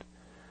restriction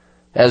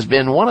has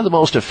been one of the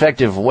most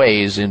effective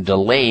ways in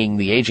delaying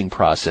the aging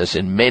process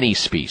in many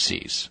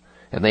species,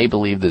 and they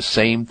believe the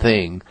same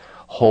thing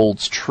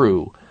holds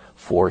true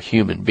for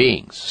human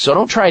beings. So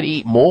don't try to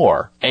eat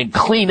more and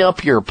clean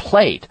up your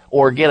plate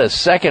or get a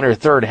second or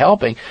third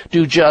helping.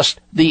 Do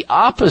just the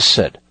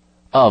opposite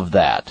of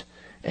that,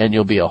 and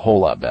you'll be a whole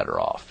lot better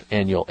off,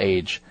 and you'll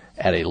age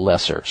at a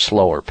lesser,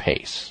 slower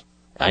pace.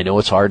 I know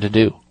it's hard to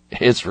do.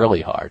 It's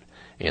really hard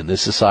in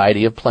this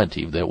society of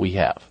plenty that we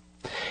have.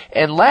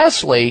 And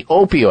lastly,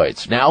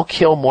 opioids now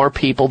kill more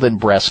people than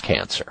breast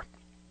cancer.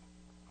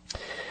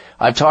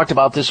 I've talked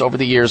about this over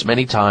the years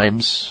many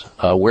times.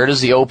 Where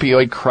does the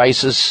opioid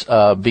crisis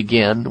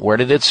begin? Where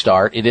did it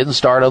start? It didn't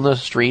start on the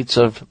streets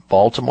of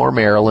Baltimore,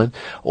 Maryland,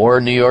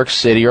 or New York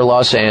City, or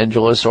Los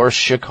Angeles, or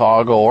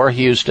Chicago, or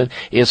Houston.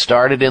 It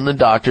started in the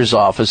doctor's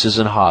offices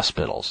and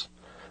hospitals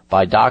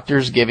by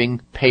doctors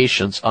giving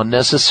patients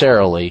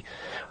unnecessarily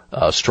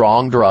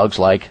strong drugs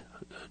like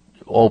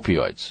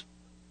opioids.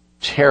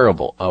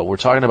 Terrible. We're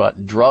talking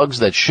about drugs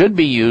that should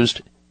be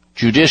used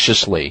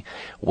judiciously.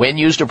 When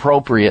used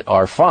appropriate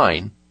are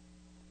fine,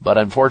 but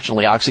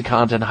unfortunately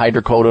OxyContin,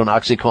 hydrocodone,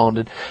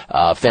 oxycodone,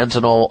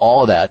 fentanyl,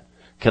 all of that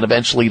can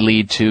eventually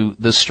lead to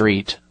the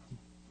street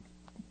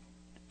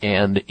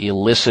and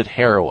illicit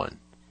heroin.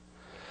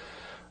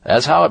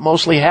 That's how it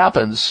mostly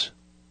happens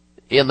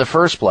in the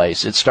first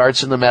place. It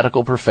starts in the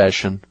medical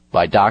profession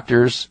by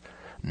doctors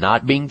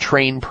not being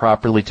trained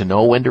properly to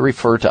know when to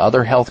refer to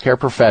other healthcare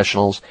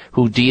professionals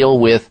who deal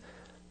with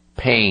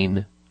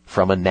pain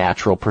from a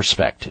natural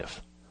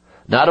perspective.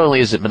 Not only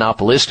is it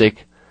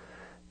monopolistic,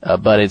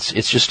 but it's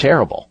just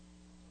terrible.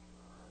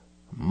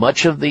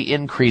 Much of the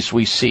increase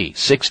we see,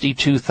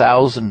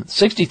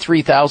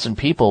 63,000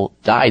 people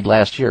died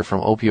last year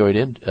from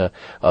opioid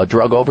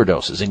drug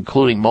overdoses,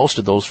 including most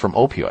of those from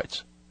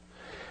opioids.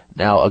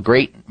 Now, a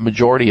great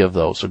majority of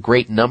those, a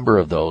great number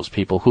of those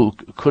people who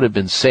could have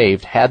been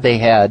saved had they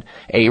had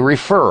a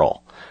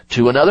referral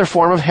to another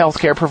form of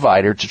healthcare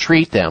provider to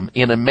treat them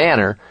in a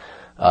manner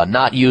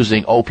not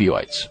using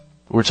opioids.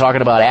 We're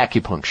talking about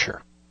acupuncture.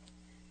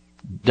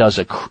 Does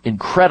an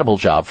incredible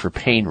job for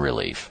pain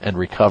relief and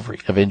recovery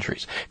of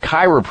injuries.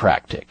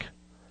 Chiropractic.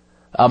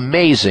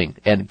 Amazing,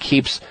 and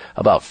keeps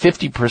about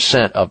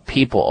 50% of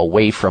people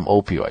away from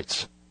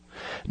opioids.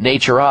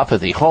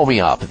 Naturopathy,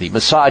 homeopathy,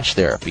 massage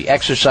therapy,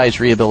 exercise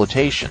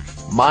rehabilitation,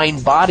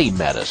 mind-body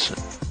medicine.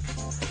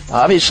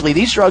 Obviously,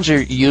 these drugs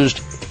are used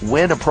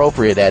when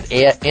appropriate at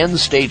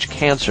end-stage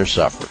cancer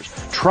sufferers,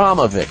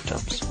 trauma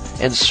victims,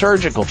 and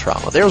surgical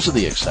trauma. Those are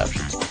the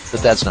exceptions,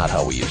 but that's not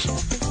how we use them.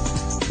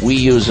 We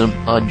use them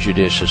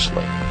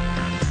unjudiciously,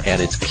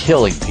 and it's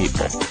killing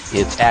people.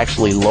 It's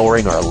actually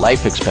lowering our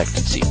life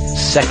expectancy,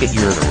 second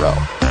year in a row.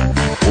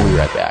 We'll be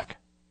right back.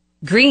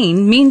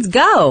 Green means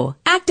go.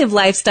 Active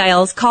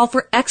lifestyles call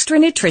for extra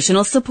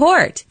nutritional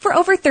support. For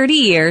over 30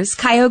 years,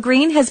 Kyo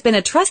Green has been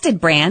a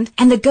trusted brand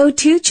and the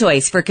go-to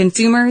choice for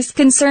consumers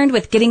concerned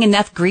with getting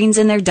enough greens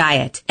in their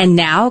diet. And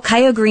now,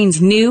 Kyo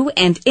Green's new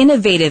and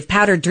innovative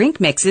powdered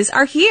drink mixes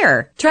are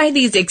here. Try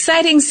these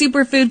exciting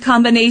superfood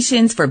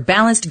combinations for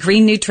balanced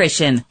green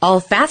nutrition, all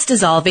fast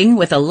dissolving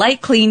with a light,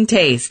 clean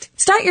taste.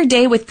 Start your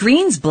day with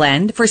Greens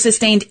Blend for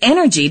sustained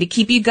energy to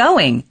keep you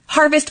going,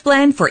 Harvest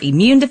Blend for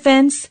immune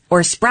defense,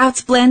 or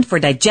Sprouts Blend for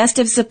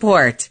digestive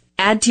support.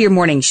 Add to your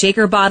morning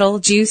shaker bottle,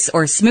 juice,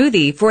 or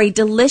smoothie for a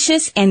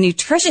delicious and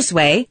nutritious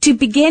way to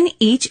begin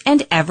each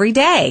and every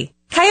day.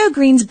 Kyo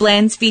Greens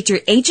blends feature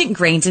ancient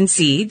grains and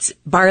seeds,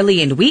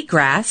 barley and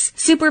wheatgrass,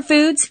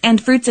 superfoods, and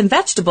fruits and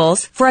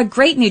vegetables for a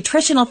great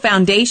nutritional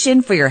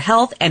foundation for your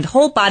health and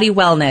whole body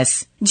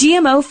wellness.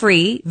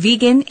 GMO-free,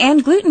 vegan,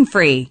 and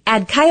gluten-free.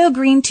 Add Kyo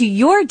Green to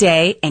your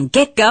day and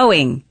get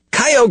going.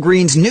 Kyo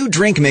Green's new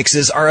drink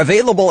mixes are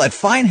available at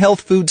fine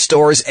health food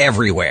stores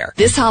everywhere.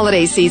 This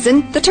holiday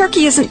season, the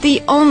turkey isn't the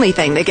only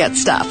thing that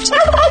gets stuffed.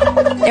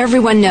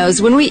 Everyone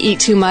knows when we eat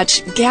too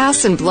much,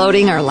 gas and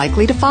bloating are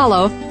likely to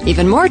follow.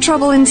 Even more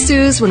trouble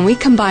ensues when we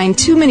combine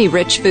too many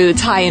rich foods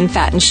high in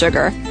fat and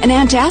sugar. An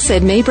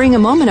antacid may bring a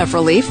moment of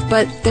relief,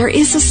 but there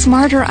is a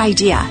smarter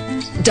idea.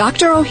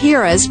 Dr.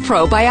 Ohhira's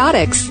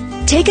Probiotics.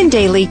 Taken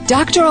daily,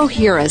 Dr.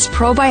 Ohhira's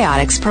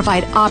probiotics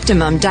provide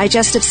optimum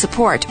digestive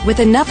support with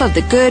enough of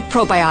the good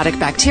probiotic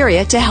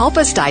bacteria to help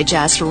us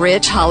digest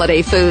rich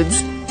holiday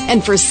foods.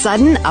 And for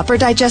sudden upper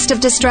digestive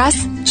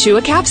distress, chew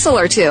a capsule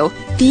or two.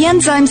 The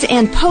enzymes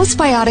and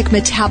postbiotic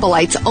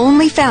metabolites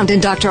only found in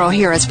Dr.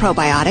 Ohhira's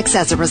probiotics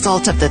as a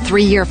result of the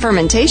 3-year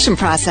fermentation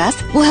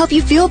process will help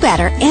you feel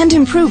better and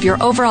improve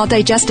your overall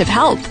digestive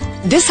health.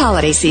 This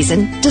holiday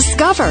season,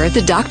 discover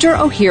the Dr.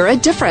 Ohhira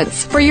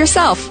difference for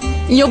yourself.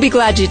 You'll be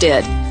glad you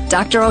did.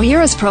 Dr.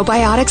 Ohhira's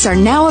probiotics are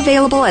now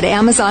available at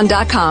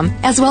Amazon.com,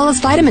 as well as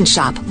Vitamin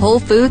Shop, Whole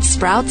Foods,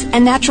 Sprouts,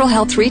 and natural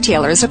health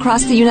retailers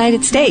across the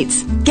United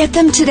States. Get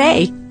them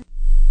today.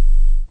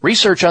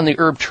 Research on the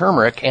herb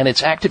turmeric and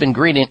its active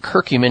ingredient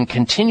curcumin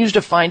continues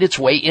to find its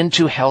way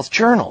into health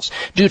journals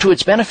due to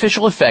its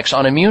beneficial effects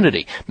on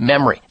immunity,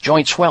 memory,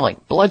 joint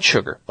swelling, blood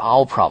sugar,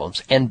 bowel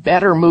problems, and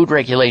better mood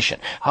regulation.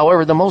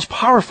 However, the most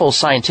powerful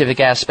scientific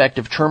aspect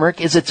of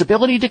turmeric is its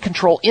ability to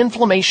control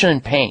inflammation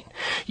and pain.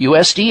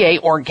 USDA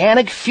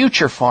organic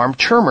Future Farm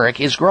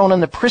turmeric is grown on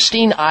the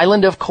pristine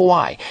island of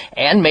Kauai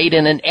and made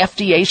in an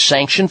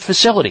FDA-sanctioned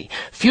facility.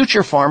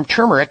 Future Farm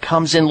turmeric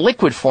comes in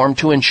liquid form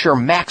to ensure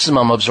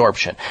maximum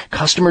absorption.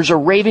 Customers are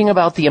raving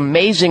about the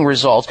amazing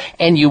results,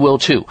 and you will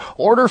too.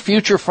 Order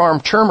Future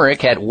Farm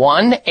turmeric at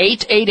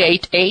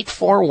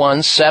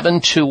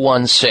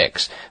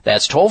 1-888-841-7216.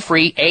 That's toll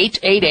free,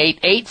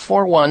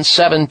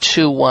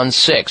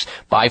 888-841-7216.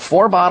 Buy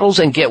 4 bottles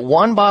and get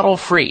 1 bottle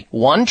free.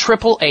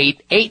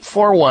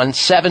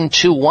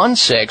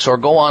 1-888-841-7216, or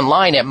go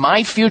online at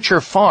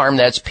myfuturefarm,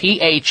 that's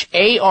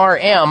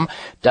PHARM.com.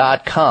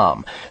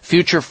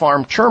 Future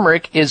Farm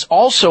turmeric is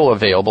also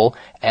available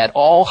at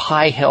all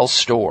High Health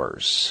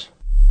stores.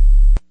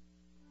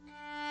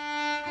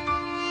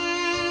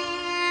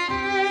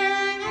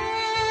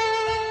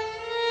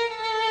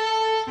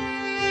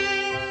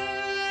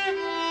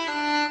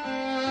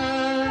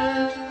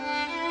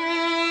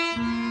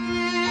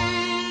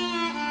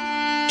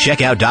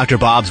 Check out Dr.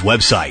 Bob's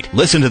website.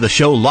 Listen to the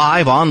show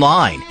live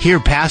online. Hear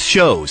past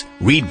shows.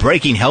 Read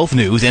breaking health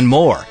news and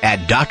more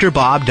at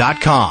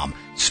drbob.com.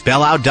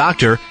 Spell out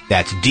doctor,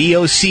 that's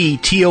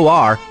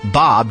DOCTOR,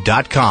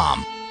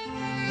 Bob.com.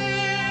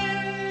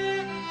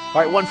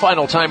 All right, one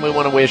final time we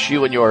want to wish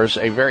you and yours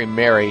a very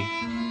Merry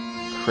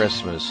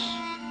Christmas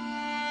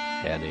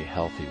and a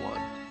healthy one.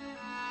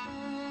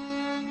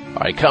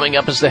 All right, coming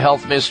up is the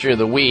Health Mystery of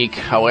the Week.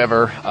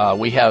 However,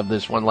 we have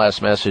this one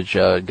last message.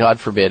 God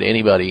forbid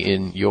anybody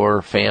in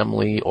your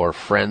family or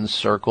friends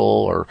circle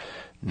or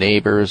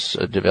neighbors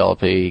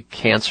develop a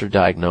cancer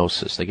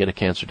diagnosis. They get a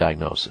cancer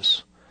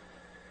diagnosis.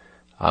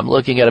 I'm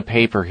looking at a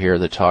paper here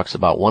that talks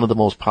about one of the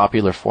most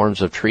popular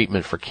forms of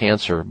treatment for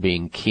cancer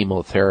being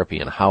chemotherapy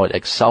and how it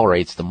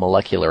accelerates the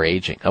molecular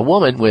aging. A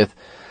woman with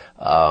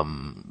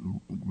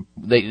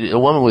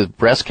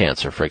breast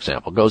cancer, for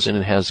example, goes in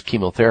and has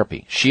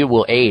chemotherapy. She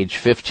will age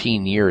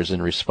 15 years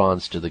in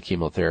response to the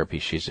chemotherapy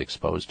she's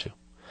exposed to.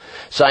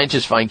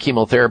 Scientists find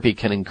chemotherapy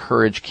can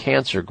encourage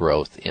cancer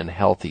growth in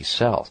healthy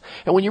cells.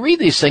 And when you read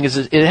these things,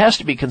 it has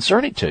to be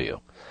concerning to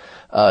you.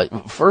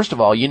 First of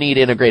all, you need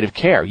integrative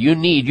care.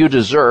 You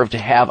deserve to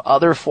have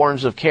other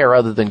forms of care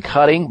other than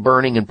cutting,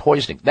 burning, and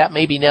poisoning. That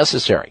may be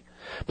necessary.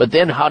 But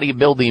then how do you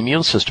build the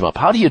immune system up?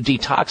 How do you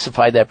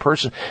detoxify that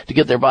person to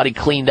get their body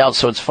cleaned out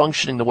so it's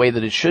functioning the way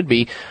that it should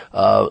be,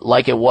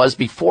 like it was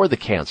before the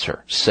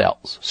cancer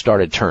cells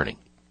started turning?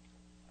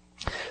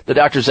 The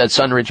doctors at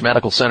Sunridge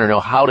Medical Center know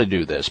how to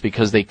do this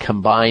because they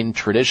combine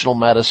traditional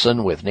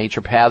medicine with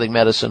naturopathic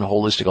medicine,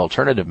 holistic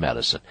alternative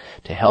medicine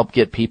to help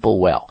get people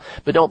well.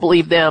 But don't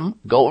believe them.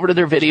 Go over to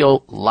their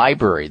video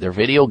library, their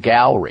video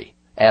gallery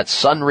at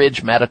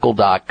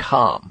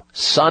sunridgemedical.com.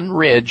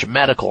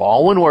 Sunridgemedical,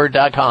 all one word,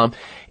 .com,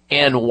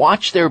 and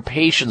watch their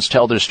patients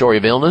tell their story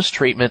of illness,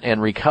 treatment,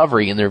 and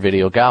recovery in their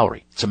video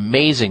gallery. It's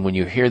amazing when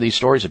you hear these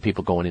stories of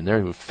people going in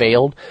there who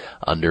failed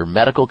under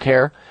medical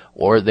care,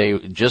 or they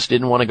just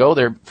didn't want to go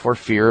there for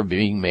fear of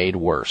being made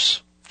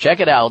worse. Check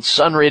it out,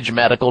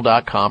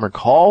 sunridgemedical.com, or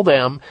call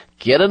them,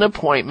 get an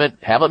appointment,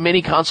 have a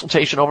mini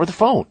consultation over the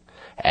phone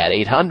at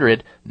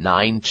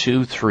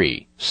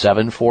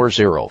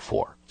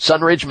 800-923-7404.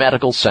 Sunridge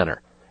Medical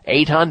Center,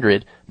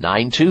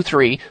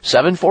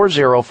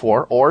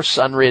 800-923-7404, or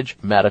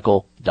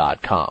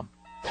sunridgemedical.com.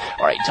 All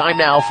right, time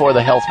now for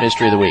the Health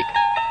Mystery of the Week.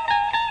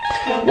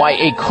 Why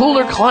a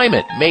cooler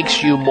climate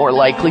makes you more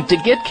likely to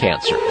get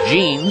cancer.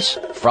 Genes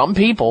from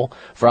people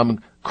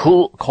from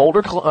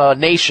colder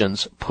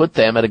nations put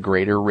them at a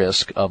greater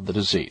risk of the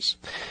disease.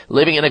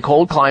 Living in a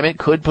cold climate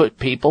could put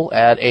people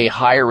at a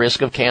higher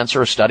risk of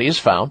cancer, a study has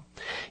found.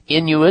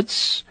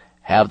 Inuits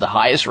have the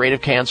highest rate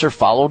of cancer,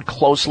 followed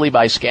closely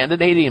by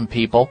Scandinavian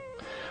people,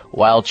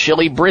 while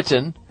chilly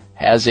Britain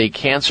has a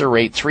cancer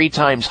rate 3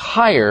 times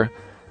higher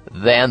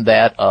than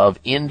that of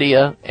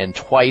India and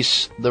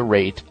twice the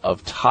rate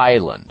of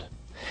Thailand.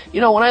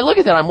 You know, when I look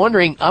at that, I wonder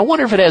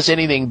if it has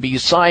anything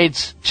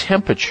besides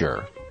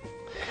temperature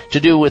to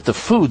do with the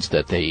foods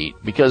that they eat,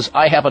 because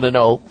I happen to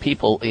know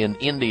people in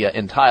India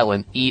and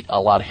Thailand eat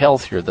a lot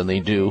healthier than they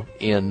do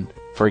in,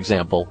 for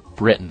example,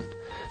 Britain,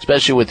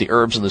 especially with the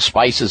herbs and the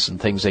spices and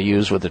things they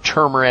use with the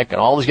turmeric and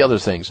all these other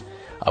things.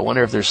 I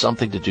wonder if there's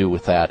something to do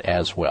with that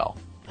as well.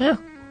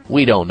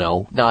 We don't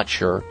know, not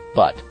sure,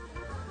 but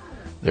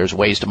there's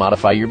ways to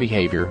modify your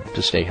behavior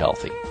to stay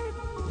healthy.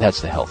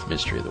 That's the Health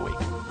Mystery of the Week.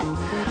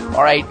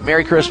 All right,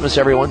 Merry Christmas,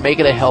 everyone. Make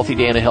it a healthy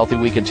day and a healthy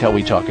week until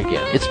we talk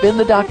again. It's been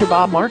the Dr.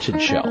 Bob Martin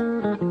Show.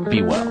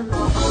 Be well.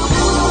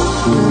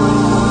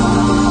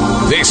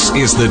 This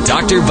is the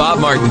Dr. Bob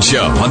Martin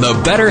Show on the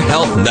Better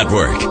Health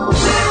Network.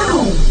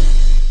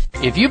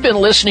 If you've been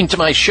listening to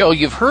my show,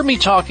 you've heard me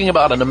talking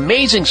about an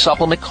amazing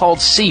supplement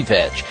called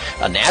C-Veg,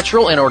 a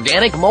natural and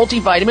organic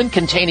multivitamin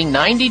containing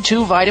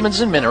 92 vitamins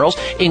and minerals,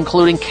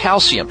 including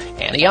calcium,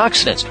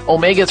 antioxidants,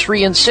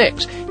 omega-3 and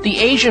 6. The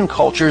Asian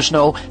cultures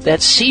know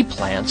that sea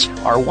plants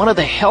are one of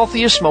the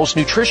healthiest, most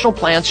nutritional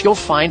plants you'll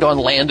find on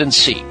land and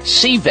sea.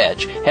 C-Veg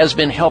has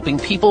been helping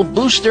people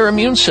boost their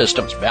immune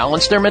systems,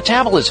 balance their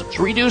metabolisms,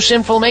 reduce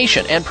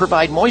inflammation, and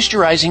provide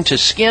moisturizing to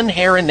skin,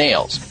 hair, and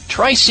nails.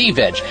 Try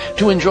C-Veg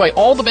to enjoy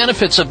all the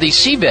benefits of these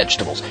sea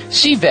vegetables.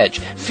 C-Veg,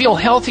 feel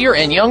healthier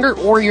and younger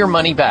or your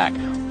money back.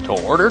 To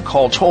order,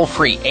 call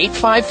toll-free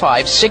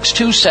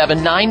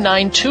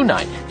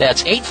 855-627-9929.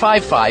 That's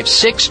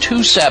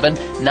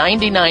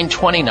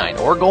 855-627-9929.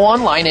 Or go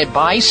online at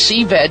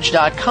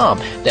buycveg.com.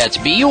 That's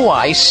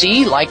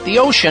B-U-I-C like the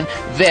ocean,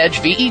 veg,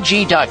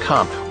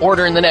 V-E-G.com.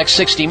 Order in the next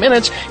 60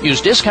 minutes.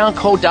 Use discount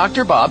code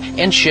Dr. Bob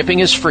and shipping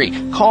is free.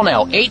 Call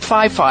now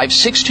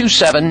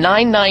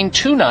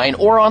 855-627-9929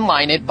 or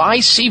online at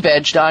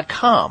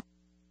buycveg.com.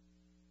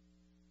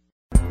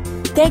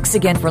 Thanks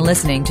again for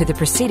listening to the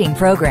preceding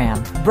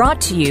program, brought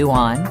to you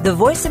on the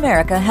Voice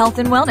America Health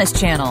and Wellness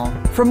Channel.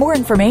 For more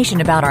information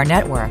about our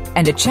network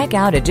and to check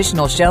out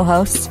additional show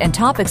hosts and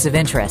topics of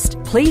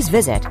interest, please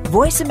visit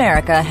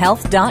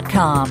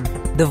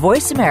voiceamericahealth.com. The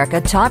Voice America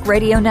Talk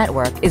Radio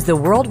Network is the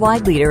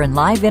worldwide leader in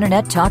live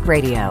Internet talk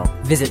radio.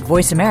 Visit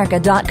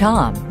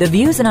voiceamerica.com. The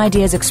views and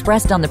ideas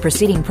expressed on the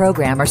preceding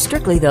program are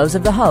strictly those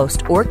of the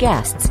host or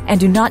guests and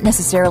do not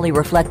necessarily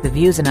reflect the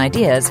views and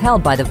ideas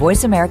held by the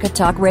Voice America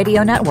Talk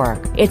Radio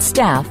Network, its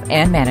staff,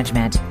 and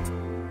management.